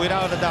doubt,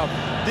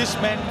 This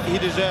man, he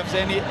deserves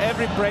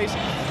every praise,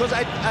 because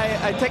I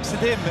texted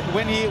him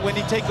when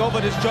he take over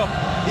this job.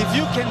 If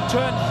you can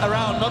turn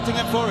around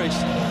Nottingham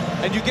Forest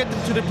and you get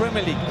them to the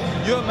Premier League,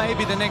 you're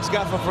maybe the next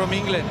gaffer from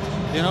England,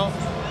 you know,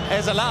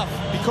 as a laugh,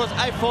 because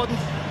I thought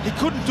he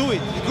couldn't do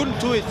it. He couldn't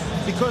do it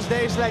because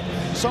there is like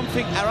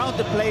something around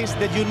the place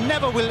that you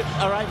never will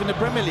arrive in the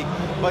Premier League.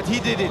 But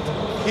he did it.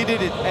 He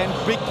did it. And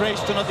big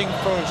praise to Nottingham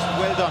Forest.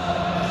 Well done.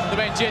 The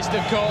main gist,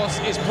 of course,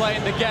 is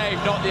playing the game,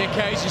 not the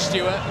occasion,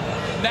 Stuart.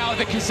 Now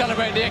they can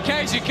celebrate the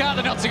occasion, can't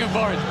they, Nottingham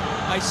Forest?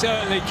 They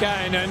certainly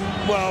can. And,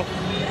 well,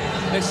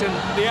 listen,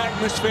 the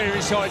atmosphere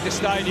inside the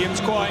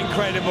stadium's quite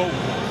incredible.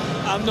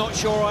 I'm not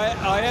sure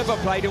I ever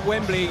played at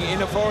Wembley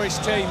in a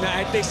Forest team that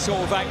had this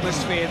sort of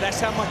atmosphere. That's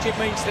how much it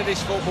means to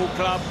this football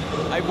club.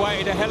 They've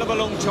waited a hell of a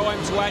long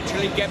time to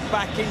actually get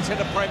back into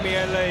the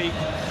Premier League.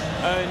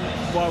 And,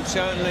 well,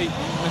 certainly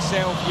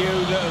myself, you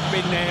that have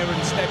been there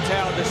and stepped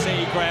out of the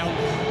City ground,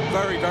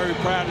 very, very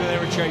proud of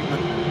their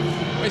achievement.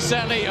 It's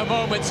certainly a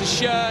moment to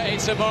share,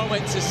 it's a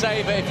moment to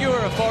savour. If you're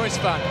a Forest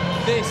fan,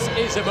 this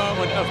is a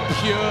moment of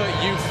pure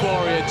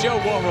euphoria. Joe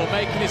Worrell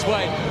making his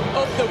way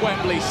up the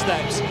Wembley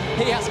steps.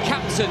 He has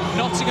captained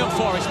Nottingham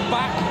Forest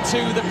back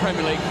to the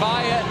Premier League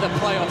via the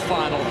playoff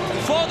final.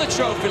 For the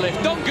trophy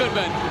lift, Don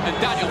Goodman and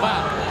Daniel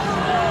Mann.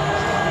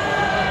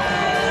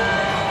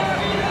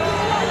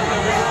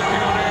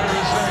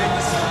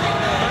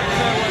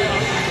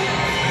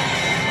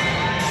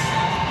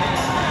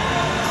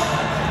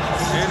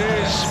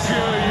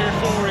 Pure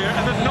euphoria,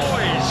 and the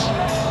noise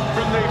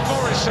from the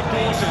Forest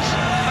supporters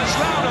as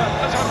louder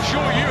as I'm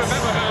sure you have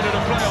ever heard at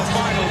a playoff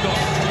final, Don.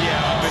 Yeah,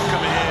 I've been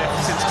coming here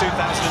since 2007,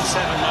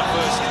 my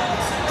first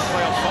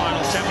playoff final,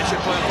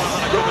 championship playoff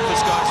final I covered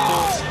for Sky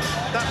Sports.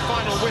 That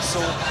final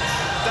whistle,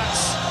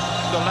 that's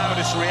the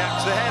loudest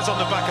reaction. The hairs on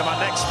the back of my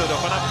neck stood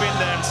up, and I've been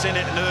there and seen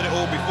it and heard it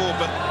all before,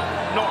 but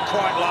not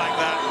quite like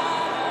that.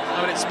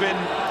 I mean, it's been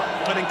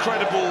an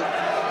incredible,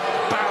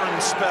 barren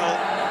spell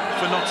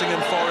for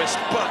Nottingham Forest,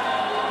 but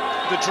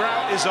the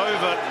drought is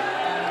over,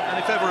 and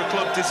if ever a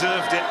club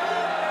deserved it,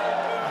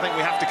 I think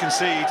we have to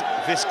concede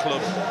this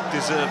club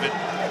deserve it.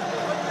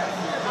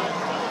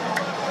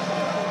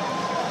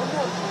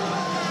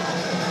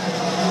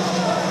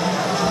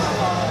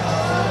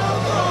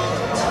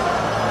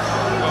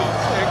 Well,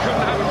 it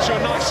couldn't happen to a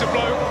nicer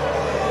bloke.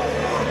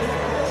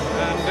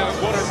 And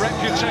what a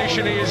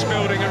reputation he is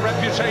building, a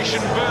reputation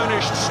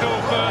burnished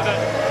still further.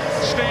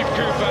 Steve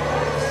Cooper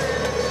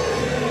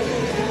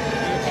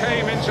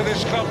came into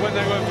this club when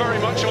they were very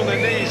much on their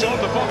knees on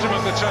the bottom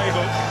of the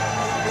table.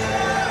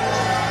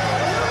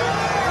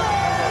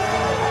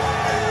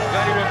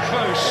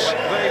 close.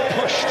 They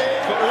pushed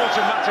for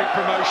automatic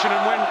promotion,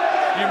 and when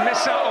you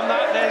miss out on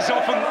that, there's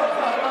often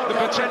the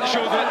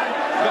potential that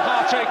the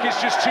heartache is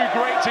just too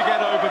great to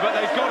get over, but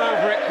they've got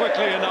over it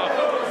quickly enough.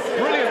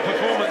 Brilliant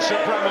performance at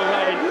Bramall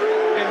Lane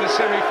in the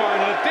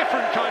semi-final. A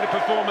different kind of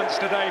performance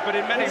today, but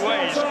in many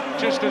ways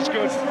just as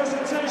good.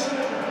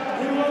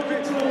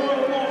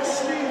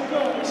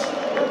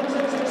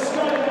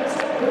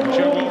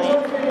 Joe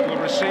Worrell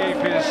will receive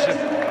his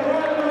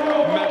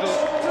medal,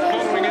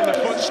 following in the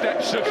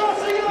footsteps of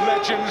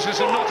legends as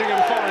a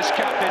Nottingham Forest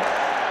captain.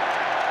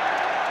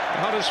 The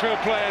Huddersfield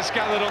players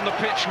gathered on the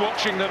pitch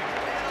watching them.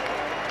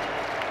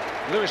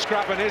 Lewis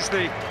Grabban is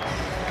the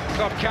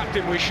club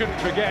captain, we shouldn't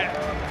forget,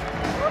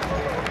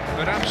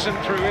 but absent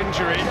through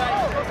injury.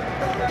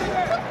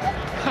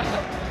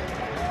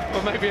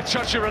 Well, maybe a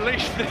touch of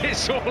relief that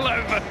it's all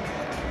over.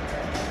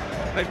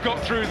 They've got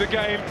through the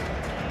game.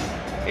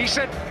 He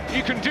said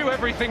you can do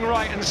everything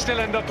right and still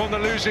end up on the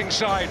losing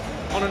side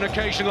on an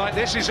occasion like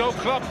this. His old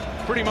club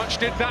pretty much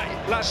did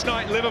that last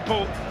night,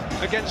 Liverpool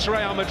against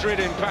Real Madrid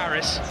in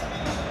Paris.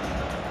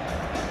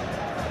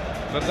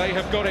 But they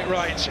have got it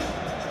right.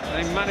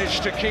 They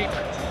managed to keep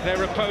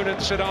their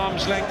opponents at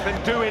arm's length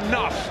and do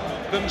enough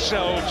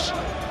themselves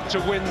to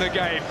win the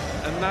game,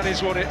 and that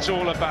is what it's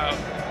all about.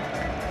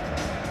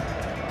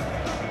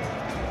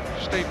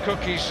 Steve Cook,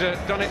 he's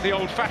done it the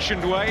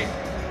old-fashioned way.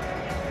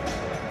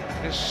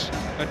 It's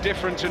a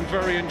different and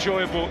very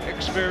enjoyable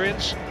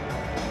experience.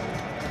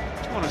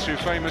 One or two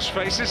famous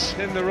faces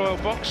in the Royal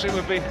Box, it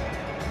would be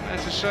fair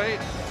to say.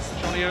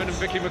 Johnny Owen and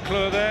Vicky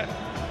McClure there.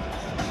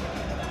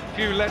 A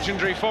few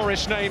legendary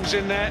Forest names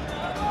in there,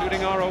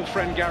 including our old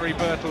friend Gary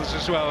Birtles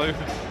as well, who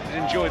has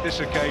enjoyed this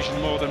occasion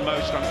more than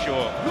most, I'm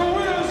sure.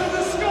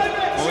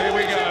 Well, here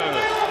we go.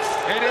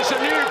 It is a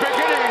new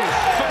beginning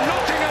for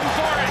Nottingham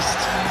Forest.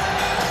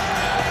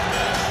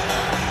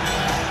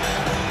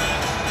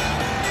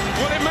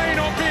 Well, it may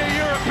not be a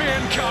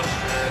European Cup,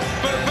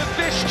 but for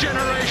this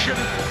generation,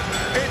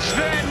 it's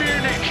their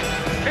Munich,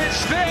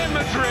 it's their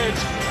Madrid,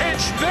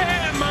 it's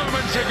their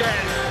moment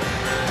again.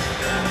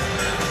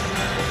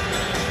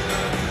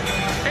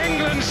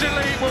 England's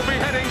elite will be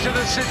heading to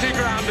the City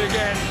Ground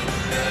again,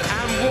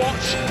 and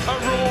what a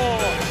roar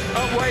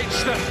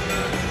awaits them.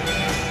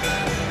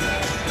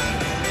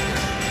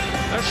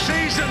 A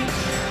season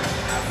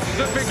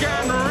that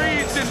began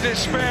wreathed in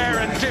despair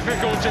and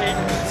difficulty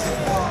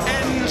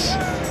ends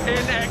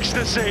in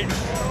ecstasy.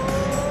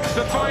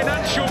 The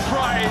financial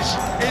prize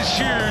is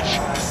huge,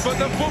 but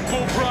the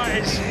football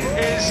prize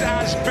is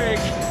as big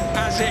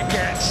as it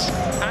gets,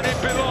 and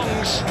it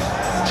belongs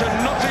to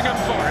Nottingham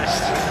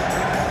Forest.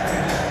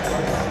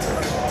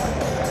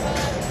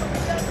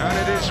 And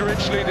it is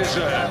richly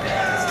deserved.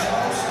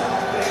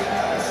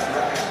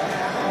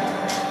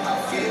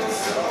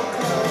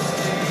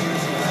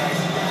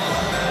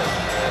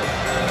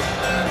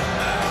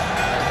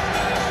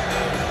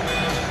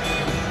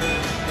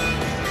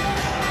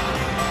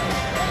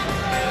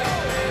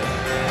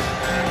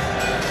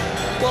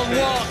 Well,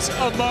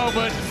 what a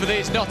moment for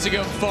these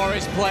Nottingham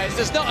Forest players.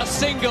 There's not a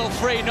single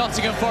free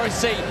Nottingham Forest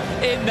seat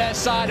in their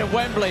side at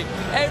Wembley.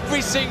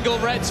 Every single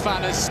Reds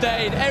fan has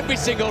stayed. Every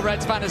single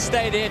Reds fan has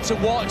stayed here to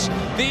watch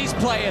these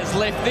players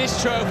lift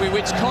this trophy,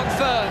 which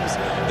confirms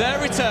their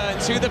return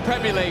to the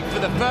Premier League for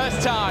the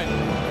first time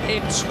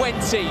in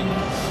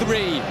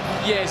 23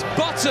 years.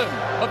 Bottom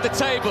of the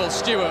table,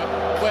 Stuart,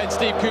 when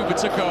Steve Cooper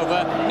took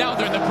over. Now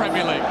they're in the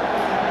Premier League.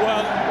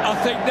 Well, I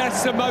think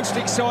that's the most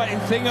exciting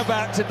thing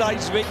about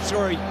today's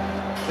victory.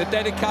 The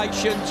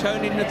dedication,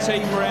 turning the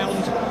team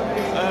round,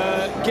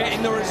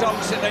 getting the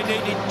results that they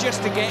needed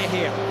just to get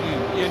here,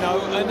 you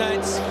know, and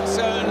that's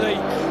certainly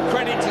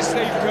credit to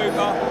Steve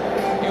Cooper.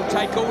 He'll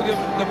take all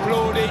the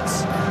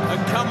plaudits,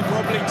 and come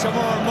probably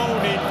tomorrow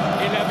morning,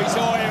 he'll have his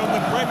eye on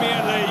the Premier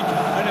League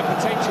and a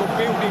potential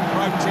building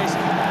process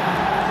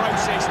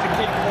to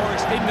keep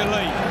Forest in the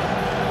league.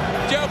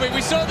 Joby,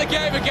 we saw the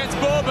game against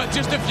Bournemouth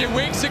just a few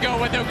weeks ago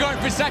when they were going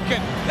for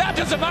second. That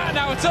doesn't matter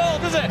now at all,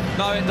 does it?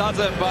 No, it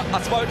doesn't, but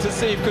I spoke to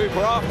Steve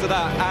Cooper after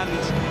that, and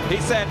he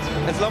said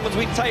as long as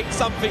we take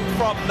something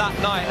from that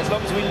night, as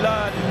long as we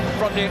learn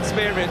from the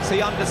experience,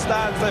 he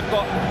understands they've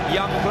got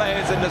young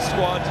players in the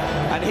squad,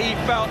 and he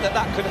felt that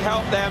that could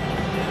help them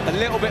a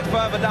little bit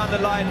further down the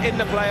line in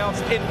the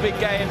playoffs, in big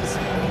games,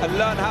 and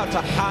learn how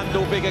to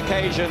handle big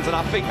occasions, and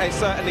I think they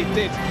certainly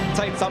did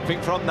take something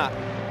from that.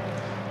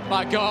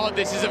 My God,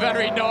 this is a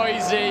very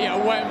noisy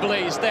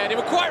Wembley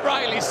Stadium, quite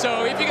rightly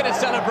so. If you're going to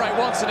celebrate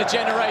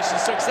once-in-a-generation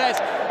success,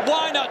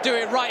 why not do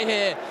it right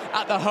here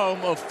at the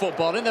home of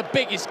football, in the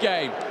biggest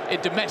game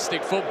in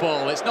domestic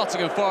football? It's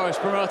Nottingham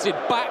Forest promoted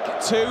back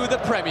to the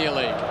Premier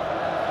League.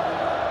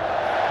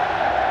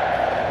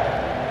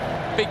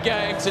 Big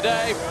game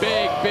today,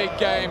 big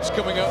games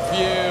coming up for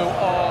you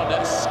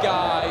on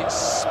Sky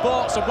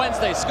Sports. On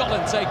Wednesday,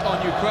 Scotland take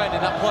on Ukraine in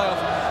that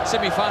playoff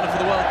semi-final for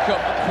the World Cup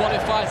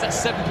qualifiers at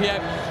 7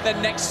 p.m.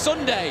 Then next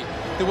Sunday,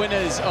 the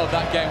winners of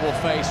that game will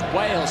face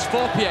Wales,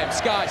 4 p.m.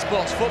 Sky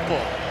Sports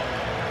Football.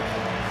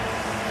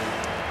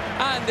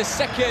 and the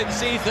second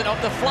season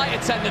of The Flight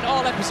Attendant.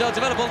 All episodes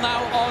available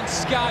now on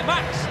Sky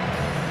Max.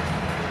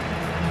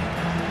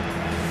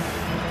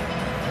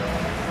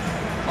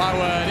 My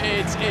word,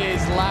 it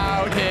is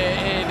loud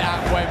here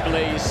at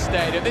Wembley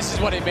Stadium. This is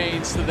what it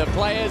means to the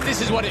players.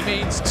 This is what it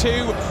means to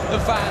the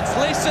fans.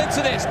 Listen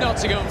to this,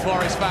 Nottingham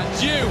Forest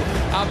fans. You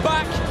are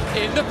back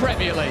in the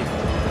Premier League.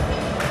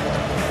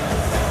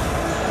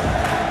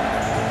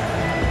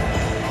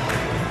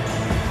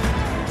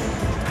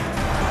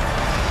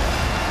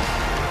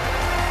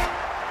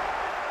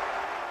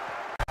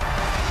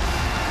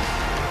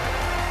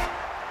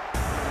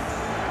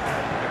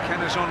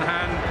 McKenna's on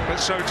hand, but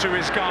so too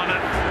is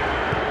Garner.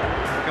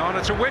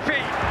 Garner to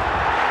Whippy.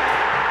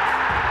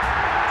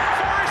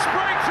 Forest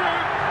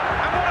breakthrough,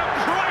 and what a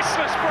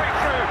priceless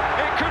breakthrough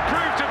it could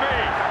prove to be.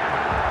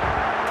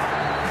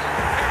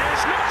 It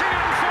is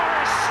Nottingham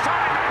Forest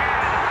starting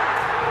again.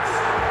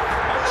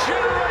 A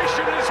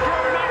generation has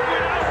grown up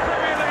without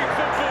Premier League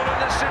football in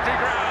the City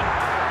Ground,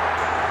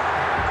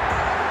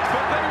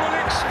 but they will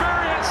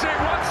experience it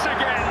once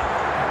again.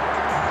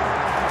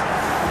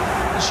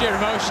 Sheer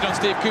emotion on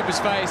Steve Cooper's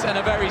face and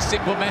a very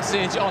simple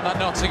message on that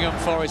Nottingham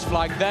Forest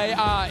flag. They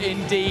are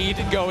indeed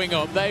going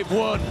up. They've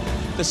won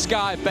the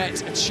Sky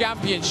Bet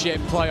Championship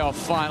playoff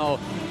final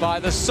by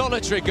the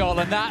solitary goal,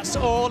 and that's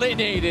all it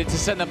needed to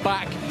send them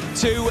back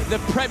to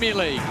the Premier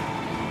League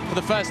for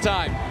the first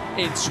time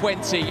in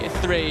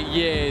 23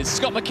 years.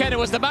 Scott McKenna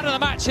was the man of the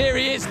match. Here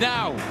he is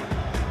now.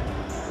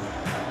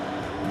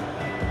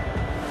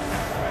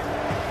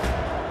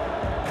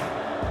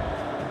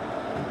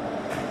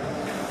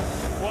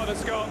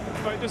 Scott,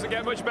 but it doesn't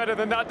get much better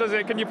than that, does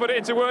it? Can you put it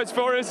into words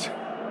for us?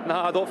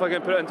 Nah, I don't think I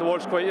can put it into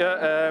words quite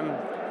yet.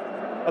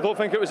 I don't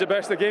think it was the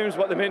best of games,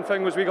 but the main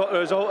thing was we got the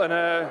result and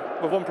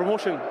we've won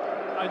promotion.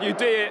 And you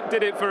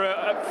did it for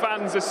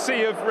fans, a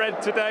sea of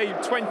red today,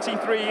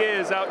 23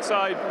 years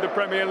outside the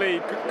Premier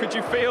League. Could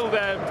you feel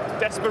their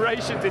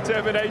desperation,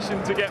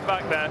 determination to get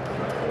back there?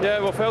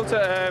 Yeah, we felt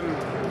it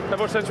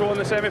ever since we won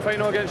the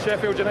semi-final against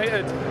Sheffield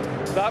United.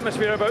 The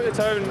atmosphere about the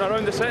town,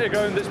 around the City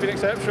Ground, it's been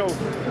exceptional.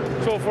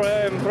 So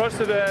for us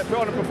to put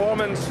on a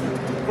performance,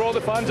 for all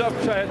the fans that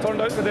have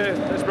turned out today,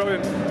 it's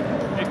brilliant.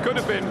 It could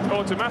have been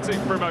automatic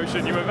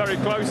promotion. You were very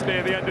close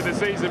near the end of the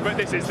season, but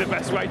this is the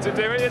best way to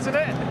do it, isn't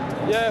it?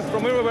 Yeah,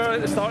 from where we were at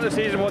the start of the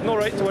season, we had no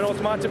right to an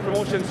automatic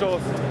promotion, so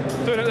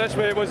doing it this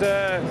way was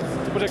a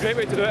great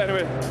way to do it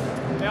anyway.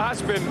 It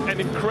has been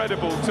an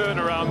incredible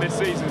turnaround this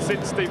season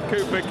since Steve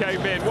Cooper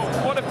came in.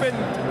 What have been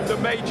the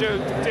major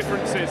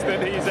differences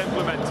that he's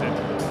implemented?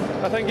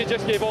 I think he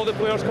just gave all the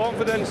players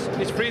confidence.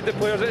 He's freed the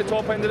players at the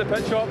top end of the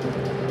pitch up,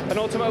 and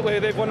ultimately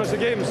they've won us the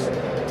games.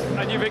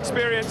 And you've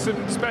experienced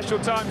some special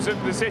times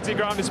at the City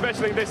Ground,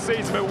 especially this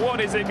season, but what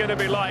is it going to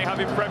be like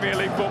having Premier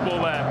League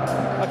football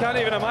there? I can't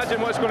even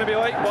imagine what it's going to be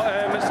like,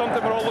 but it's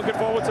something we're all looking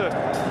forward to.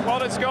 Well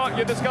done, Scott.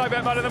 You're the Sky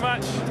Bet man of the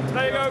match.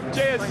 There you go.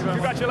 Cheers.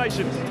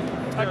 Congratulations.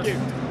 Thank you.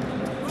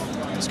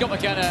 Scott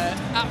McKenna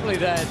aptly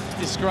there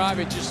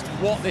describing just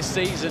what this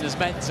season has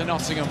meant to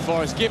Nottingham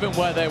Forest, given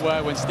where they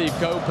were when Steve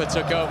Cooper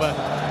took over.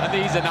 And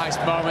these are nice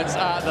moments,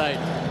 aren't they?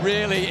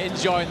 Really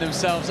enjoying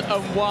themselves,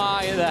 and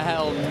why the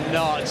hell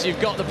not? You've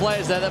got the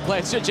players there that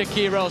played such a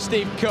key role.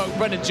 Steve Cook,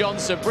 Brendan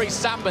Johnson, Brice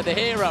Samba, the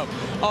hero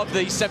of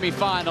the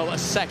semi-final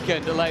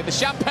second leg. The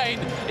champagne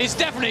is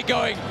definitely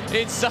going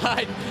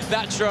inside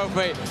that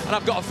trophy, and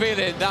I've got a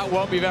feeling that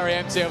won't be very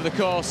empty over the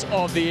course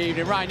of the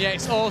evening. Ryan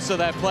Yates also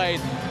there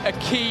playing a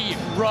key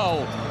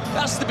role.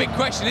 That's the big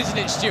question, isn't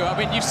it, Stuart? I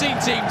mean, you've seen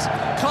teams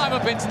climb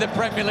up into the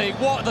Premier League,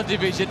 what the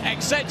division,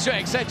 etc.,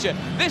 etc.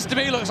 This, to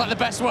me, looks like the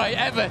best way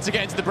ever to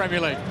get into the Premier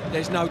League.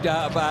 There's no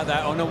doubt about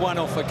that. On a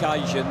one-off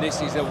occasion,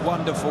 this is a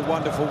wonderful,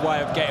 wonderful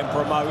way of getting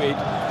promoted,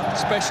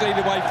 especially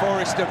the way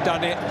Forest have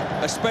done it,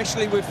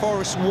 especially with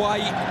Forest's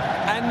weight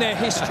and their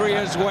history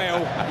as well,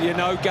 you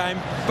know, going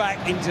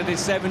back into the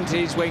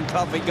 70s when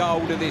Cloughy got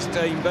hold of this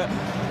team. But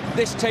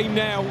this team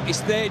now,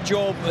 it's their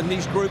job, and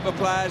this group of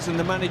players and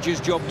the manager's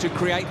job to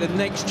create the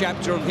next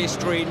chapter of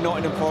history in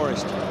Nottingham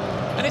Forest.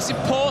 And it's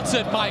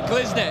important, Michael,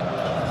 isn't it?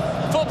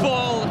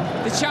 Football,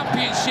 the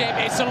Championship,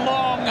 it's a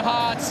long,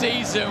 hard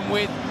season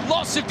with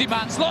lots of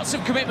demands, lots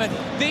of commitment.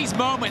 These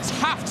moments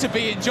have to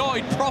be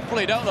enjoyed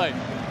properly, don't they?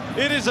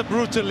 It is a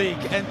brutal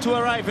league, and to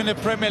arrive in the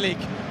Premier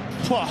League,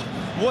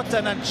 what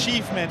an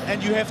achievement,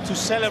 and you have to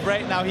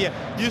celebrate now here.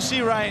 You see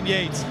Ryan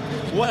Yates,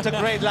 what a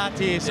great lad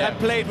he is. I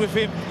played with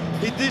him.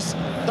 He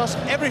does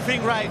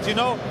everything right, you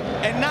know.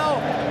 And now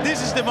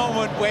this is the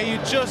moment where you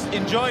just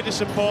enjoy the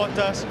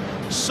supporters,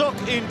 soak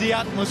in the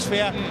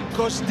atmosphere,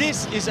 because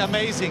this is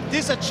amazing.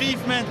 This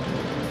achievement,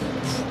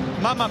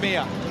 mamma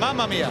mia,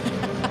 mamma mia.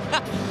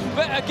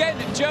 But again,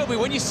 Joby,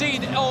 when you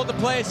see all the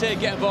players here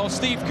get involved,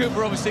 Steve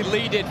Cooper obviously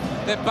leading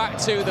them back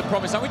to the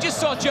promised land. We just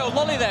saw Joe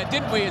Lolly there,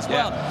 didn't we, as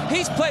well? Yeah.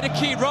 He's played a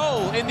key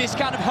role in this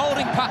kind of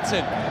holding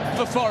pattern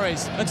for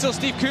Forest until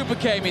Steve Cooper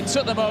came in,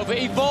 took them over,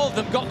 evolved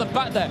them, got them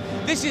back there.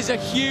 This is a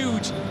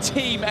huge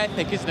team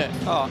ethic, isn't it?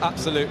 Oh,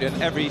 absolutely,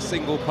 and every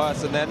single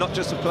person there, not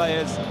just the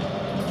players,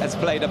 has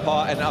played a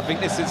part, and I think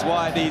this is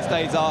why these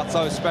days are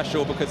so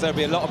special, because there'll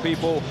be a lot of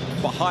people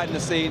behind the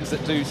scenes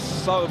that do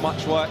so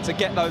much work to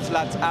get those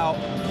lads out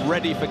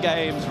ready for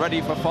games,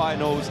 ready for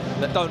finals,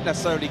 that don't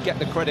necessarily get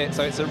the credit.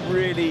 So it's a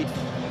really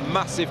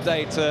massive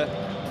day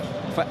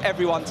for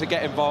everyone to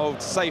get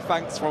involved, say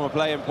thanks from a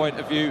playing point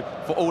of view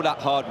for all that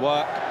hard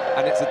work,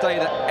 and it's a day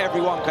that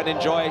everyone can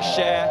enjoy,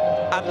 share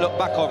and look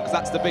back on, because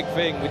that's the big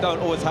thing. We don't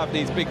always have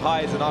these big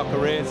highs in our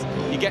careers.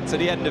 You get to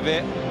the end of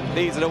it,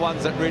 these are the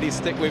ones that really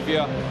stick with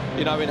you,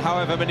 you know, in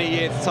however many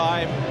years'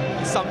 time.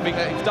 It's something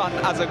that you've done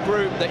as a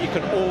group that you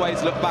can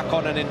always look back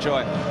on and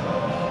enjoy.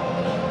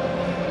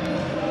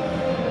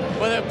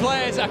 Well, the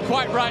players are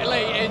quite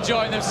rightly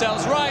enjoying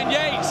themselves. Ryan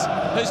Yates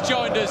has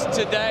joined us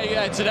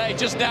today,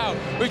 just now.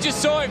 We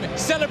just saw him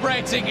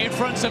celebrating in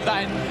front of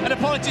that. And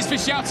apologies for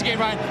shouting it,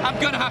 Ryan. I'm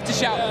going to have to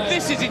shout. Yeah.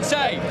 This is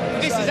insane.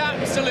 This is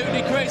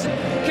absolutely crazy.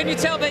 Can you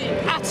tell me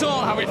at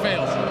all how it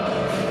feels?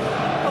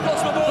 I've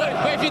lost my voice.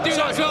 But if you do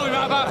that, tell me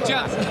about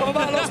jazz. I've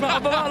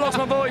about lost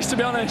my voice, to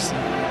be honest.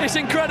 It's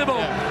incredible.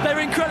 Yeah. They're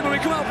incredible. We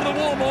come out for the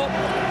warm-up.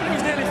 It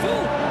was nearly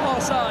full.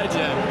 Side.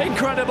 Yeah.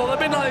 Incredible. They've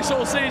been like this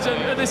all season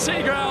at the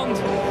City Ground,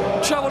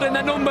 travelled in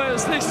their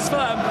numbers. This is for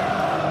them.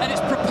 And it's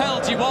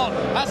propelled you on,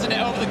 hasn't it,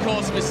 over the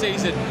course of the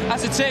season?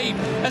 As a team,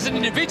 as an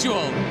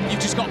individual,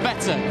 you've just got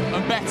better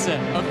and better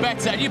and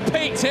better. And you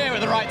peaked here at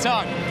the right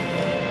time.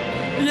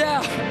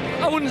 Yeah,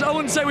 I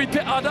wouldn't say we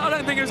picked. I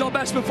don't think it was our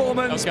best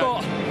performance,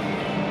 but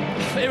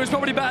it was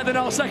probably better than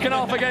our second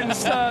half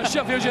against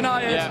Sheffield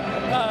United.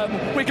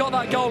 Yeah. We got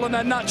that goal, and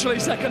then naturally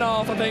second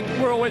half, I think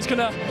we're always going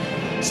to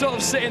sort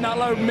of sit in that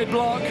low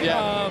mid-block.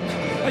 Yeah.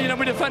 You know,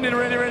 we defended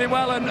really, really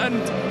well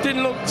and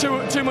didn't look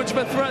too much of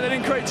a threat. They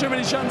didn't create too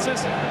many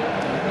chances.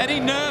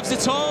 Any nerves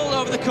at all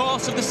over the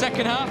course of the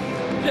second half?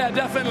 Yeah,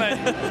 definitely.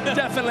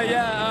 Definitely,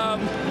 yeah.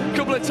 A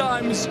couple of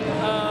times,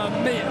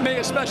 me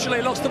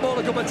especially, lost the ball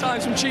a couple of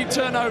times from cheap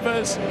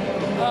turnovers.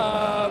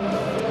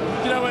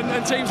 You know,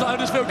 and teams like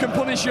Huddersfield can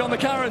punish you on the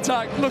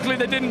counter-attack. Luckily,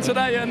 they didn't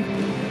today, and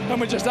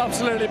we're just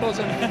absolutely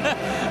buzzing.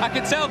 I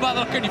can tell by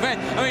the look on your face.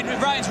 I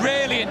mean, Ryan's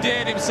really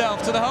endeared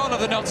himself to the whole of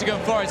the Nottingham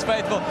Forest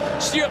faithful.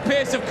 Stuart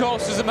Pearce, of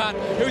course, was a man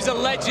who's a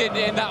legend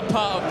in that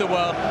part of the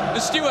world.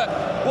 And Stuart,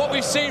 what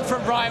we've seen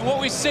from Ryan,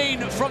 what we've seen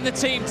from the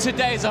team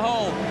today as a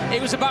whole,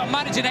 it was about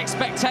managing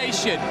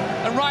expectation.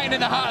 And Ryan in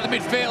the heart of the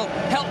midfield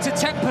helped to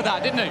temper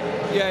that, didn't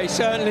he? Yeah, he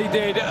certainly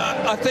did.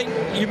 I think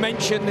you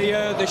mentioned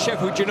the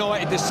Sheffield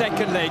United, the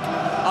second leg.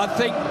 I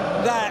think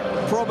that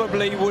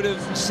probably would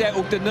have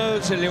settled the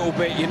nerves a little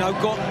bit, you know,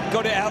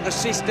 got it out of the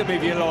system,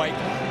 if you like.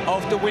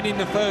 After winning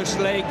the first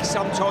leg,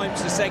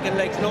 sometimes the second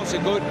leg's not so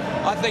good.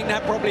 I think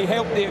that probably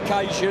helped the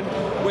occasion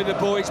with the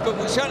boys,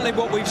 but certainly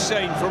what we've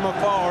seen from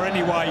afar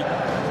anyway,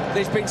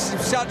 there's been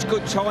such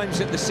good times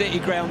at the City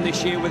Ground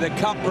this year with a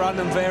cup run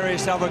and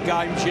various other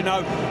games, you know.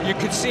 You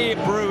could see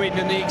it brewing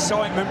and the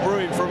excitement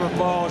brewing from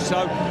afar,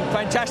 so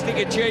fantastic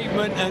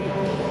achievement and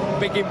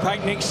big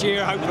impact next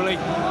year, hopefully.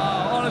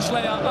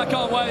 Honestly, I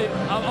can't wait.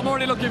 I'm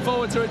already looking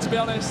forward to it, to be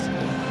honest.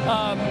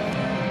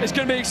 It's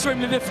going to be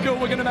extremely difficult.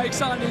 We're going to make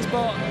signings,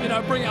 but, you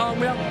know, bring it on.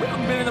 We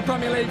haven't been in the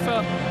Premier League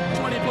for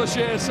 20 plus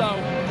years, so,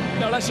 you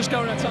know, let's just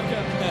go and attack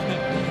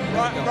it.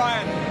 Right,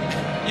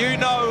 Ryan, you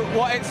know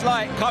what it's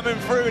like coming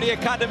through the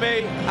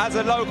academy as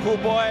a local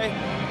boy,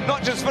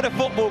 not just for the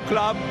football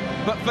club,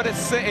 but for the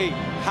city.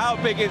 How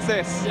big is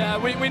this? Yeah,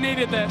 we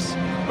needed this.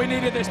 We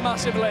needed this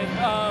massively.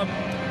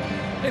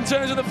 In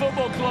terms of the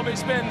football club,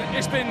 it's been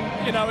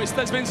you know,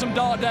 there's been some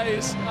dark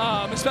days,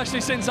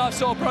 especially since I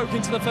sort of broke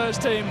into the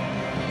first team.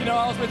 You know,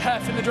 I was with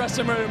Hef in the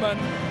dressing room, and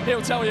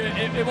he'll tell you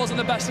it wasn't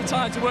the best of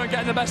times. We weren't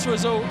getting the best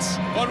results.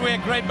 One way,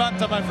 great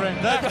banter, my friend.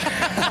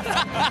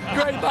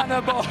 Great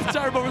banter, but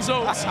terrible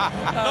results.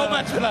 No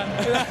match plan.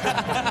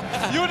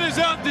 You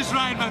deserve this,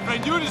 Ryan, my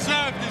friend. You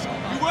deserve this.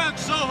 You worked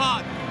so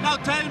hard. Now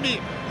tell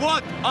me,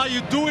 what are you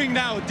doing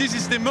now? This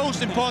is the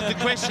most important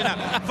question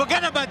now.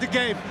 Forget about the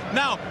game.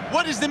 Now,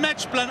 what is the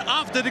match plan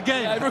after the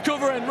game? Yeah,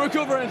 recovering.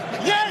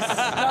 Yes!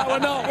 No, we're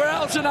not. We're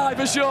out tonight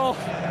for sure.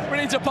 We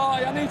need to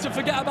party. I need to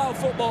forget about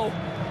football.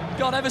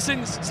 God, ever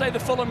since, say, the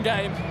Fulham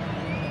game,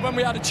 when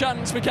we had a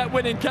chance, we kept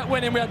winning.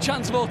 We had a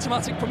chance of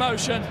automatic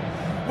promotion.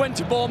 Went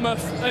to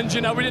Bournemouth, and,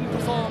 you know, we didn't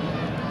perform.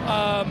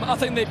 I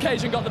think the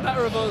occasion got the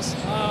better of us.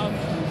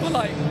 But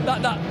like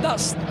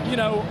that's you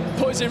know,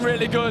 put us in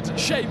really good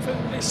shape for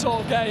this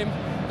sort of game.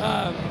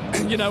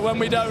 You know, when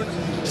we don't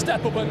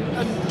step up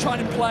and try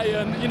and play,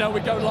 and, you know, we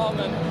go long,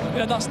 and, you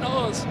know, that's not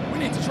us. We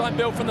need to try and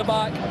build from the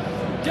back,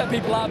 get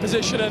people out of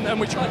position, and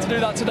we tried to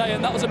do that today,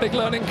 and that was a big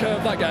learning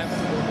curve, that game.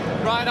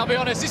 Ryan, I'll be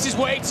honest, this is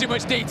way too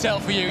much detail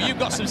for you. You've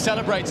got some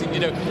celebrating to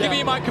do. Yeah. Give me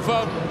your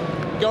microphone.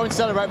 Go and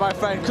celebrate, my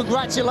friend.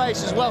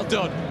 Congratulations, well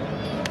done.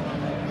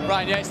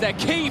 Ryan Yates, their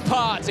key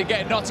part to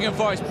getting Nottingham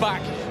Forest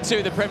back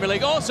to the Premier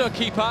League. Also a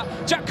key part,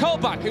 Jack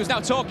Colback, who's now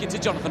talking to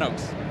Jonathan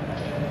Oakes.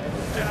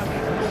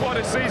 Yeah, what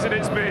a season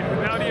it's been.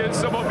 How do you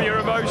sum up your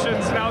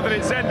emotions now that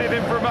it's ended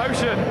in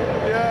promotion?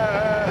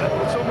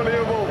 Yeah, it's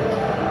unbelievable.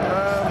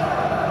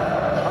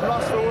 I'm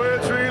lost for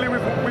words, really.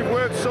 We've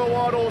worked so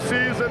hard all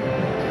season.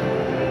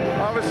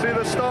 Obviously,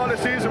 the start of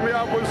the season we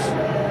had was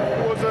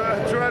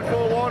led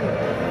 4-1.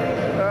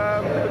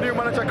 The new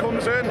manager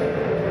comes in,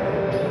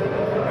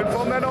 and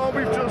from then on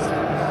we've just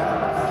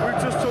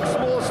took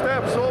small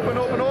steps, up and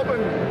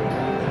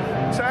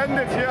to end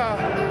it here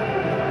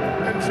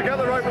and to get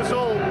the right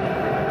result.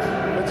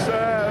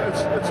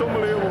 It's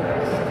unbelievable.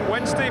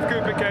 When Steve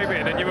Cooper came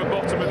in and you were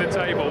bottom of the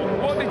table,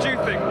 what did you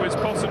think was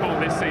possible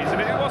this season?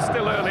 It was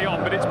still early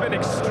on, but it's been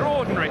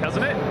extraordinary,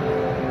 hasn't it?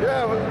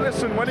 Yeah, well,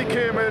 listen, when he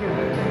came in,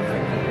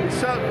 he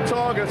set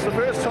targets. The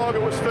first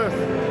target was to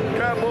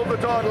get above the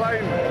dotted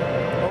line,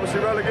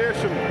 obviously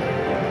relegation.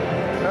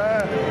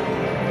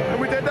 And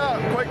we did that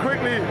quite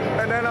quickly,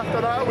 and then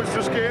after that it was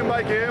just game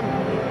by game.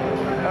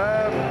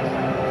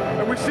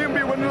 And we seem to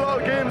be winning a lot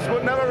of games,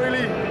 but never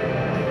really,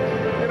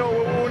 you know,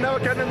 we're never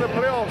getting in the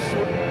playoffs.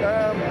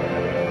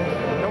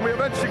 And we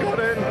eventually got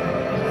in.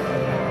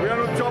 We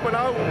ended up dropping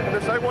out. And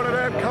it's like one of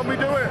them, can we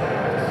do it?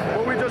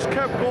 But we just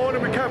kept going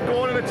and we kept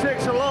going, and it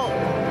takes a lot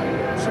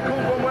to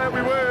come from where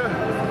we were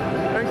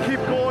and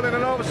keep going. And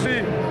then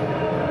obviously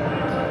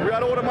we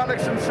had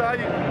automatics in sight,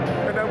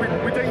 and then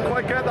we didn't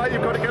quite get that.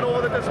 You've got to get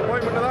over the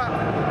disappointment of that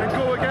and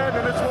go again,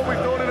 and it's what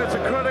we've done, and it's a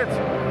credit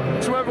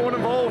to everyone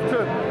involved,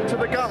 to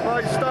the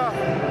gaffer staff,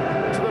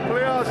 to the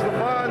players, the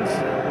fans,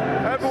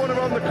 everyone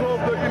around the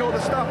club, you know, the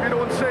staff you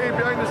don't see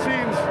behind the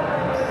scenes.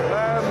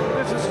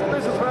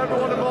 This is for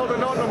everyone involved in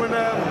Nottingham, and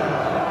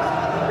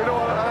you know,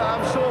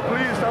 I'm so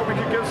pleased that we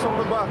can give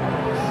something back.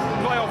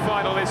 Playoff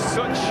final is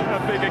such a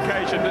big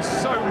occasion. There's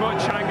so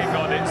much hanging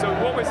on it. So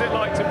what was it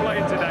like to play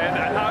today, and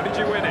how did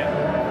you win it?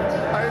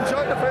 I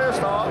enjoyed the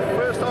first half.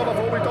 First half I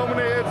thought we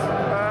dominated.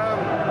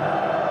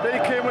 They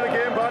came with a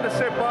game plan to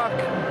sit back.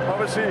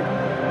 Obviously,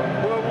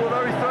 we're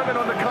very threatening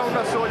on the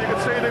counter, so you could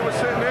see they were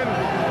sitting in.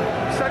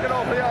 Second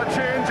half they had a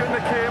change and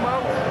they came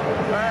out.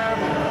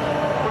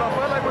 But I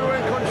felt like we were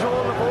in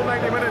control the full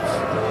 90 minutes.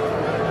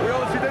 We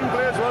obviously didn't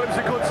play as well as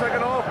we could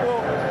second half,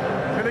 but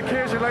an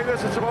occasion like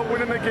this, it's about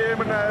winning the game,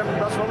 and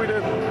that's what we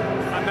did.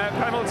 And their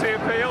penalty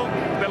appeal,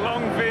 the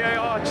long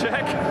VAR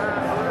check.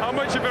 How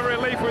much of a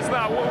relief was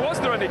that? Was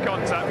there any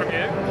contact from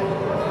you?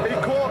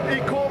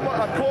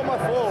 I caught my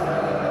fall,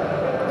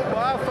 but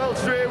I felt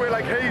straight away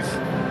like he's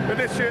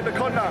initiated the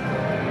contact.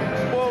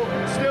 Well,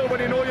 still, when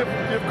you know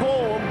you've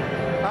caught him,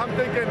 I'm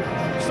thinking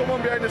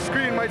someone behind the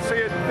screen might see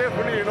it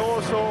differently, you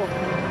know. So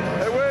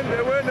it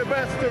weren't the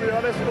best, to be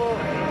honest, but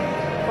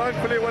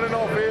thankfully it went in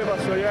our favour.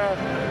 So yeah,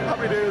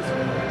 happy days.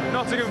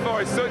 Nottingham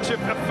Forest, such a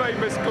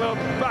famous club,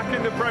 back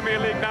in the Premier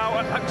League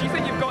now. Do you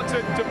think you've got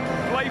to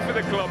play for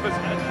the club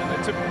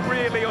to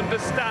really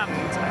understand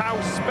how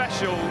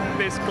special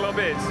this club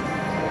is?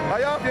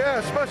 I have, yeah,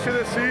 especially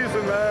this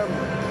season.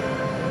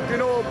 You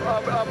know,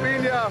 I've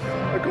been here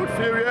a good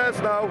few years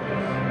now,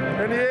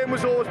 and the aim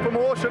was always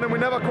promotion, and we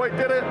never quite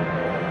did it.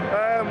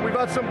 We've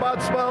had some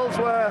bad spells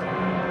where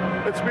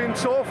it's been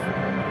tough,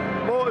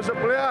 but as a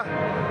player,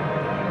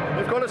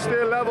 you've got to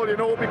stay level, you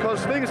know,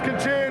 because things can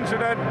change,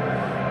 and then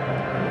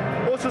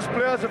us as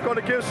players have got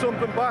to give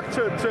something back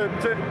to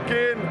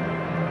gain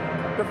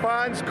the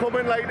fans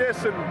coming like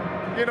this. And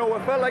you know,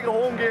 it felt like a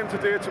home game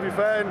today, to be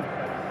fair. And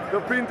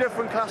there've been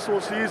different class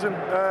all season,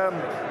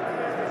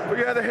 but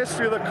yeah, the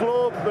history of the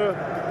club,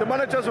 the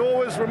managers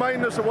always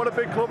remind us of what a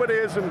big club it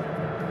is, and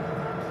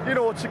you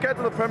know, to get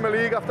to the Premier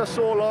League after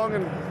so long,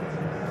 and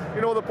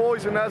you know, the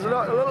boys in there's a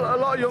lot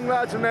of young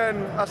lads, and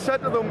then I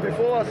said to them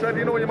before, I said,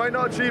 you know, you might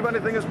not achieve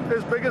anything as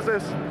big as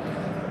this,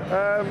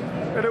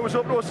 and it was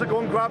up to us to go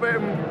and grab it,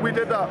 and we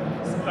did that.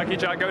 Thank you,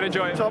 Jack. Go and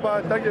enjoy it. Top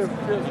man, thank you.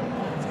 Cheers.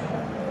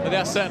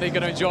 They're certainly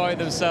going to enjoy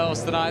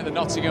themselves tonight, the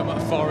Nottingham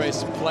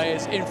Forest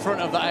players in front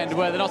of the end,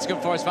 where the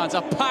Nottingham Forest fans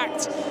are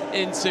packed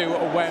into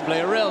Wembley.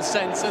 A real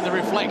sense and the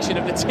reflection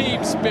of the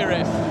team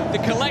spirit, the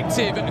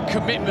collective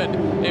commitment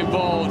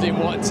involved in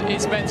what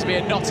it's meant to be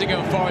a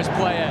Nottingham Forest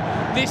player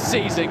this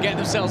season, getting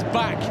themselves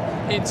back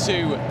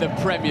into the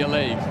Premier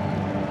League.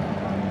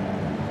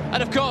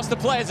 And of course, the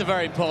players are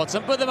very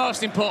important, but the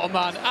most important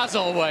man, as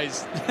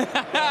always,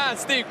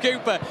 Steve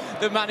Cooper,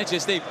 the manager.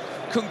 Steve,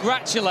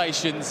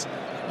 congratulations.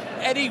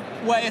 Any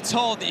way at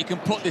all that you can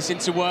put this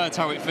into words,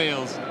 how it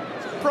feels?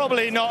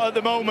 Probably not at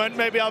the moment.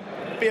 Maybe I'll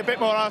be a bit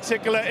more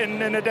articulate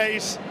in the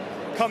days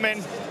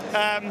coming.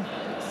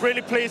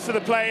 Really pleased for the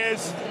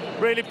players,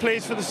 really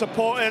pleased for the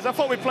supporters. I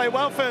thought we played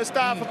well first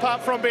half,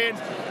 apart from being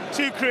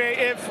too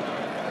creative.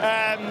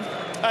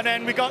 And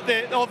then we got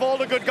of all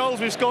the good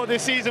goals we've scored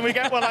this season, we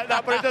get one like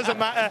that, but it doesn't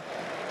matter.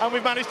 And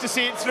we've managed to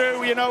see it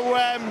through, you know,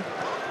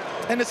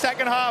 in the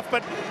second half.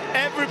 But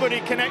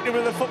everybody connected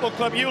with the football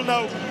club, you'll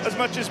know as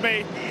much as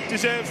me,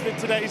 deserves it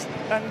today.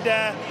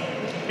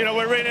 And, you know,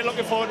 we're really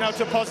looking forward now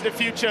to a positive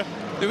future.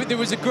 There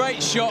was a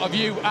great shot of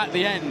you at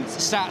the end,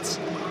 sat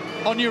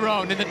on your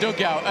own in the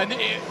dugout, and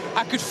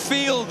I could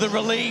feel the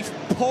relief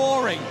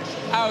pouring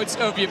out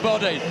of your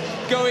body,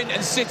 going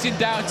and sitting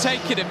down,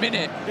 taking a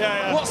minute.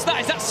 Yeah. What's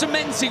that? Is that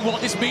cementing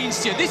what this means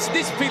to you? This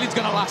feeling's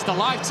going to last a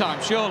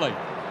lifetime, surely.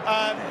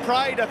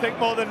 Pride, I think,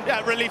 more than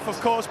relief, of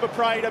course, but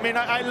pride. I mean,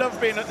 I love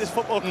being at this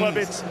football club.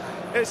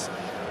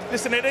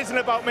 Listen, it isn't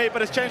about me,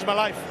 but it's changed my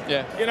life.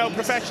 Yeah. You know,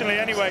 professionally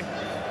anyway.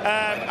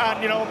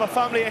 And you know, my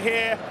family are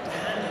here.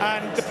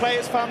 and the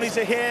players' families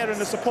are here and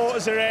the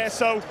supporters are here.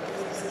 So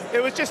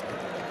it was just,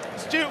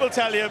 Stuart will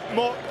tell you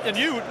more, and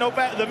you would know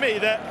better than me,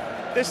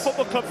 that this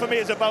football club for me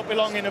is about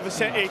belonging of a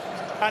city,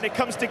 and it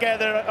comes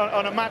together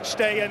on a match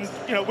day. And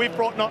you know, we've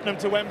brought Nottingham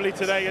to Wembley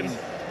today and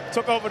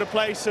took over the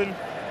place, and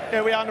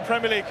here we are in the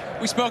Premier League.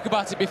 We spoke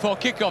about it before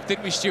kick-off,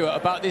 didn't we, Stuart,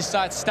 about this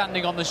side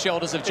standing on the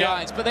shoulders of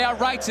giants, but they are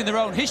writing their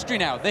own history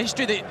now, the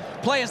history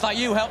that players like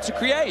you helped to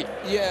create.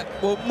 Yeah,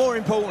 well, more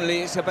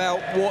importantly, it's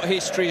about what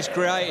history is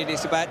created.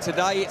 It's about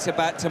today, it's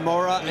about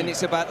tomorrow, and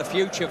it's about the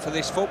future for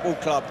this football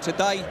club.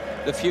 Today,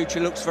 the future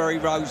looks very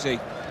rosy.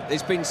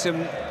 There's been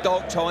some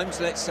dark times,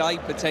 let's say,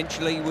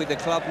 potentially, with the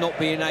club not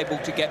being able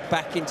to get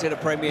back into the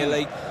Premier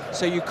League.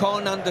 So you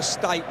can't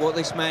understate what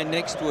this man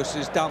next to us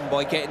has done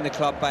by getting the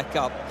club back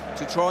up.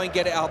 To try and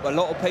get it up, a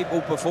lot of people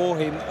before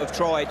him have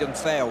tried and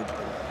failed.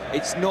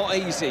 It's not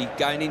easy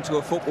going into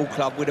a football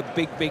club with a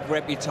big, big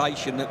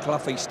reputation that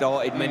Cloughie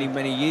started many,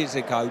 many years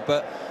ago.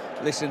 But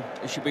listen,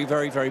 you should be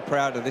very, very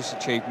proud of this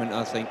achievement,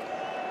 I think.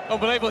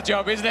 Unbelievable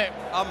job, isn't it?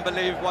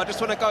 Unbelievable. I just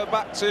want to go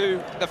back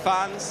to the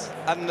fans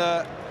and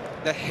the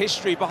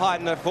history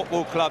behind the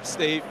football club,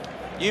 Steve.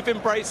 You've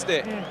embraced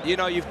it. You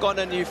know, you've gone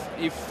and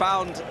you've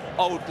found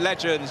old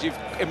legends, you've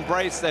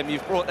embraced them,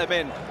 you've brought them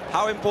in.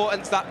 How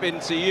important's that been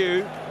to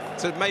you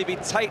to maybe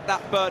take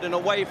that burden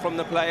away from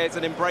the players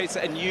and embrace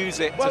it and use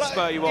it to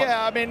spur you on?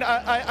 Yeah, I mean,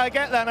 I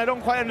get that, and I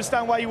don't quite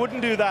understand why you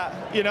wouldn't do that,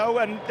 you know.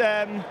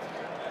 And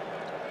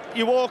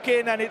you walk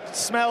in and it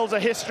smells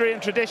of history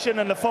and tradition,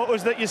 and the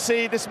photos that you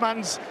see, this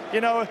man's,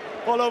 you know,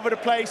 all over the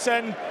place.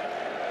 And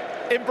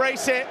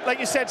embrace it, like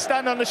you said,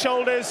 stand on the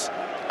shoulders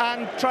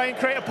and try and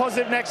create a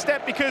positive next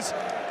step, because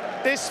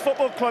this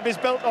football club is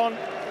built on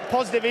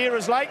positive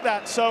eras like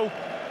that. So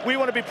we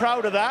want to be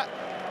proud of that.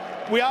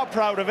 We are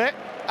proud of it,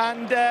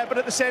 and but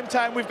at the same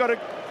time, we've got to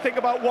think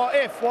about what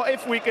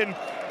if we can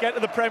get to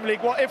the Premier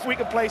League, what if we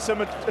can play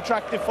some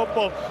attractive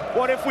football,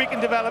 what if we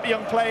can develop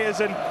young players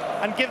and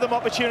give them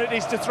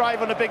opportunities to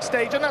thrive on a big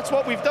stage. And that's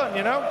what we've done,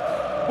 you know,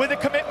 with a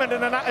commitment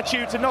and an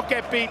attitude to not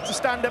get beat, to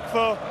stand up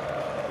for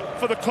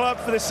the club,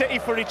 for the city,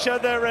 for each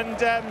other.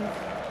 And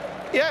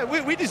yeah,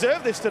 we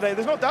deserve this today.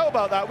 There's no doubt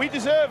about that. We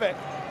deserve it.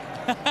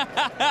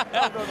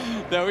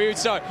 No,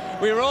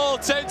 we were all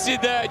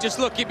tempted there, just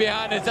looking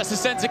behind us. That's the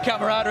sense of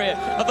camaraderie.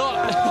 I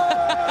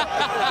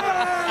thought.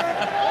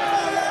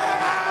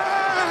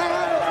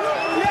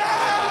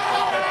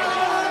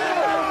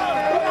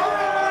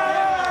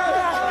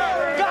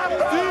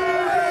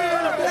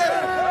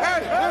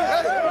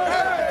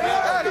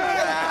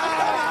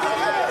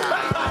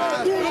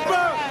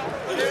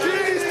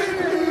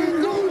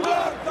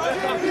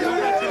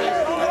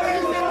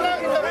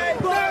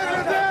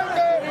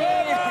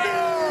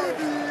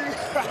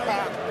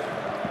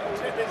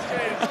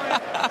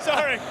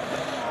 Sorry,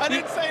 I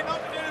didn't say not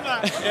to do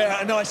that. Yeah,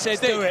 I know, I said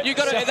Steve, do it. You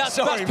got to. That's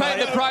paying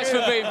the price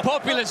for being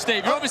popular,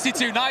 Steve. You're obviously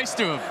too nice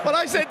to him. Well,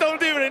 I said don't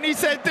do it, and he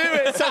said do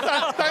it. So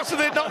thanks for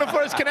the Nottingham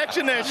Forest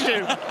connection there,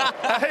 Stu.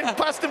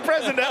 Past and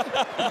present.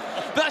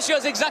 That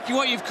shows exactly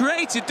what you've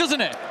created,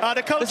 doesn't it?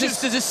 The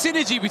culture's, there's a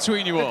synergy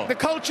between you all. The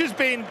culture's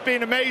been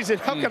amazing.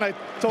 How can I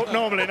talk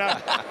normally now?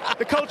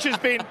 The culture's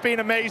been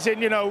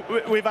amazing. You know,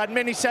 we've had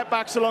many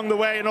setbacks along the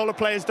way, and all the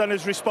players done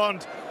is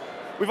respond.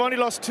 We've only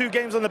lost 2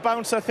 games on the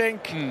bounce, I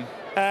think.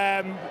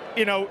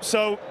 You know,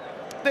 so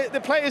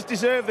the players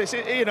deserve this.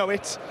 You know,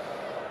 it's,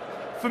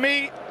 for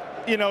me,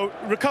 you know,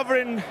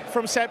 recovering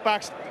from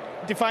setbacks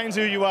defines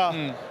who you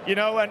are. You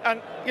know,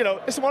 and you know,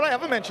 listen, what I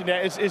haven't mentioned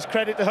yet is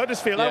credit to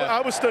Huddersfield. Yeah.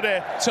 I was stood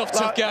there.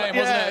 Tough game,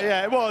 wasn't it?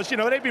 Yeah, it was. You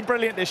know, they've been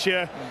brilliant this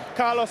year.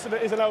 Carlos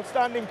is an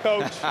outstanding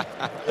coach.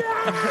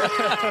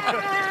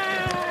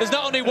 There's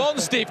not only one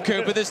Steve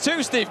Cooper, there's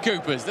 2 Steve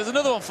Coopers. There's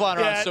another one flying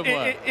around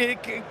somewhere.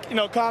 You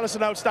know, Carlos is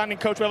an outstanding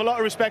coach. We have a lot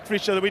of respect for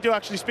each other. We do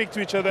actually speak to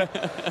each other.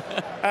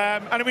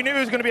 And we knew it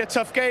was going to be a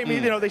tough game.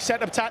 You know, they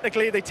set up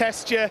tactically, they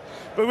test you.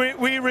 But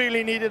we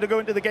really needed to go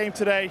into the game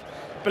today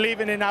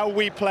believing in how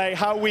we play,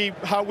 how we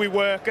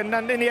work. And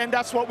in the end,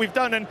 that's what we've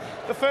done. And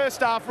the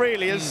first half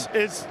really is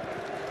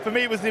for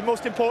me, was the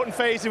most important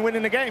phase in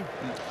winning the game.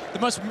 The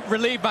most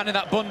relieved man in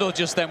that bundle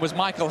just then was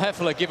Michael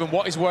Heffler, given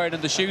what he's wearing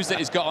and the shoes that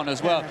he's got on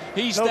as well.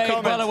 He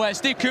stayed well aware.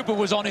 Steve Cooper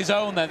was on his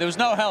own then. There was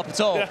no help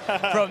at all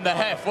from the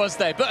Heff, was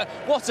there? But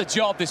what a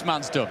job this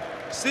man's done.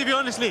 Stevie,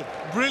 honestly,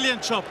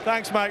 brilliant job.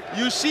 Thanks, Mike.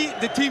 You see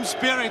the team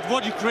spirit,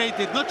 what you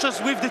created, not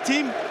just with the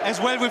team, as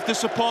well with the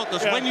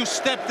supporters. When you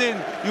stepped in,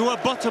 you were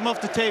bottom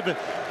of the table.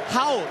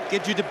 How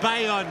get you the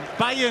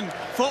buy-in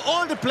for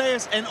all the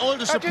players and all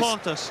the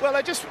supporters?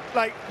 I just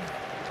like...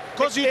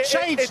 Because you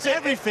changed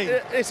everything.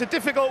 It's a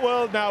difficult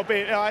world now.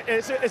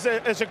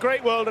 It's a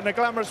great world and a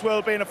glamorous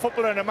world being a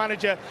footballer and a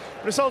manager,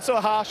 but it's also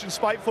a harsh and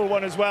spiteful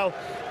one as well.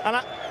 And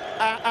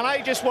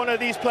I just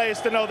wanted these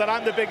players to know that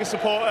I'm the biggest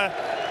supporter,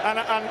 and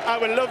I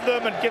will love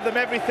them and give them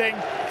everything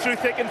through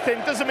thick and thin.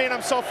 Doesn't mean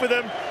I'm soft with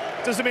them.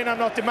 Doesn't mean I'm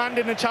not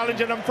demanding and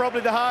challenging. I'm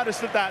probably the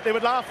hardest at that. They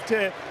would laugh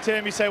to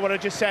hear me say what I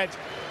just said.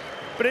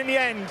 But in the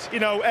end, you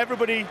know,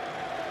 everybody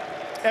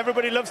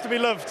loves to be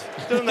loved,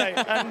 don't they?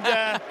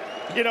 And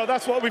you know,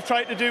 that's what we've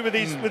tried to do with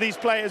these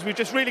players. We've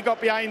just really got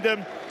behind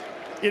them.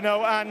 you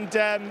know,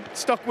 and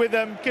stuck with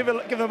them, give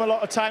them a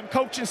lot of time.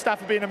 Coaching staff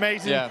have been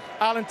amazing. Yeah.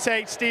 Alan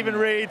Tate, Stephen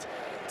Reid,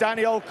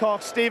 Danny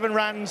Alcock, Stephen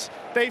Rands,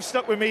 they've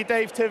stuck with me,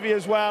 Dave Tivy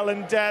as well,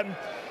 and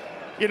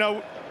you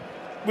know,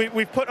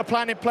 we've put a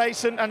plan in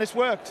place and it's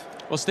worked.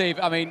 Well, Steve,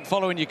 I mean,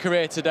 following your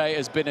career today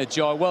has been a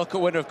joy. World Cup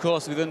winner, of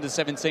course, with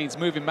under-17s,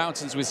 moving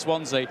mountains with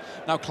Swansea,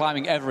 now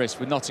climbing Everest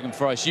with Nottingham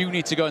Forest. You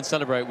need to go and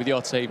celebrate with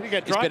your team.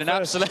 It's been an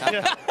absolute...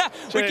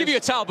 We'll give you a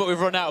towel, but we've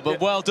run out.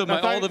 But well done,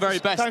 mate. All the very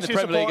best in the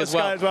Premier League as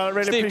well.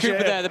 Really Steve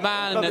Cooper there, the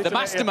man, the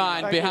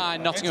mastermind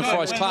behind Nottingham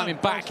Forest, climbing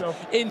back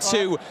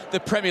into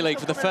the Premier League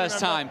for the first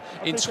time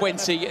in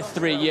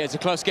 23 years. A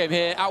close game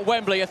here at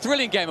Wembley, a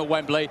thrilling game at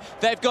Wembley.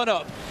 They've gone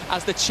up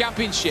as the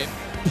Championship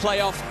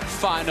playoff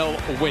final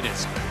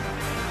winners.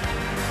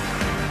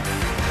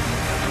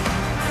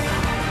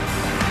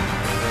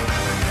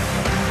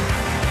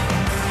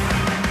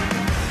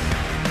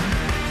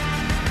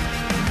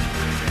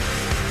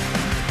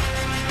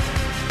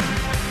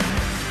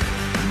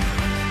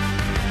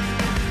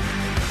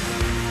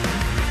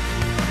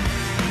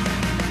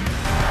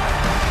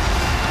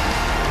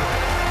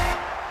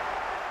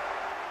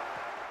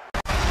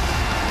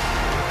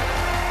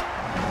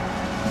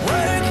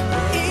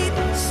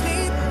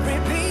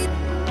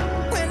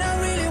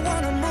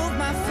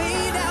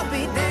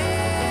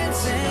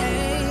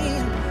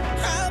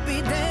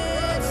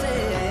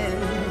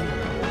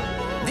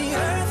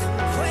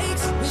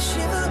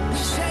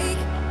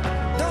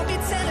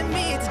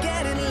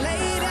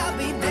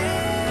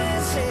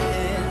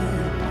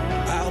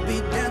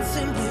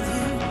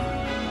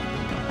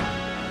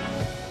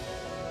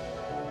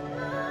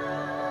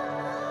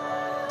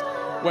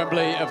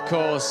 Wembley, of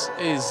course,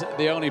 is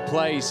the only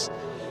place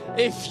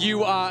if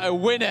you are a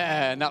winner,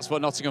 and that's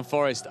what Nottingham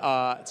Forest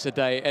are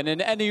today. And in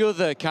any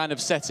other kind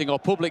of setting or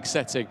public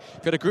setting, if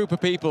you had a group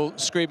of people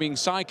screaming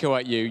psycho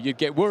at you, you'd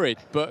get worried.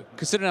 But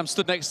considering I'm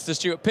stood next to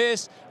Stuart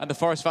Pearce and the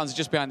Forest fans are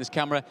just behind this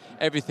camera,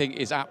 everything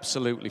is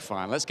absolutely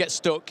fine. Let's get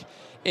stuck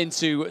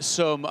into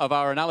some of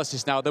our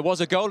analysis now. There was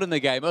a goal in the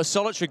game, a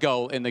solitary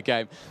goal in the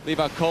game.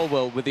 Levi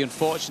Colwill with the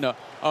unfortunate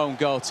own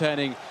goal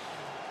turning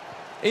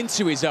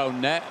into his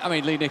own net. I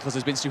mean, Lee Nichols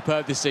has been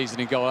superb this season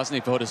in goal, hasn't he,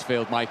 for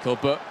Huddersfield, Michael?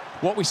 But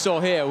what we saw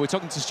here, we're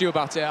talking to Stu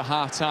about it at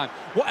half-time.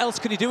 What else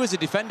can he do as a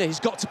defender? He's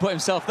got to put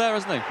himself there,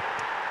 hasn't he?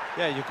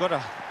 Yeah, you've got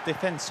to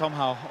defend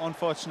somehow.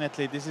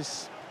 Unfortunately, this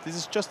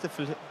is just a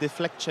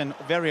deflection,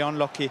 very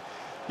unlucky.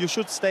 You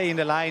should stay in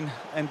the line,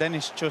 and then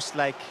it's just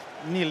like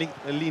Lee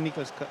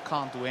Nichols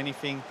can't do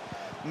anything.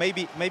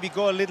 Maybe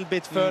go a little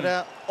bit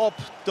further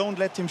up. Don't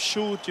let him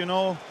shoot, you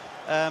know.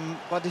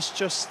 But it's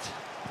just,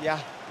 yeah,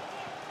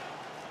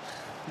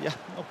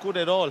 not good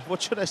at all.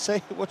 What should I say?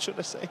 What should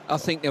I say? I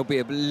think they'll be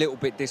a little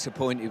bit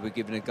disappointed with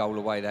giving a goal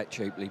away that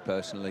cheaply,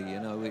 personally. You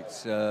know,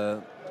 it's...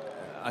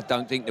 I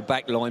don't think the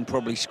back line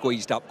probably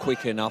squeezed up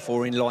quick enough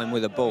or in line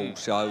with the ball,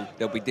 so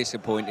they'll be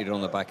disappointed on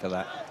the back of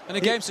that. And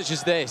a game such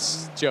as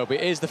this, Job,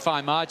 it is the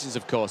fine margins,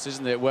 of course,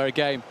 isn't it? Where a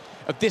game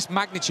of this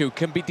magnitude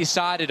can be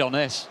decided on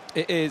this.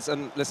 It is,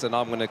 and listen,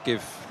 I'm going to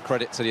give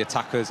credit to the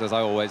attackers, as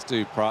I always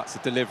do, perhaps. The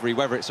delivery,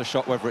 whether it's a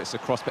shot, whether it's a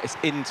cross, but it's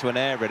into an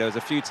area. There was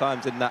a few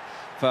times in that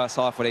first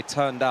half where they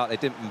turned out, they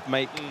didn't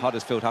make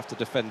Huddersfield have to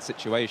defend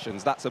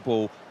situations. That's a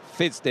ball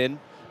fizzed in.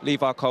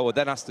 Levi Colwill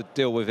then has to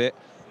deal with it.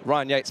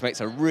 Ryan Yates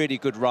makes a really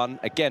good run,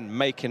 again,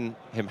 making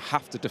him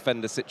have to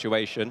defend the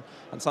situation.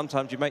 And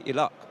sometimes you make your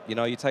luck. You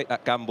know, you take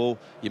that gamble,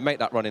 you make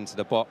that run into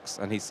the box,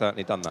 and he's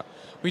certainly done that.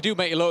 We do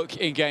make your luck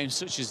in games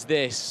such as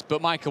this. But,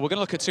 Michael, we're going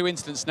to look at two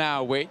incidents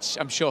now, which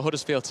I'm sure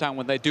Huddersfield Town,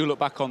 when they do look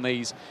back on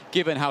these,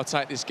 given how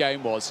tight this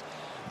game was,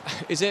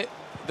 is it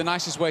the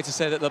nicest way to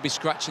say that they'll be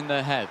scratching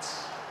their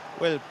heads?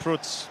 Well,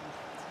 Prutz,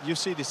 you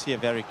see this here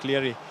very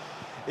clearly.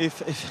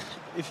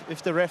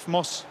 If the ref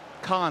Moss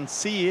can't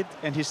see it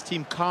and his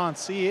team can't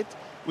see it,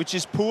 which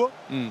is poor,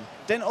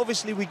 then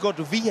obviously we got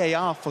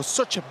VAR for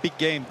such a big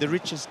game, the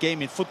richest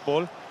game in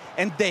football,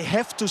 and they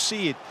have to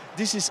see it.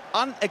 This is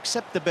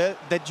unacceptable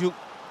that you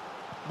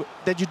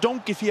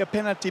don't give here a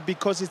penalty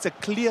because it's a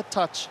clear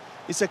touch.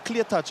 It's a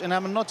clear touch, and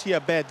I'm not here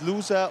a bad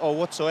loser or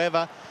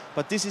whatsoever,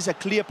 but this is a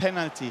clear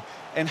penalty.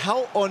 And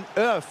how on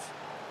earth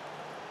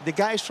the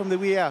guys from the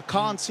VAR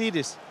can't see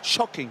this?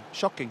 Shocking,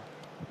 shocking.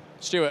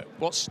 Stuart,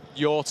 what's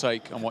your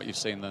take on what you've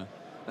seen there?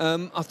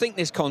 I think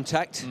there's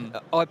contact.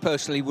 I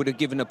personally would have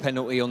given a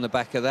penalty on the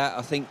back of that.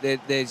 I think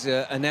there's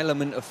an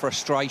element of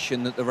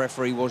frustration that the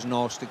referee wasn't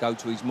asked to go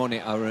to his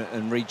monitor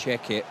and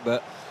recheck it.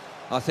 But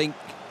I think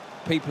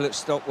people at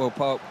Stockley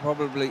Park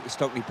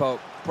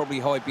probably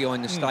hide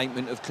behind the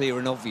statement of clear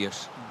and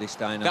obvious this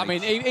day and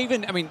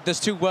age. I mean,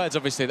 there's two words,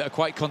 obviously, that are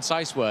quite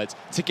concise words.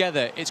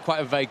 Together, it's quite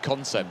a vague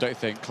concept, don't you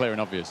think? Clear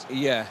and obvious.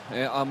 Yeah,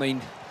 I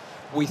mean,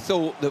 we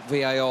thought that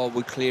VAR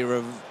would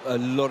clear a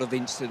lot of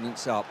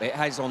incidents up. It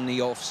has on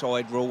the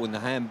offside rule and the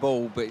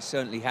handball, but it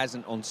certainly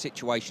hasn't on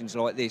situations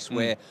like this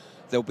where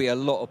there'll be a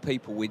lot of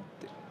people with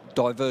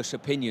diverse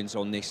opinions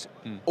on this.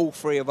 All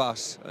three of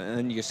us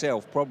and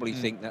yourself probably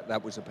think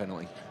that was a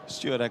penalty.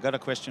 Stuart, I got a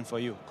question for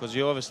you, because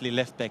you obviously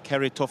left back.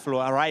 Harry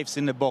Toffolo arrives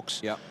in the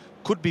box. Yeah.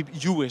 Could be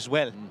you as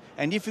well.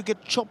 And if you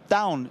get chopped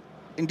down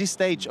in this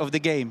stage of the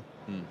game,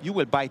 you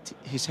will bite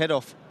his head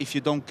off if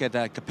you don't get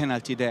a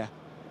penalty there.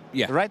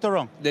 Yeah. Right or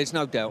wrong? There's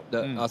no doubt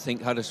that I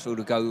think Huddersfield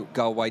will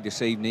go away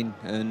this evening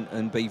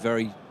and be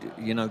very,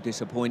 you know,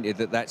 disappointed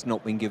that that's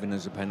not been given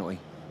as a penalty.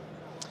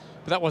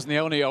 But that wasn't the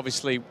only,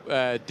 obviously,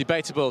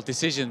 debatable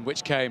decision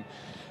which came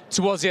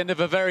towards the end of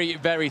a very,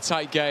 very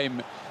tight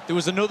game. There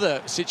was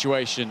another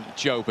situation,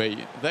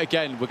 Joby, that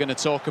again we're going to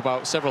talk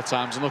about several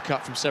times and look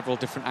at from several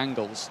different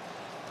angles.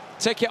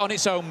 Take it on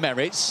its own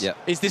merits. Yep.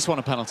 Is this one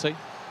a penalty?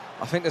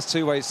 I think there's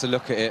two ways to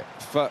look at it.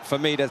 For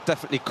me, there's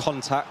definitely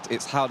contact.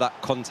 It's how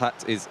that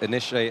contact is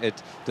initiated.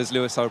 Does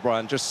Lewis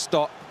O'Brien just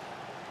stop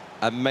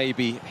and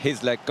maybe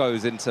his leg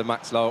goes into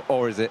Max Lowe,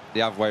 or is it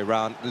the other way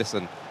around?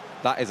 Listen,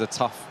 that is a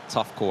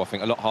tough call. I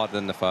think a lot harder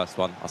than the first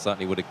one. I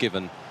certainly would have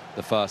given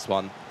the first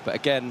one. But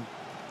again,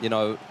 you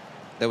know,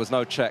 there was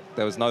no check.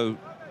 There was no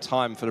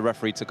time for the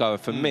referee to go.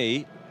 For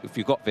me, if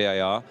you've got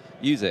VAR,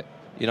 use it.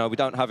 You know, we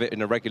don't have it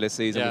in a regular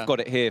season. We've got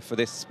it here for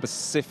this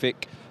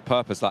specific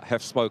purpose, like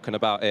Hef's spoken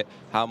about it,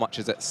 how much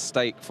is at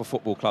stake for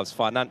football clubs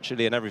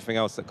financially and everything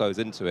else that goes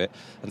into it.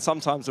 And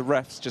sometimes the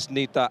refs just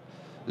need that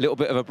little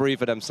bit of a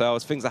breather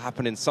themselves. Things are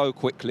happening so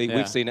quickly.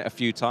 We've seen it a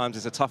few times.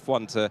 It's a tough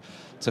one to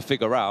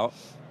figure out.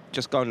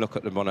 Just go and look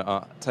at the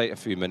monitor, take a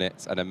few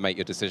minutes and then make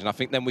your decision. I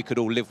think then we could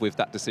all live with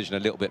that decision a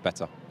little bit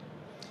better.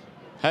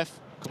 Hef,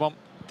 come on.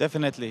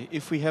 Definitely.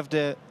 If we have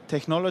the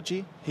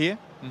technology here,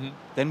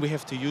 then we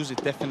have to use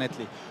it,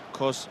 definitely.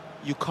 Because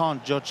you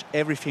can't judge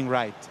everything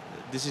right.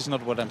 This is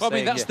not what I'm saying. I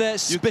mean, that's there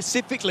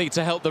specifically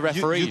to help the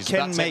referees. You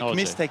can make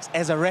mistakes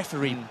as a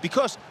referee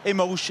because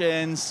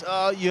emotions,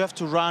 you have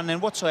to run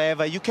and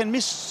whatsoever. You can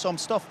miss some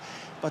stuff.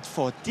 But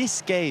for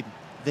this game,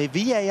 the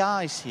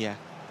VAR is here.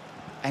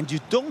 And you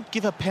don't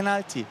give a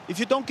penalty. If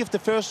you don't give the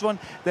first one,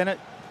 then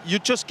you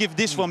just give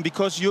this one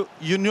because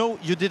you know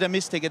you did a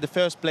mistake at the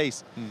first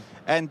place.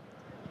 And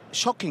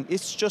shocking.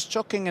 It's just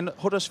shocking. And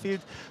Huddersfield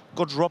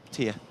got robbed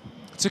here.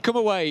 To come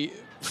away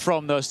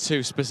from those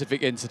two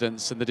specific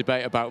incidents and the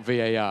debate about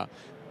VAR,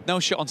 no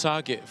shot on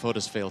target for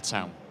Huddersfield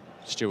Town,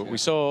 Stuart. We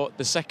saw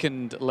the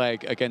second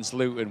leg against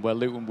Luton where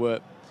Luton were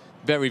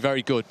very,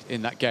 very good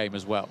in that game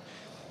as well.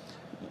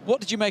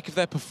 What did you make of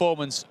their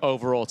performance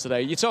overall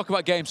today? You talk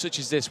about games such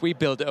as this, we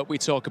build it up, we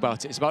talk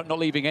about it. It's about not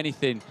leaving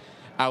anything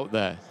out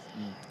there.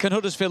 Can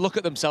Huddersfield look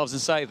at themselves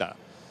and say that?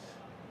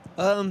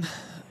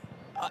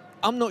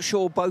 I'm not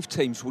sure both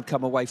teams would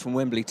come away from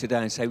Wembley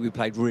today and say we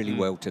played really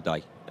well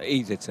today,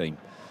 either team.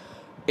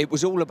 It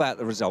was all about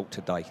the result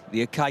today.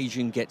 The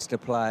occasion gets the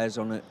players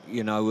on it,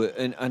 you know,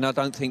 and I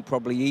don't think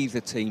probably either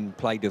team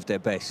played of their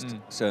best,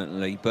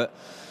 certainly. But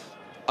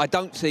I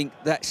don't think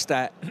that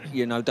stat,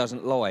 you know,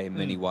 doesn't lie in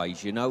many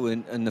ways, you know,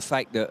 and the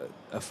fact that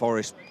a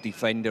Forest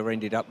defender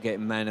ended up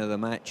getting man of the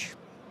match,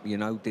 you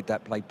know, did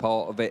that play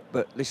part of it?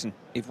 But listen,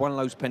 if one of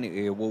those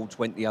penalty awards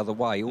went the other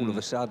way, all of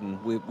a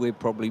sudden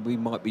we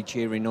might be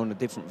cheering on a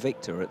different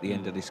victor at the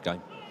end of this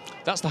game.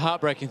 That's the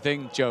heartbreaking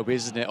thing, Joby,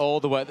 isn't it? All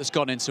the work that's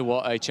gone into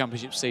what a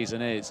championship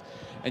season is.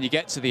 And you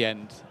get to the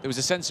end, there was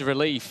a sense of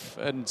relief,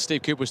 and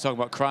Steve Cooper was talking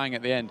about crying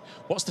at the end.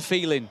 What's the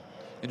feeling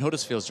in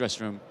Huddersfield's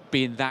dressing room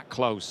being that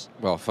close?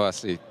 Well,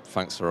 firstly,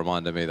 thanks for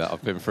reminding me that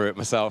I've been through it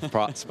myself,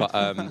 perhaps. But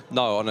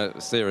no, on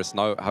a serious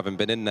note, having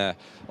been in there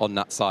on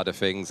that side of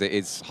things, it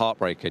is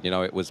heartbreaking. You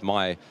know, it was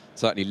my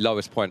certainly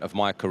lowest point of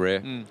my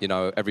career. You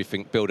know,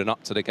 everything building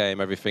up to the game,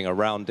 everything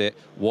around it,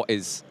 what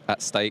is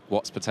at stake,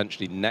 what's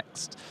potentially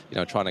next, you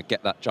know, trying to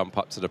get that jump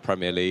up to the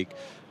Premier League.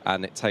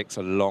 And it takes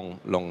a long,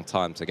 long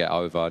time to get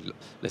over.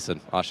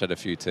 Listen, I shed a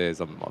few tears.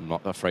 I'm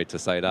not afraid to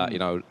say that, you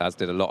know, as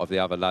did a lot of the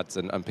other lads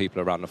and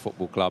people around the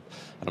football club.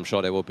 And I'm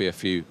sure there will be a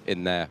few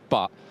in there.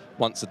 But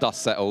once the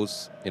dust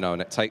settles, you know,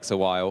 and it takes a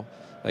while,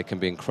 they can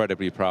be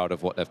incredibly proud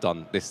of what they've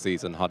done this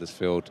season,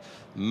 Huddersfield.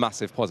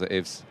 Massive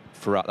positives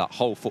throughout that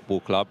whole football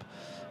club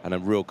and a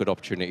real good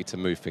opportunity to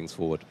move things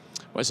forward.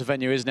 Well, it's a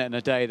venue, isn't it, in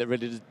a day that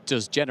really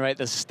does generate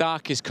the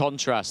starkest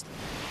contrast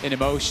in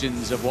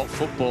emotions of what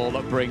football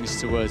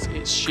brings to us.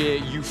 It's sheer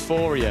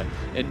euphoria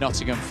in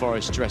Nottingham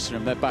Forest dressing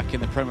room. They're back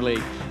in the Premier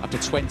League after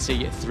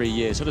 23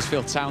 years.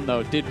 Huddersfield Town,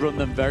 though, did run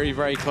them very,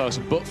 very close,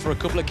 but for a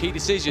couple of key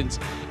decisions,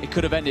 it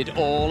could have ended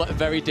all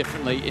very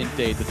differently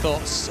indeed. The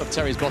thoughts of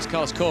Terry's boss,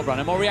 Carlos Corberán,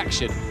 and more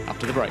reaction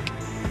after the break.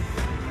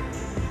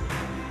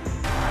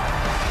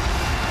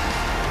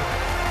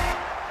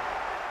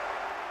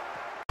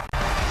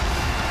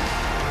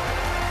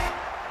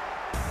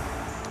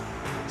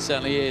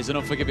 Certainly is an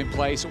unforgiving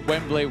place.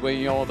 Wembley, where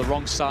you're the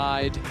wrong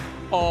side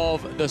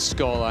of the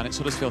scoreline. It's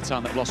Huddersfield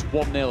Town that lost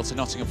 1-0 to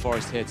Nottingham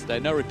Forest here today.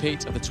 No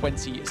repeat of the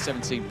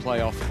 2017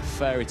 playoff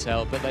fairy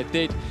tale, but they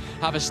did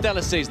have a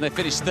stellar season. They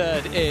finished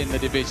third in the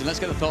division. Let's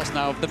get the thoughts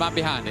now of the man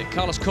behind it,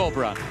 Carlos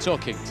Corberán,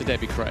 talking to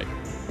David Craig.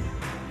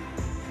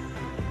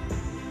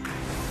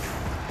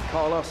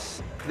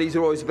 Carlos, these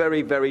are always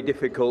very, very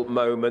difficult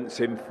moments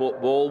in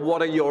football.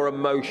 What are your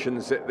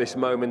emotions at this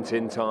moment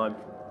in time?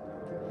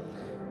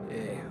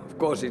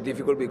 Of course, it's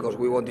difficult because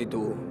we wanted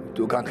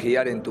to come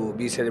here and to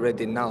be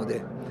celebrating now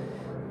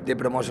the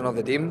promotion of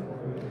the team.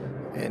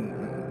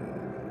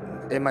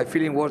 And my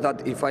feeling was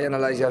that if I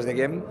analyze just the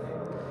game,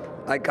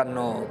 I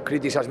cannot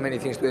criticize many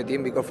things to the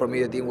team because for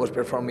me the team was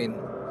performing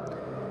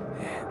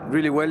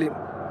really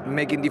well,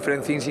 making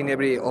different things in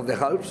every of the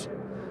halves.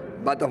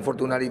 But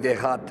unfortunately they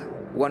had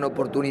one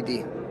opportunity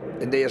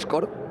and they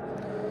scored.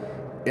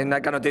 And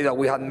I cannot tell you that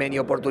we had many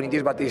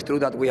opportunities, but it's true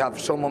that we have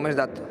some moments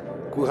that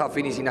could have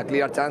finished in a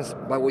clear chance,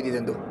 but we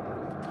didn't do.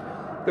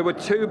 There were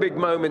two big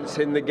moments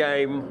in the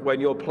game when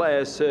your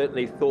players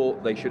certainly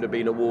thought they should have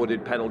been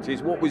awarded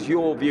penalties. What was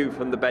your view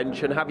from the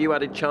bench, and have you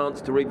had a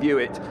chance to review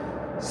it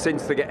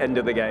since the end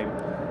of the game?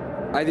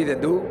 I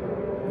didn't do,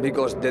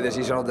 because the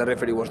decision of the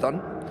referee was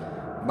done.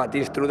 But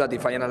it's true that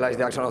if I analyze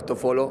the action of to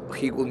follow,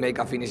 he could make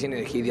a finishing,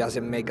 and he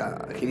didn't make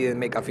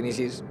a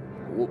finishing.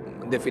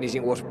 The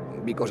finishing was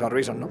because of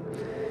reason, no?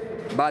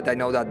 But I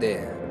know that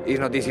it's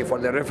not easy for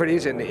the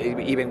referees, and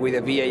even with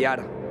the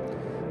VAR,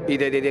 if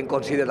they didn't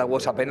consider that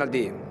was a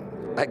penalty,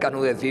 I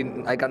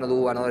cannot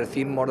do another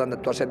thing more than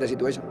to accept the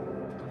situation.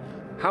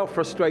 How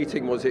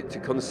frustrating was it to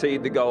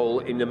concede the goal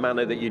in the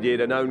manner that you did,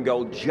 an own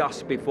goal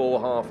just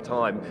before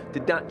half-time?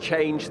 Did that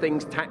change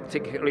things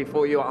tactically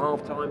for you at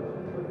half-time?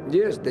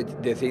 Yes, the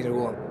things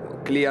were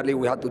clearly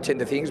we had to change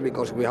the things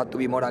because we had to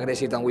be more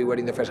aggressive than we were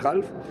in the first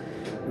half.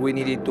 We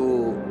needed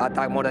to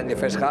attack more than the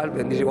first half,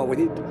 and this is what we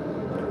did.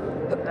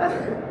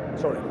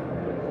 Sorry.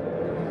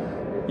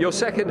 Your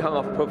second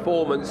half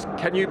performance,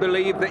 can you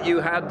believe that you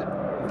had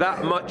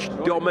that much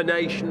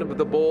domination of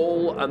the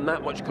ball and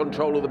that much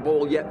control of the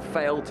ball, yet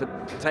failed to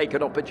take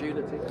an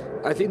opportunity?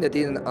 I think the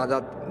team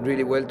adapted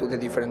really well to the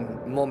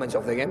different moments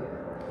of the game.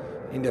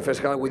 In the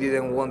first half, we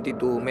didn't want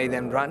to make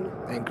them run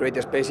and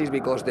create spaces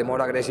because the more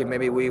aggressive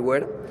maybe we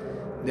were,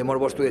 the more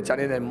was to the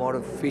challenge and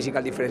more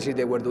physical differences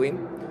they were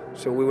doing.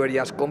 So we were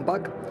just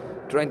compact,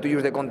 trying to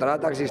use the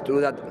counter-attacks. It's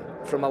true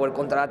that from our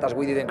counter-attacks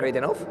we didn't create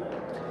enough.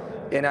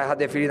 And I had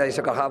the feeling that in the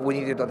second half we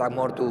needed to attack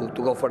more to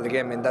go for the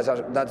game, and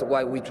that's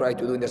why we tried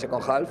to do in the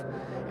second half.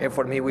 And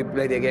for me, we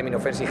played the game in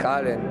offensive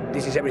half, and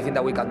this is everything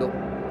that we can do.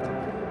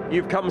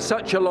 You've come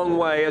such a long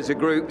way as a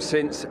group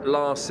since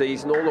last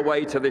season, all the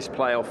way to this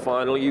playoff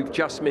final. You've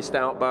just missed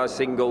out by a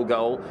single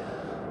goal.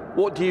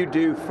 What do you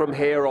do from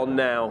here on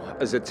now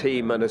as a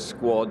team and a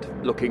squad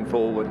looking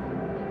forward?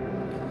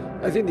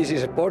 I think this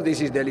is sport,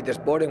 this is the elite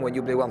sport, and when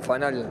you play one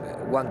final,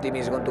 one team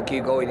is going to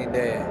keep going in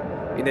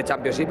the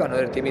championship,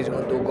 another team is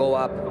going to go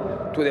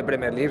up to the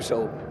Premier League.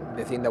 So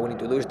the thing that we need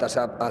to do is to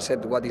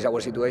accept what is our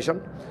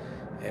situation.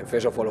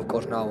 First of all, of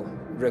course, now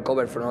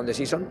recover from all the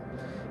season,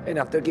 and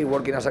after keep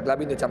working as a club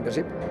in the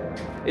championship.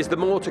 Is there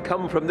more to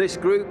come from this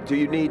group? Do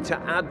you need to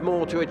add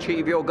more to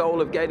achieve your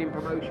goal of gaining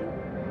promotion?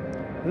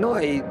 No,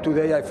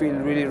 today I feel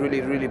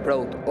really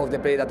proud of the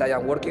play that I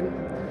am working.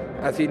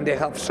 I think they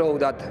have shown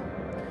that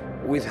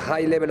with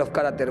high level of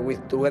character,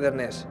 with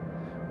togetherness,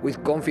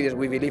 with confidence,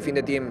 we believe in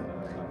the team,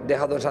 they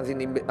have done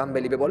something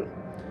unbelievable,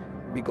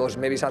 because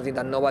maybe something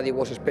that nobody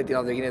was expecting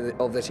at the beginning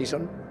of the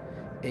season.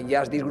 And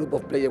just this group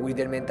of players with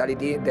their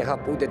mentality, they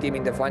have put the team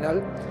in the final,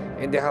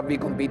 and they have been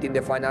competing in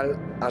the final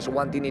as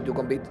one team need to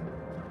compete.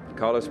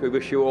 Carlos, we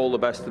wish you all the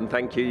best, and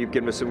thank you. You've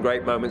given us some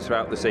great moments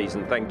throughout the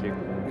season. Thank you.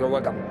 You're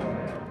welcome.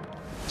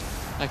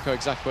 Echo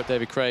exactly what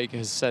David Craig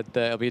has said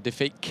there. It'll be a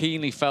defeat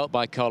keenly felt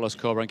by Carlos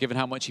Corberán, given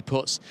how much he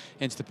puts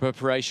into the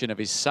preparation of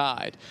his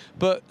side.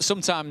 But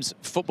sometimes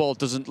football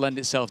doesn't lend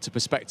itself to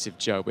perspective,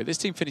 Joe. But this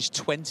team finished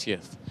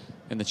 20th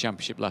in the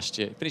Championship last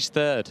year. Finished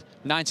third,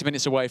 90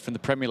 minutes away from the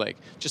Premier League.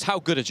 Just how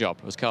good a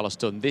job has Carlos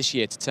done this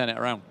year to turn it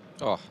around?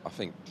 Oh, I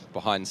think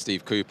behind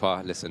Steve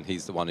Cooper, listen,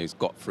 he's the one who's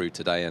got through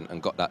today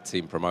and got that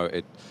team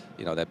promoted.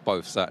 You know, they're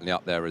both certainly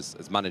up there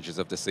as managers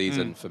of the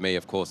season. For me,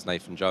 of course,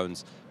 Nathan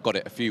Jones got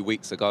it a few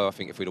weeks ago. I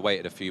think if we'd have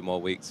waited a few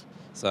more weeks,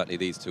 certainly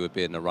these two would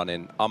be in the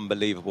running.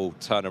 Unbelievable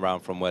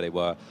turnaround from where they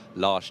were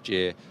last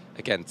year.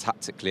 Again,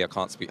 tactically, I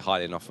can't speak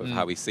highly enough of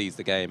how he sees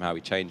the game, how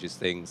he changes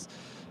things.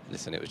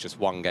 Listen, it was just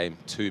one game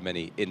too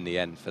many in the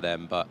end for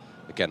them, but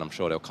again, I'm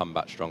sure they'll come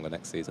back stronger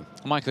next season.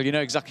 Michael, you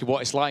know exactly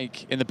what it's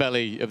like in the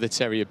belly of the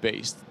Terrier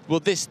Beast. Will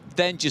this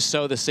then just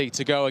sow the seed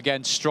to go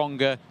again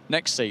stronger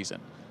next season?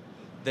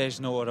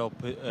 There's no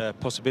other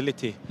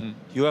possibility.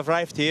 You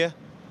arrived here,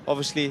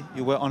 obviously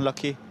you were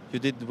unlucky, you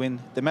didn't win.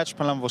 The match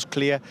plan was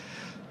clear.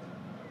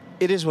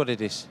 It is what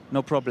it is,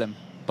 no problem.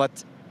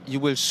 But you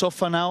will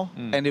suffer now,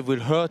 and it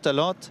will hurt a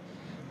lot,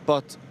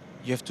 but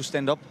you have to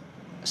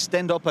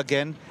stand up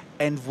again,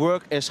 and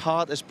work as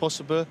hard as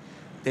possible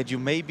that you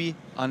maybe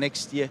are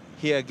next year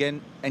here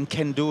again and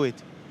can do it.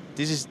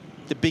 This is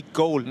the big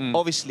goal,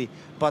 obviously,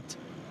 but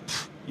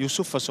you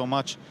suffer so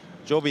much.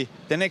 Joby,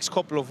 the next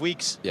couple of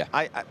weeks,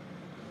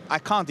 I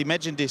can't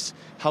imagine this,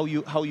 how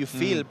you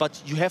feel,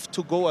 but you have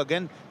to go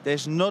again.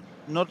 There's not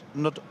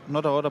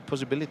another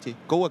possibility.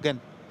 Go again.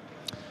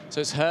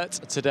 So it's hurt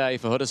today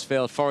for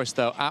Huddersfield. Forest,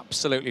 though,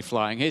 absolutely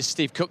flying. Here's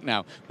Steve Cook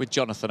now with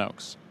Jonathan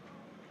Oakes.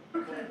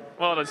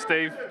 Well done,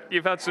 Steve.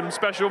 You've had some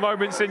special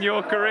moments in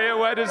your career.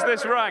 Where does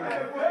this rank?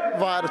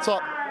 Right at the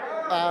top.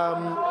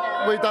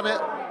 We've done it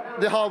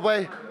the hard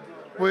way.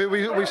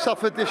 We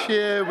suffered this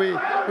year. We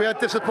had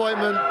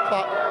disappointment,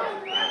 but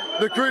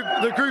the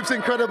group's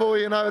incredible,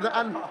 you know.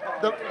 That's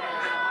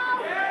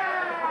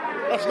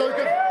no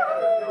good.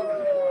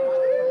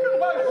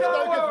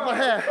 no good for my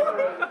hair.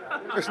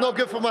 It's not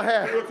good for my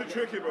hair.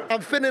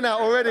 I'm thinning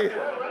out already.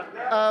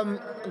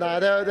 No,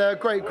 they're a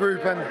great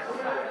group, and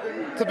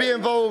to be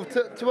involved,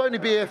 to only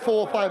be here 4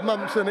 or 5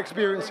 months and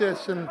experience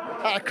this, and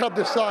at a club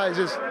this size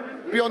is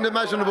beyond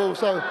imaginable.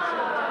 So,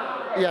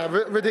 yeah,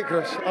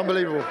 ridiculous,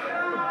 unbelievable.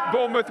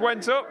 Bournemouth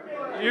went up,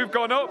 you've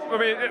gone up. I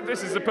mean,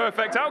 this is the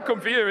perfect outcome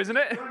for you, isn't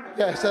it?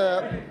 Yes,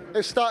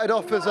 it started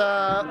off as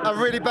a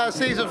really bad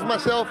season for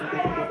myself.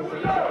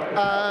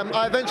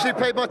 I eventually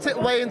played my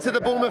way into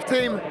the Bournemouth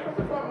team,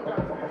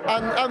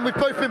 and we've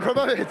both been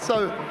promoted,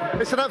 so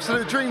it's an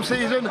absolute dream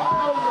season.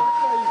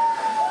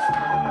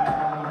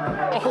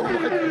 Oh my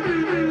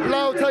God.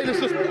 Lyle Taylor's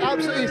just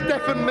absolutely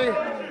deafened me.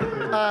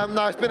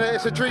 No,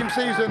 it's a dream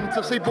season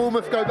to see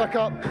Bournemouth go back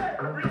up,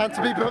 and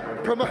to be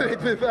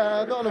promoted with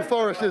Nottingham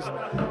Forest is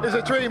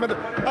a dream. And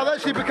I've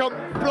actually become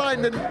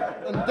blind and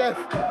deaf.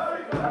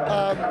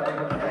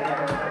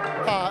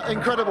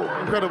 Incredible,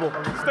 incredible.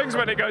 Stings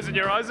when it goes in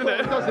your eyes, doesn't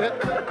it? Does it?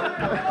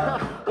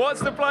 What's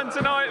the plan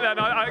tonight then?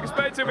 I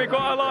expect it to be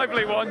quite a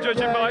lively one,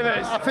 judging by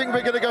this. I think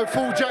we're going to go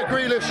full Jack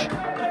Grealish.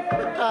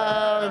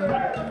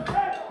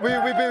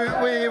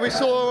 We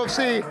saw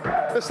obviously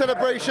the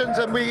celebrations,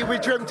 and we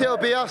dreamt it'll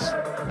be us.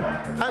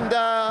 And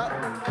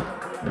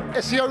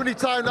it's the only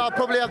time that I'll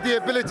probably have the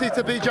ability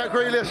to be Jack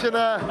Grealish, and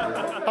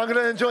I'm going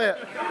to enjoy it.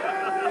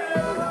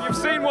 You've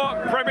seen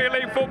what Premier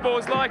League football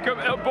is like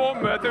at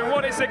Bournemouth, and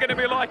what is it going to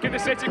be like in the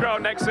City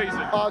Ground next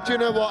season? Do you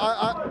know what?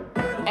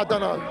 I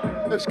don't know.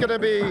 It's going to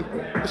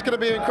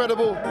be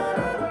incredible.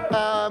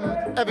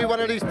 Every one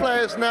of these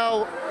players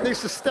now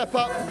needs to step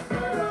up.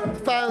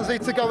 Fans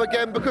need to go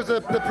again, because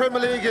the Premier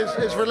League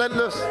is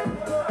relentless.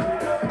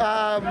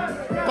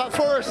 But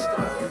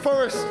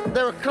Forest,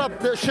 they're a club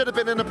that should have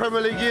been in the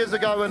Premier League years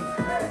ago, and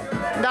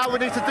now we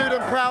need to do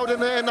them proud in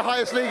the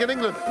highest league in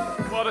England.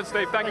 Well done,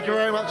 Steve. Thank you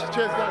very much.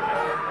 Cheers,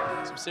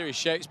 guys. Some serious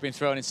shapes being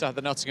thrown inside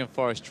the Nottingham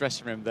Forest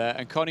dressing room there,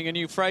 and coining a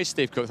new phrase,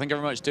 Steve Cook. Thank you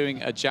very much, doing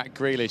a Jack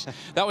Grealish.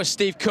 That was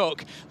Steve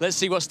Cook. Let's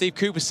see what Steve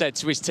Cooper said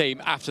to his team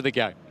after the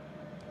game.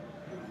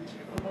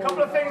 A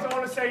couple of things I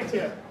want to say to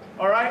you.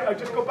 All right, I'll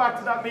just go back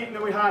to that meeting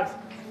that we had.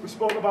 We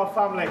spoke about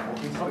family,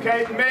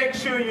 okay? Make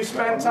sure you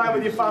spend time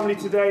with your family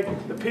today,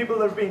 the people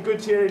that have been good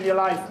to you in your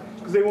life,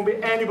 because there won't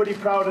be anybody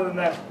prouder than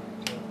them,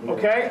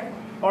 okay?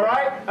 All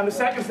right, and the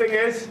second thing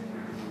is,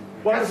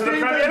 welcome to the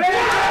Premier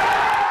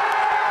League!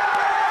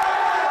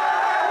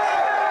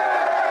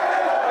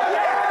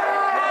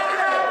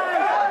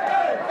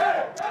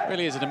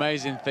 Really is an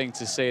amazing thing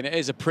to see, and it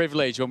is a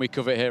privilege when we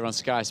cover it here on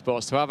Sky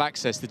Sports to have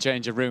access to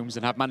changing rooms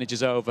and have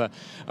managers over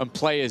and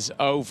players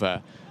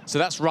over. So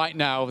that's right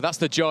now, that's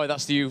the joy,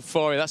 that's the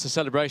euphoria, that's the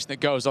celebration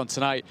that goes on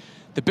tonight.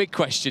 The big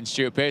question,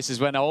 Stuart Pearce, is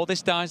when all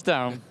this dies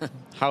down,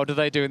 how do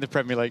they do in the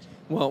Premier League?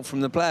 Well, from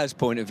the players'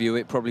 point of view,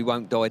 it probably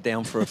won't die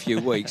down for a few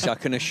weeks. I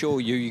can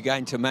assure you, you go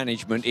into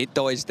management, it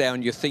dies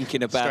down, you're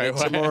thinking about it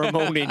tomorrow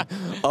morning.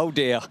 Oh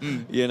dear,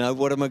 you know,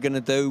 what am I going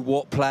to do?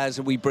 What players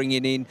are we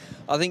bringing in?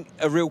 I think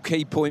a real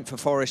key point for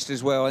Forest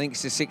as well, I think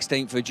it's the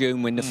 16th of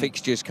June when the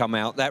fixtures come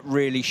out. That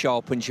really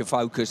sharpens your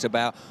focus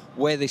about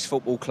where this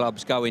football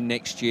club's going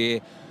next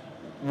year,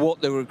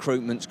 what the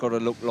recruitment's got to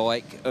look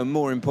like, and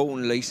more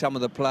importantly, some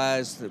of the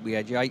players that we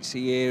had, Yates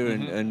here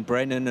and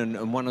Brennan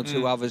and one or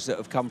two others that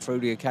have come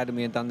through the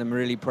academy and done them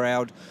really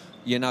proud,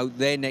 you know,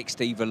 their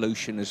next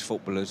evolution as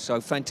footballers.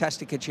 So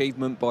fantastic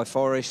achievement by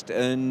Forest,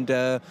 and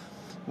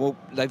well,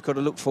 they've got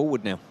to look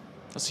forward now.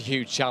 That's a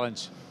huge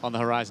challenge on the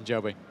horizon,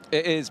 Joby.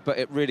 It is, but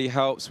it really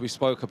helps. We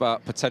spoke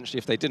about potentially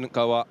if they didn't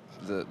go up,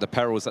 the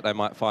perils that they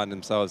might find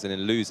themselves in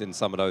losing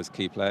some of those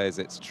key players.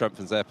 It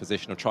strengthens their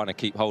position of trying to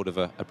keep hold of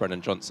a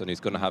Brennan Johnson who's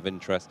going to have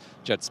interest.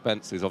 Jed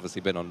Spence, who's obviously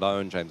been on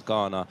loan, James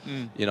Garner,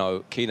 you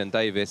know, Keenan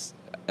Davis.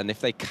 And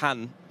if they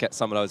can get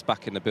some of those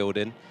back in the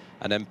building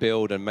and then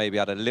build and maybe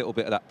add a little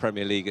bit of that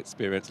Premier League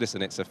experience.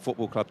 Listen, it's a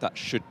football club that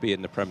should be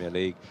in the Premier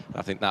League. And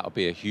I think that'll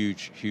be a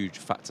huge, huge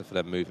factor for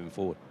them moving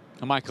forward.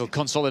 And Michael,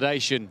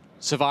 consolidation,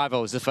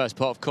 survival is the first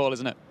port of call,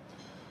 isn't it?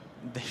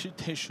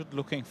 They should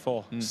looking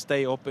for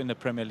stay up in the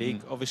Premier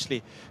League.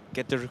 Obviously,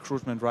 get the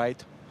recruitment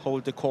right,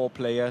 hold the core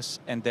players,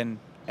 and then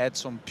add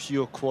some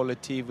pure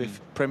quality with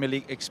Premier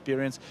League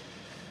experience,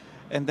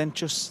 and then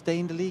just stay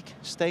in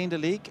the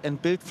league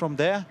and build from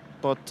there.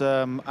 But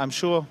I'm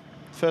sure,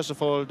 first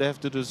of all, they have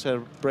to do the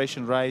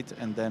celebration right,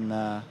 and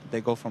then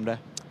they go from there.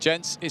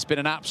 Gents, it's been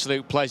an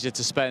absolute pleasure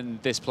to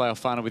spend this playoff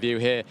final with you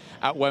here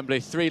at Wembley.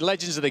 3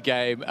 legends of the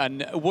game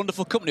and a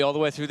wonderful company all the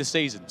way through the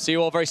season. See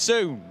you all very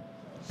soon.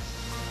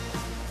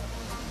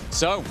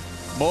 So,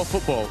 more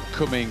football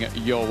coming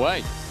your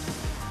way.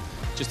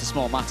 Just a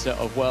small matter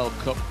of World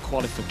Cup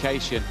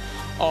qualification.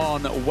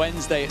 On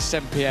Wednesday at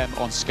 7 p.m.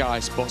 on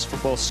Sky Sports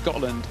Football,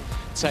 Scotland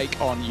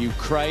take on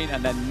Ukraine.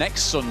 And then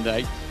next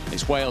Sunday,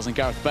 it's Wales and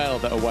Gareth Bale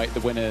that await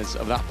the winners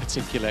of that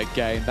particular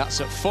game.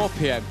 That's at 4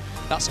 p.m.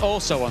 That's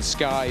also on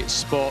Sky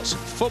Sports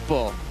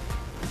Football.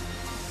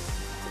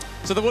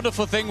 So the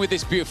wonderful thing with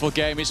this beautiful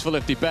game, it's full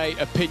of debate,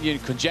 opinion,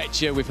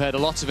 conjecture. We've heard a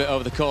lot of it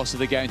over the course of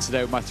the game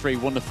today with my 3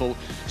 wonderful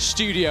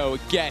studio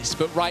guests.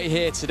 But right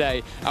here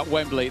today at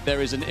Wembley,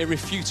 there is an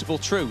irrefutable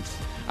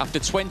truth. After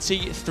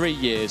 23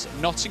 years,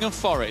 Nottingham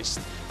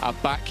Forest are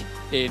back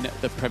in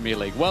the Premier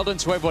League. Well done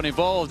to everyone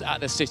involved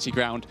at the City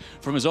Ground.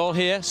 From us all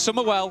here,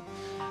 summer well,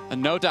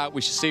 and no doubt we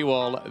shall see you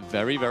all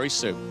very, very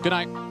soon. Good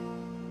night.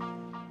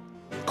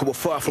 We're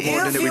far from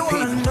ordinary people. If you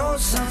wanna know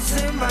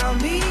something about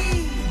me,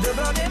 the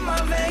blood in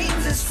my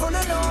veins is full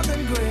of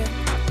northern grit.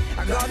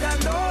 I got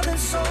that northern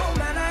soul,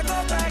 man, I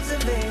go back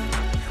to there.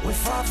 We're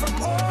far from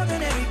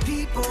ordinary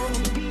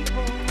people.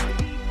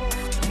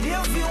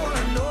 If you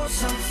wanna know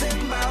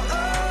something about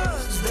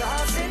us, the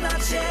hearts in our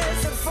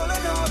chests are full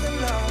of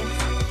northern love.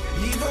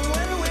 Even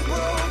when we're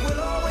broke,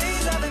 we'll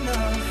always have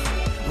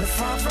enough. We're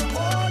far from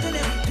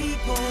ordinary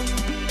people.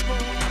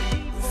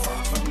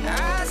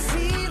 I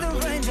see the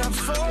raindrops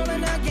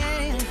falling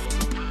again.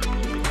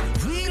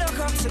 We look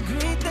up to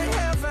greet the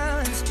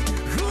heavens.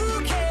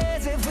 Who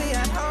cares if we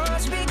had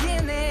harsh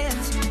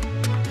beginnings?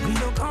 We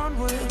look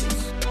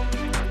onwards.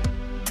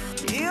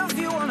 If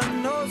you wanna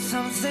know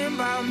something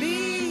about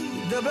me,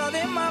 the blood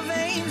in my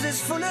veins is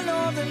full of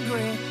northern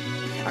grit.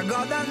 I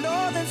got that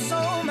northern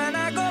soul, man,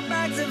 I go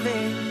back to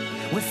there.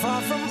 We're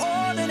far from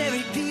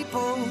ordinary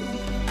people.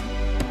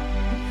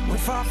 We're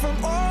far from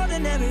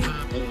ordinary.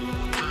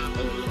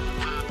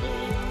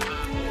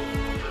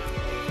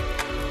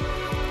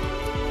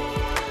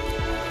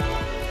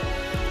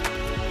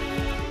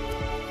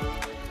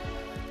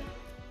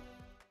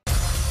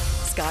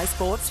 Sky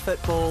Sports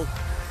Football.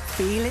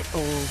 Feel it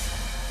all.